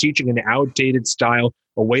 If they're teaching an outdated style,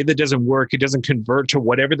 a way that doesn't work, it doesn't convert to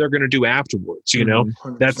whatever they're going to do afterwards. You know,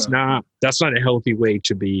 100%. that's not a healthy way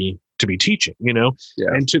to be teaching, you know.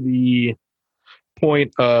 And to the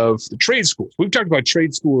point of the trade schools, we've talked about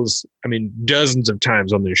trade schools, I mean, dozens of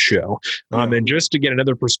times on this show. And just to get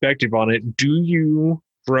another perspective on it, do you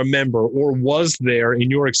remember, or was there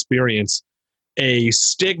in your experience a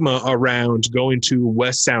stigma around going to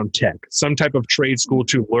West Sound Tech, some type of trade school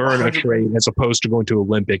to learn a trade as opposed to going to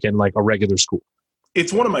Olympic and like a regular school?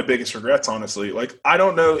 It's one of my biggest regrets, honestly. Like, I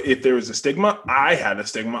don't know if there was a stigma. I had a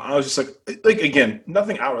stigma. I was just like again,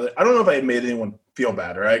 nothing outwardly. I don't know if I made anyone feel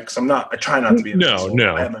bad, right? Because I try not to be.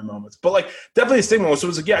 No. I have my moments, but like definitely a stigma. So it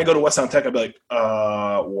was like, yeah, I go to West Sound Tech. I'd be like,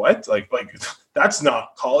 what? Like that's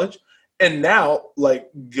not college. And now, like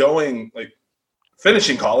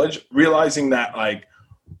finishing college, realizing that like,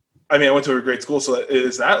 I mean, I went to a great school, so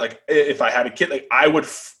is that like if I had a kid, like I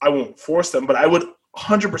won't force them, but I would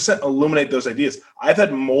 100% illuminate those ideas. I've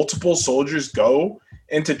had multiple soldiers go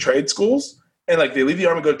into trade schools and like they leave the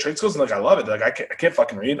army, go to trade schools, and like I love it. They're like I can't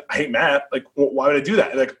fucking read. I hate math. Like why would I do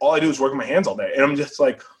that? Like all I do is work with my hands all day, and I'm just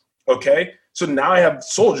like, okay. So now I have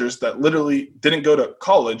soldiers that literally didn't go to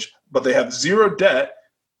college, but they have zero debt,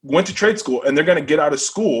 went to trade school, and they're going to get out of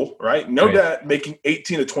school, right? No debt, making $18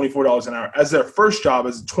 to $24 an hour as their first job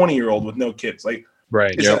as a 20-year-old with no kids. Like,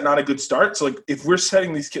 is that not a good start? So like if we're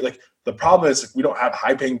setting these kids, like the problem is like we don't have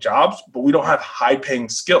high-paying jobs, but we don't have high-paying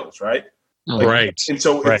skills, right? Like, right. And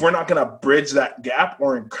so if we're not going to bridge that gap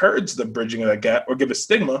or encourage the bridging of that gap or give a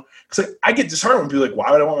stigma, because like I get disheartened when people are like,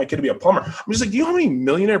 why would I want my kid to be a plumber? I'm just like, do you know how many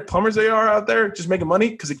millionaire plumbers there are out there just making money?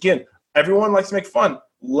 Because again, everyone likes to make fun.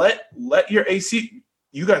 Let your AC,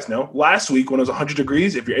 you guys know, last week when it was 100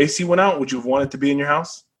 degrees, if your AC went out, would you have wanted to be in your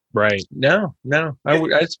house? Right. No.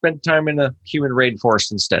 I spent time in a human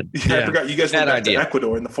rainforest instead. Yeah, I forgot you guys went back to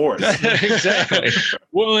Ecuador in the forest. Exactly.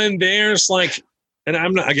 Well, and there's like, and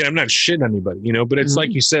I'm not shitting anybody, you know, but it's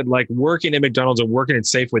like you said, like working at McDonald's and working at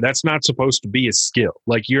Safeway, that's not supposed to be a skill.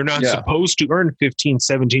 Like you're not supposed to earn $15,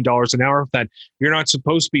 $17 an hour. That you're not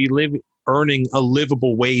supposed to be earning a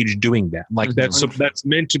livable wage doing that. Like that's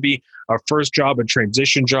meant to be a first job, a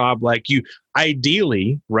transition job. Like you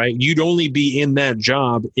ideally, right, you'd only be in that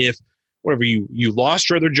job if whatever you lost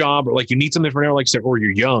your other job or like you need something for now, like you said, or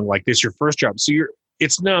you're young, like this your first job. So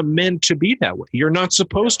it's not meant to be that way. You're not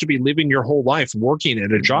supposed to be living your whole life working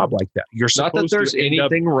at a job like that. You're Not supposed that there's to end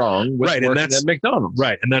anything wrong with Right, and working that's- at McDonald's.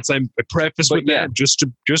 Right, and that's I'm preface But with that just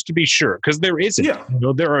to be sure, because there isn't. Yeah. You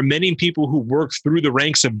know, there are many people who work through the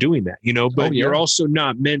ranks of doing that. You know, but Oh, yeah. you're also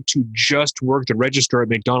not meant to just work the register at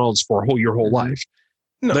McDonald's for your whole life.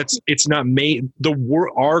 No. It's not made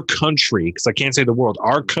our country, because I can't say the world.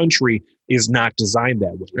 Our country is not designed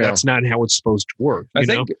that way. Yeah. That's not how it's supposed to work. I You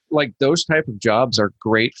know? think like those type of jobs are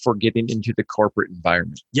great for getting into the corporate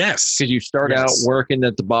environment, Yes. because you start out Yes. working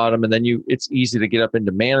at the bottom, and then it's easy to get up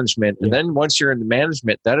into management. And then once you're in the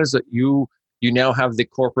management, that is that you now have the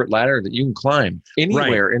corporate ladder that you can climb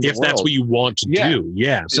anywhere in the if world. that's what you want to Yeah. do.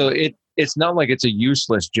 Yeah. So it's not like it's a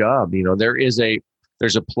useless job. You know, there's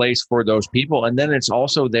a place for those people, and then it's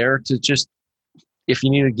also there to just if you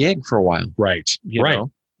need a gig for a while. Right. You right.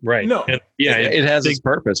 know, Right. No. And, yeah. it has its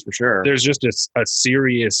purpose for sure. There's just a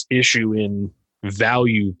serious issue in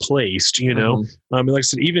value placed, you know. Like I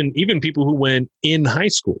said, even people who went in high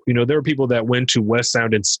school, you know, there were people that went to West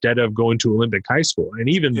Sound instead of going to Olympic High School, and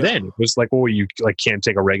even then it was like, oh, you like can't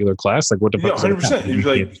take a regular class, like what the fuck? 100%. You'd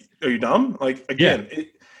be like, are you dumb? Like again,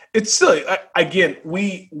 it's silly. Again,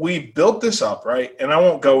 we built this up, right? And I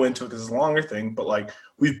won't go into it because it's a longer thing, but like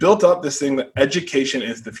we've built up this thing that education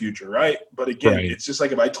is the future, right? But again, it's just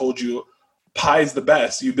like if I told you pie is the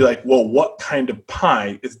best, you'd be like, well, what kind of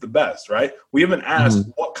pie is the best, right? We haven't asked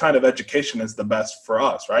what kind of education is the best for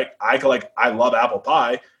us, right? I love apple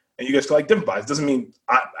pie, and you guys can like different pies. Doesn't mean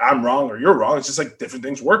I'm wrong or you're wrong. It's just like different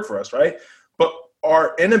things work for us, right? But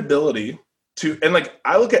our inability to, and like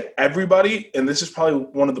I look at everybody, and this is probably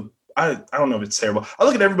one of the, I don't know if it's terrible. I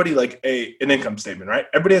look at everybody like an income statement, right?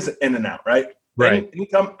 Everybody has an in and out, right? Right.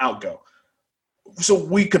 Income, outgo. So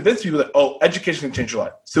we convince people that, oh, education can change your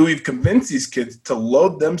life. So we've convinced these kids to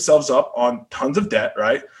load themselves up on tons of debt,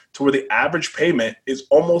 right? To where the average payment is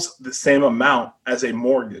almost the same amount as a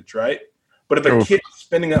mortgage, right? But if a kid is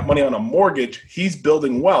spending that money on a mortgage, he's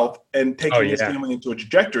building wealth and taking his family into a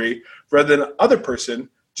trajectory rather than other person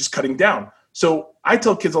just cutting down. So I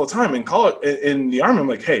tell kids all the time in college, in the Army, I'm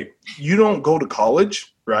like, hey, you don't go to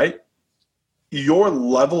college, right? Your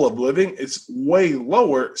level of living is way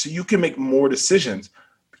lower, so you can make more decisions.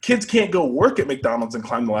 Kids can't go work at McDonald's and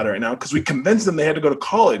climb the ladder right now because we convinced them they had to go to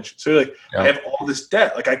college. So you're like, I have all this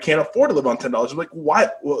debt. Like, I can't afford to live on $10. I'm like, why?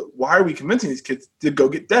 Well, why are we convincing these kids to go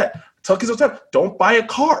get debt? I tell kids all the time, don't buy a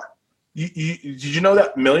car. Did you know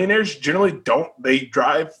that millionaires generally they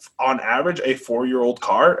drive on average a 4-year-old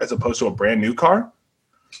car as opposed to a brand new car?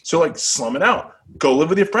 So like slum it out, go live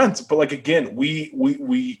with your friends. But like, again,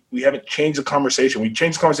 we haven't changed the conversation. We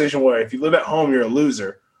changed the conversation where if you live at home, you're a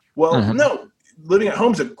loser. Well, no, living at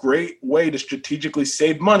home is a great way to strategically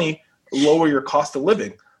save money, lower your cost of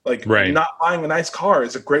living. Like not buying a nice car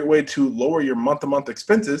is a great way to lower your month-to-month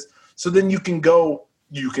expenses. So then you can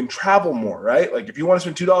travel more, right? Like if you want to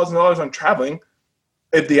spend $2,000 on traveling,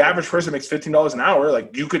 if the average person makes $15 an hour,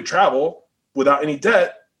 like you could travel without any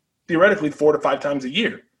debt, theoretically 4 to 5 times a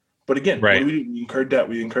year. But again, what do we do? We incur debt,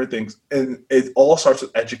 we incur things, and it all starts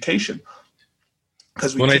with education.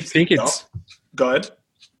 Because I think it's go ahead.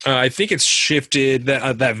 I think it's shifted.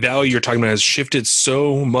 That value you're talking about has shifted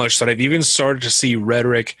so much that I've even started to see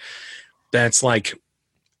rhetoric that's like,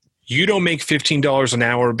 you don't make $15 an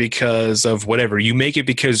hour because of whatever. You make it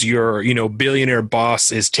because your billionaire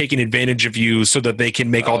boss is taking advantage of you so that they can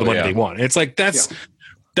make all the money they want. And it's like that's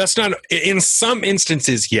not, in some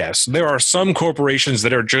instances, yes. There are some corporations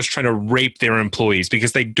that are just trying to rape their employees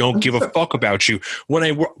because they don't give a fuck about you.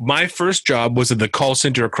 My first job was at the call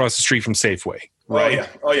center across the street from Safeway. Right?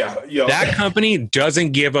 Oh yeah. That company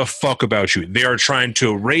doesn't give a fuck about you. They are trying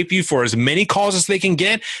to rape you for as many calls as they can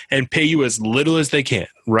get and pay you as little as they can,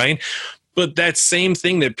 right? But that same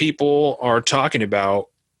thing that people are talking about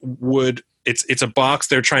it's a box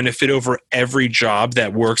they're trying to fit over every job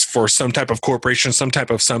that works for some type of corporation, some type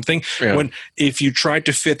of something. Yeah. When if you tried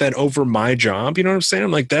to fit that over my job, you know what I'm saying?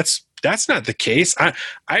 I'm like, that's not the case. I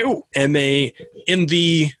am in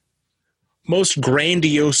the most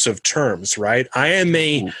grandiose of terms, right? I am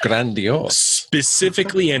a grandiose,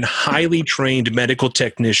 specifically and highly trained medical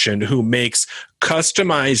technician who makes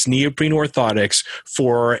customized neoprene orthotics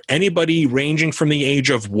for anybody ranging from the age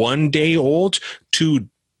of 1 day old to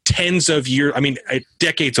tens of years,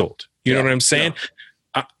 decades old. You know what I'm saying?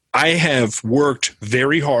 Yeah. I have worked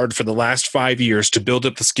very hard for the last 5 years to build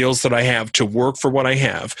up the skills that I have to work for what I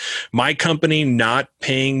have. My company not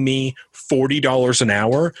paying me $40 an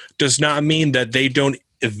hour does not mean that they don't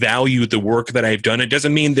value the work that I've done. It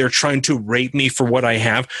doesn't mean they're trying to rate me for what I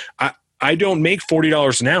have. I don't make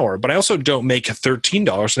 $40 an hour, but I also don't make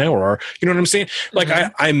 $13 an hour. You know what I'm saying? Like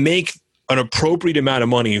I make an appropriate amount of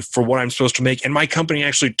money for what I'm supposed to make. And my company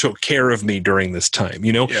actually took care of me during this time.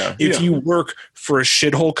 You know, if you work for a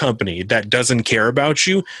shithole company that doesn't care about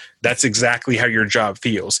you, that's exactly how your job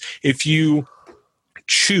feels. If you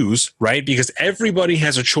choose, right? Because everybody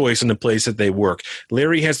has a choice in the place that they work.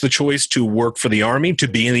 Larry has the choice to work for the Army, to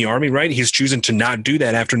be in the Army, right? He's choosing to not do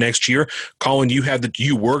that after next year. Colin,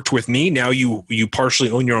 you worked with me. Now you partially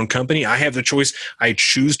own your own company. I have the choice. I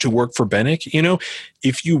choose to work for Bennick. You know,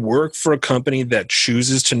 if you work for a company that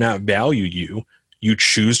chooses to not value you, you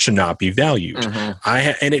choose to not be valued.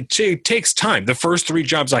 And it takes time. The first 3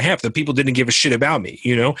 jobs I have, the people didn't give a shit about me.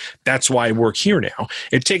 You know, that's why I work here now.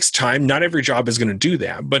 It takes time. Not every job is going to do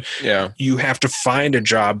that, but you have to find a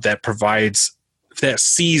job that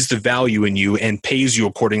sees the value in you and pays you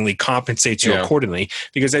accordingly, compensates you accordingly.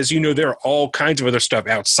 Because as you know, there are all kinds of other stuff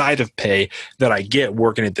outside of pay that I get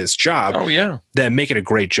working at this job. That make it a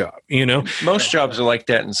great job. You know, most jobs are like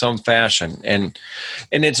that in some fashion, and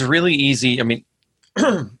it's really easy. I mean,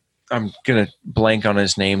 I'm gonna blank on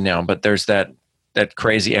his name now, but there's that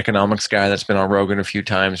crazy economics guy that's been on Rogan a few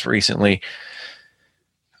times recently.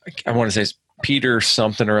 I want to say it's Peter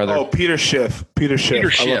something or other. Oh, Peter Schiff. Peter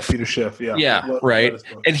Schiff. I love Peter Schiff. Yeah. Right.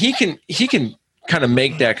 And he can kind of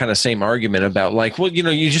make that kind of same argument about like, well, you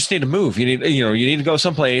know, you just need to move. You need to go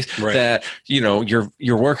someplace that, you know,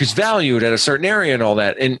 your work is valued at a certain area and all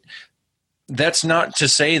that. And that's not to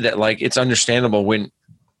say that like it's understandable when,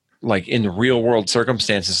 like in the real world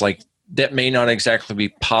circumstances, like that may not exactly be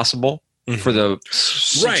possible for the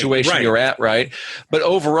situation you're at. Right. But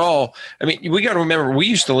overall, I mean, we got to remember, we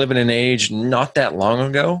used to live in an age not that long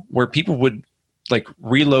ago where people would like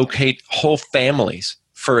relocate whole families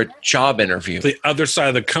for a job interview. The other side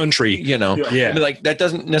of the country, you know, I mean, like that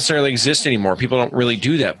doesn't necessarily exist anymore. People don't really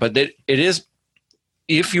do that, but it is,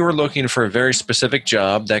 if you're looking for a very specific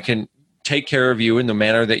job that can take care of you in the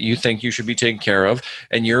manner that you think you should be taken care of,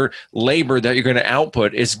 and your labor that you're going to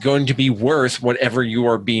output is going to be worth whatever you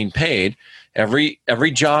are being paid. Every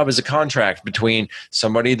job is a contract between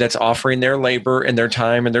somebody that's offering their labor and their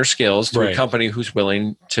time and their skills to a company who's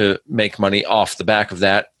willing to make money off the back of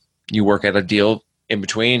that. You work at a deal in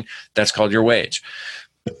between. That's called your wage.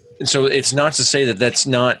 And so it's not to say that it's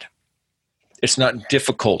not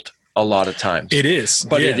difficult. A lot of times it is,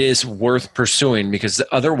 but it is worth pursuing, because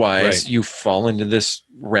otherwise you fall into this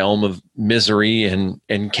realm of misery and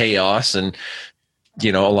chaos. And,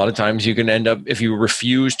 you know, a lot of times you can end up, if you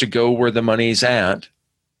refuse to go where the money's at,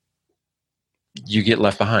 you get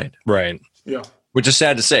left behind. Right. Yeah. Which is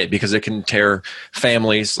sad to say, because it can tear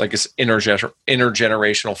families, like it's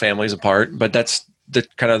intergenerational families apart, but that's the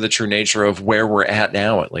kind of the true nature of where we're at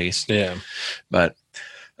now, at least. Yeah. But,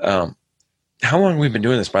 how long have we been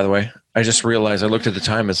doing this, by the way? I just realized I looked at the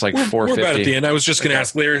time. It's like 4:50. We're about at the end. I was just going to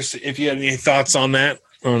ask Larry if you had any thoughts on that.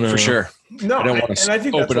 For sure. No, I don't want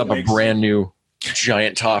to open up a brand new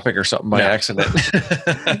giant topic or something by accident.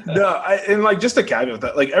 And like just to caveat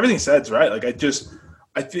that, like everything said's right. Like I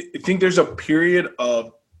think there's a period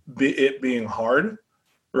of it being hard,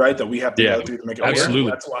 right? That we have to go through to make it absolutely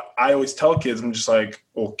work. That's why I always tell kids, I'm just like,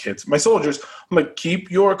 well, kids, my soldiers, I'm like,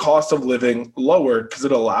 keep your cost of living lower because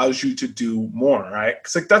it allows you to do more, right?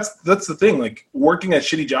 Because like that's the thing. Like working a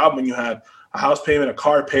shitty job when you have a house payment, a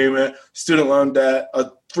car payment, student loan debt,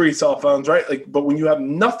 free cell phones, right? Like, but when you have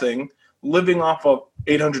nothing, living off of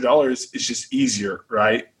 $800 is just easier,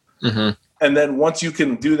 right? Mm-hmm. And then once you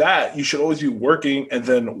can do that, you should always be working and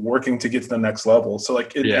then working to get to the next level. So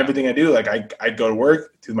like in everything I do, like I go to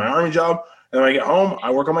work, do my Army job, and then when I get home,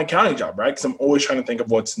 I work on my accounting job, right? Because I'm always trying to think of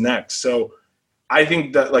what's next. So I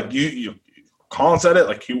think that like you Colin said it,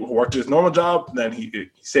 like he worked his normal job, then he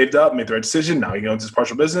saved up, made the right decision. Now he owns his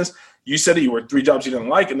partial business. You said it, you worked 3 jobs you didn't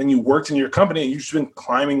like, and then you worked in your company and you've just been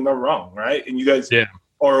climbing the rung, right? And you guys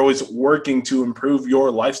are always working to improve your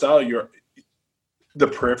lifestyle, the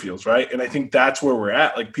peripherals, right? And I think that's where we're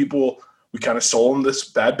at. Like people, we kind of sold them this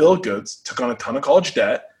bad bill of goods, took on a ton of college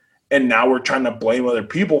debt, and now we're trying to blame other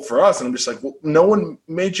people for us. And I'm just like, well, no one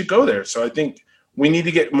made you go there. So I think we need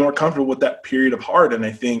to get more comfortable with that period of hard. And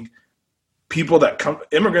I think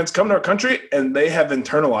immigrants come to our country and they have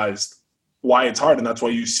internalized why it's hard. And that's why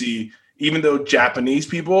you see, even though Japanese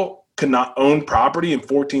people could not own property in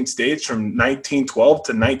 14 states from 1912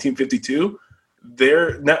 to 1952,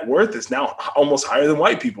 their net worth is now almost higher than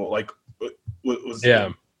white people. Like, what was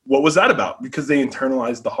that about? Because they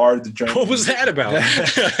internalized the hard, the journey. What was that about?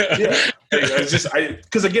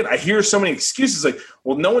 Because again, I hear so many excuses like,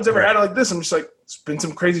 well, no one's ever had it like this. I'm just like, it's been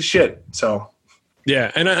some crazy shit. So.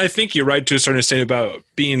 Yeah, and I think you're right to a certain extent about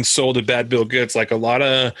being sold a bad bill of goods. Like a lot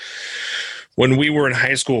of when we were in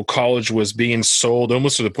high school, college was being sold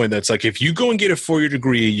almost to the point that's like, if you go and get a 4-year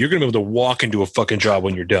degree, you're going to be able to walk into a fucking job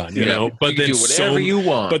when you're done, you know? But you then do whatever you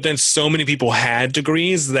want. But then so many people had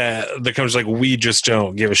degrees that the company's like, we just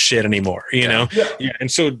don't give a shit anymore, you know? Yeah.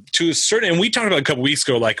 And so to a certain, and we talked about a couple weeks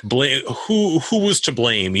ago, like blame, who was to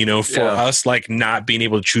blame, you know, for us, like not being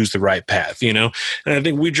able to choose the right path, you know? And I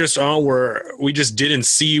think we just didn't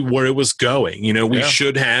see where it was going. You know, we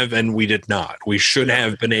should have, and we did not. We should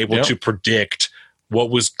have been able to predict what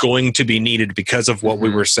was going to be needed because of what we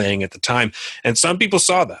were saying at the time. And some people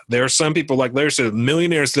saw that. There are some people, like there's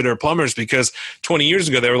millionaires that are plumbers, because 20 years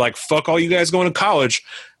ago, they were like, fuck all you guys going to college.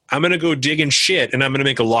 I'm going to go dig in shit and I'm going to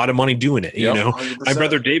make a lot of money doing it. You know, 100%. My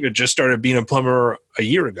brother David just started being a plumber a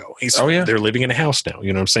year ago. They're living in a house now.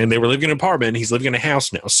 You know what I'm saying? They were living in an apartment. He's living in a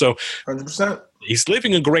house now. So 100%. He's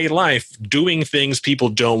living a great life doing things people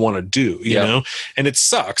don't want to do, you know? And it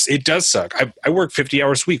sucks. It does suck. I work 50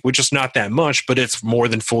 hours a week, which is not that much, but it's more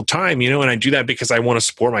than full time, you know? And I do that because I want to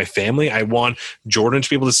support my family. I want Jordan to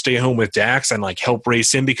be able to stay home with Dax and like help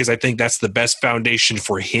raise him, because I think that's the best foundation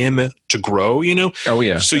for him to grow, you know? Oh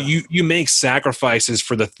yeah. So you make sacrifices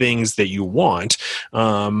for the things that you want.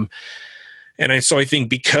 And I think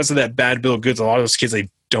because of that bad bill of goods, a lot of those kids, they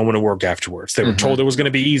don't want to work afterwards. They were told it was going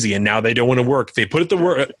to be easy, and now they don't want to work. They put the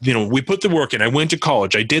work, you know, we put the work in. I went to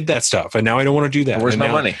college. I did that stuff, and now I don't want to do that. Where's my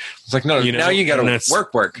money? It's like, no, you know, now you got to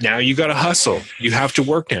work. Now you got to hustle. You have to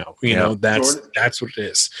work now. You know, that's what it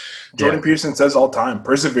is. Jordan Peterson says all the time,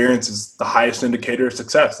 perseverance is the highest indicator of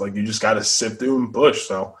success. Like, you just got to sift through and push.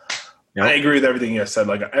 So I agree with everything you said.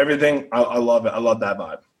 Like, everything, I love it. I love that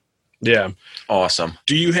vibe. Yeah. Awesome.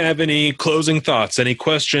 Do you have any closing thoughts, any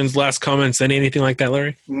questions, last comments, anything like that,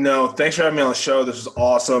 Larry? No. Thanks for having me on the show. This was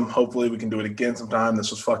awesome. Hopefully we can do it again sometime. This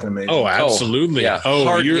was fucking amazing. Oh, absolutely.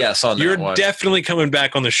 Hard yes on that you're one. definitely coming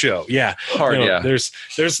back on the show. Yeah.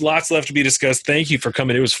 There's lots left to be discussed. Thank you for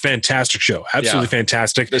coming. It was a fantastic show. Absolutely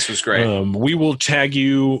fantastic. This was great. We will tag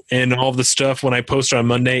you in all the stuff when I post on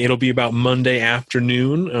Monday. It'll be about Monday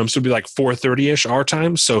afternoon. So it'll be like 4:30ish our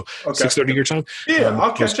time. So 6:30 your time. Yeah,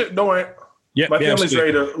 I'll catch it. Don't worry. Yeah, my family's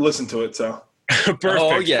ready to listen to it. So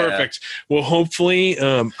perfect. Well, hopefully,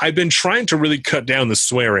 I've been trying to really cut down the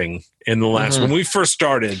swearing in the last. When we first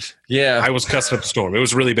started, I was cussing up a storm. It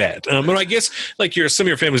was really bad. But I guess like some of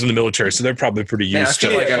your family's in the military, so they're probably pretty used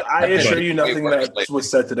to it. I assure you, nothing that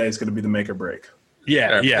was said today is going to be the make or break.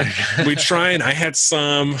 Yeah. We try, and I had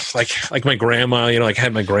some like my grandma, you know, like I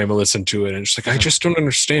had my grandma listen to it, and she's like, I just don't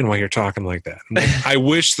understand why you're talking like that. Like, I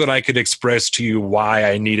wish that I could express to you why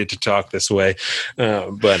I needed to talk this way,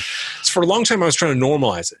 but for a long time I was trying to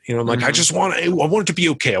normalize it. You know, I'm like, I want it to be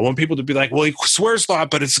okay. I want people to be like, well, he swears a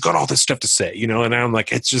lot, but it's got all this stuff to say, you know. And I'm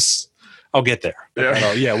like, it's just, I'll get there.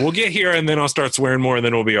 We'll get here, and then I'll start swearing more, and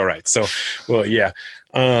then we'll be all right. So, well,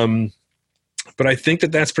 but I think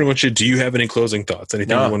that's pretty much it. Do you have any closing thoughts?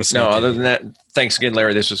 Anything you want to say? No, other than that, thanks again,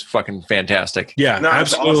 Larry. This was fucking fantastic. Yeah,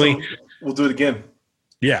 absolutely. Awesome. We'll do it again.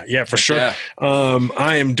 Yeah, for sure. Yeah.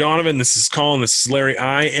 I am Donovan. This is Colin. This is Larry.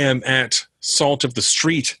 I am at Salt of the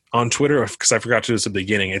Street on Twitter, because I forgot to do this at the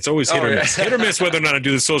beginning. It's always hit or miss whether or not I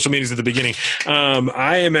do the social medias at the beginning.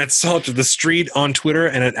 I am at Salt of the Street on Twitter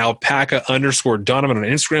and at alpaca_Donovan on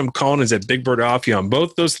Instagram. Colin is at Big Bird Offie on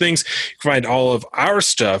both those things. You can find all of our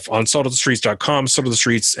stuff on saltofthestreets.com, Salt of the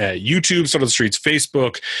Streets at YouTube, Salt of the Streets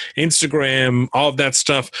Facebook, Instagram, all of that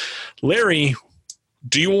stuff. Larry,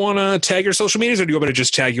 do you want to tag your social medias, or do you want me to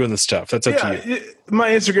just tag you in the stuff? That's up to you.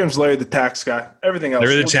 My Instagram's Larry the Tax Guy. Everything else,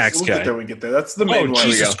 Larry the Tax Guy. We'll get there when we get there. That's the main one.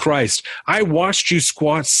 Jesus Christ. I watched you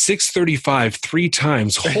squat 635 3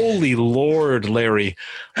 times. Holy Lord, Larry.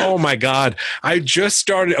 Oh, my God. I just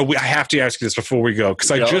started. I have to ask you this before we go,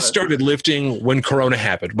 because I just started lifting when Corona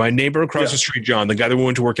happened. My neighbor across the street, John, the guy that we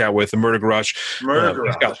went to work out with, the Murder Garage.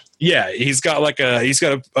 He's got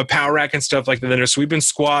a power rack and stuff like that. So we've been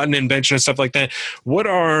squatting and benching and stuff like that. What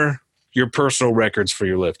are your personal records for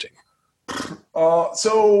your lifting?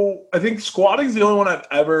 So I think squatting is the only one I've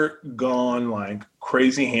ever gone like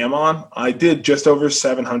crazy ham on. I did just over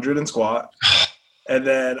 700 in squat, and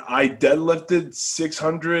then I deadlifted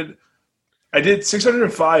 600. I did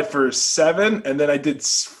 605 for 7, and then I did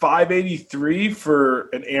 583 for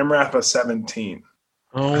an AMRAP of 17.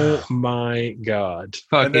 Oh my God!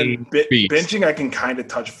 And then benching, I can kind of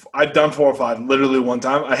touch. I've done 4 or 5 literally one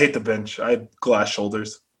time. I hate the bench. I have glass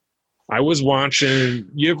shoulders. I was watching.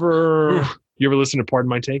 You ever listen to Pardon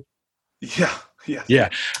My Take? Yeah.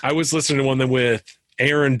 I was listening to one with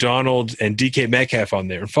Aaron Donald and DK Metcalf on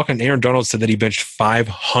there. And fucking Aaron Donald said that he benched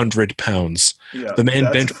 500 pounds. Yeah, the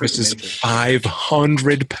man bench presses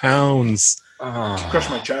 500 pounds. Crush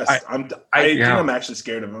my chest. I think I'm actually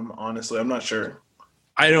scared of him. Honestly, I'm not sure.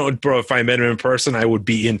 I don't, bro. If I met him in person, I would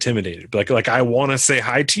be intimidated. Like I want to say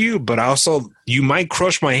hi to you, but also you might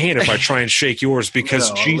crush my hand if I try and shake yours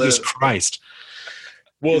because Jesus Christ.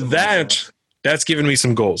 Well, that's given me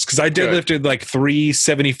some goals because I deadlifted like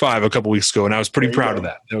 375 a couple weeks ago, and I was pretty proud of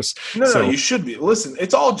that. It was no, you should be. Listen,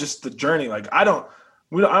 it's all just the journey. Like I don't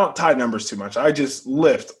tie numbers too much. I just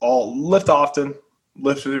lift often,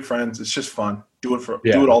 lift with your friends. It's just fun. Do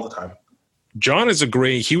it all the time. John is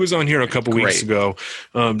he was on here a couple weeks ago,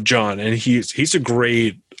 John, and he's a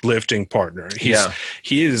great lifting partner. He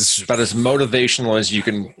is about as motivational as you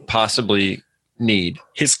can possibly need.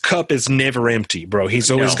 His cup is never empty, bro.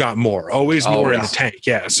 He's always got more, more in the tank.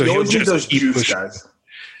 Yeah. So he'll just those keep juice pushing. guys.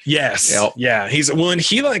 Yes. Yep. Yeah. And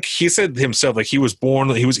he said himself, like he was born,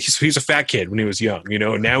 he was a fat kid when he was young,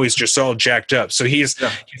 and now he's just all jacked up. So he's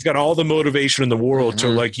got all the motivation in the world to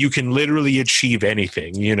like, you can literally achieve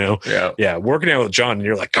anything, Yeah. Yeah. Working out with John and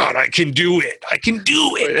you're like, God, I can do it.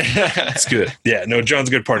 It's good. Yeah. No, John's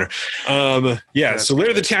a good partner. So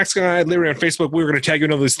Larry the Tax Guy, Larry on Facebook, we were going to tag you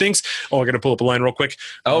in all these things. Oh, I got to pull up a line real quick.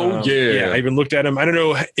 Yeah. I even looked at him. I don't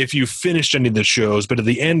know if you finished any of the shows, but at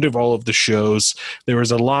the end of all of the shows, there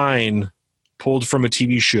was a line pulled from a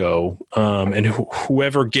TV show, and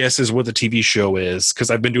whoever guesses what the TV show is, because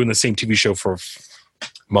I've been doing the same TV show for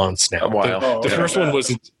months now. A while. The first one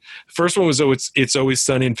was It's Always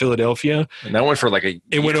Sunny in Philadelphia, and that went for like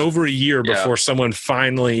it went over a year before someone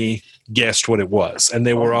finally guessed what it was, and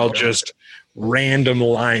they were all just random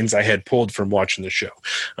lines I had pulled from watching the show.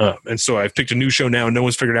 And so I've picked a new show now, and no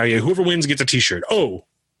one's figured out yet. Whoever wins gets a T-shirt. Oh,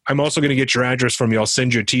 I'm also going to get your address from you. I'll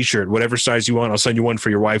send you a T-shirt, whatever size you want. I'll send you one for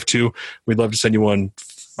your wife too. We'd love to send you one.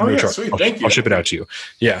 Sweet. Thank you. I'll ship it out to you.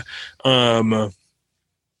 Yeah. All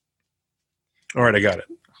right, I got it.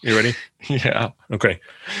 You ready? Yeah. Okay.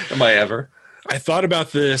 Am I ever? I thought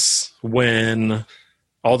about this when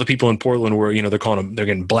all the people in Portland were, they're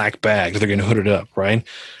getting black bagged. They're getting hooded up, right?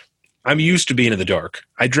 I'm used to being in the dark.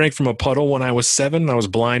 I drank from a puddle when I was 7. I was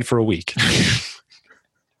blind for a week.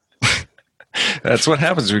 That's what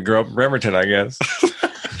happens when we grow up in Bremerton, I guess.